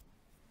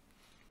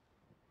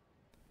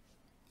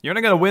 You're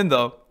not gonna win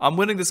though. I'm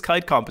winning this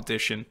kite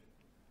competition.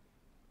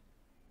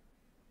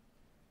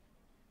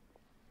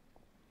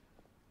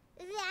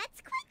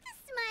 That's quite the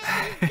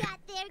smile you got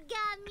there,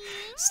 Gummy.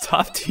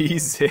 Stop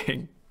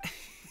teasing.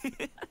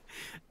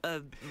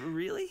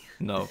 Really?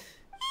 No.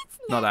 It's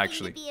not nothing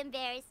actually. to be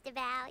embarrassed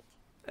about.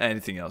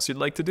 Anything else you'd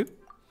like to do?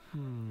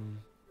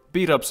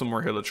 Beat up some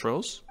more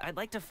Hilichurls. I'd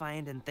like to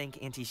find and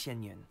thank Auntie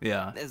Xianyun.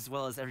 Yeah. As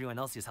well as everyone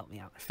else who's helped me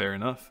out. Fair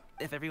enough.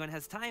 If everyone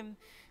has time,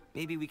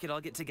 maybe we could all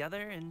get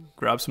together and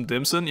Grab some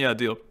dim sum? Yeah,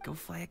 deal. go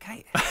fly a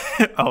kite.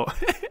 Oh,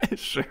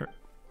 sure.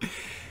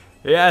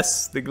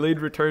 Yes, the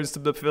Glede returns to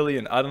the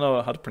pavilion. I don't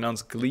know how to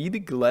pronounce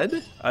Glede?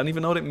 Gled? I don't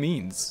even know what it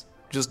means.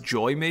 Just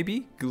joy,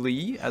 maybe?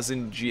 Glee, as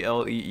in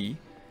G-L-E-E.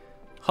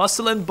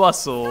 Hustle and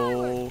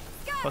bustle.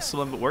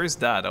 Hustle and... Where's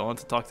Dad? I want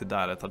to talk to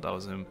Dad. I thought that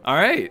was him. All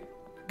right,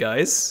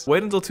 guys.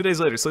 Wait until 2 days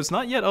later. So it's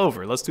not yet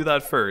over. Let's do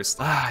that first.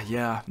 Ah,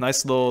 yeah.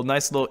 Nice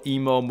little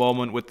emo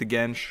moment with the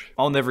Gensh.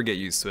 I'll never get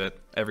used to it.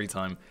 Every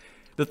time.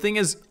 The thing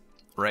is,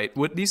 right,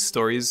 with these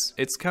stories,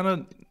 it's kind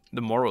of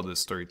the moral of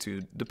this story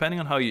too. Depending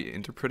on how you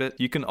interpret it,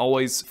 you can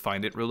always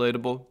find it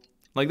relatable.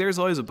 Like, there's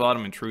always a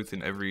bottom and truth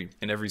in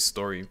every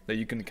story that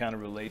you can kind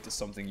of relate to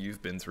something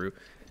you've been through.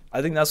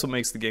 I think that's what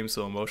makes the game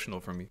so emotional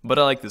for me. But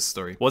I like this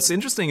story. What's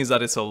interesting is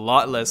that it's a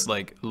lot less,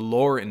 like,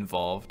 lore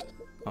involved.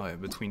 Oh yeah,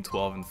 between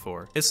 12 and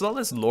 4. It's a lot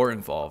less lore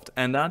involved,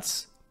 and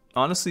that's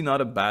honestly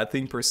not a bad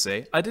thing per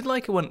se. I did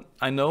like it when,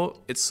 I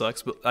know it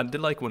sucks, but I did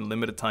like when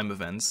limited time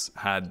events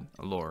had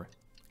lore.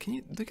 Can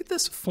you look at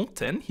this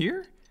fontaine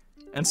here?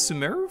 And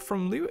Sumeru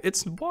from Liu,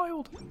 it's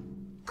wild. Oh,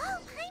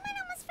 Paimon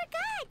almost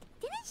forgot.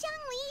 Didn't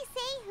Zhongli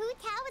say Hu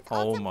Tao was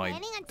also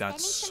planning on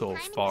that's spending some so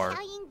time far. in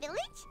the Xianyun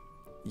village?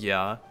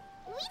 Yeah.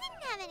 We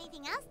didn't have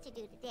anything else to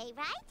do today,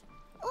 right?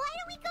 Why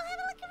don't we go have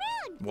a look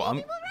around? Well,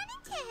 Maybe we'll run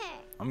into her.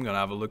 I'm gonna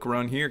have a look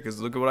around here, because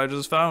look at what I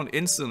just found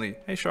instantly.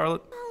 Hey,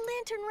 Charlotte. Oh,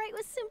 Lantern Rite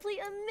was simply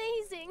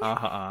amazing.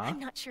 Uh-huh. I'm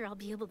not sure I'll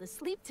be able to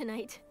sleep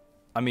tonight.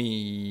 I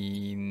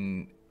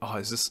mean... Oh,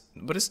 is this...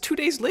 But it's 2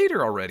 days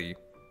later already.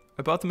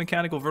 About the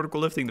mechanical vertical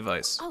lifting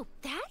device. Oh,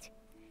 that?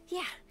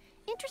 Yeah.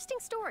 Interesting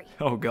story.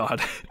 Oh,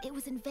 God. It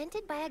was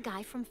invented by a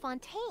guy from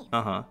Fontaine.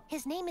 Uh-huh.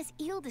 His name is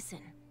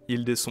Ildison.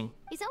 Ildison.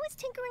 He's always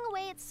tinkering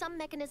away at some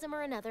mechanism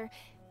or another.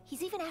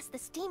 He's even asked the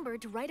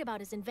Steambird to write about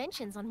his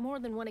inventions on more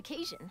than one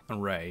occasion.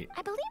 Right.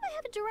 I believe I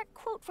have a direct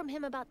quote from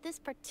him about this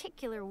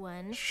particular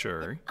one.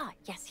 Sure.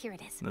 Yes, here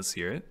it is. Let's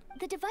hear it.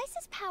 The device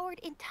is powered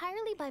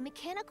entirely by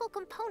mechanical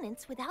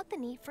components without the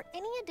need for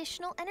any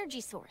additional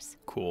energy source.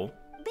 Cool.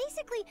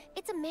 Basically,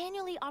 it's a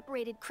manually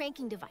operated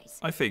cranking device.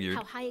 I figured.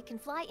 How high it can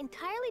fly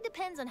entirely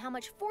depends on how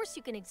much force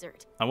you can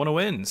exert. I want to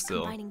win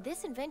still. Combining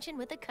this invention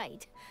with a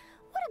kite.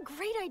 What a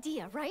great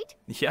idea, right?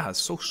 Yeah, it's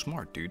so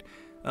smart, dude.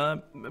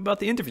 About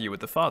the interview with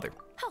the father.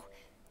 Oh,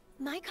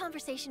 my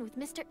conversation with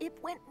Mr. Ip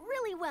went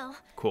really well.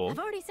 Cool. I've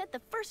already sent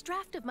the first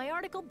draft of my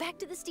article back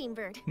to the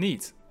Steambird.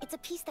 Neat. It's a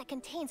piece that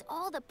contains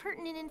all the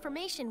pertinent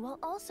information while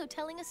also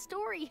telling a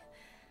story.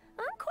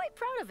 I'm quite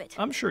proud of it.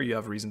 I'm sure you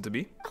have reason to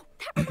be. Oh,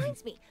 that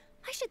reminds me.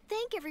 I should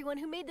thank everyone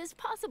who made this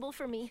possible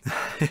for me.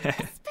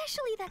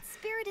 Especially that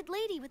spirited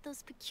lady with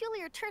those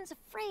peculiar turns of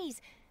phrase.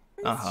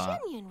 Miss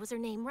Xianyun was her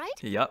name, right?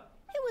 Yep.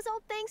 It was all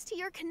thanks to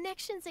your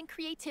connections and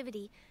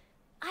creativity.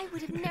 I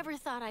would have never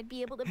thought I'd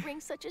be able to bring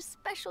such a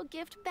special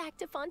gift back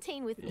to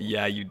Fontaine with me.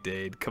 Yeah, you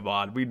did. Come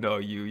on, we know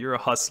you. You're a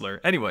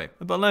hustler. Anyway,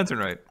 about Lantern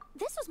Rite.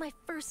 This was my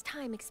first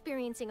time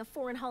experiencing a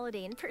foreign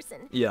holiday in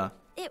person. Yeah.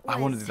 It was I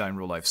want to do that in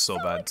real life so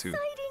bad exciting. too.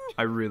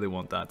 I really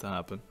want that to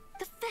happen.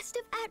 The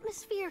festive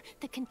atmosphere,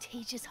 the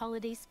contagious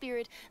holiday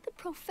spirit, the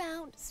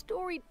profound,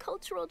 storied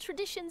cultural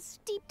traditions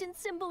steeped in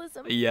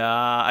symbolism. Yeah,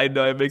 I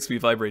know. It makes me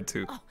vibrate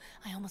too. Oh,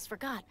 I almost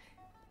forgot.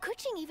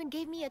 Kuching even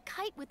gave me a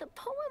kite with a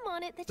poem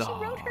on it that she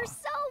wrote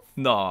herself.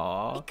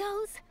 No. It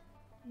goes,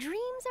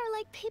 Dreams are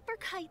like paper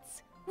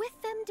kites.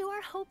 With them do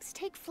our hopes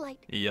take flight.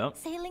 Yep.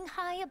 Sailing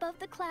high above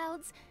the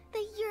clouds,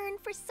 they yearn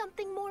for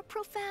something more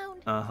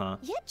profound.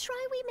 Yet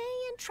try we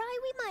may and try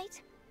we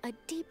might. A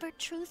deeper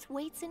truth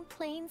waits in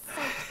plain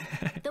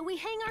sight. Though we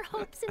hang our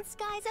hopes in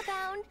skies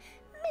abound,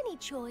 many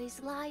joys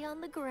lie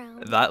on the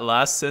ground. That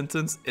last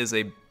sentence is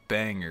a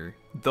banger.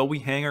 Though we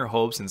hang our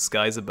hopes in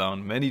skies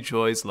abound, many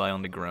joys lie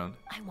on the ground.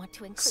 I want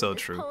to include So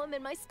this true. poem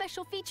in my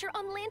special feature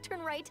on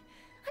Lantern Rite.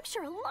 I'm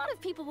sure a lot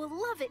of people will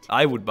love it.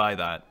 I would buy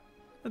that.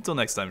 Until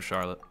next time,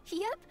 Charlotte.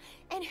 Yep,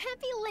 and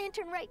happy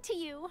Lantern Rite to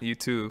you. You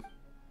too.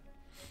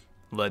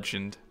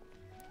 Legend.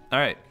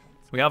 Alright.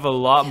 We have a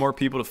lot more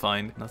people to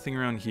find. Nothing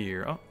around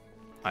here. Oh,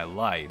 I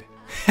lied.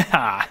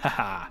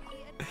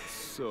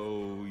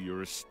 So,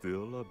 you're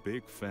still a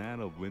big fan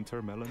of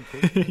winter melon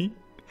cake?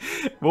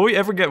 Will we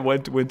ever get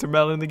winter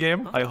melon in the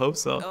game? I hope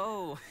so.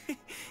 Oh,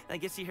 I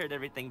guess you heard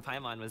everything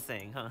Paimon was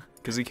saying, huh?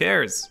 Because he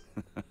cares.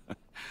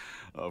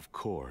 Of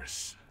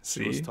course.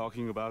 See? She was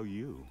talking about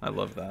you. I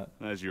love that.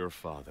 As your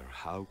father,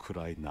 how could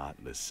I not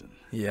listen?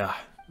 Yeah.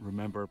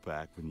 Remember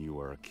back when you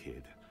were a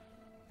kid,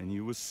 and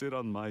you would sit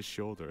on my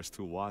shoulders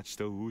to watch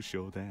the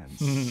wushou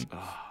dance.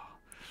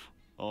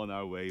 On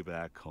our way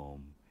back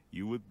home,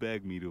 you would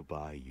beg me to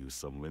buy you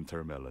some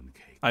winter melon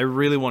cake. I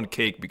really want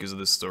cake because of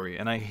this story,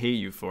 and I hate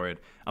you for it.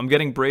 I'm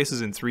getting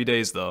braces in 3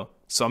 days, though,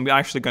 so I'm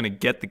actually going to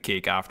get the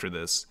cake after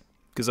this,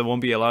 because I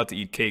won't be allowed to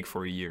eat cake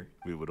for a year.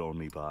 We would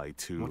only buy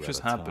 2 What at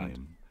just a happened?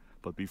 time.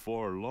 But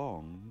before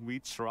long, we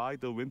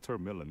tried the winter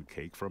melon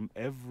cake from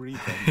every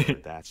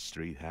vendor that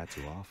street had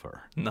to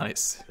offer.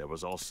 Nice. There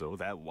was also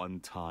that one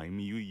time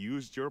you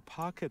used your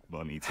pocket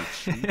money to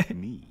cheat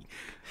me.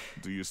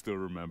 Do you still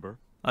remember?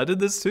 I did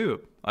this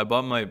too. I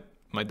bought my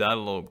dad a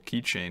little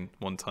keychain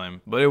one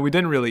time, but we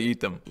didn't really eat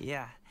them.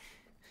 Yeah,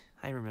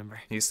 I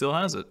remember. He still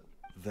has it.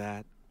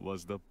 That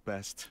was the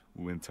best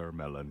winter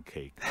melon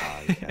cake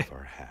I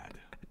ever had.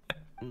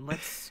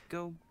 Let's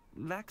go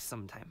back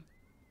sometime.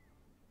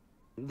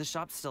 The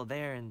shop's still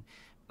there, and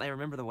I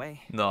remember the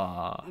way.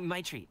 Nah.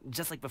 My treat,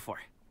 just like before.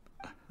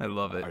 I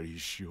love it. Are you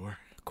sure?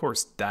 Of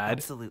course, Dad.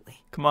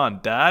 Absolutely. Come on,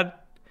 Dad.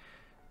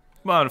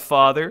 Come on,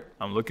 Father.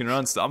 I'm looking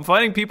around. I'm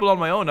finding people on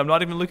my own. I'm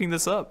not even looking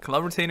this up.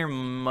 Cloud Retainer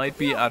might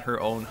be at her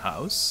own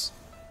house.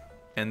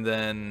 And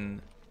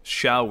then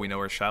Xiao, we know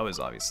where Xiao is,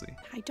 obviously.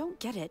 I don't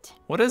get it.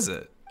 What is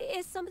it?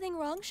 Is something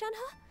wrong,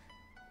 Shenhe?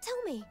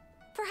 Tell me.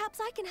 Perhaps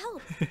I can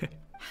help.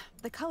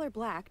 The color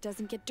black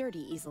doesn't get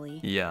dirty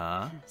easily.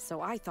 Yeah. So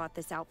I thought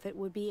this outfit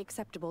would be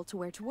acceptable to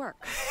wear to work.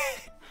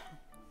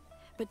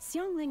 But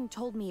Xiangling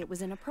told me it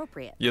was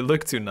inappropriate. You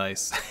look too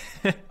nice.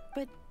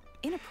 But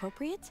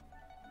inappropriate?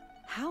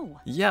 How?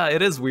 Yeah,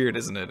 it is weird,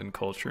 isn't it, in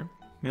culture?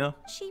 Yeah.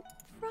 She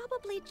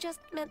probably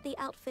just meant the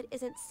outfit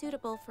isn't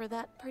suitable for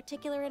that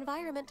particular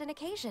environment and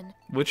occasion.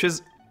 Which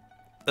is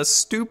a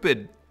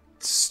stupid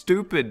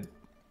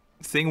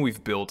thing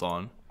we've built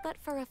on. But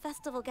for a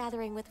festival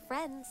gathering with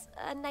friends,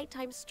 a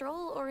nighttime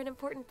stroll, or an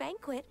important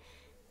banquet,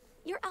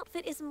 your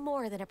outfit is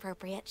more than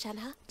appropriate,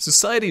 Shenhe.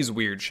 Society's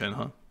weird,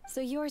 Shenhe.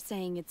 So you're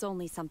saying it's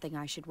only something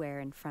I should wear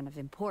in front of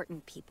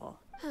important people?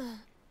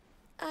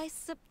 I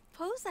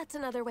suppose that's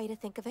another way to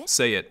think of it.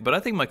 Say it, but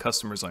I think my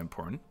customers are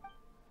important.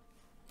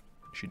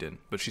 She didn't,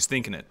 but she's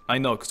thinking it. I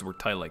know, because we're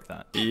tight like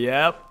that.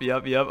 Yep.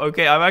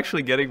 Okay, I'm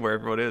actually getting where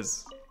everyone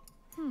is.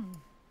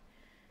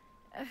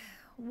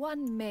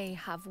 One may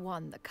have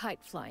won the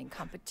kite-flying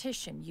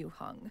competition, Yu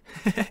Heng,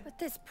 but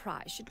this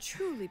prize should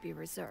truly be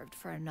reserved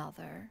for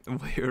another.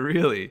 Wait,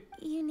 really?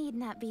 You need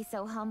not be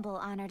so humble,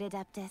 honored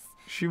Adeptus.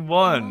 She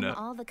won. Among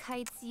all the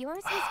kites,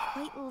 yours was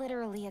quite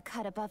literally a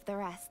cut above the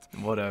rest.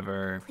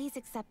 Whatever. Please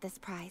accept this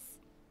prize.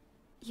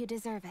 You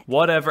deserve it.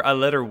 Whatever, I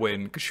let her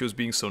win, because she was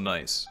being so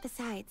nice.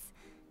 Besides,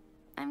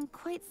 I'm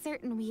quite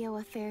certain we owe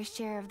a fair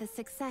share of the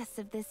success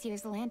of this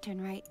year's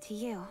Lantern Rite to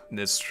you.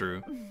 That's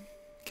true.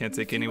 Can't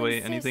take If you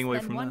anything away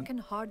insist, from then one that. can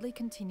hardly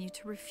continue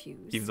to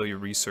refuse. Even though you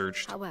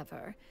researched.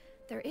 However,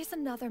 there is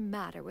another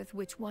matter with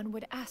which one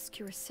would ask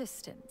your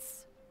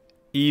assistance.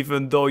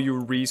 Even though you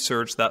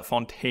researched that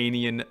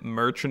Fontanian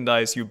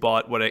merchandise you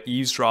bought when I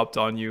eavesdropped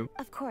on you.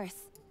 Of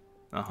course.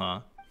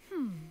 Uh-huh.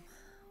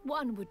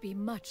 One would be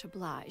much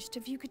obliged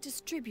if you could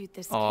distribute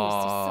this case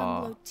of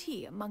Sunglo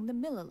tea among the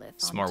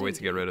Millilith. Smart way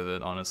to get rid of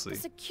it, honestly.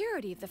 The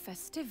security of the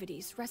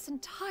festivities rests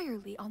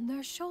entirely on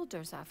their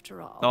shoulders,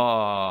 after all.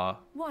 Aww.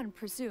 One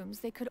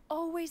presumes they could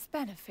always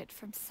benefit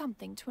from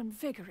something to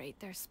invigorate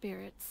their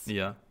spirits.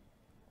 Yeah.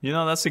 You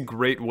know, that's a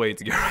great way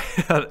to get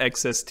rid of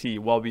excess tea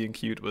while being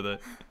cute with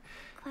it.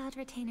 Cloud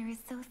Retainer is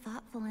so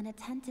thoughtful and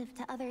attentive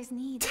to others'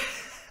 needs.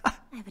 I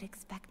would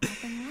expect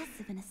nothing less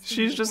of an esteemed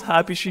She's just Adeptus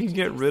happy she can such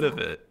get as rid of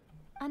yourself. it.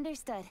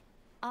 Understood.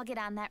 I'll get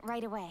on that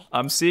right away.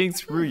 I'm seeing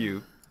through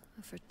you.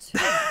 A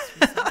fortuitous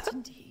result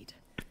indeed.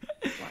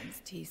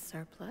 One's tea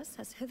surplus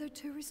has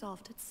hitherto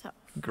resolved itself.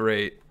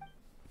 Great.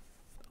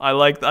 I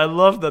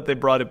love that they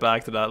brought it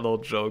back to that little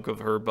joke of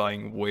her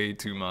buying way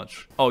too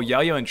much. Oh,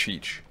 Yaoyao and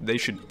Qiqi. They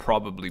should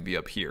probably be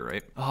up here,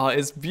 right? Oh,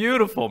 it's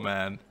beautiful,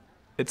 man.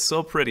 It's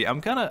so pretty. I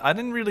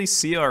didn't really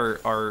see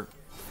our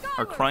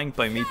our crying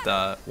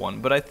Paimita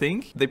one, but I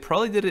think they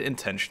probably did it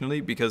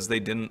intentionally because they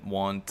didn't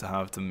want to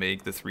have to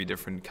make the 3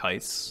 different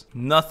kites.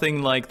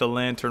 Nothing like the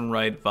Lantern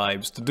Rite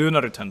vibes to do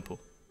another temple.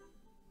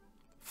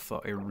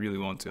 Fuck, I really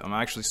want to. I'm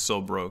actually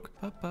so broke.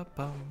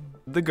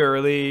 The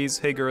girlies.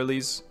 Hey,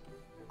 girlies.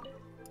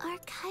 Our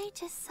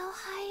kite is so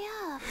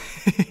high up.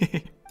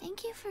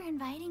 Thank you for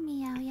inviting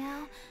me,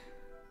 Yaoyao.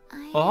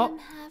 I am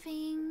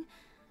having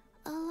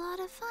a lot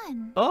of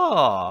fun.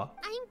 Oh,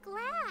 I'm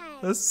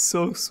glad. that's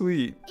so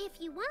sweet. If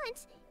you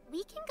want,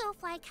 we can go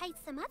fly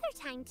kites some other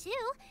time too.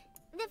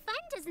 The fun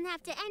doesn't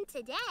have to end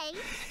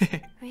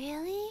today.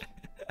 Really?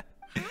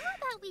 How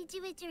about we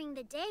do it during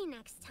the day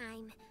next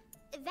time?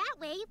 That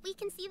way we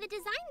can see the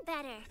design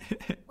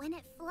better. When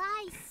it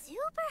flies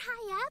super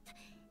high up,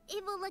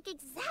 it will look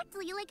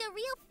exactly like a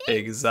real fish.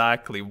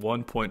 Exactly,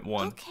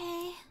 1.1.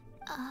 Okay.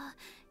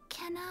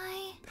 Can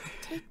I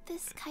take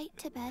this kite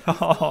to bed?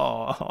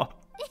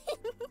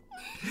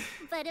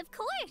 But of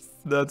course.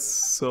 That's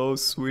so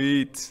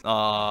sweet.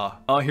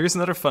 Oh, here's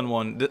another fun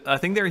one. I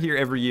think they're here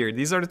every year.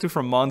 These are the 2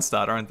 from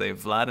Mondstadt, aren't they?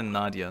 Vlad and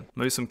Nadia.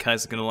 Maybe some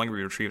kites that can no longer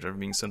be retrieved are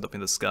being sent up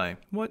in the sky.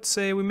 What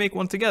say we make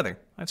one together?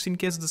 I've seen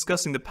kids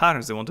discussing the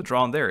patterns they want to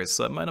draw on theirs,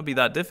 so it might not be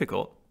that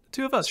difficult.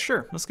 2 of us,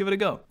 sure. Let's give it a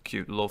go.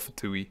 Cute little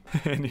Fatui.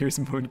 And here's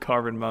Moon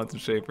Carver and Mountain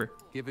Shaper.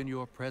 Given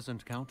your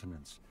present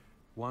countenance,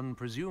 one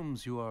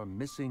presumes you are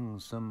missing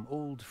some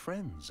old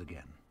friends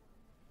again.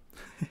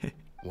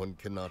 One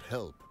cannot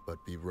help but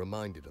be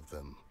reminded of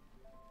them.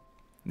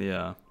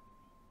 Yeah.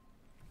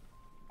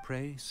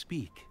 Pray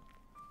speak.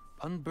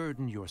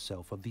 Unburden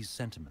yourself of these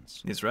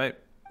sentiments. He's right.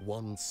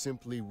 One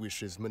simply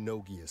wishes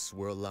Menogius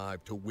were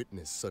alive to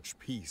witness such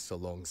peace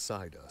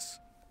alongside us.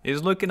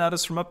 He's looking at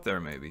us from up there,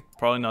 maybe.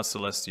 Probably not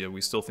Celestia.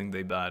 We still think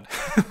they bad.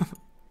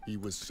 He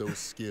was so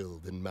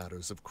skilled in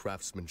matters of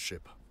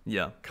craftsmanship.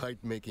 Yeah.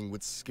 Kite making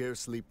would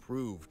scarcely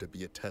prove to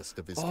be a test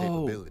of his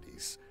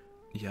capabilities.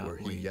 Yeah. Were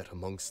he yet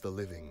amongst the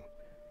living,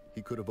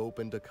 he could have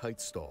opened a kite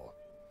stall.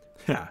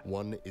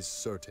 One is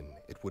certain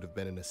it would have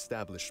been an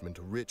establishment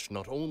rich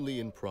not only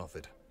in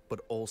profit,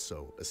 but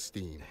also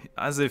esteem.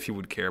 As if he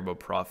would care about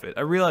profit.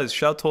 I realized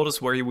Xiao told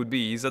us where he would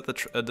be. He's at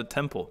the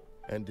temple.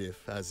 And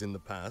if, as in the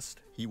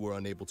past, he were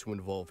unable to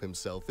involve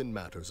himself in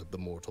matters of the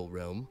mortal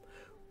realm,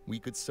 we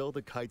could sell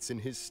the kites in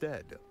his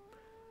stead.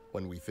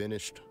 When we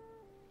finished,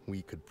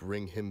 we could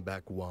bring him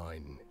back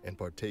wine and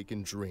partake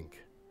in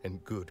drink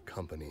and good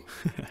company.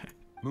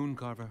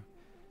 Mooncarver,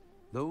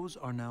 those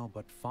are now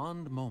but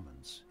fond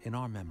moments in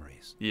our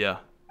memories. Yeah.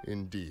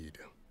 Indeed.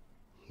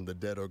 The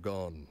dead are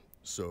gone,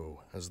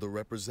 so, as the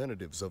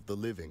representatives of the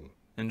living,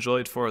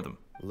 enjoy it for them.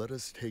 Let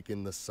us take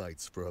in the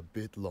sights for a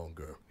bit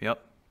longer.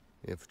 Yep.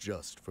 If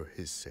just for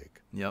his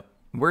sake. Yep.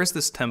 Where's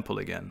this temple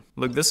again?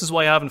 Look, this is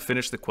why I haven't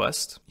finished the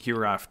quest.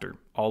 Hereafter,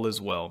 all is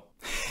well.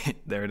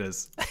 There it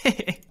is.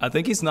 I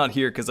think he's not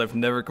here because I've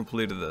never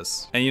completed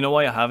this. And you know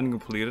why I haven't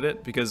completed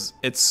it? Because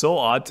it's so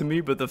odd to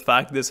me, but the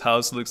fact this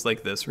house looks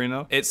like this right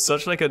now, it's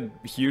such like a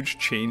huge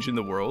change in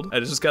the world. And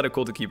it's just kind of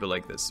cool to keep it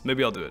like this.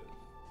 Maybe I'll do it.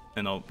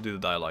 And I'll do the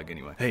dialogue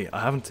anyway. Hey, I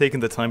haven't taken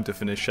the time to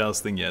finish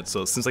Xiao's thing yet,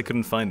 so since I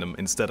couldn't find him,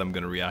 instead I'm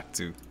gonna react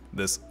to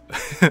this,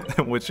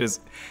 which is...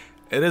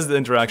 It is the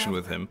interaction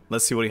with him.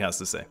 Let's see what he has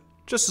to say.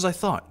 Just as I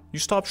thought, you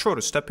stopped short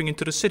of stepping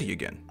into the city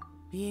again.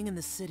 Being in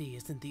the city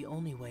isn't the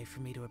only way for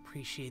me to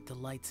appreciate the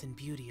lights and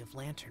beauty of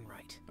Lantern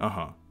Rite.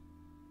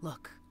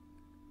 Look,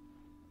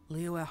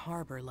 Liyue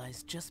Harbor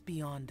lies just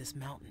beyond this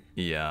mountain.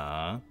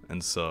 Yeah,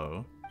 and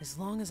so? As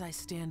long as I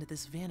stand at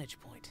this vantage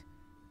point,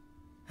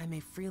 I may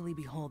freely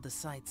behold the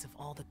sights of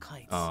all the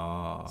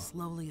kites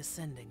slowly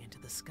ascending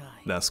into the sky.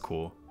 That's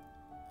cool.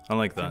 I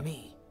like that. For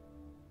me,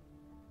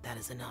 that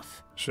is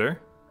enough. Sure.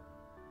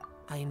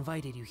 I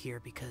invited you here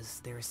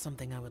because there is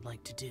something I would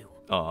like to do.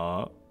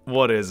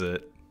 What is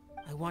it?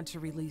 I want to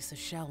release a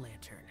shell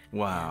lantern.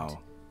 Wow.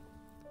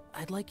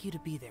 I'd like you to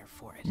be there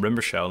for it.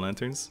 Remember shell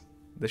lanterns?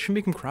 They should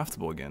make them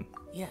craftable again.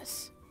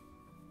 Yes.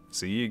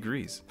 See, he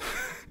agrees.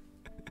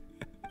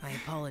 I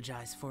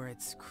apologize for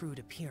its crude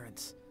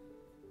appearance.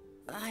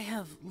 I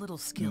have little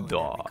skill in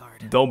that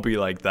regard. Don't be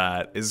like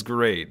that. It's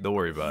great. Don't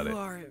worry about it. You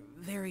are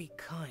very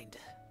kind,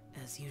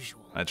 as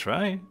usual. I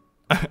try.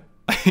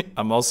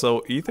 I'm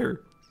also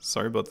Ether.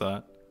 Sorry about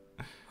that.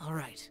 All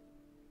right.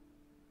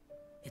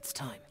 It's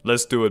time.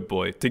 Let's do it,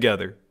 boy.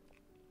 Together.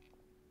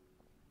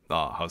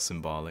 How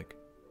symbolic.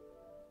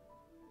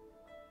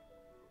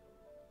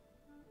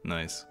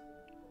 Nice.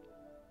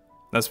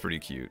 That's pretty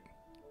cute.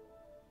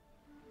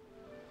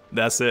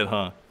 That's it,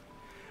 huh?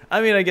 I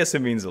mean, I guess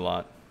it means a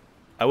lot.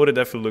 I would have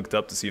definitely looked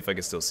up to see if I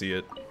could still see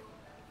it.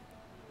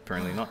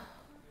 Apparently not.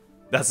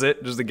 That's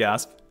it, just a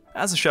gasp.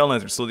 As the shell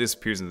lantern slowly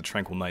disappears in the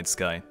tranquil night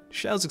sky,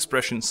 Xiao's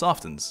expression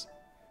softens.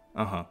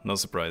 No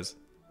surprise.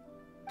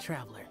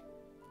 Traveler.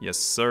 Yes,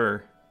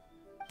 sir.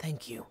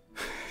 Thank you.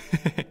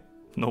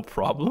 No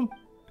problem.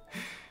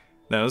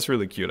 No, that's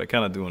really cute. I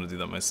kind of do want to do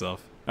that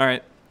myself.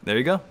 Alright, there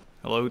you go.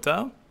 Hello,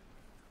 Tao.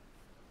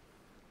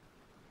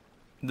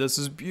 This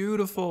is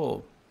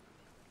beautiful.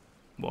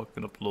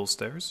 Walking up the little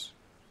stairs.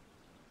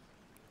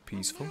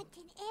 Peaceful. The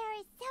mountain air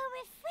is so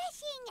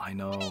refreshing. I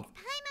know. It makes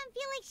Paimon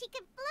feel like she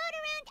could float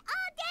around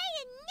all day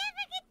and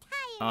never get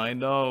tired. I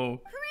know.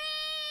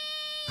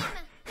 Cream!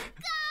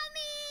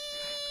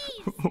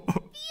 Gummies!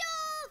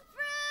 Fuel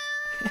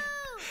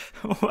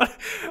fruit!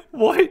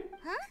 What?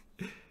 Huh?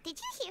 Did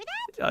you hear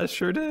that? I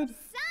sure did.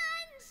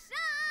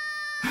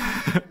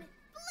 Sunshine!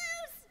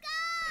 Blue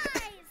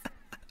skies!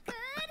 Good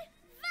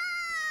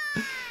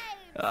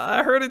vibes!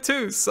 I heard it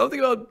too.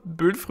 Something about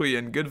Birdfruit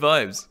and good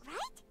vibes.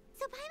 Right?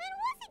 So Paimon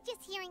wasn't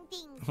just hearing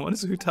things. What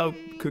is Hu Tao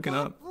cooking that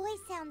up?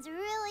 voice sounds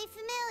really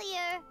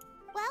familiar.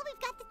 Well,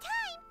 we've got the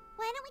time.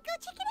 Why don't we go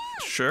check it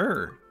out?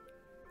 Sure.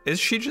 Is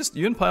she just...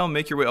 You and Paimon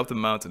make your way up the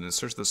mountain and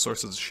search the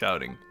sources of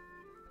shouting.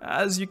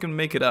 As you can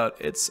make it out,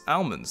 it's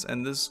almonds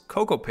and this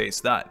cocoa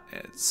paste that.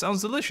 It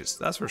sounds delicious,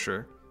 that's for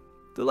sure.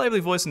 The lively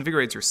voice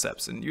invigorates your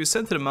steps and you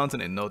ascend to the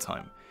mountain in no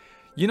time.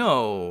 You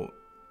know...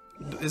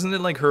 Isn't it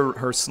like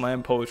her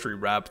slam poetry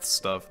rapped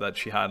stuff that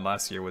she had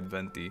last year with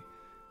Venti?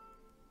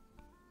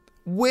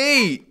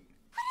 Wait!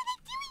 What are they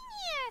doing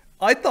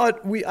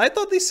here? I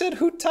thought they said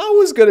Hu Tao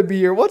was gonna be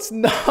here. What's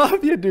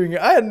Navia doing here?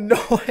 I had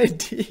no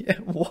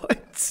idea.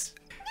 What?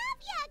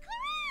 Navia,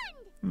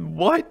 Clarend!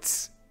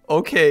 What?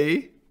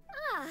 Okay.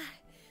 Ah,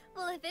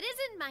 well, if it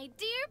isn't my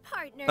dear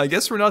partner. I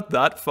guess we're not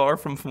that far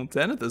from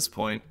Fontaine at this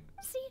point.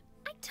 See,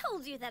 I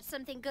told you that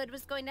something good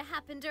was going to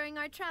happen during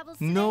our travels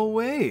today. No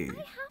way. I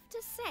have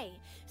to say,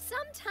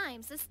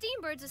 sometimes the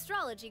Steambird's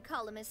astrology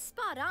column is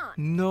spot on.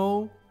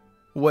 No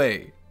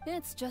way.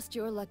 It's just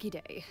your lucky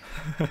day.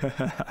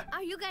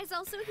 Are you guys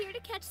also here to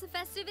catch the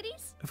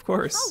festivities? Of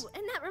course. Oh,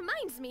 and that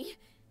reminds me.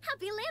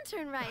 Happy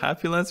Lantern Rite.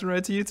 Happy Lantern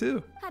Rite to you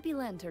too. Happy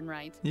Lantern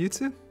Rite. You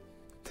too.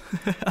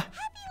 Happy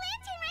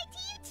Lantern Rite to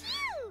you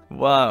too!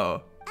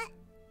 Wow.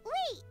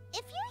 Wait,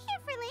 if you're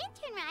here for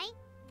Lantern Rite,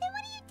 then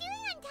what are you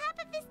doing on top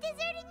of this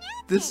deserted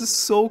mountain? This is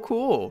so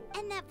cool.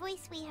 And that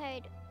voice we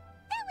heard,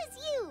 that was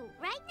you,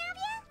 right,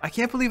 Navia? I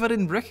can't believe I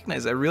didn't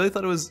recognize it. I really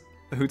thought it was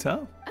Hu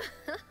Tao.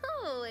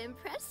 Oh,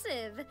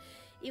 impressive.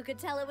 You could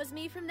tell it was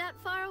me from that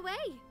far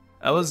away.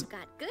 I was... You've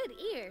got good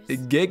ears.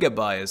 Giga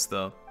biased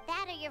though.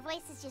 That or your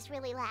voice is just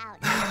really loud.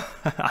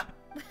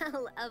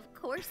 Well, of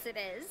course it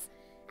is.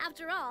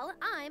 After all,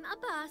 I'm a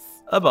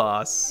boss. A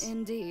boss.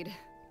 Indeed.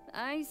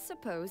 I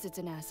suppose it's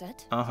an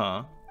asset.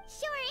 Uh-huh.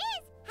 Sure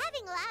is.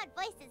 Having a loud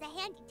voice is a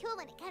handy tool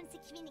when it comes to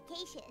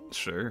communication.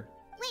 Sure.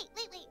 Wait.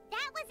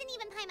 That wasn't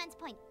even Paimon's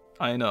point.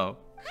 I know.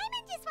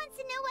 Paimon just wants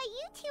to know why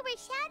you two were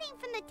shouting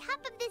from the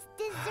top of this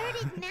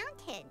deserted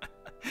mountain.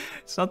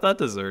 It's not that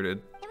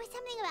deserted. There was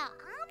something about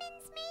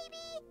almonds,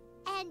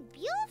 maybe? And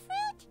buell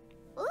fruit?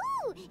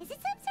 Ooh, is it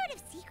some sort of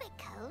secret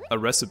code? A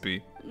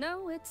recipe.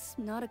 No, it's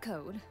not a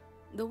code.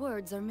 The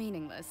words are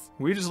meaningless.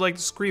 We just like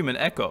to scream and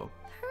echo.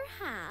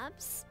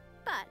 Perhaps,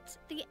 but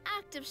the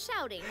act of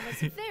shouting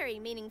was very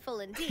meaningful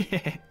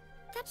indeed.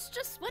 That's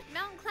just what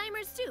mountain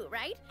climbers do,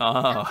 right?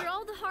 After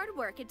all the hard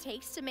work it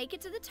takes to make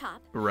it to the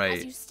top, right.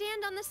 As you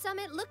stand on the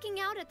summit looking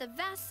out at the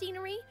vast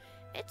scenery,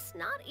 it's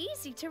not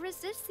easy to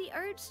resist the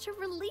urge to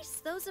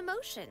release those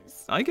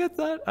emotions. I get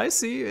that. I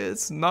see.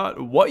 It's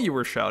not what you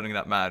were shouting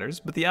that matters,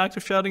 but the act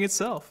of shouting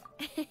itself.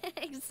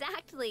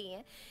 Exactly.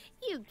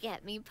 You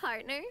get me,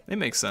 partner. It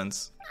makes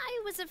sense.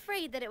 I was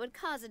afraid that it would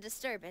cause a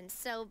disturbance,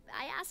 so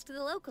I asked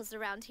the locals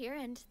around here,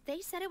 and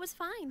they said it was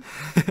fine.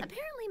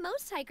 Apparently,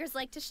 most hikers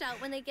like to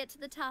shout when they get to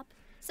the top,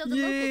 so the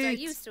locals are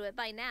used to it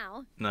by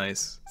now.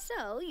 Nice.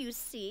 So, you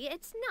see,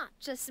 it's not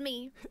just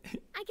me.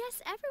 I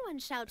guess everyone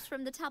shouts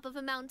from the top of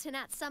a mountain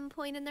at some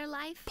point in their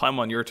life.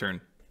 Paimon, your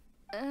turn.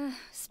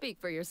 Speak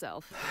for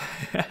yourself.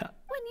 When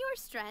you're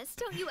stressed,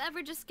 don't you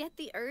ever just get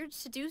the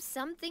urge to do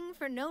something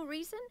for no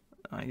reason?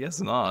 I guess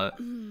not.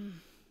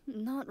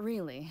 Not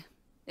really.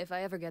 If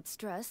I ever get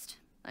stressed,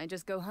 I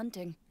just go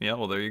hunting. Yeah,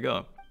 well, there you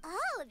go.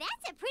 Oh,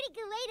 that's a pretty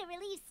good way to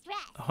relieve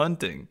stress.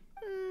 Hunting.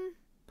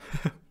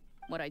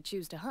 What I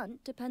choose to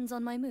hunt depends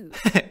on my mood.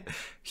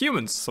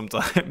 Humans,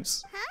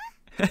 sometimes.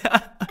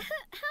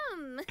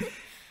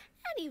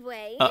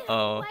 Anyway, why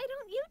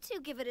don't you two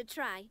give it a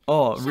try?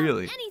 Oh, Shout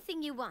really?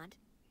 Anything you want.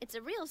 It's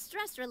a real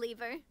stress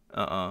reliever.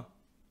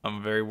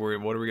 I'm very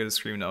worried. What are we gonna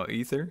scream now?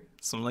 Ether?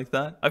 Something like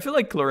that? I feel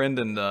like Clorinde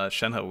and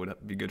Shenhe would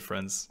be good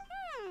friends.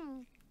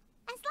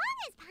 As long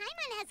as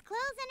Paimon has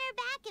clothes on her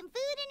back and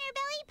food in her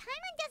belly,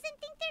 Paimon doesn't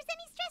think there's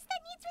any stress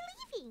that needs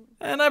relieving.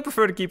 And I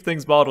prefer to keep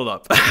things bottled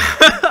up.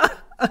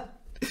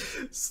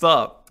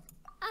 Stop.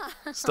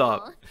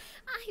 Stop.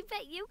 I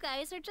bet you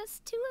guys are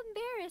just too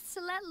embarrassed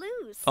to let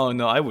loose. Oh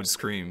no, I would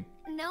scream.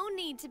 No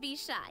need to be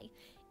shy.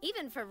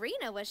 Even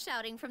Farina was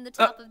shouting from the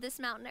top of this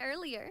mountain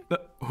earlier.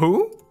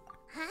 Who?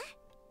 Huh?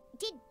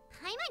 Did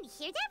Paimon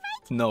hear that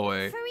right? No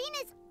way.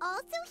 Farina's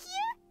also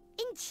here?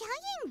 In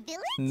xianyun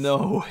village?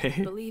 No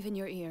way. Believe in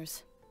your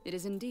ears. It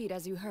is indeed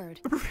as you heard.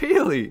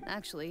 Really?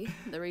 Actually,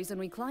 the reason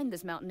we climbed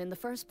this mountain in the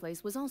first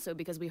place was also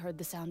because we heard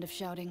the sound of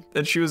shouting.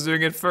 And she was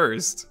doing it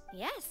first.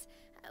 Yes.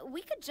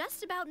 We could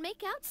just about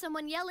make out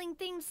someone yelling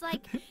things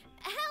like,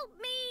 "Help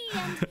me!"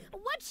 and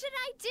 "What should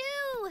I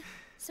do?"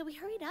 So we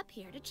hurried up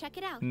here to check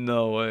it out.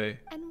 No way.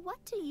 And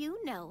what do you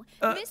know?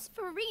 Miss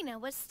Farina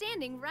was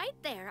standing right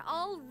there,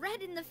 all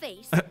red in the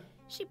face.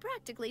 She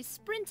practically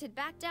sprinted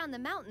back down the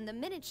mountain the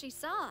minute she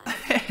saw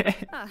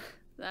us.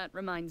 That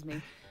reminds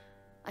me.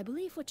 I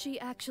believe what she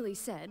actually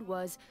said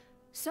was,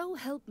 "So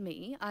help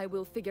me, I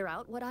will figure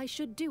out what I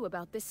should do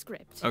about this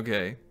script."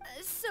 Okay.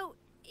 So,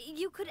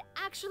 you could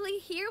actually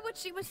hear what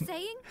she was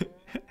saying?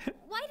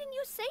 Why didn't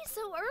you say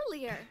so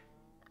earlier?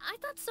 I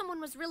thought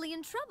someone was really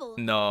in trouble.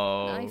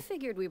 No. I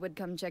figured we would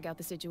come check out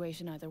the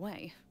situation either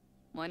way.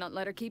 Why not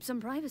let her keep some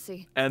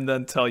privacy? And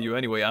then tell you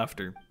anyway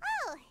after.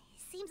 Oh,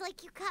 seems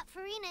like you caught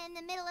Farina in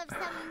the middle of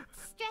some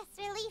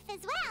stress relief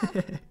as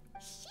well.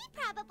 She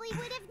probably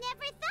would have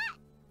never thought.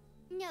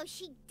 No,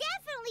 she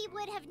definitely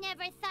would have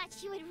never thought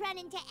she would run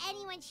into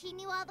anyone she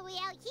knew all the way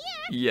out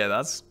here. Yeah,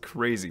 that's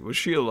crazy. Was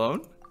she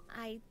alone?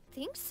 I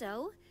think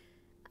so.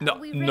 No,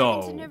 we ran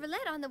into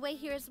Neuvillette on the way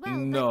here as well.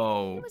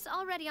 No. But he was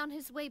already on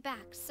his way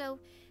back, so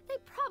they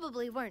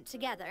probably weren't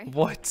together.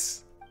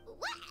 What?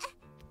 What?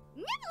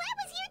 Neuvillette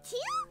was here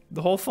too?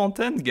 The whole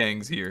Fontaine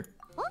gang's here.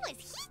 What was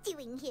he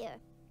doing here?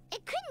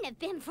 It couldn't have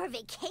been for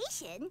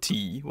vacation.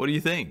 T, what do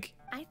you think?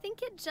 I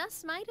think it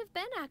just might have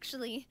been,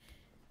 actually.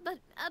 But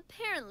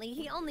apparently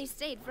he only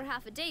stayed for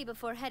half a day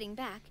before heading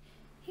back.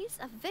 He's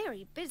a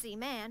very busy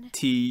man.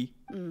 T.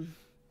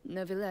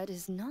 Neuvillette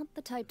is not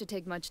the type to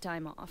take much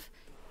time off.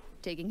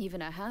 Taking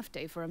even a half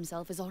day for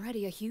himself is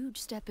already a huge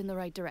step in the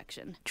right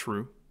direction.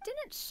 True.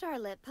 Didn't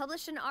Charlotte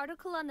publish an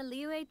article on the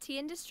Liyue tea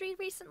industry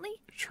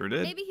recently? Sure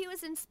did. Maybe he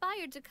was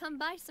inspired to come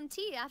buy some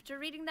tea after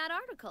reading that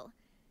article.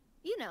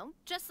 You know,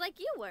 just like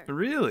you were.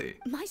 Really?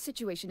 My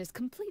situation is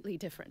completely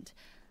different.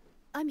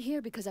 I'm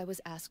here because I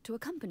was asked to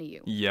accompany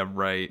you. Yeah,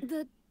 right.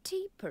 The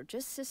tea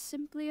purchase is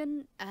simply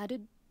an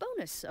added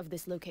bonus of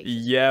this location.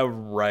 Yeah,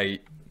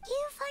 right.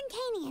 You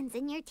Fontainians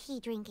and your tea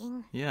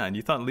drinking. Yeah, and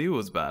you thought Leo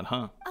was bad,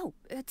 huh? Oh,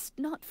 it's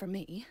not for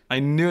me. I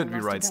knew it'd be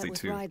Rite's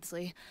Rite's too.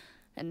 Ridesley,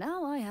 and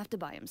now I have to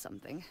buy him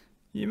something.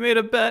 You made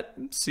a bet.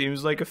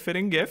 Seems like a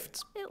fitting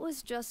gift. It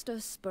was just a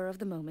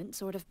spur-of-the-moment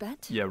sort of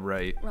bet. Yeah,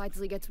 right.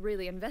 Ridesley gets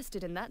really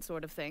invested in that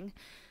sort of thing.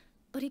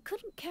 But he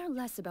couldn't care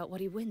less about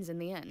what he wins in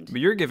the end. But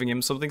you're giving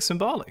him something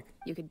symbolic.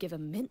 You could give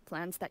him mint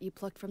plants that you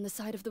plucked from the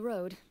side of the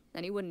road,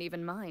 and he wouldn't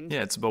even mind.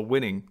 Yeah, it's about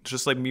winning.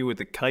 Just like me with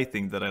the kite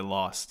thing that I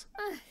lost.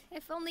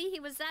 If only he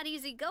was that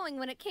easygoing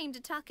when it came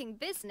to talking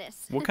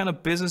business. What kind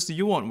of business do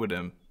you want with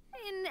him?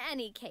 In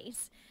any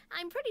case,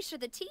 I'm pretty sure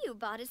the tea you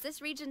bought is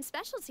this region's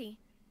specialty.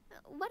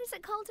 What is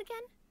it called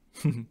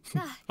again?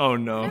 Oh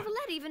no.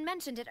 Neuvillette even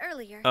mentioned it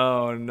earlier.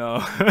 Oh no.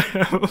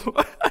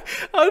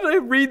 How did I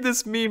read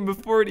this meme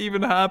before it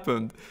even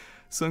happened?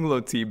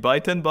 Sunglo tea. Buy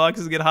 10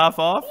 boxes, get half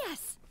off?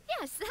 Yes,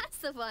 that's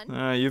the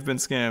one. You've been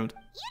scammed.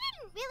 You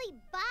didn't really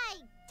buy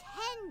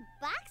 10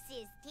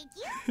 boxes, did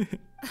you?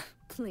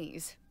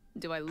 Please.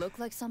 Do I look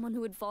like someone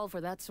who would fall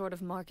for that sort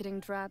of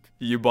marketing trap?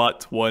 You bought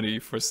 20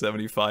 for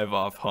 75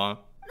 off, huh?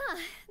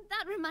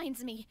 That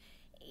reminds me.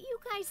 You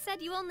guys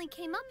said you only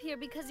came up here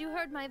because you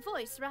heard my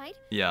voice, right?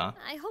 Yeah.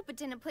 I hope it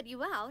didn't put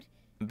you out.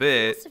 A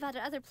bit. You must have had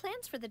other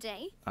plans for the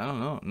day. I don't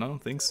know. No, I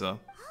don't think so.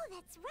 Oh,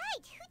 that's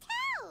right.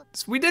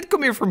 Hutao. We did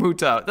come here from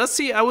Hutao. Let's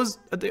see.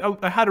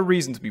 I had a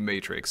reason to be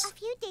Matrix. A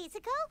few days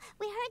ago,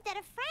 we heard that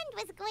a friend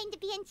was going to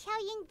be in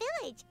Xianyun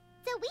village.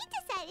 So we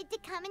decided to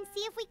come and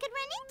see if we could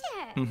run into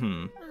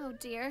her. Oh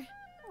dear.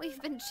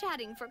 We've been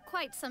chatting for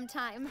quite some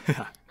time.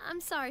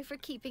 I'm sorry for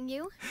keeping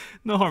you.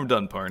 No harm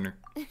done, partner.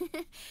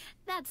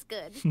 That's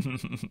good. We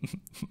should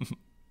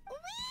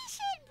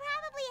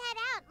probably head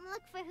out and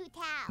look for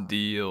Hutao.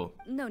 Deal.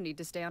 No need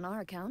to stay on our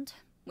account.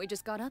 We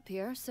just got up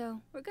here,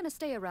 so we're gonna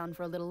stay around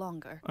for a little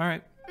longer.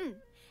 Alright.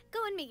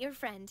 Go and meet your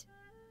friend.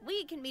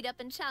 We can meet up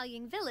in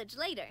Xianyun village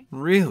later.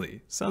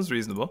 Really? Sounds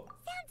reasonable.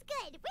 Sounds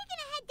good. We're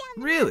gonna head down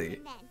the Really?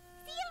 mountain then.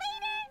 See you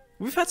later.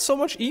 We've had so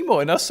much emo,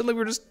 and now suddenly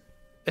we're just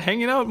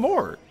hanging out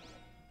more.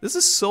 This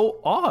is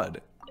so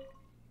odd.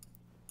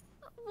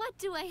 What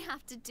do I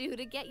have to do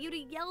to get you to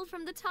yell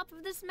from the top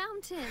of this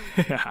mountain?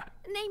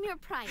 Name your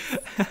price.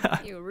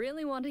 You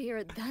really want to hear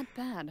it that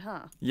bad,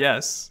 huh?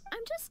 Yes. I'm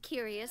just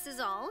curious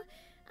is all.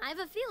 I have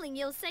a feeling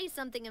you'll say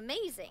something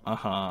amazing.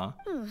 Uh-huh.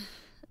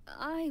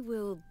 I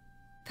will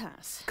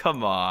pass.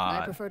 Come on.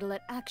 I prefer to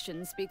let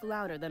actions speak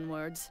louder than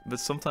words. But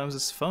sometimes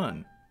it's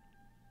fun.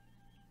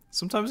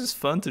 Sometimes it's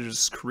fun to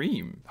just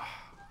scream.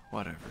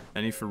 Whatever.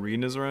 Any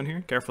Farinas around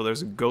here? Careful,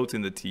 there's a goat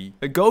in the tea.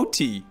 A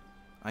goatee!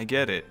 I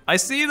get it. I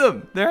see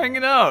them! They're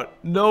hanging out!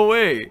 No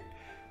way!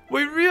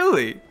 Wait,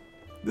 really?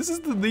 This is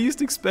the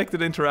least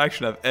expected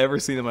interaction I've ever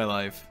seen in my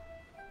life.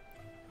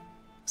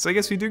 So I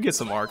guess we do get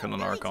some Archon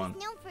on Archon.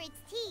 It's known for its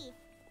tea,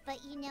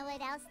 but you know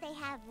what else they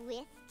have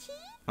with tea?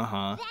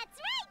 Uh-huh. That's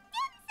right,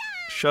 dim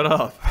sum! Shut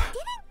up.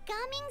 Didn't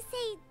Gaming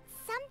say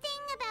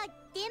something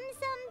about dim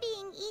sum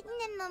being eaten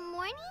in the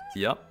morning?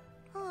 Yep.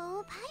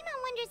 Oh, Paimon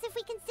wonders if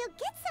we can still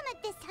get some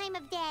at this time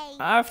of day.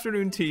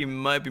 Afternoon tea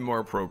might be more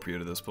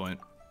appropriate at this point.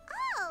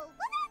 Oh,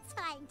 well that's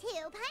fine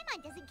too.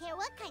 Paimon doesn't care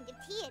what kind of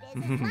tea it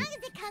is, as long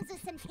as it comes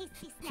with some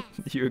tasty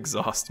snacks. You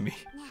exhaust me.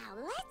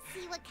 Now let's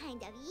see what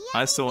kind of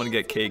I still want to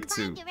get cake things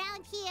we too. can find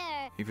around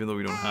here. Even though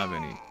we don't have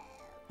any.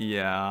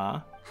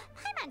 Yeah.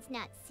 Paimon's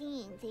not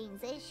seeing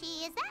things, is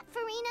she? Is that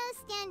Furina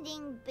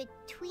standing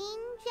between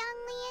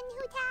Zhongli and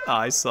Hu Tao?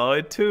 I saw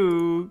it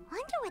too.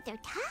 Wonder what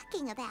they're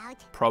talking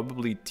about.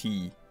 Probably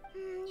tea.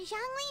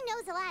 Zhongli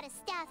knows a lot of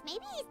stuff.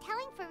 Maybe he's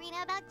telling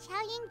Furina about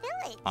Xianyun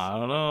Village. I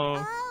don't know.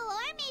 Oh,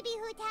 or maybe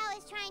Hu Tao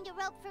is trying to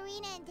rope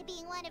Furina into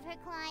being one of her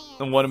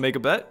clients. And want to make a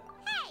bet?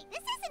 Hey,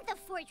 this isn't the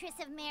Fortress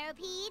of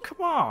Meropide.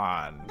 Come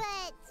on.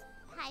 But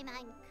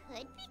Paimon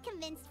could be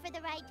convinced for the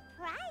right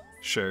price.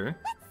 Sure.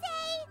 Let's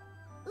say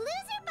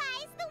loser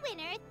buys the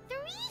winner 3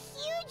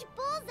 huge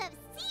bowls of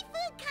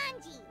seafood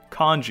kanji.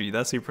 Kanji,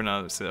 that's how you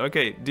pronounce it.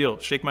 Okay, deal.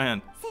 Shake my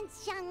hand.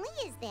 Since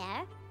Zhongli is there,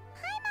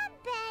 Paimon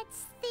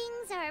bets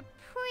things are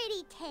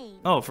pretty tame.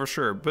 Oh, for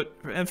sure. But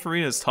and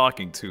Furina's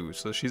talking too,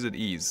 so she's at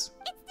ease.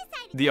 It's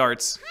decided. The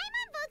arts.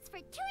 Paimon votes for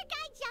tour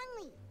guide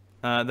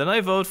Zhongli. Then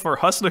I vote for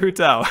Hustler Hu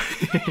Tao. No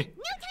time to waste.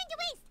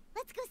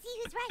 Let's go see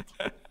who's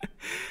right.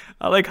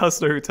 I like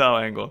Hustler Hu Tao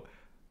angle.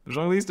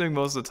 Zhongli's doing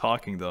most of the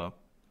talking though.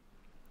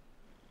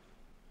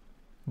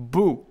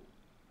 Boo.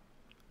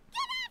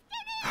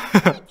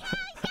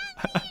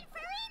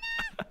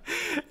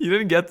 You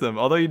didn't get them,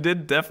 although you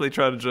did definitely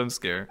try to jump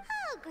scare.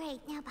 Oh,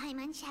 great. Now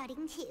Paimon's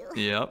shouting too.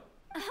 Yep.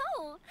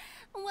 Oh,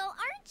 well,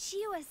 aren't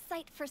you a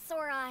sight for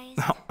sore eyes?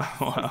 Wow.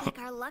 Seems like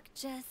our luck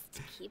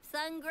just keeps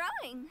on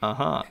growing.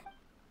 Uh-huh.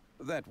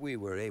 That we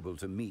were able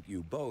to meet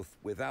you both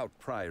without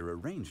prior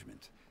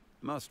arrangement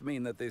must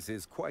mean that this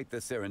is quite the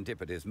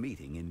serendipitous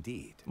meeting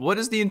indeed. What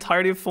is the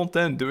entirety of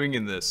Fontaine doing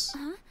in this?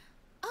 Huh?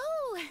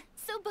 Oh,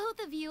 so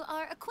both of you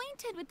are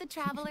acquainted with the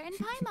Traveler and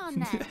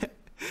Paimon then?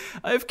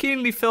 I have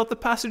keenly felt the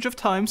passage of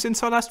time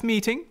since our last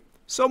meeting.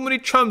 So many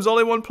chums all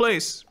in one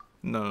place.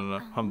 No,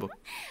 humble.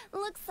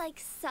 Looks like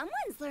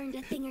someone's learned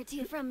a thing or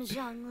two from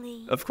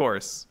Zhongli. Of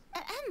course.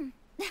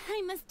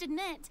 I must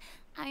admit,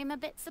 I am a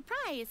bit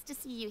surprised to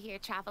see you here,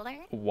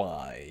 Traveler.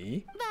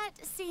 Why?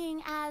 But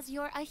seeing as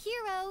you're a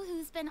hero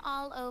who's been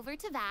all over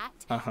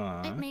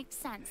Teyvat, it makes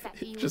sense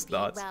that you would be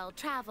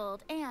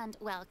well-traveled and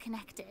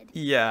well-connected.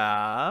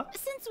 Yeah.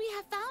 Since we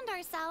have found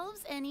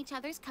ourselves in each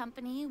other's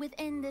company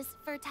within this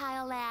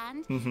fertile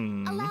land,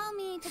 allow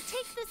me to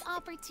take this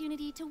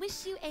opportunity to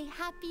wish you a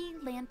happy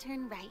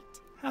Lantern Rite.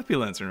 Happy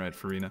Lantern Rite,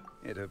 Furina.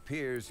 It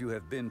appears you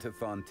have been to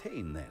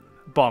Fontaine then.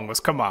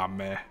 Bongles, come on,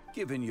 man.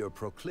 Given your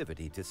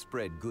proclivity to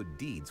spread good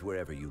deeds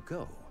wherever you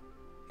go,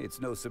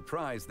 it's no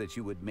surprise that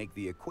you would make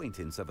the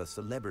acquaintance of a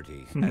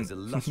celebrity as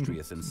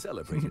illustrious and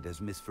celebrated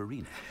as Miss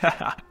Furina.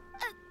 That's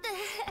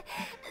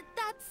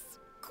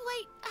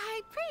quite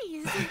high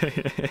praise.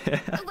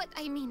 What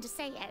I mean to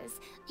say is,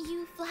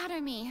 you flatter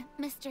me,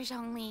 Mr.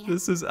 Zhongli.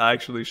 This is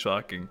actually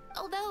shocking.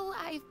 Although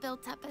I've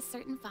built up a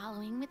certain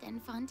following within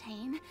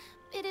Fontaine,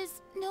 it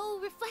is no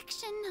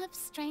reflection of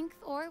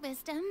strength or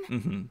wisdom.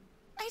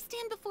 I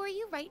stand before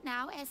you right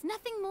now as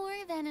nothing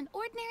more than an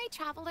ordinary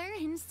traveler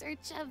in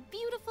search of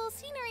beautiful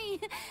scenery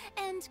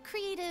and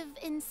creative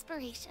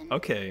inspiration.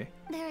 Okay.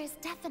 There is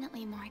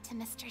definitely more to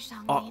Mr.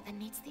 Zhongli than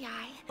meets the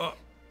eye.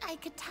 I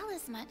could tell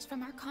as much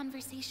from our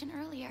conversation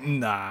earlier.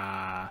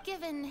 Nah.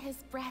 Given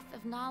his breadth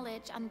of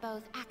knowledge on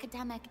both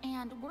academic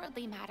and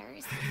worldly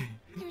matters,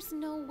 there's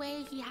no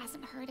way he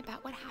hasn't heard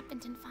about what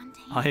happened in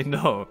Fontaine. I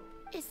know.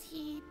 Is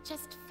he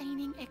just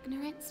feigning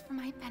ignorance for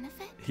my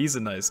benefit? He's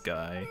a nice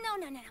guy. No.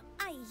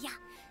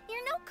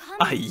 You're no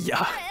common Aya.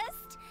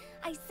 tourist.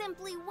 I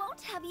simply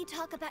won't have you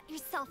talk about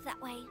yourself that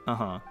way.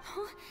 Uh-huh.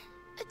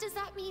 Does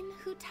that mean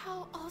Hu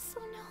Tao also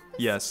knows?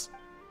 Yes.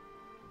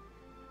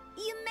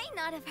 You may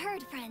not have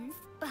heard, friends,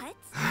 but...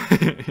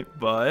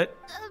 But?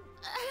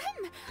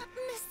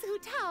 Miss Hu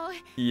Tao.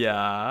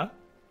 Yeah?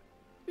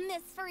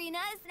 Miss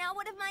Furina is now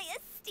one of my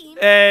esteemed...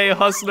 Hey,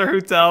 Hustler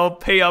Hu Tao,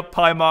 pay up,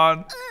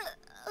 Paimon.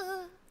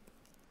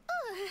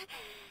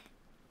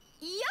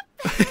 Yep.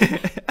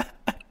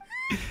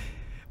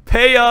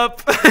 Pay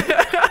up! Do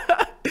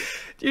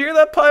you hear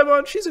that,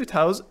 Paimon? She's Hu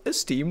Tao's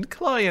esteemed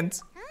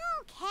client.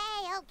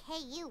 Okay,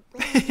 you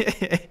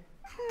win.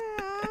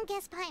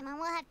 Guess Paimon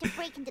will have to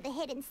break into the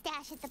hidden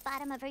stash at the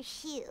bottom of her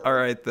shoe.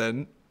 Alright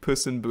then,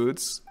 Puss in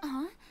Boots.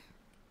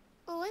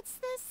 What's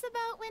this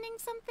about winning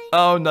something?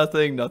 Oh,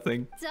 nothing. Don't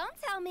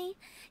tell me.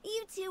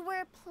 You two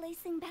were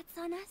placing bets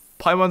on us.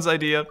 Paimon's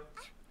idea.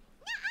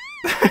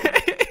 We just saw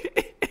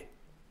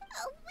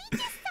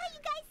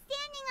you guys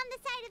standing on the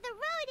side of the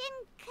road and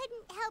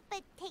couldn't help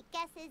but take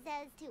guesses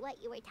as to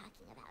what you were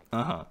talking about.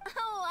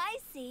 Oh, I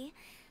see.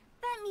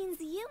 That means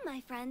you,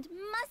 my friend,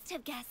 must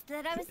have guessed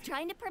that I was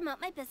trying to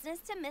promote my business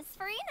to Miss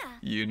Furina.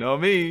 You know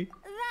me.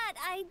 That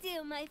I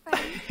do, my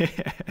friend.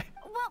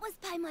 What was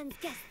Paimon's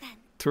guess then?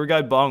 Tour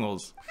guide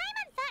Bongles.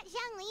 Paimon thought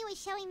Zhongli was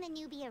showing the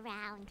newbie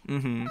around.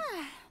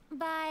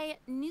 By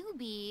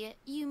newbie,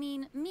 you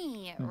mean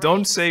me, right?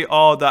 Don't say,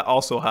 oh, that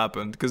also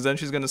happened, because then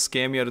she's going to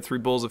scam you out of 3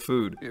 bowls of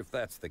food. If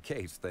that's the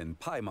case, then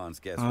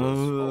Paimon's guess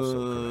was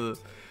also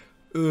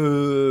correct.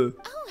 Oh,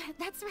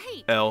 that's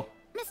right. L.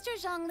 Mr.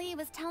 Zhongli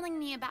was telling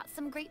me about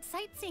some great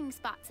sightseeing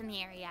spots in the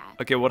area.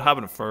 Okay, what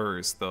happened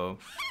first, though?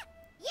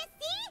 You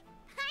see?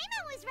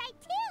 Paimon was right,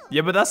 too.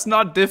 Yeah, but that's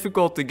not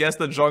difficult to guess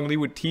that Zhongli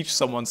would teach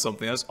someone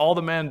something. That's all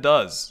the man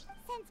does.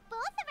 Since both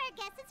of our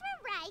guesses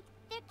were right,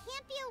 there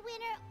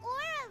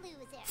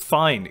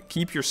Fine,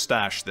 keep your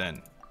stash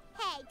then.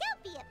 Hey,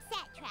 don't be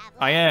upset, Traveler.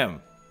 I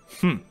am.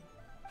 How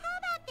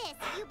about this?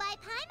 You buy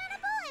Paimon a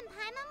bowl, and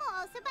Paimon will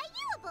also buy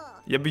you a bowl.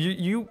 Yeah, but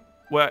you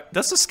well,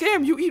 that's a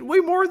scam. You eat way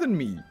more than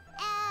me.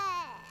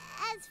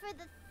 As for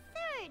the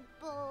third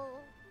bowl...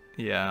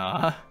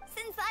 Yeah.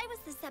 Since I was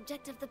the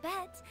subject of the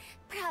bet,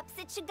 perhaps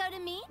it should go to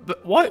me?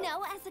 But what? You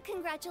know, as a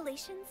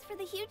congratulations for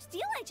the huge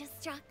deal I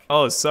just struck.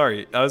 Oh,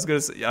 sorry. I was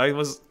gonna say,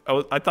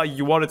 I thought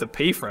you wanted to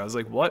pay for it. I was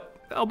like, what?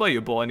 I'll buy you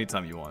a bowl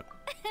anytime you want.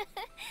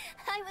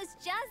 I was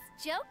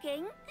just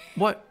joking.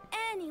 What?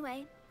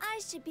 Anyway, I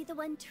should be the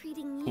one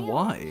treating you.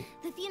 Why?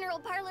 The funeral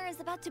parlor is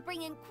about to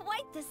bring in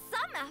quite the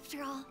sum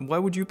after all. Why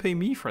would you pay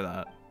me for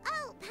that?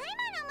 Oh,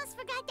 Paimon almost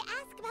forgot to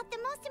ask about the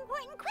most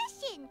important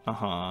question.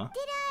 Uh-huh.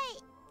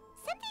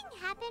 Something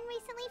happen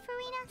recently,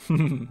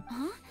 Farina?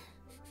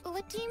 Huh?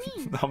 What do you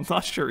mean? I'm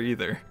not sure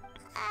either.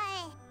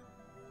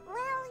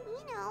 Well,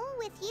 you know,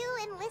 with you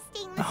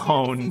enlisting the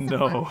Oh services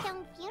no. of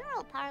Wangxiang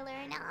funeral parlor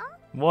and all.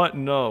 What?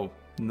 No.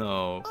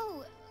 No.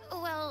 Oh,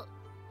 well,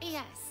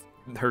 yes.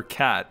 Her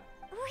cat.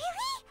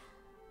 Really?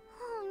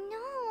 Oh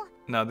no.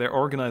 Now they're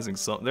organizing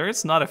something.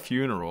 It's not a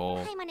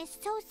funeral. Paimon is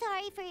so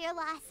sorry for your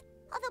loss.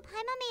 Although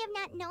Paimon may have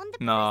not known the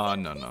No.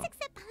 please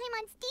accept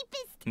Paimon's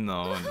deepest...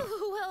 No.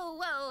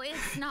 Whoa,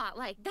 it's not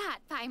like that,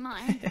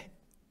 Paimon.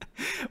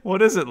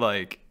 What is it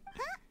like?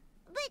 Huh?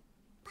 But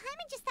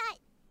Paimon just thought,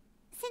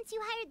 since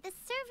you hired the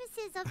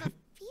services of a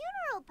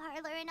funeral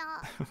parlor and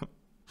all...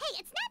 Hey,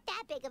 it's not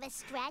that big of a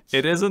stretch.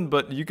 It isn't,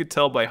 but you could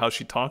tell by how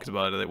she talked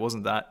about it, it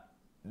wasn't that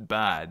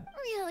bad.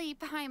 Really,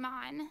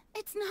 Paimon?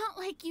 It's not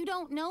like you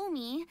don't know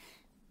me.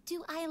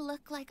 Do I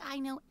look like I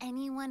know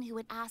anyone who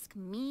would ask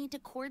me to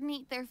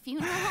coordinate their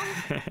funeral?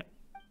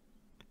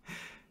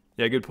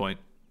 Yeah, good point.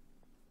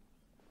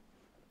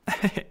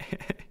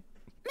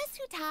 Miss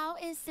Hu Tao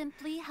is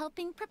simply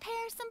helping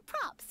prepare some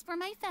props for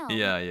my film.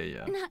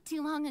 Yeah. Not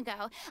too long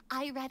ago,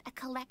 I read a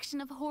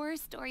collection of horror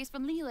stories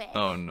from Liyue.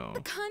 Oh no.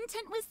 The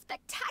content was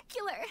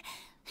spectacular.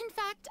 In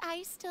fact,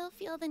 I still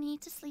feel the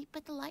need to sleep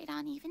with the light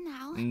on even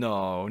now.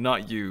 No,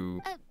 not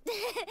you.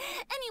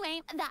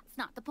 Anyway, that's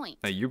not the point.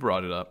 Hey, you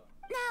brought it up.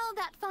 Now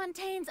that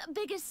Fontaine's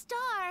biggest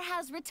star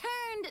has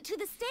returned to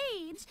the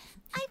stage,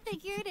 I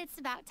figured it's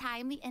about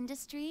time the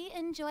industry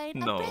enjoyed a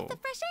breath of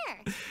fresh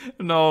air.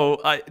 No,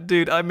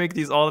 dude, I make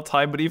these all the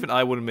time, but even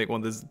I wouldn't make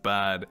one this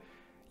bad.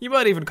 You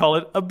might even call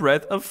it a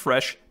breath of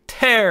fresh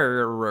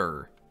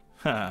terror.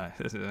 Hey,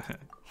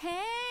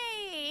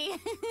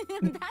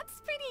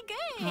 that's pretty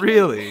good.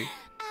 Really?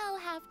 I'll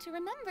have to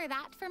remember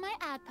that for my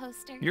ad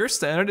poster. Your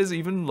standard is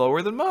even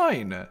lower than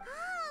mine. Oh,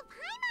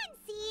 Paimon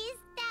sees.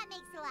 That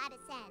makes a lot of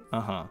sense.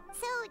 Uh-huh.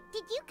 So,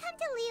 did you come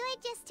to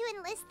Liyue just to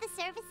enlist the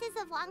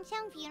services of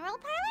Wangxiang funeral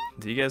parlor?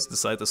 Do you guys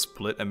decide to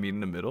split and meet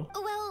in the middle?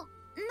 Well,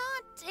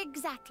 not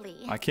exactly.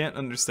 I can't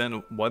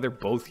understand why they're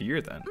both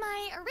here then.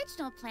 My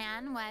original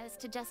plan was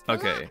to just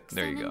relax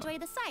there you and go. Enjoy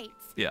the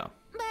sights. Yeah.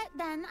 But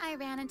then I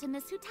ran into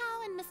Miss Hu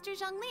Tao and Mr.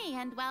 Zhongli,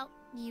 and well,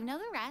 you know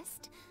the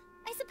rest.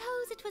 I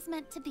suppose it was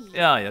meant to be.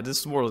 Yeah,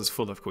 this world is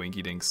full of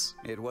coinky-dinks.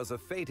 It was a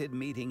fated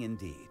meeting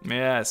indeed.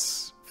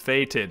 Yes,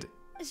 fated.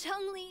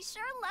 Zhongli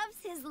sure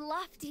loves his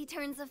lofty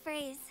turns of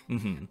phrase.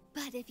 Mm-hmm.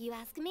 But if you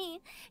ask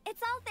me,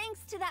 it's all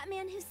thanks to that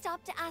man who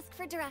stopped to ask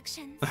for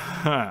directions.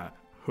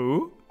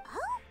 Who?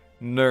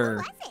 Neur. Who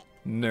was it?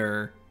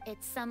 Neur.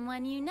 It's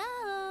someone you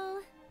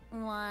know.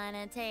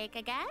 Wanna take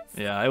a guess?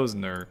 Yeah, it was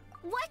Neur.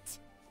 What?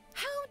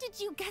 How did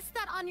you guess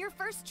that on your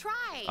first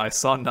try? I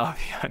saw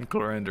Navia and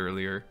Chlorend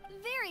earlier.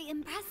 Very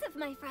impressive,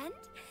 my friend.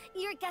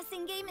 Your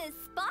guessing game is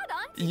spot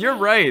on today. You're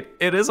right.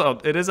 It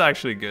is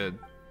actually good.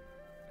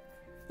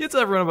 You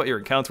tell everyone about your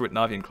encounter with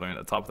Navia and Chlorend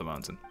at the top of the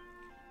mountain.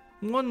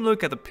 One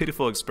look at the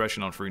pitiful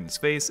expression on Farina's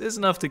face is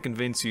enough to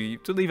convince you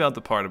to leave out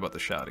the part about the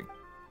shouting.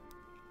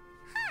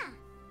 Huh.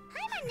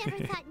 Paimon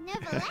never thought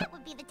Neuvillette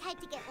would be the type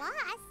to get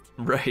lost.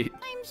 Right.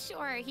 I'm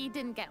sure he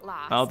didn't get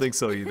lost. I don't think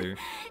so either.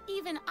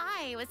 Even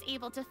I was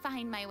able to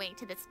find my way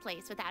to this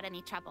place without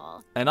any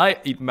trouble. And I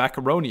eat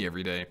macaroni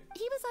every day.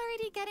 He was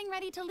already getting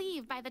ready to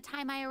leave by the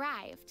time I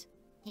arrived.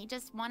 He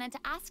just wanted to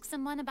ask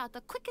someone about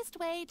the quickest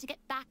way to get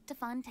back to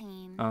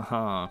Fontaine.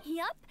 Uh-huh.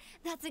 Yep,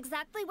 that's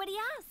exactly what he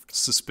asked.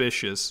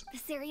 Suspicious.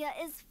 This area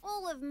is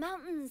full of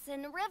mountains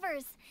and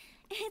rivers.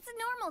 It's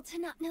normal to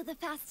not know the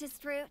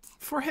fastest route.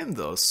 For him,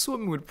 though,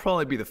 swimming would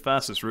probably be the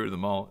fastest route of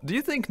them all. Do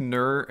you think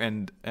Neur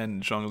and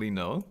Zhongli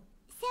know?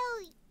 So,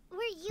 were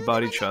you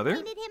about the each one other?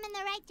 that pointed him in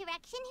the right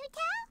direction, Hu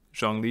Tao?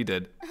 Zhongli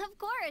did. Of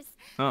course.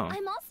 Oh.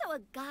 I'm also a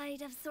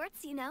guide of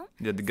sorts, you know.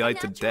 Yeah, the guide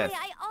to death.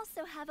 I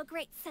also have a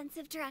great sense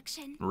of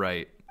direction.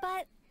 Right.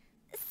 But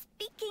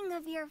speaking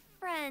of your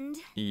friend...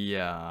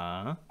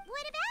 Yeah? What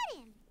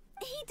about him?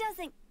 He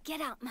doesn't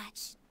get out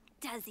much,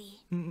 does he?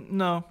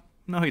 No,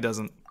 he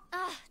doesn't.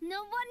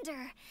 No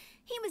wonder.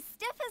 He was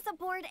stiff as a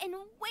board and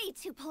way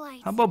too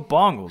polite. How about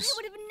Bongles? I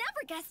would have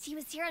never guessed he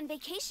was here on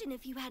vacation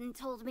if you hadn't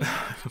told me.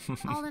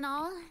 All in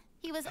all,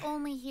 he was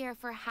only here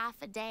for half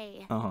a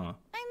day. Uh-huh.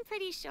 I'm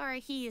pretty sure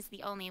he is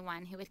the only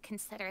one who would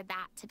consider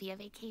that to be a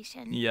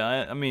vacation.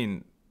 Yeah, I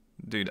mean,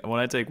 dude, when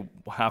I take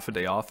half a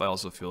day off, I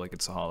also feel like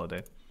it's a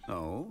holiday.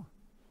 Oh?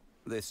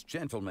 This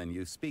gentleman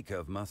you speak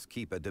of must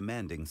keep a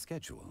demanding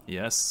schedule.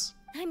 Yes.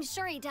 I'm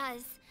sure he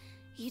does.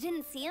 You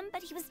didn't see him,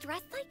 but he was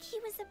dressed like he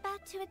was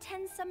about to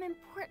attend some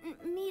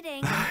important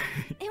meeting.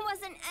 It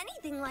wasn't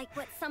anything like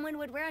what someone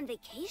would wear on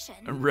vacation.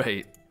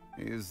 Right.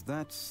 Is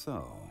that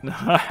so?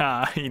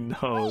 He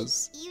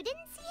knows. Wait, you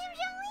didn't see him,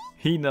 Zhongli?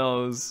 He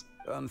knows.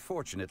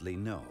 Unfortunately,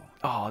 no.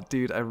 Oh,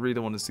 dude, I really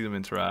want to see them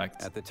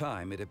interact. At the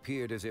time, it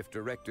appeared as if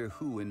Director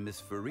Hu and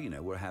Miss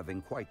Farina were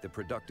having quite the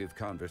productive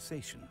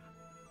conversation.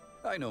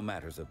 I know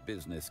matters of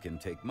business can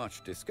take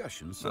much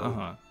discussion,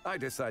 so I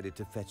decided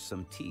to fetch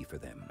some tea for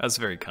them. That's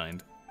very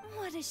kind.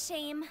 What a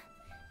shame.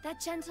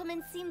 That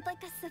gentleman seemed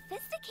like a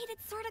sophisticated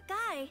sort of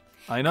guy.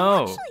 I know.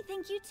 I actually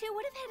think you two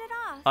would have hit it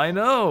off. I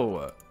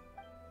know.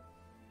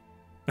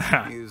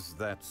 Is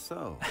that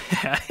so?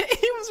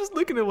 He was just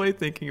looking away,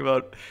 thinking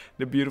about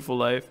the beautiful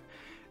life.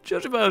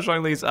 Judging by how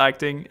Zhongli's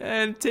acting,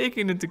 and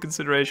taking into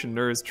consideration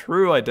Neur's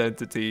true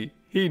identity,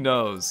 he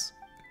knows.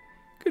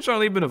 Could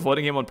Zhongli been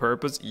avoiding him on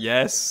purpose?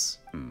 Yes.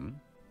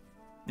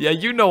 Yeah,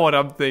 you know what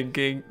I'm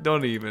thinking.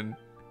 Don't even.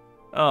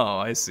 Oh,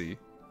 I see.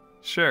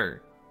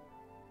 Sure.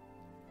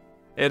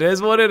 It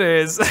is what it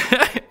is.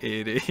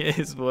 It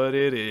is what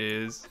it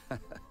is.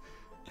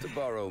 To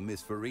borrow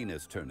Miss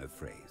Farina's turn of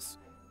phrase,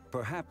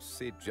 perhaps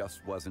it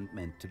just wasn't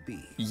meant to be.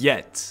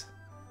 Yet.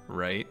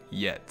 Right?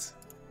 Yet.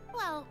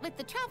 Well, with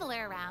the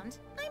traveler around,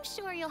 I'm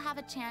sure you'll have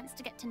a chance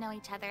to get to know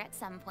each other at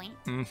some point.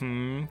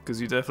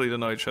 Because you definitely don't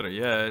know each other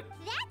yet.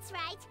 That's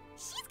right.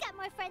 She's got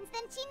more friends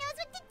than she knows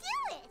what to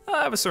do with.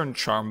 I have a certain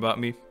charm about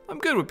me. I'm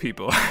good with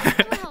people.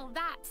 Well,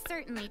 that's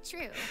certainly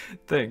true.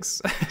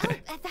 Thanks.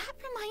 That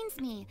reminds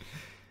me.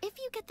 If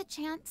you get the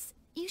chance,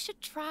 you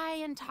should try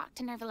and talk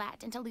to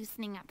Neuvillette into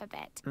loosening up a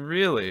bit.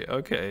 Really?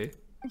 Okay.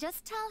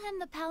 Just tell him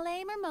the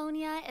Palais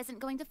Mermonia isn't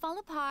going to fall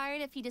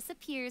apart if he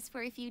disappears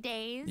for a few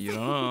days.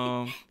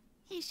 Yeah.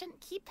 He shouldn't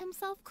keep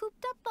himself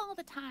cooped up all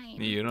the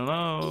time. You don't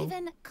know.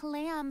 Even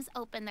clams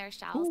open their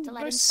shells to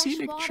let in fresh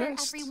scenic water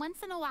chest. every once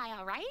in a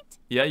while, right?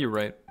 Yeah, you're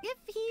right. If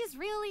he's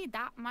really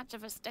that much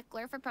of a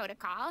stickler for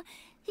protocol,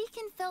 he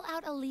can fill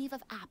out a leave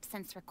of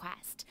absence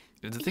request.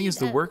 The thing is,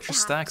 the work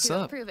just stacks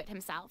up. Prove it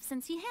himself,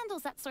 since he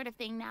handles that sort of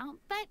thing now.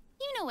 But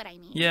you know what I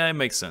mean. Yeah, it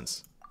makes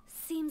sense.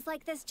 Seems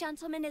like this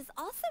gentleman is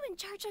also in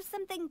charge of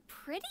something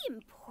pretty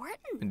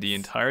important. The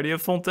entirety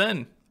of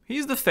Fontaine.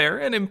 He's the fair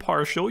and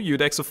impartial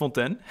Iudex of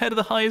Fontaine, head of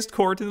the highest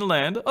court in the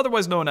land,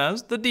 otherwise known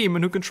as the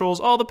demon who controls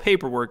all the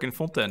paperwork in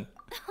Fontaine.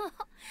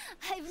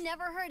 I've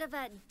never heard of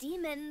a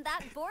demon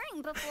that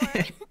boring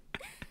before.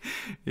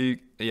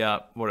 Yeah,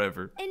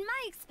 whatever. In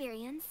my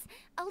experience,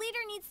 a leader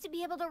needs to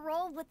be able to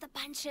roll with the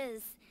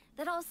punches.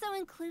 That also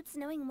includes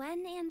knowing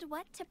when and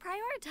what to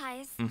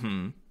prioritize.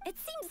 It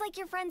seems like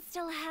your friend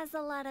still has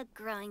a lot of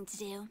growing to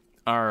do.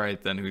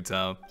 Alright then, Hu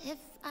Tao. If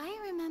I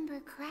remember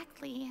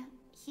correctly,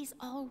 he's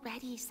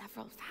already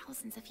several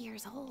thousands of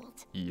years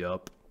old.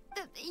 Yup.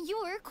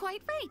 You're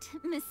quite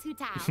right, Miss Hu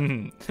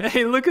Tao.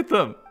 Hey, look at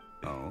them!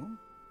 Oh?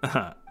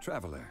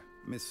 Traveler,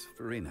 Miss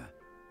Farina.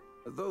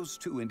 Those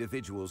two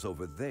individuals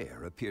over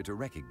there appear to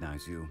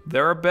recognize you.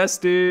 They're our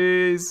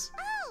besties!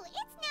 Oh,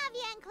 it's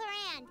Navia and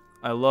Cloran.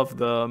 I love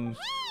them. Hey,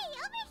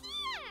 over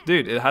here!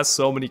 Dude, it has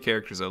so many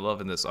characters I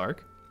love in this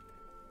arc.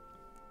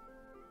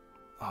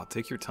 Oh,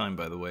 take your time,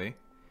 by the way.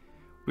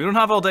 We don't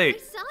have all day. I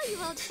saw you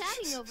all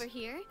chatting over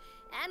here,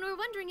 and we're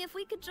wondering if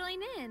we could join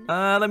in.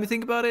 Let me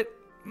think about it.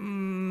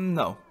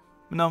 No.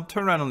 No,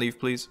 turn around and leave,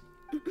 please.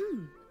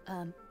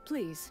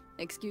 Please,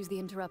 excuse the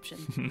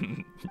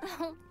interruption.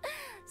 Oh,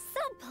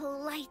 so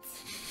polite.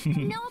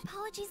 No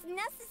apologies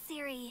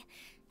necessary.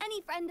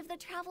 Any friend of the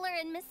traveler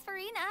and Miss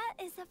Farina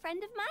is a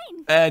friend of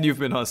mine. And you've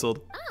been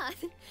hustled. Ah,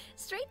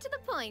 straight to the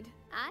point.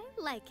 I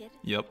like it.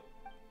 Yep.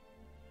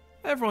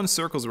 Everyone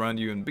circles around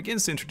you and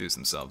begins to introduce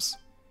themselves.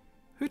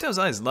 Hu Tao's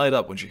eyes light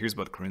up when she hears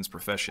about Corinne's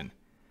profession,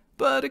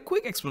 but a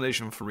quick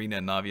explanation from Farina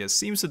and Navia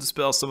seems to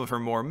dispel some of her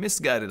more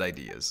misguided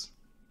ideas.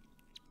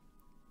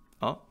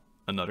 Oh,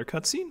 another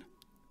cutscene?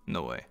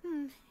 No way.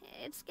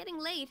 It's getting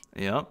late.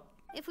 Yep.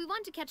 If we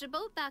want to catch a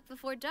boat back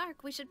before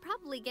dark, we should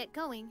probably get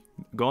going.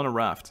 Go on a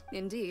raft.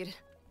 Indeed.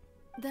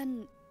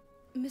 Then,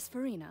 Miss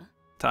Farina.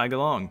 Tag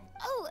along.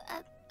 Oh,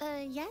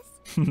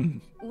 yes?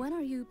 When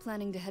are you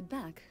planning to head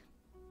back?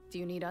 Do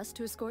you need us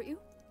to escort you?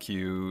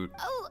 Cute.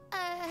 Oh,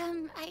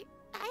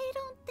 I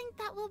don't think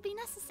that will be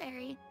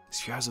necessary.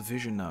 She has a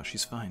vision now.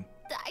 She's fine.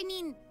 I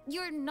mean,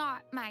 you're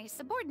not my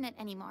subordinate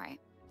anymore.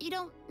 You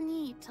don't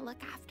need to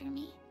look after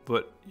me.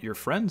 But you're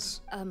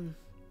friends.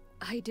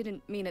 I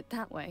didn't mean it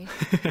that way.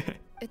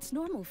 It's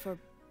normal for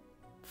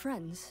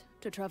friends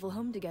to travel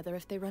home together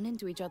if they run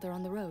into each other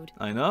on the road.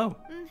 I know.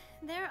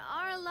 There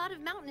are a lot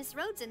of mountainous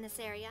roads in this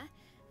area.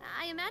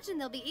 I imagine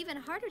they'll be even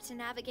harder to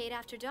navigate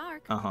after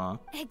dark.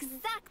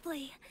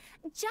 Exactly.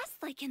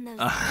 Just like in those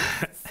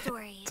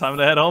stories. Time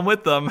to head home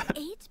with them.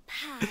 8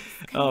 paths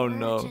Oh converge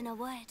no. in a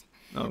wood.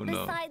 Oh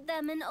no. Beside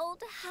them an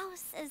old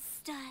house is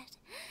stood.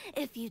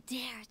 If you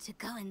dare to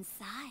go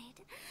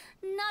inside,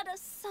 not a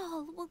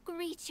soul will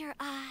greet your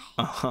eye.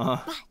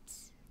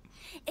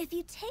 But if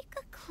you take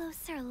a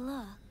closer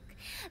look,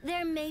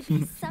 There may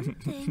be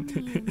something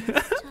you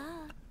must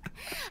talk.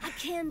 A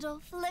candle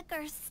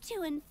flickers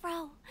to and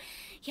fro,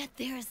 yet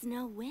there is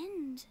no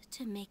wind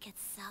to make it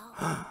so.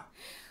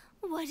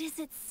 What is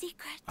its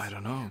secret? I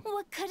don't know.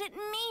 What could it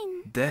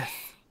mean?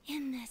 Death.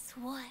 In this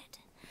wood,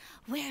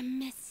 where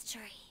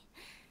mystery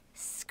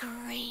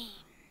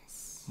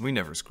screams. We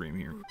never scream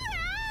here. My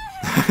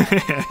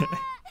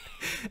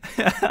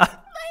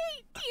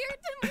dear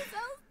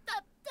demoiselles,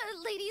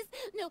 ladies,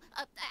 no,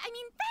 I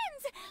mean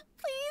friends,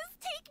 please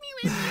take me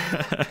with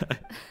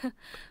you.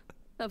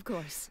 Of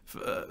course.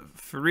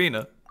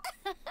 Furina.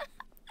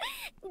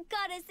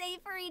 Gotta say,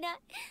 Furina,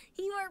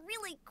 you are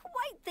really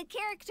quite the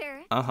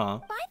character. Uh-huh.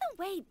 By the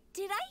way,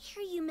 did I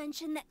hear you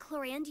mention that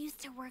Clorand used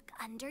to work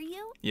under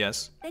you?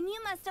 Yes. Then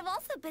you must have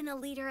also been a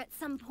leader at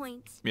some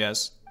point.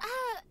 Yes.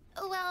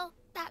 Well,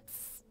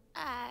 that's,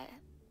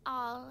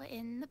 all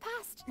in the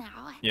past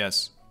now.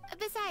 Yes.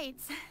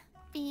 Besides,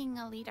 being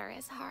a leader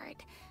is hard.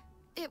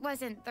 It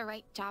wasn't the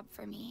right job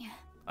for me.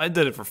 I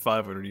did it for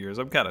 500 years.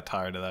 I'm kind of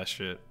tired of that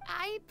shit.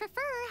 I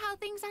prefer how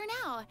things are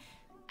now.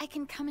 I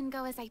can come and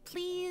go as I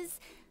please,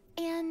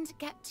 and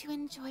get to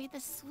enjoy the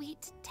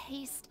sweet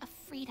taste of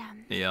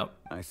freedom. Yep.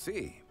 I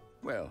see.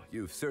 Well,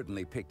 you've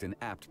certainly picked an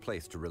apt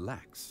place to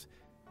relax.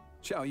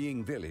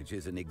 Xiaoying Village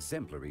is an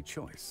exemplary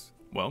choice.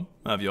 Well,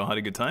 have you all had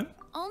a good time?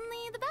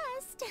 Only the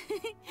best.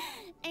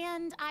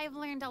 And I've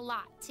learned a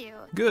lot, too.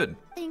 Good.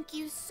 Thank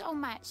you so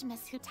much,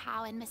 Miss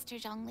Hutao and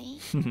Mr. Zhongli.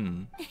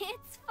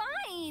 It's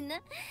fine.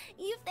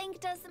 You've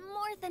thanked us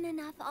more than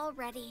enough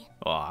already.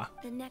 Aw.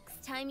 The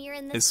next time you're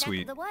in this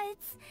neck of the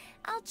woods,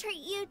 I'll treat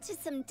you to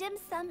some dim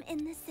sum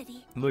in the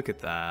city. Look at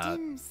that.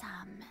 Dim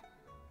sum.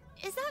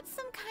 Is that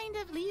some kind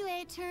of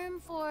Liyue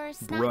term for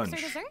snacks Brunch. or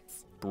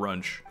desserts?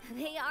 Brunch.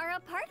 They are a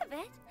part of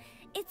it.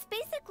 It's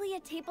basically a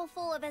table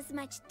full of as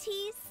much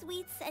tea,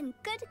 sweets, and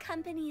good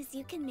company as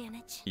you can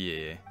manage.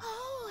 Yeah.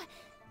 Oh,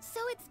 so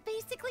it's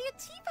basically a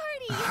tea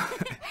party.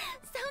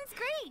 Sounds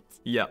great.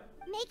 Yep.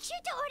 Make sure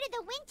to order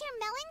the winter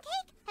melon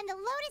cake and the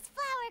lotus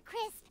flower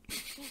crisp.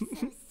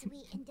 They're so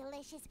sweet and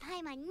delicious.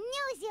 Paimon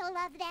knows you'll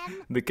love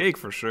them. The cake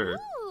for sure.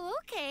 Ooh,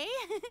 okay.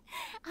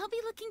 I'll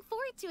be looking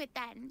forward to it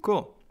then.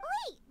 Cool.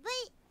 Wait,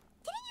 but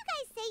didn't you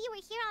guys say you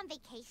were here on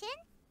vacation?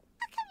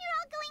 How come you're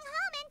all going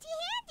home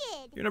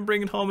empty-handed? You're not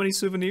bringing home any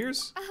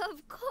souvenirs?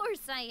 Of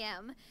course I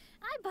am.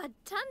 I bought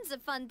tons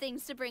of fun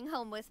things to bring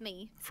home with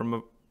me. From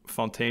a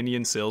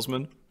Fontanian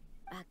salesman?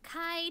 A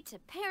kite, a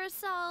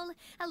parasol,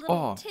 a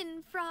little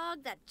tin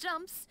frog that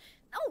jumps.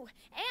 Oh,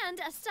 and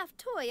a stuffed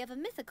toy of a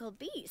mythical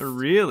beast.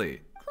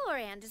 Really?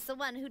 Clorand is the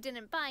one who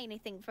didn't buy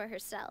anything for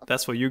herself.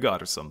 That's what you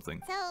got or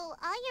something. So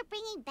all you're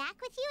bringing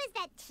back with you is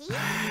that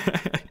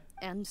tea?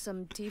 And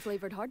some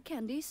tea-flavored hard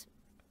candies.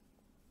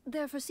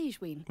 They're for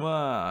Sijuin.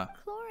 Wow.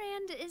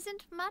 Clorand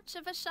isn't much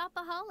of a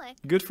shopaholic.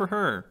 Good for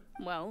her.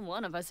 Well,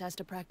 one of us has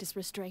to practice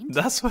restraint.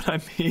 That's what I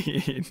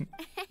mean.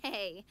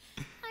 Hey,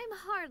 I'm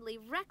hardly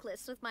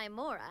reckless with my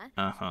Mora.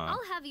 Uh-huh.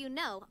 I'll have you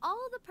know,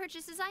 all the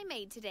purchases I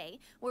made today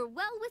were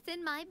well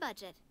within my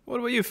budget. What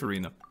about you,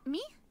 Furina?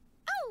 Me?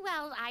 Oh,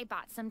 well, I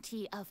bought some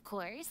tea, of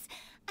course.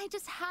 I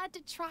just had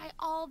to try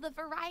all the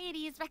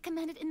varieties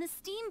recommended in the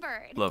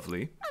Steambird.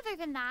 Lovely. Other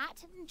than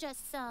that,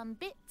 just some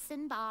bits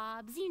and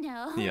bobs, you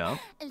know. Yeah.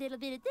 A little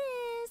bit of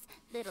this,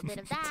 a little bit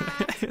of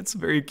that. It's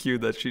very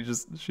cute that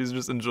she's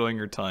just enjoying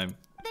her time.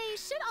 They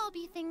should all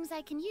be things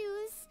I can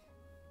use,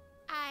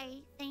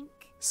 I think.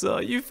 So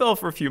you fell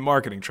for a few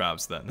marketing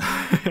traps then. Now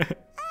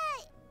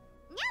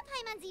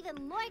Paimon's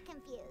even more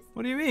confused.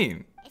 What do you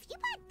mean? If you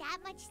bought that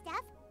much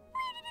stuff,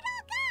 where did it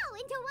all go?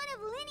 Into one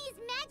of Linny's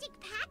magic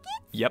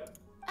packets? Yep.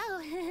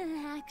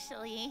 Oh,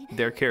 actually.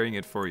 They're carrying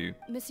it for you.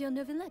 Monsieur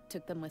Neuvillette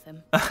took them with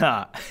him.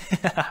 Oh, so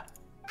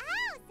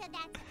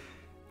that's...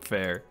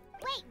 Fair.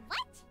 Wait,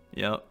 what?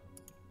 Yep.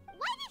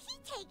 Why did he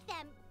take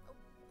them?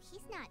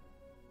 He's not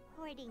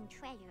hoarding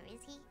treasure,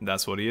 is he?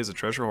 That's what he is, a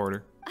treasure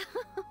hoarder.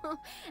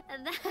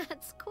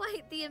 That's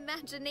quite the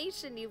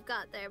imagination you've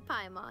got there,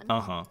 Paimon.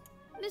 Uh-huh.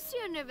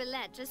 Monsieur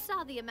Neuvillette just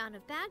saw the amount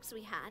of bags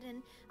we had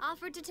and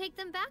offered to take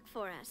them back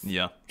for us.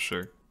 Yeah,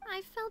 sure.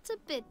 I felt a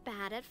bit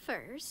bad at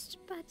first,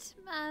 but,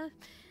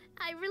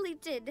 I really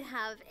did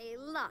have a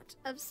lot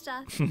of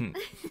stuff.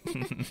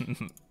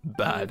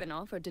 Bad. He even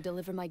offered to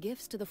deliver my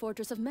gifts to the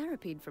Fortress of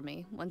Meripede for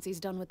me once he's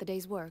done with the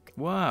day's work.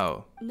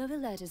 Wow.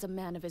 Neuvillette is a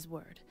man of his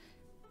word.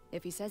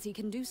 If he says he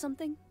can do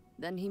something,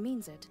 then he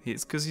means it.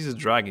 It's because he's a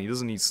dragon. He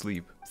doesn't need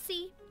sleep.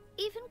 See,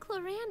 even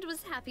Clorand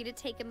was happy to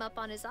take him up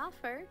on his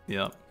offer.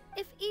 Yep.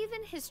 If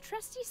even his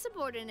trusty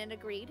subordinate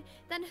agreed,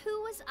 then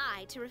who was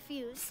I to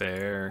refuse?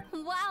 Fair.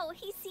 Wow,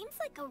 he seems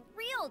like a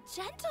real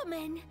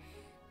gentleman.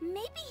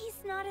 Maybe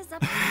he's not as up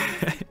to date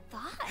as I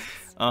thought.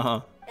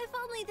 Uh-huh. If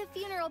only the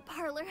funeral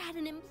parlor had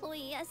an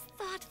employee as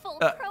thoughtful,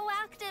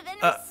 proactive,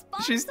 and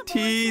responsible. She's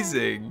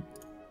teasing.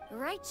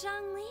 Right,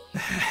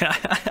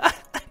 Zhongli?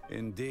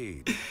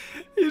 Indeed.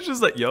 He's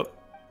just like, yup.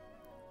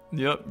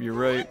 Yup, you're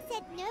right.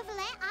 Said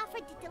Neuvillette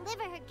offered to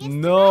deliver her gifts.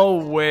 No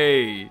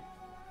way.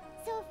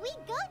 So if we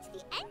go to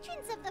the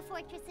entrance of the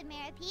Fortress of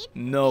Meripede,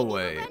 No maybe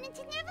way. we'll run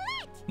into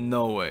Neuvillette.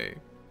 No way.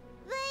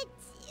 But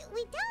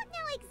we don't know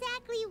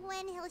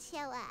when he'll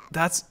show up.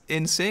 That's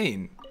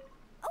insane.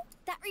 Oh,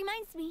 that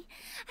reminds me.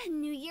 A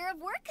new year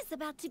of work is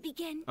about to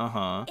begin.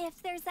 Uh-huh.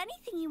 If there's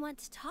anything you want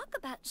to talk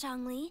about,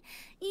 Zhongli,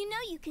 you know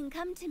you can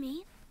come to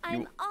me.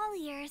 I'm all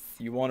ears.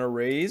 You want a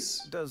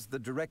raise? Does the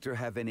director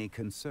have any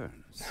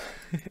concerns?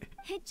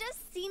 It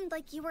just seemed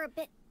like you were a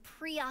bit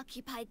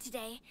preoccupied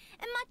today,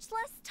 and much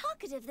less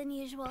talkative than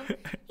usual.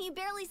 You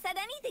barely said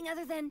anything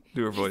other than,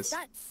 do her voice. Is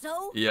that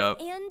so?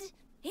 Yep. And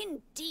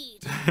indeed.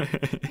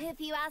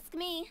 If you ask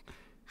me,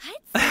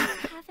 I'd say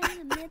you're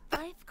having a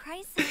midlife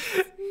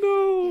crisis.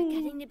 No.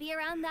 You're getting to be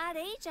around that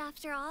age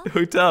after all.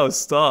 Hu Tao,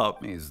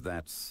 stop. Is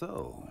that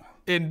so?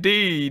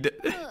 Indeed.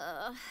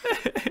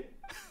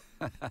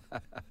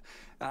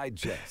 I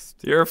jest.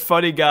 You're a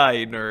funny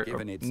guy, Neur.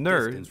 Given its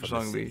Neur, distance from the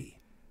Zhongli. city,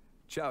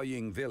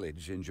 Qianyun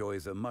village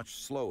enjoys a much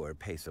slower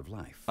pace of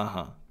life.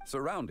 Uh-huh.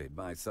 Surrounded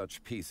by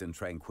such peace and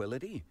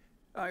tranquility,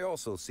 I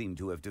also seem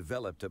to have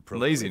developed a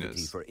proclivity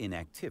Laziness. for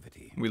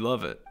inactivity. We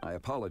love it. I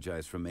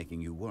apologize for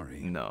making you worry.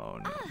 No.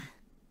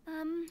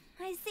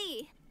 I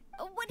see.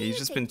 What do you He's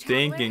just think, been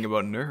traveler? thinking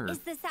about Neur. Is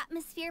this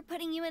atmosphere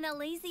putting you in a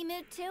lazy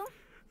mood too?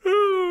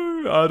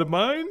 Out of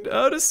mind,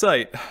 out of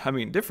sight. I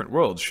mean, different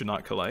worlds should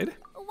not collide.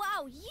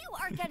 Wow, you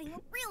are getting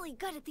really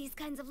good at these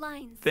kinds of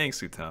lines. Thanks,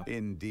 Hu Tao.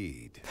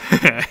 Indeed.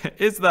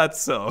 Is that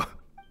so?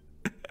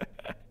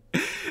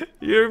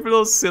 You're a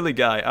little silly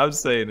guy. I'm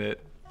saying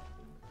it.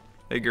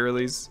 Hey,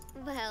 girlies.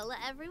 Well,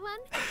 everyone,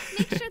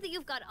 make sure that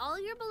you've got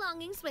all your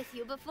belongings with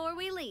you before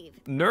we leave.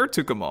 Neur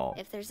took them all.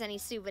 If there's any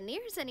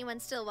souvenirs anyone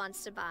still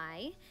wants to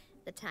buy,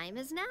 the time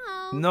is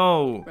now.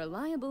 No.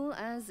 Reliable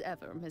as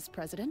ever, Miss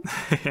President.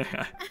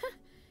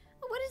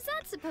 What is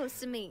that supposed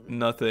to mean?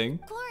 Nothing.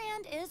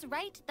 Chlorand is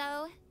right,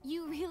 though.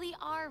 You really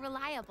are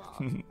reliable.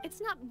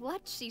 It's not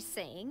what she's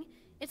saying.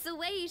 It's the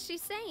way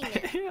she's saying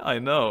it. I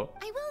know.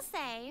 I will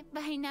say,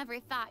 but I never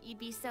thought you'd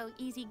be so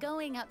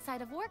easygoing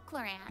outside of work,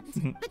 Chlorand.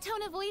 The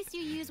tone of voice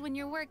you use when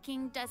you're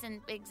working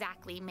doesn't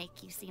exactly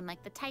make you seem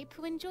like the type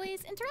who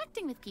enjoys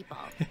interacting with people.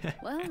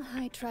 Well,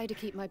 I try to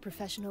keep my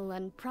professional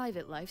and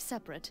private life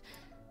separate.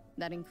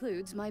 That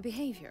includes my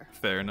behavior.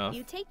 Fair enough.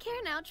 You take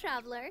care now,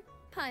 traveler.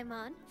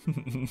 Paimon.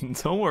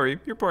 Don't worry,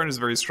 your partner's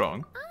very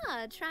strong.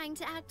 Ah, trying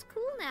to act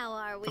cool now,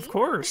 are we? Of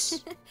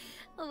course.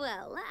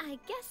 Well, I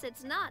guess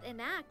it's not an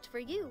act for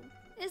you,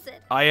 is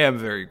it? I am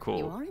very cool.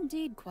 You are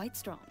indeed quite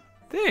strong.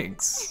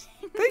 Thanks.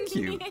 Thank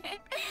you.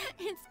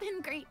 It's been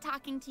great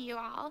talking to you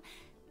all.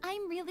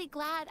 I'm really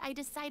glad I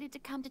decided to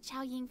come to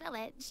Qianyun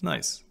Village.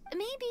 Nice.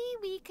 Maybe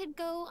we could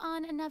go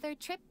on another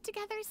trip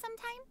together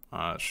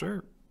sometime?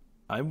 Sure.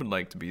 I would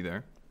like to be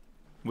there.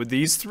 With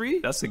these three,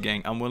 that's a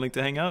gang I'm willing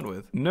to hang out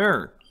with.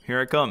 Neur, here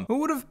I come.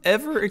 Who would have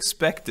ever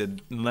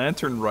expected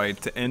Lantern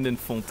Rite to end in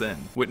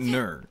Fontaine with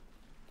Neur?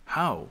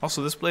 How?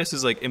 Also, this place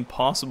is like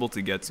impossible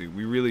to get to.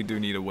 We really do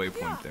need a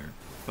waypoint there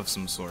of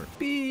some sort.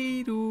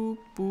 Beep-doop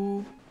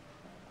boop.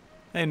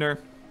 Hey, Neur.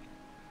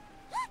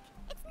 Look,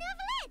 it's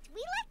Neuvillette. We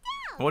lucked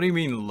out. What do you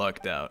mean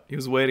lucked out? He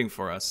was waiting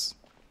for us.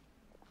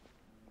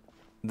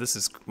 This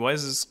is, why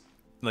is this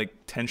like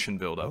tension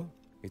build up? Oh,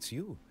 it's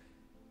you.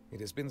 It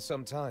has been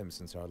some time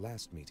since our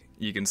last meeting.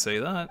 You can say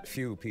that.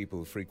 Few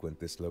people frequent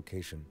this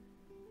location.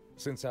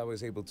 Since I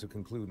was able to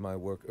conclude my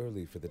work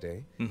early for the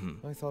day,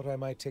 I thought I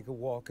might take a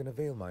walk and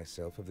avail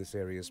myself of this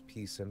area's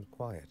peace and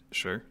quiet.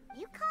 Sure.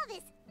 You call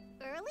this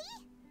early?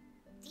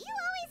 Do you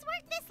always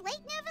work this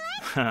late,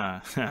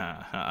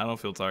 Neuvillette? I don't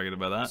feel targeted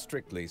by that.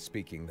 Strictly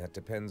speaking, that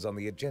depends on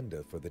the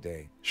agenda for the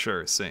day.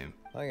 Sure, same.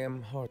 I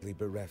am hardly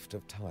bereft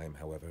of time,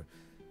 however,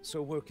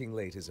 so working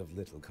late is of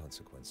little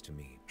consequence to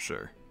me.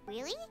 Sure.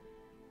 Really?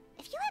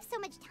 If you have so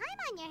much time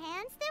on your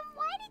hands, then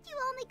why did you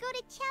only go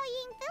to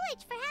Qianyun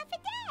Village for half a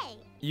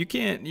day? You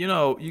can't, you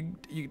know,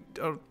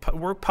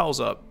 work piles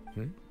up.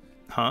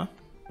 Huh?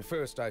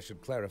 First, I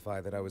should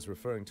clarify that I was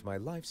referring to my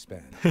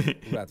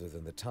lifespan, rather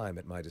than the time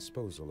at my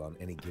disposal on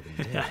any given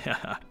day.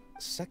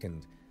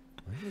 Second,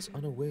 I was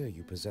unaware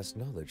you possessed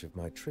knowledge of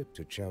my trip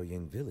to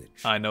Qianyun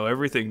Village. I know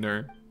everything,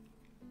 Neur.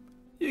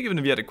 You're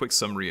giving yet a quick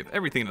summary of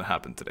everything that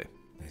happened today.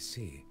 I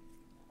see.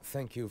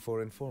 Thank you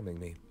for informing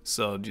me.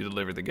 So, did you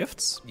deliver the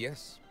gifts?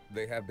 Yes,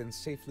 they have been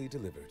safely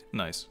delivered.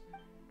 Nice.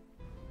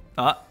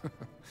 I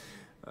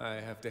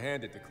have to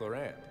hand it to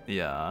Chlorand.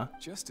 Yeah.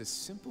 Just a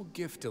simple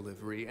gift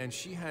delivery, and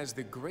she has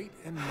the great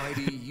and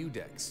mighty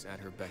Udex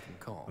at her beck and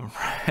call.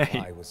 Right.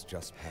 I was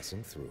just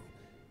passing through.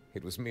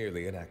 It was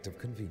merely an act of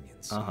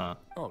convenience. All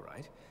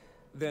right.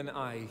 Then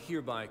I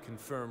hereby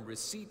confirm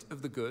receipt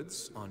of the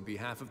goods on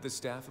behalf of the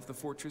staff of the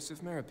Fortress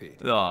of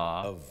Meripede.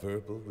 A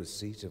verbal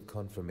receipt of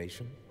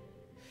confirmation?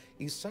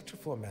 Is such a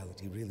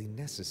formality really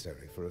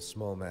necessary for a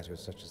small matter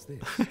such as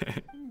this?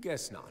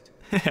 Guess not.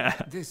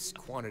 This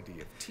quantity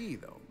of tea,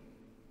 though,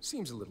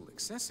 seems a little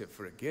excessive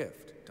for a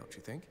gift, don't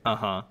you think?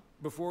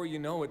 Before you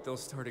know it, they'll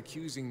start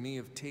accusing me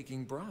of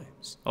taking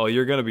bribes. Oh,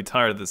 you're gonna be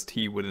tired of this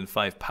tea within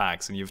 5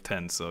 packs, and you have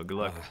 10, so good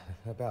luck.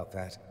 About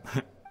that.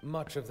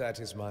 Much of that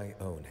is my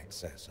own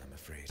excess, I'm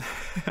afraid.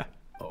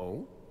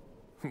 Oh?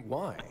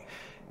 Why?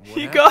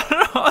 He got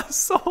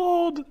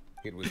hustled!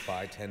 It was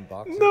buy 10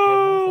 boxes.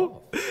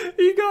 No!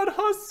 He got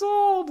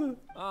hustled!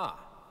 Ah,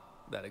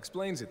 that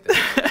explains it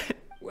then.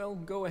 Well,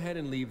 go ahead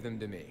and leave them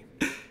to me.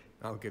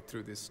 I'll get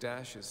through this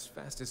stash as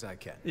fast as I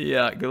can.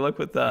 Yeah, good luck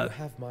with that. You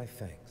have my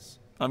thanks.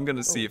 I'm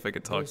gonna see if I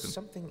could talk to him.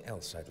 Something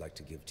else I'd like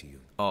to give to you.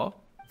 Oh?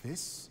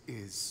 This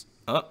is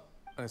a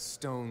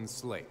stone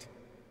slate,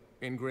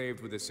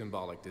 engraved with a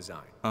symbolic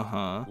design.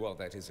 Uh-huh. While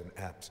that is an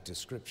apt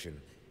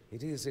description,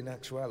 it is in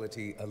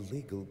actuality a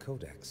legal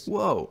codex.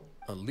 Whoa.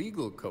 A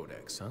legal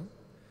codex, huh?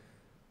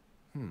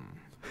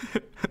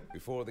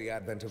 Before the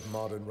advent of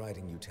modern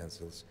writing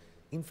utensils,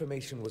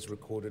 information was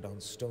recorded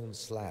on stone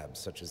slabs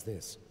such as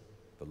this.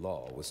 The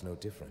law was no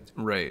different.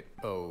 Right.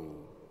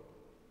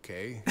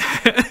 Okay.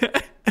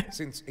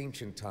 Since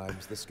ancient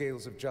times, the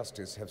scales of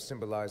justice have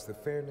symbolized the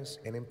fairness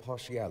and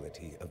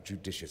impartiality of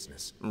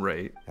judiciousness.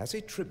 Right. As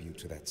a tribute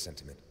to that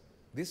sentiment,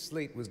 this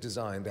slate was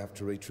designed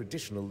after a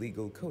traditional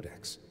legal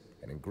codex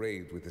and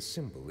engraved with a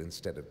symbol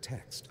instead of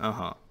text.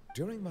 Uh-huh.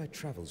 During my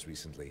travels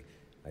recently,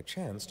 I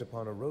chanced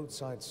upon a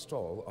roadside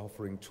stall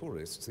offering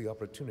tourists the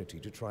opportunity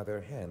to try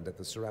their hand at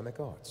the ceramic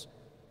arts.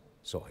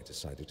 So I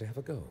decided to have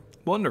a go.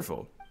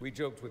 Wonderful. We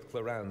joked with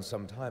Claran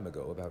some time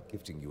ago about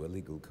gifting you a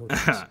legal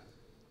codex.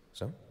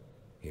 So,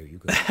 here you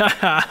go.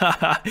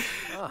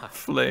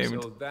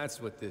 Flamed. So that's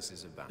what this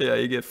is about. Yeah,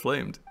 you get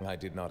flamed. I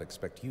did not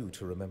expect you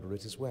to remember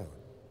it as well.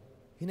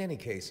 In any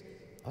case,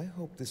 I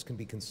hope this can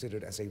be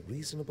considered as a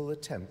reasonable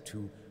attempt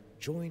to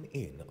join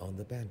in on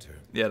the banter.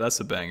 Yeah, that's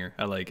a banger.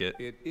 I like it.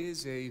 It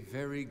is a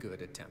very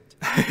good attempt.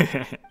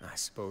 I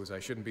suppose I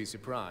shouldn't be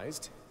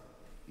surprised.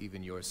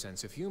 Even your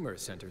sense of humor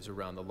centers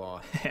around the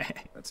law.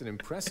 That's an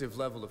impressive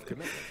level of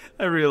commitment.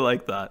 I really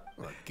like that.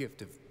 Well, a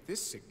gift of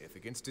this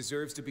significance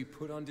deserves to be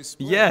put on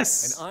display.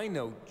 Yes. And I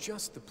know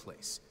just the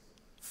place.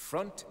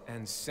 Front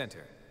and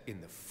center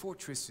in the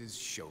fortress's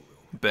showroom.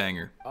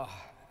 Banger.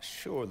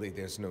 Surely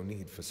there's no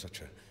need for such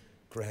a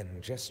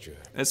grand gesture.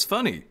 It's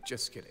funny.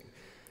 Just kidding.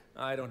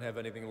 I don't have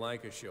anything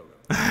like a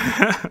showroom.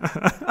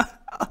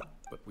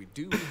 But we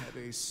do have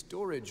a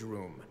storage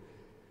room.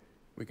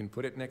 We can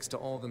put it next to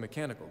all the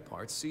mechanical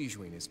parts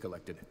xianyun has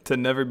collected. To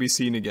never be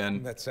seen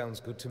again. That sounds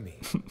good to me.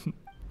 So that's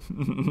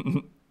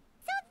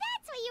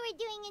what you were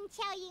doing in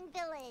Qianyun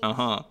Village.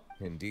 Uh-huh.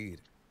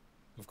 Indeed.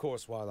 Of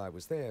course, while I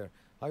was there,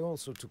 I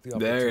also took the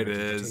opportunity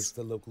to taste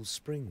the local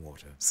spring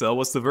water. So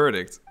what's the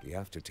verdict? The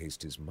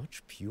aftertaste is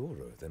much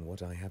purer than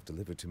what I have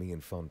delivered to me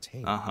in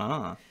Fontaine.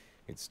 Uh-huh.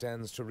 It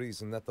stands to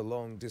reason that the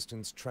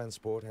long-distance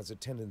transport has a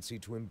tendency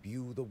to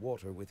imbue the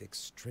water with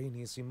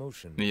extraneous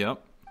emotion.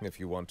 Yep. If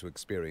you want to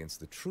experience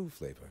the true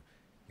flavor,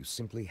 you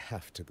simply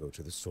have to go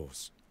to the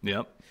source.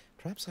 Yep.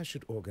 Perhaps I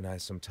should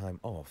organize some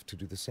time off to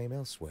do the same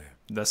elsewhere.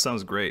 That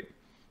sounds great.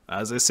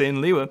 As they say in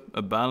Liwa,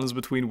 a balance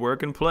between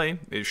work and play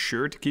is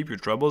sure to keep your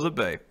troubles at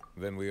bay.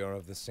 Then we are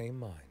of the same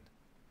mind.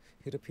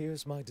 It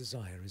appears my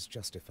desire is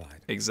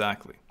justified.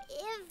 Exactly.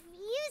 If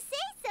you say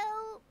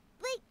so,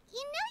 but you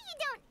know you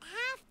don't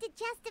have to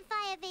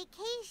justify a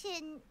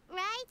vacation,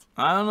 right?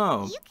 I don't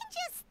know. You can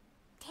just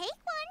take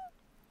one.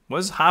 Why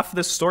does half of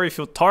this story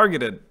feel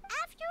targeted?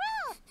 After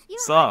all, you're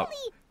Stop.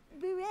 hardly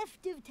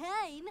bereft of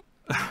time.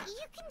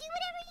 You can do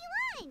whatever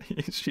you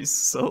want. She's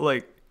so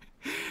like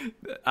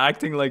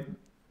acting like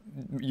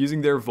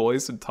using their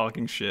voice and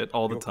talking shit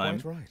all the time.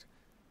 Quite right.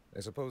 I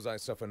suppose I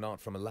suffer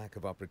not from a lack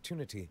of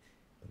opportunity,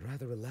 but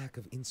rather a lack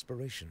of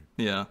inspiration.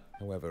 Yeah.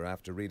 However,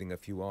 after reading a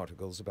few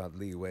articles about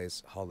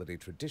Liyue's holiday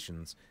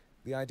traditions,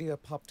 the idea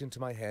popped into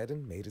my head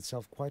and made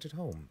itself quite at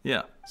home.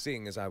 Yeah.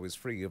 Seeing as I was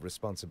free of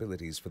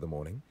responsibilities for the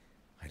morning,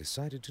 I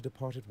decided to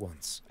depart at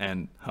once.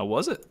 And how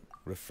was it?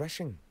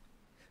 Refreshing.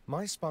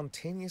 My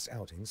spontaneous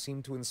outing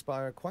seemed to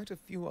inspire quite a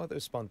few other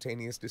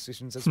spontaneous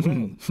decisions as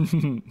well.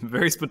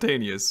 Very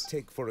spontaneous.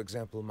 Take, for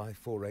example, my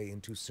foray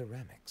into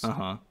ceramics.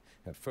 Uh-huh.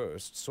 At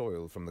first,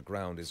 soil from the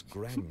ground is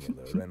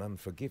granular and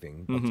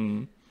unforgiving,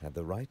 but add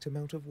the right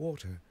amount of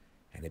water,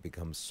 and it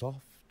becomes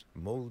soft,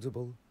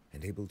 moldable,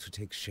 and able to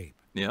take shape.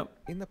 Yep.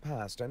 In the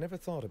past, I never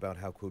thought about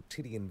how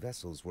quotidian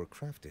vessels were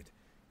crafted.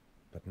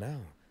 But now,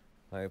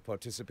 I have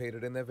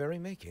participated in their very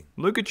making.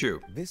 Look at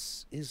you.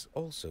 This is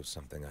also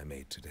something I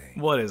made today.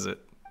 What is it?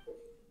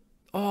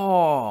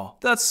 Oh,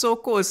 that's so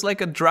cool. It's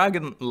like a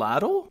dragon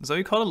ladle? Is that what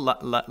you call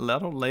it?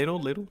 Ladle?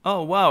 Ladle?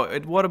 Oh, wow.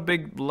 What a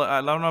big... I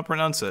don't know how to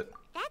pronounce it.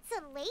 That's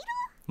a ladle?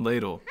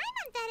 Ladle.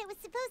 I thought it was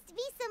supposed to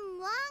be some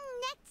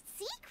long-necked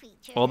sea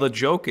creature. Well, the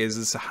joke is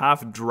it's a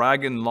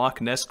half-dragon Loch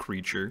Ness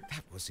creature.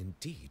 That was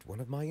indeed one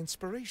of my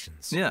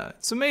inspirations. Yeah,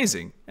 it's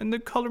amazing. And the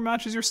color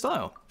matches your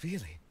style.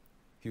 Really?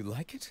 You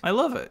like it? I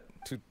love it.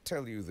 To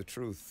tell you the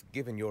truth,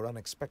 given your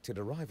unexpected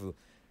arrival,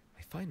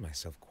 I find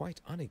myself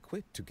quite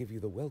unequipped to give you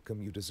the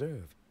welcome you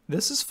deserve.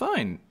 This is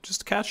fine.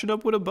 Just catch it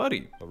up with a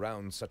buddy.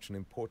 Around such an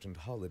important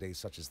holiday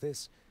such as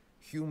this,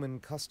 human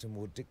custom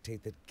would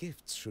dictate that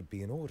gifts should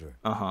be in order.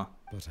 Uh-huh.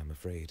 But I'm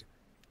afraid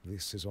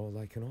this is all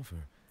I can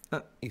offer.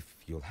 If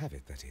you'll have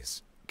it, that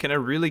is. Can I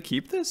really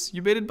keep this?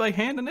 You made it by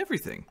hand and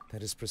everything.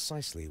 That is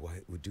precisely why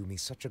it would do me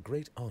such a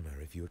great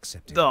honor if you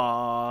accepted.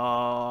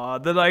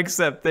 Aww, then I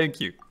accept, thank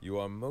you. You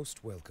are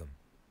most welcome.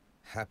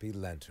 Happy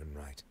Lantern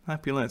Rite.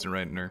 Happy Lantern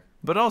Rite, Neur.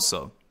 But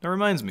also, that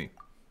reminds me.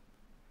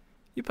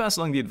 You pass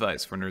along the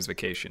advice for Neur's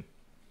vacation.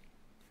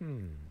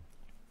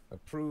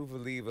 Approve a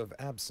leave of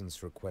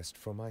absence request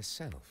for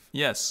myself.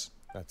 Yes.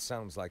 That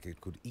sounds like it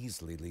could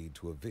easily lead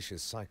to a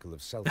vicious cycle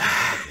of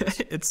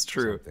self-indulgence. It's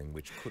true. Something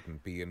which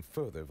couldn't be in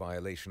further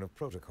violation of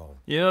protocol.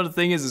 You know, the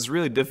thing is, it's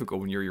really difficult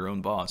when you're your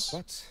own boss.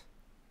 But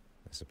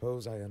I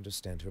suppose I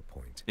understand her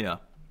point. Yeah.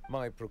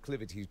 My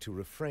proclivity to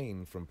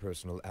refrain from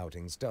personal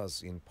outings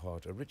does, in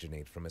part,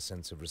 originate from a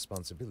sense of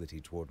responsibility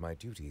toward my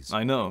duties.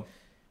 I know.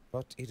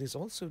 But it is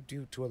also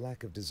due to a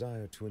lack of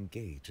desire to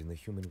engage in the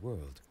human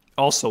world.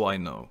 Also, I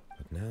know.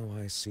 But now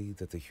I see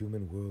that the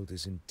human world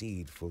is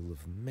indeed full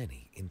of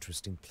many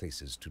interesting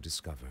places to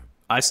discover.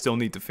 I still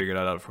need to figure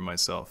that out for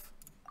myself.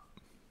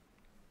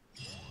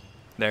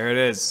 There it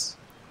is.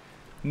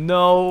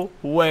 No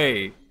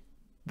way.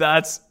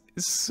 That's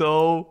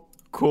so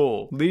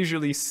cool.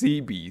 Leisurely Sea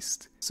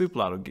Beast. Soup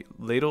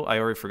ladle, I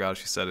already forgot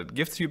she said it.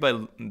 Gift to you by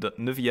the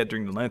Neuvillette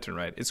during the Lantern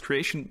Rite. Its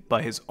creation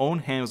by his own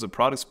hand was a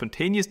product's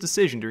spontaneous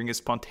decision during his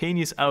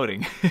spontaneous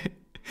outing.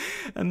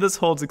 And this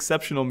holds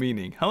exceptional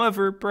meaning.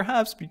 However,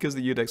 perhaps because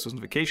the Udex was on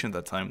vacation at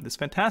that time, this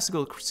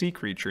fantastical sea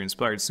creature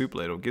inspired soup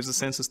ladle gives the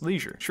senses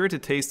leisure. Sure to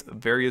taste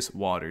various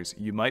waters,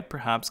 you might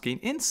perhaps gain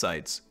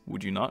insights,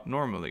 would you not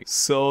normally?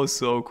 So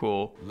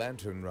cool.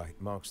 Lantern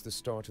Rite marks the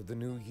start of the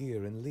new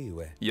year in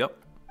Liyue. Yep.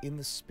 In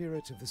the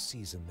spirit of the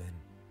season then,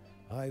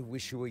 I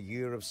wish you a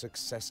year of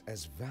success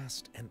as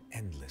vast and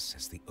endless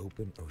as the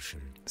open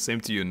ocean.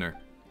 Same to you, Neur.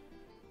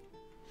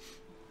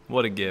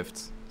 What a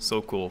gift.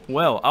 So cool.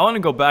 Well, I want to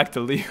go back to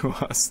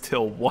Liyue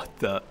still. What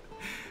the...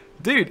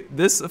 Dude,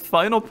 this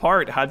final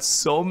part had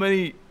so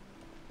many...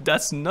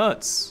 That's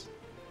nuts.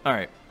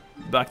 Alright,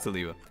 back to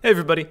Liyue. Hey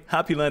everybody,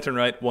 happy Lantern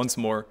Rite once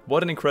more.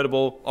 What an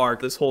incredible arc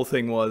this whole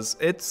thing was.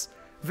 It's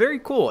very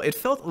cool. It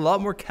felt a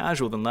lot more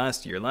casual than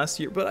last year.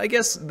 But I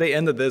guess they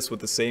ended this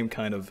with the same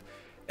kind of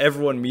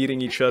everyone meeting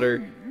each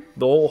other.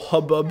 The whole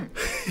hubbub,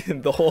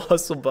 the whole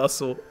hustle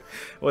bustle,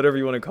 whatever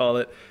you want to call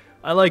it.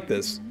 I like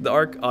this. The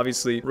arc,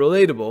 obviously,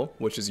 relatable,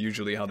 which is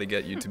usually how they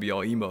get you to be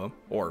all emo.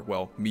 Or,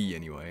 well, me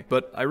anyway.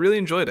 But I really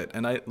enjoyed it,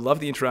 and I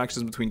love the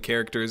interactions between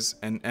characters,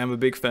 and I'm a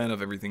big fan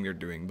of everything they're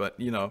doing. But,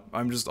 you know,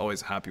 I'm just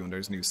always happy when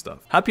there's new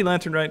stuff. Happy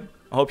Lantern Rite.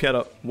 I hope you had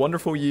a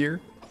wonderful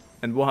year,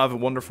 and we'll have a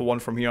wonderful one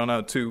from here on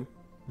out, too.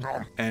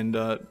 And,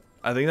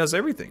 I think that's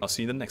everything. I'll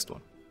see you in the next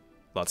one.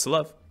 Lots of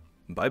love.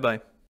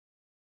 Bye-bye.